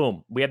us,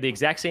 boom, we have the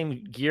exact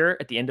same gear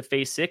at the end of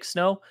phase 6,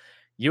 Snow,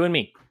 you and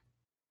me.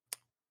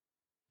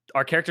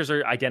 Our characters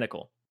are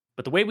identical,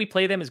 but the way we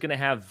play them is going to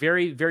have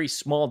very, very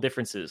small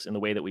differences in the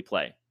way that we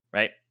play,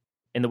 right?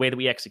 In the way that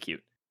we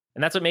execute.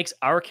 And that's what makes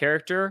our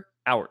character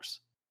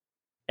ours.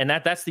 And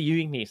that's the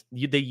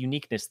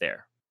uniqueness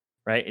there,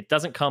 right? It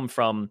doesn't come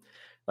from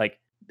like,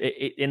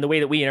 in the way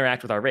that we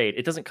interact with our raid,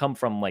 it doesn't come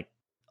from like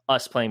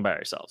us playing by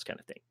ourselves kind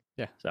of thing.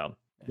 Yeah. So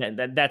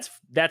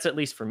that's at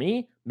least for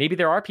me. Maybe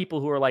there are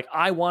people who are like,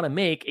 I want to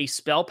make a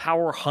spell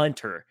power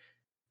hunter.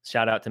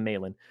 Shout out to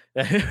Malin.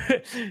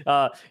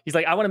 He's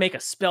like, I want to make a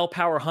spell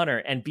power hunter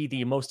and be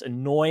the most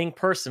annoying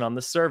person on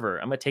the server.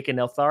 I'm going to take an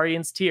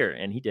Eltharian's tier.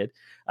 And he did.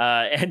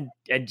 And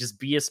just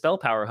be a spell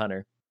power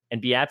hunter and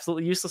be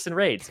absolutely useless in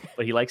raids.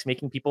 But he likes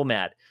making people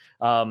mad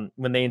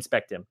when they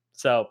inspect him.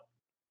 So,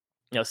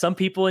 some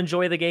people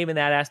enjoy the game in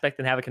that aspect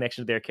and have a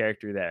connection to their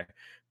character there.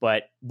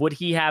 But would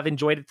he have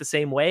enjoyed it the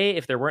same way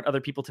if there weren't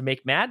other people to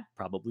make mad?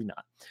 Probably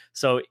not.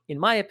 So in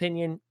my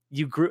opinion,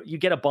 you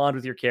get a bond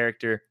with your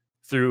character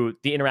through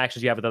the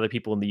interactions you have with other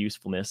people and the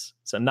usefulness.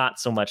 So not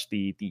so much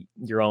the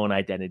your own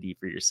identity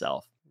for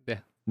yourself. Yeah.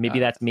 Maybe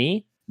that's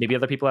me. Maybe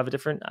other people have a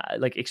different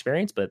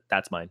experience, but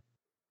that's mine.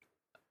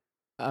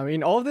 I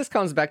mean, all of this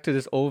comes back to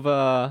this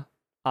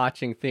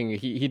overarching thing.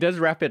 He does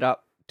wrap it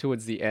up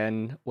towards the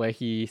end where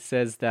he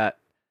says that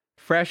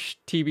fresh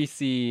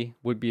TBC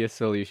would be a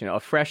solution, or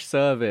fresh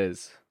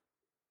servers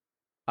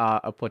are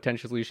a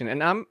potential solution,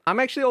 and I'm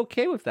actually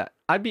okay with that.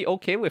 I'd be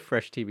okay with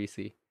fresh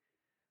TBC,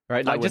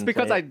 right? Like just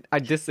because I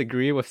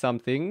disagree with some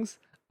things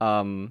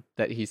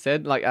that he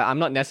said. Like I'm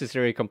not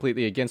necessarily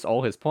completely against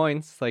all his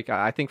points. Like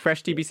I think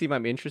fresh TBC might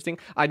be interesting.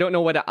 I don't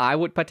know whether I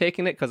would partake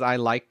in it because I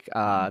like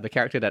the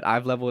character that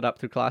I've leveled up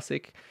through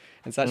Classic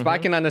and such. But I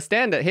can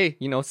understand that, hey,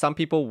 some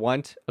people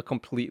want a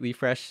completely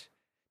fresh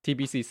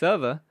TBC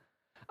server.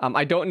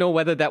 I don't know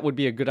whether that would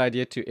be a good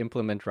idea to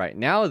implement right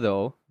now,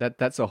 though.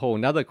 That's a whole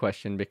nother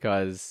question,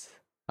 because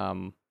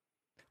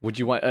would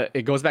you want...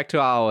 it goes back to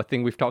our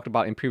thing we've talked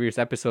about in previous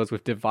episodes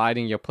with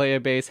dividing your player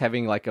base,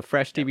 having like a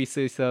fresh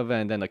TBC server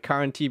and then a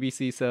current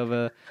TBC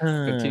server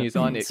continues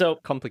on. It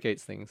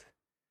complicates things.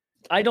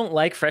 I don't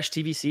like fresh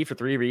TBC for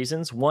 3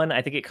 reasons. One,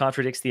 I think it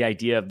contradicts the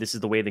idea of this is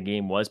the way the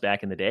game was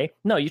back in the day.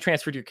 No, you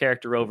transferred your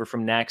character over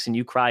from Nax and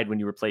you cried when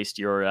you replaced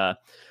your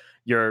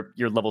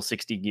level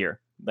 60 gear,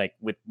 like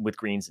with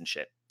greens and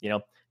shit.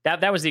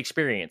 That was the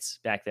experience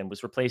back then,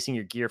 was replacing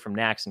your gear from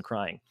Nax and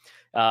crying.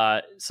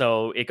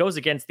 So it goes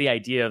against the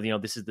idea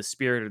of, this is the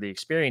spirit or the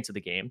experience of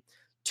the game.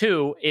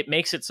 2, it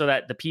makes it so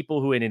that the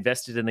people who had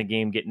invested in the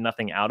game get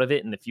nothing out of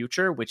it in the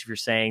future, which if you're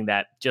saying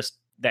that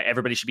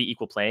everybody should be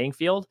equal playing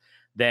field,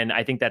 then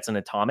I think that's an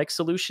atomic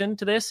solution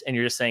to this. And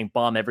you're just saying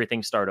bomb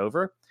everything, start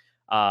over.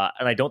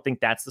 And I don't think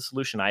that's the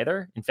solution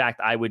either. In fact,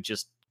 I would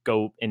just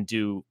go and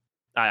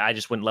I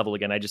just wouldn't level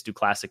again. I just do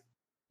Classic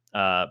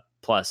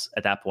plus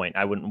at that point.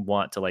 I wouldn't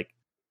want to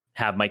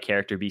have my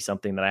character be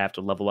something that I have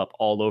to level up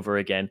all over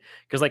again.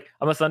 Because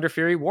I'm a Thunder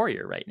Fury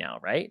warrior right now,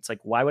 right? It's like,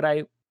 why would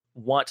I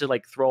want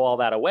to throw all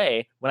that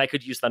away when I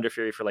could use Thunder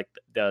Fury for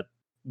the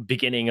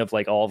beginning of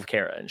all of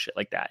Kara and shit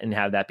like that, and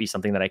have that be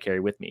something that I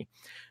carry with me?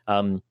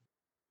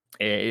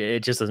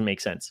 It just doesn't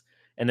make sense.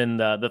 And then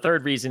the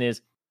third reason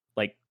is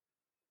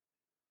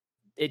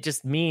it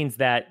just means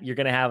that you're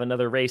going to have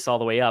another race all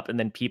the way up, and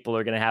then people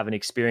are going to have an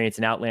experience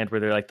in Outland where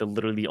they're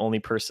literally the only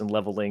person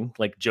leveling.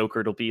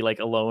 Joker will be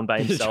alone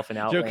by himself in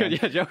Outland.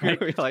 Joker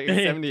will be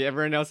 70.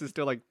 Everyone else is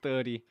still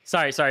 30.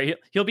 Sorry.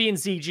 He'll be in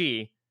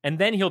ZG, and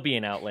then he'll be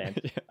in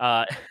Outland.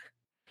 But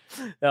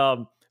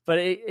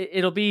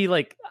it'll be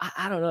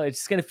I don't know. It's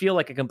just going to feel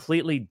like a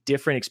completely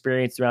different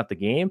experience throughout the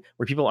game,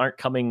 where people aren't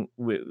coming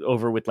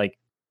over with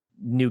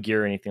new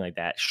gear or anything like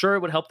that. Sure, it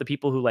would help the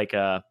people who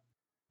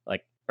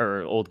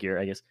or old gear,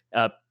 I guess.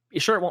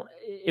 Sure, it won't.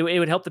 It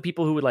would help the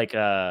people who would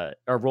are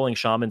rolling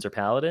shamans or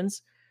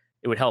paladins.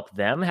 It would help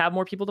them have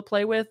more people to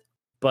play with,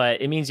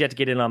 but it means you have to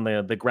get in on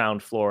the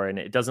ground floor, and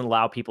it doesn't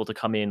allow people to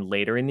come in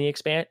later in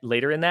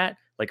that,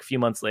 a few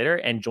months later,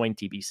 and join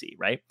TBC.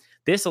 Right?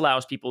 This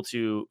allows people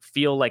to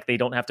feel like they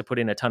don't have to put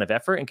in a ton of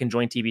effort and can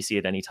join TBC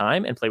at any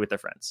time and play with their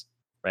friends.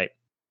 Right?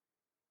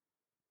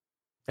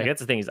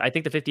 That's the thing, is I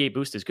think the 58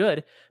 boost is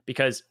good,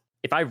 because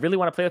if I really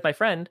want to play with my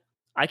friend,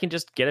 I can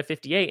just get a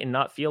 58 and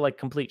not feel like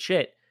complete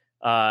shit,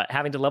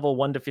 having to level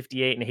 1 to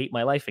 58 and hate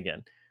my life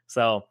again.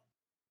 So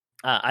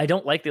I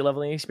don't like the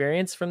leveling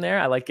experience from there.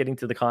 I like getting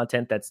to the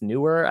content that's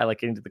newer. I like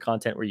getting to the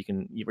content where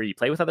you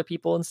play with other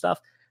people and stuff.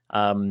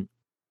 And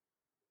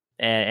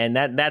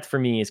that for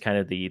me is kind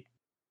of the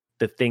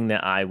thing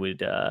that I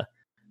would.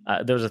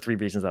 Those are 3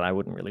 reasons that I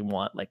wouldn't really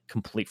want like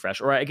complete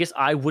fresh, or I guess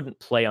I wouldn't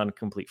play on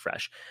complete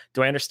fresh.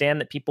 Do I understand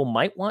that people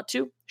might want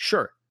to?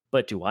 Sure,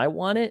 but do I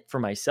want it for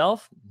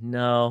myself?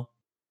 No,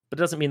 but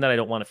it doesn't mean that I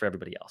don't want it for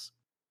everybody else.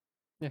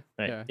 Yeah.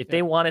 Right. Yeah, If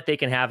they want it, they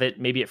can have it.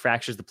 Maybe it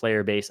fractures the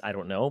player base. I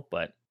don't know,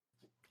 but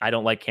I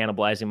don't like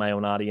cannibalizing my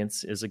own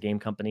audience as a game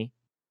company.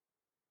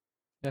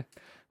 Yeah.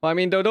 Well, I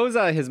mean, those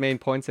are his main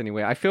points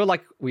anyway. I feel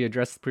like we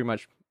addressed pretty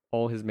much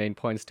all his main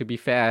points, to be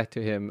fair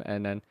to him.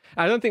 And then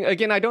I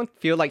don't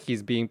feel like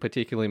he's being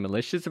particularly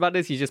malicious about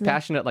this. He's just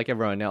passionate like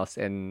everyone else.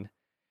 And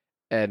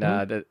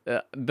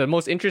the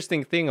most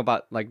interesting thing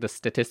about like the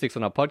statistics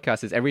on our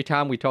podcast is every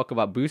time we talk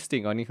about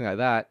boosting or anything like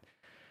that,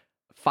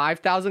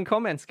 5,000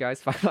 comments,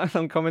 guys.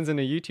 5,000 comments in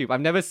a YouTube. I've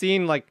never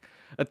seen like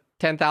a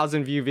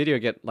 10,000 view video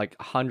get like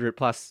 100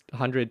 plus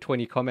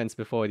 120 comments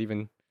before it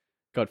even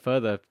got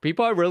further.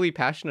 People are really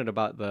passionate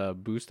about the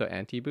boost or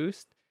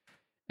anti-boost.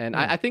 And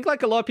I think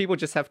like a lot of people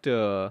just have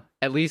to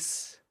at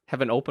least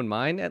have an open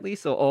mind, at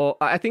least. Or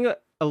I think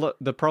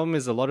the problem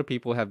is a lot of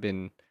people have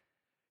been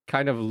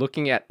kind of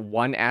looking at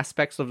one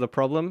aspect of the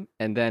problem.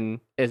 And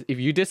then if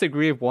you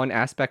disagree with one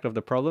aspect of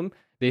the problem,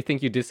 they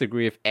think you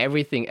disagree with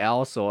everything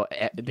else, or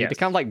they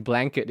kind of like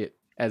blanket it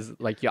as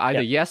like you're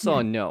either yes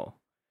or no.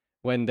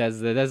 When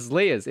there's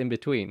layers in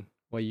between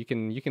where you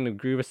can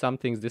agree with some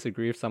things,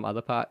 disagree with some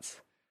other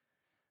parts.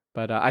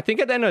 But I think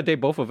at the end of the day,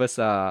 both of us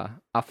are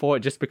for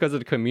it just because of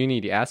the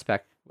community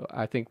aspect.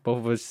 I think both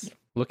of us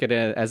look at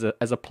it as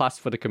a plus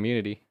for the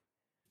community.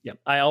 Yeah,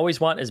 I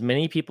always want as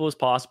many people as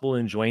possible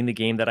enjoying the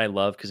game that I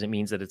love because it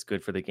means that it's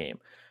good for the game.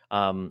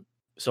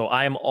 So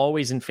I am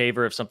always in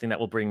favor of something that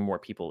will bring more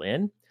people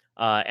in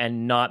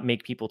and not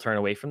make people turn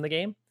away from the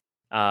game.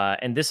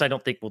 And this, I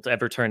don't think, will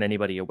ever turn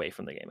anybody away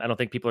from the game. I don't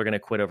think people are going to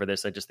quit over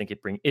this. I just think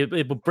it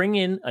will bring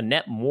in a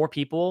net more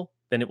people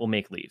than it will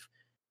make leave.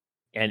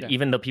 And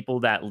even the people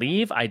that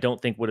leave, I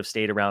don't think would have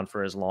stayed around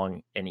for as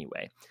long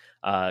anyway.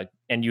 And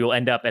you'll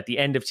end up at the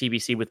end of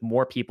TBC with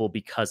more people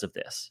because of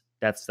this.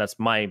 That's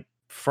my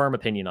firm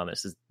opinion on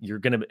this. Is you're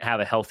going to have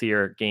a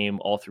healthier game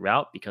all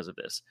throughout because of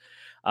this.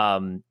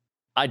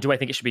 Do I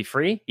think it should be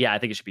free? Yeah, I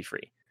think it should be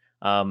free.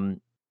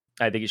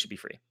 I think it should be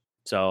free.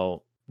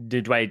 So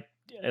do I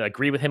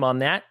agree with him on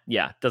that?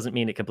 Yeah, doesn't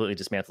mean it completely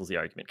dismantles the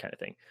argument kind of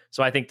thing.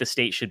 So I think the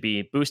state should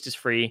be boost is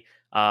free,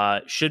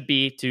 should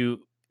be to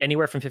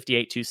anywhere from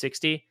 58 to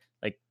 60.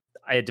 Like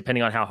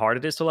depending on how hard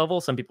it is to level.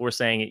 Some people were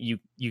saying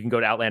you can go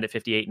to Outland at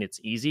 58 and it's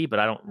easy, but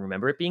I don't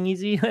remember it being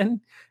easy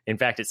then. In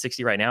fact, at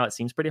 60 right now, it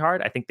seems pretty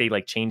hard. I think they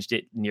like changed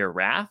it near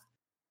Wrath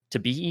to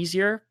be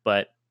easier,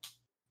 but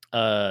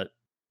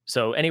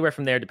so anywhere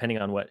from there, depending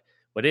on what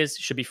is,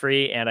 should be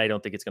free, and I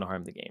don't think it's going to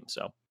harm the game.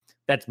 So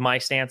that's my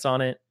stance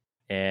on it.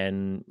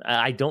 And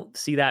I don't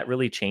see that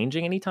really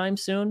changing anytime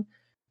soon,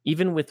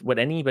 even with what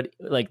anybody,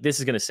 like this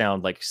is going to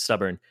sound like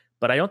stubborn,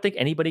 but I don't think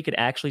anybody could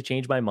actually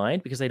change my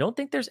mind because I don't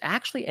think there's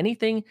actually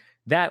anything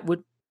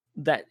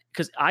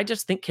because I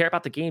just care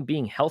about the game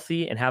being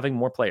healthy and having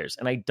more players.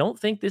 And I don't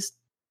think this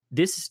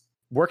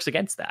works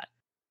against that,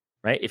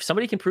 right? If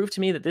somebody can prove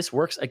to me that this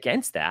works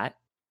against that,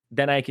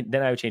 then I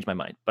would change my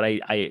mind. But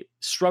I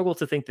struggle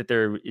to think that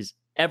there is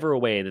ever a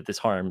way that this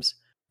harms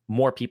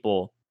more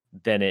people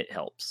than it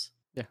helps.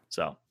 Yeah.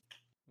 So,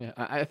 yeah,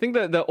 I think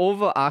that the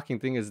overarching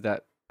thing is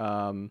that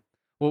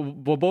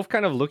we're both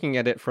kind of looking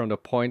at it from the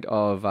point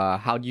of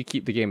how do you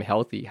keep the game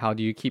healthy? How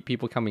do you keep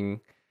people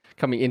coming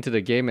into the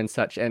game and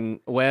such?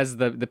 And whereas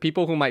the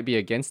people who might be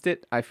against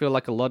it, I feel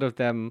like a lot of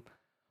them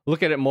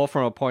look at it more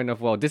from a point of,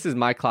 well, this is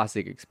my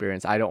classic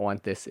experience. I don't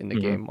want this in the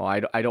game,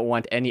 or I don't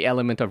want any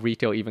element of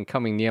retail even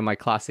coming near my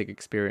classic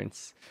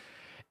experience.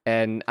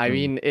 And I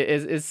mean,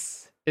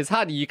 it's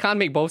hard. You can't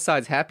make both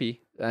sides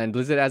happy. And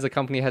Blizzard as a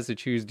company has to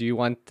choose: do you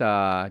want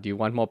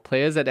more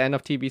players at the end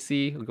of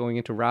TBC going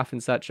into Wrath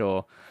and such,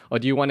 or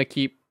do you want to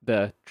keep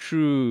the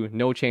true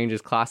no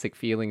changes classic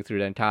feeling through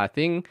the entire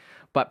thing,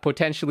 but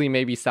potentially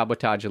maybe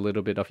sabotage a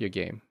little bit of your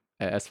game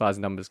as far as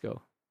numbers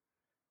go?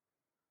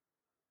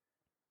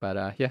 But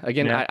I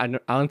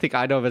don't think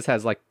either of us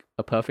has like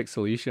a perfect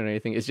solution or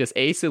anything. It's just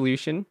a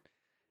solution,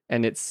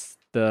 and it's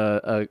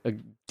a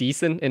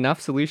decent enough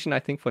solution, I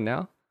think, for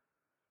now.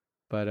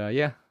 But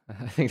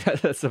I think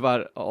that's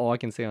about all I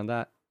can say on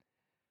that.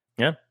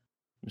 Yeah,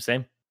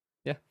 same.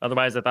 Yeah.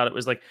 Otherwise, I thought it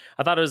was like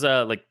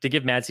to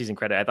give Mad Season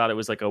credit. I thought it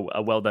was like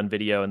a well done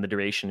video, and the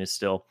duration is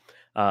still.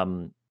 For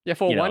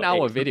a 1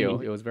 hour video,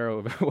 it was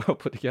very, very well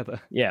put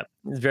together. Yeah,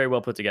 it's very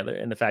well put together,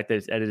 and the fact that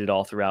it's edited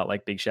all throughout,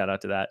 like, big shout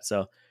out to that.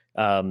 So,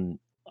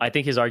 I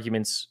think his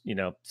arguments,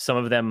 some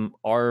of them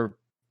are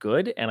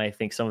good, and I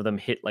think some of them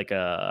hit like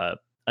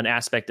an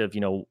aspect of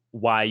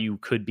why you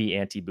could be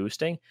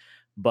anti-boosting.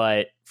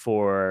 But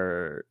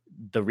for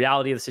the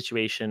reality of the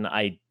situation,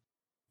 I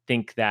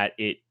think that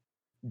it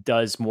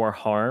does more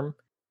harm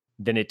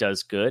than it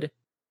does good,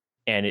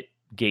 and it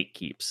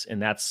gatekeeps,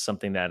 and that's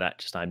something that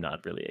I'm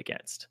not really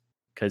against.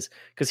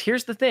 Because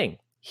here's the thing.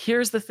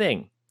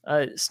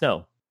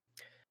 Snow.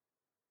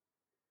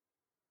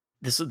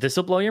 This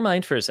will blow your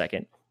mind for a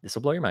second. This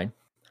will blow your mind.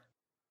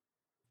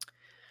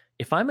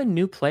 If I'm a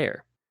new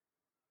player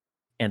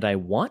and I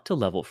want to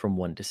level from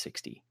 1 to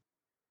 60,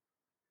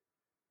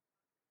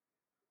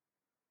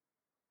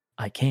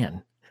 I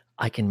can.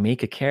 I can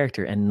make a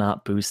character and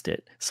not boost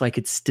it. So I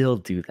could still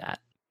do that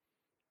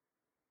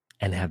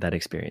and have that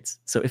experience.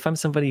 So if I'm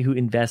somebody who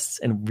invests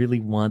and really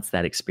wants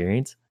that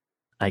experience,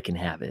 I can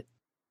have it.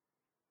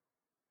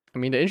 I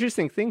mean, the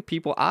interesting thing,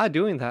 people are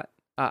doing that.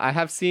 I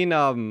have seen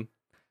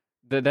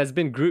there's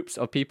been groups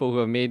of people who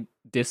have made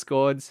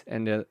Discords,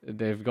 and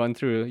they've gone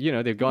through,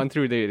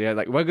 they're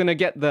like, we're gonna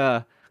get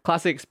the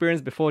classic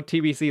experience before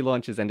TBC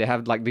launches, and they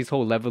have like these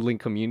whole leveling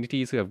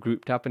communities who have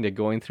grouped up and they're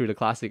going through the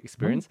classic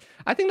experience.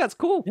 I think that's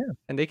cool,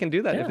 and they can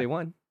do that if they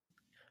want.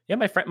 Yeah,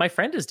 my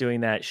friend is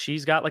doing that.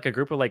 She's got like a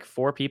group of like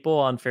 4 people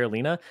on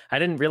Fairlina. I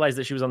didn't realize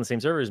that she was on the same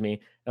server as me,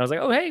 and I was like,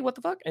 oh hey, what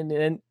the fuck? And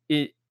then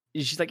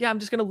she's like, yeah, I'm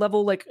just gonna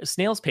level like a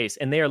snail's pace,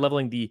 and they are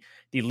leveling the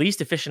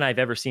least efficient I've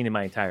ever seen in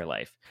my entire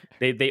life.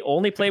 They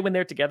only play when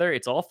they're together.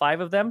 It's all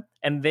 5 of them,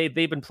 and they've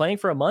been playing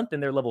for a month,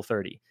 and they're level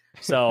 30.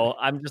 So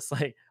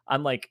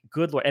I'm like,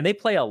 good lord, and they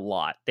play a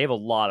lot. They have a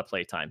lot of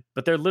play time,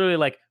 but they're literally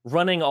like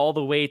running all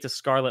the way to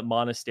Scarlet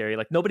Monastery.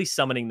 Like nobody's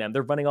summoning them.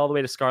 They're running all the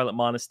way to Scarlet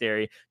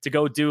Monastery to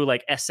go do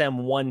like SM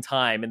one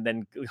time, and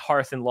then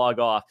Hearth and log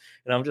off.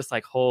 And I'm just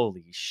like,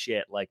 holy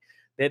shit, like.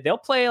 They'll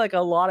play like a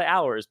lot of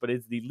hours, but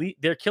it's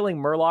they're killing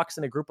Murlocs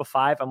in a group of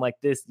 5. I'm like,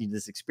 this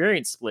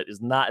experience split is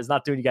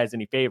not doing you guys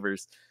any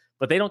favors,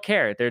 but they don't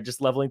care. They're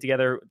just leveling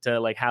together to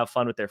like have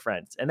fun with their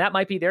friends, and that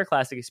might be their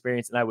classic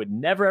experience. And I would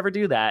never ever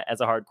do that as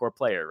a hardcore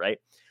player, right?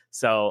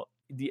 So,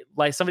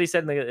 like somebody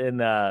said in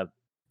the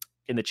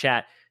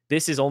chat,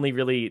 this is only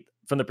really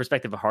from the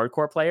perspective of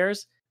hardcore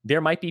players.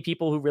 There might be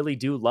people who really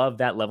do love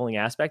that leveling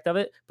aspect of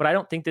it, but I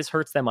don't think this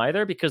hurts them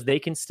either, because they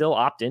can still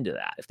opt into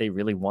that if they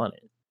really want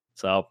it.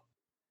 So.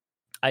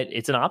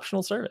 It's an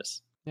optional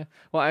service. Yeah.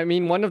 Well, I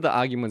mean, one of the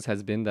arguments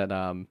has been that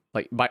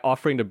like by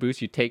offering the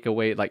boost, you take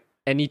away like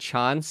any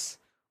chance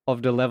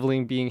of the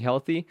leveling being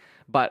healthy.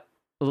 But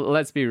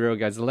let's be real,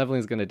 guys. The leveling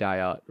is going to die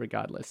out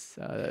regardless.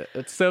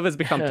 Servers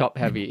become top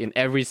heavy in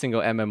every single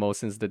MMO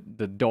since the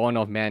dawn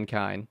of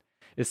mankind.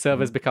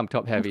 Servers become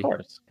top heavy. Of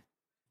course,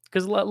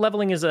 because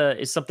leveling is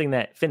something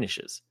that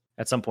finishes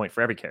at some point for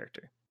every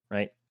character,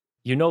 right?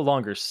 You no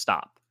longer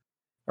stop,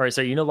 or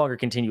so you no longer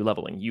continue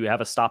leveling. You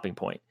have a stopping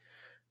point.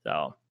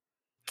 So,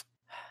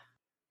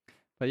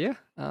 but yeah,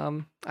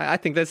 I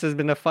think this has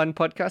been a fun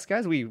podcast,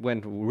 guys. We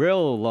went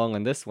real long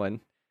on this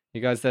one. You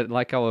guys that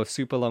like our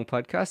super long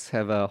podcasts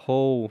have a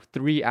whole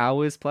 3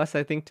 hours plus,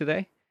 I think,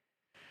 today.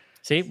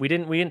 See, we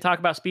didn't talk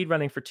about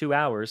speedrunning for 2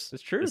 hours.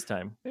 It's true. This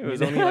time it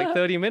was only like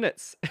 30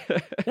 minutes. Yeah,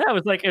 it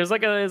was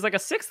like a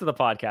sixth of the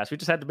podcast. We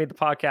just had to make the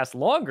podcast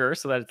longer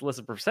so that it's less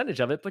a percentage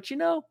of it. But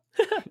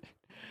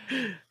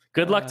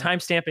good luck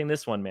timestamping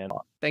this one, man.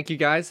 Thank you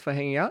guys for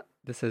hanging out.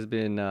 This has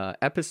been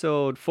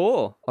episode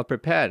 4 of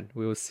Prepared.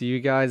 We will see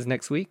you guys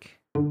next week.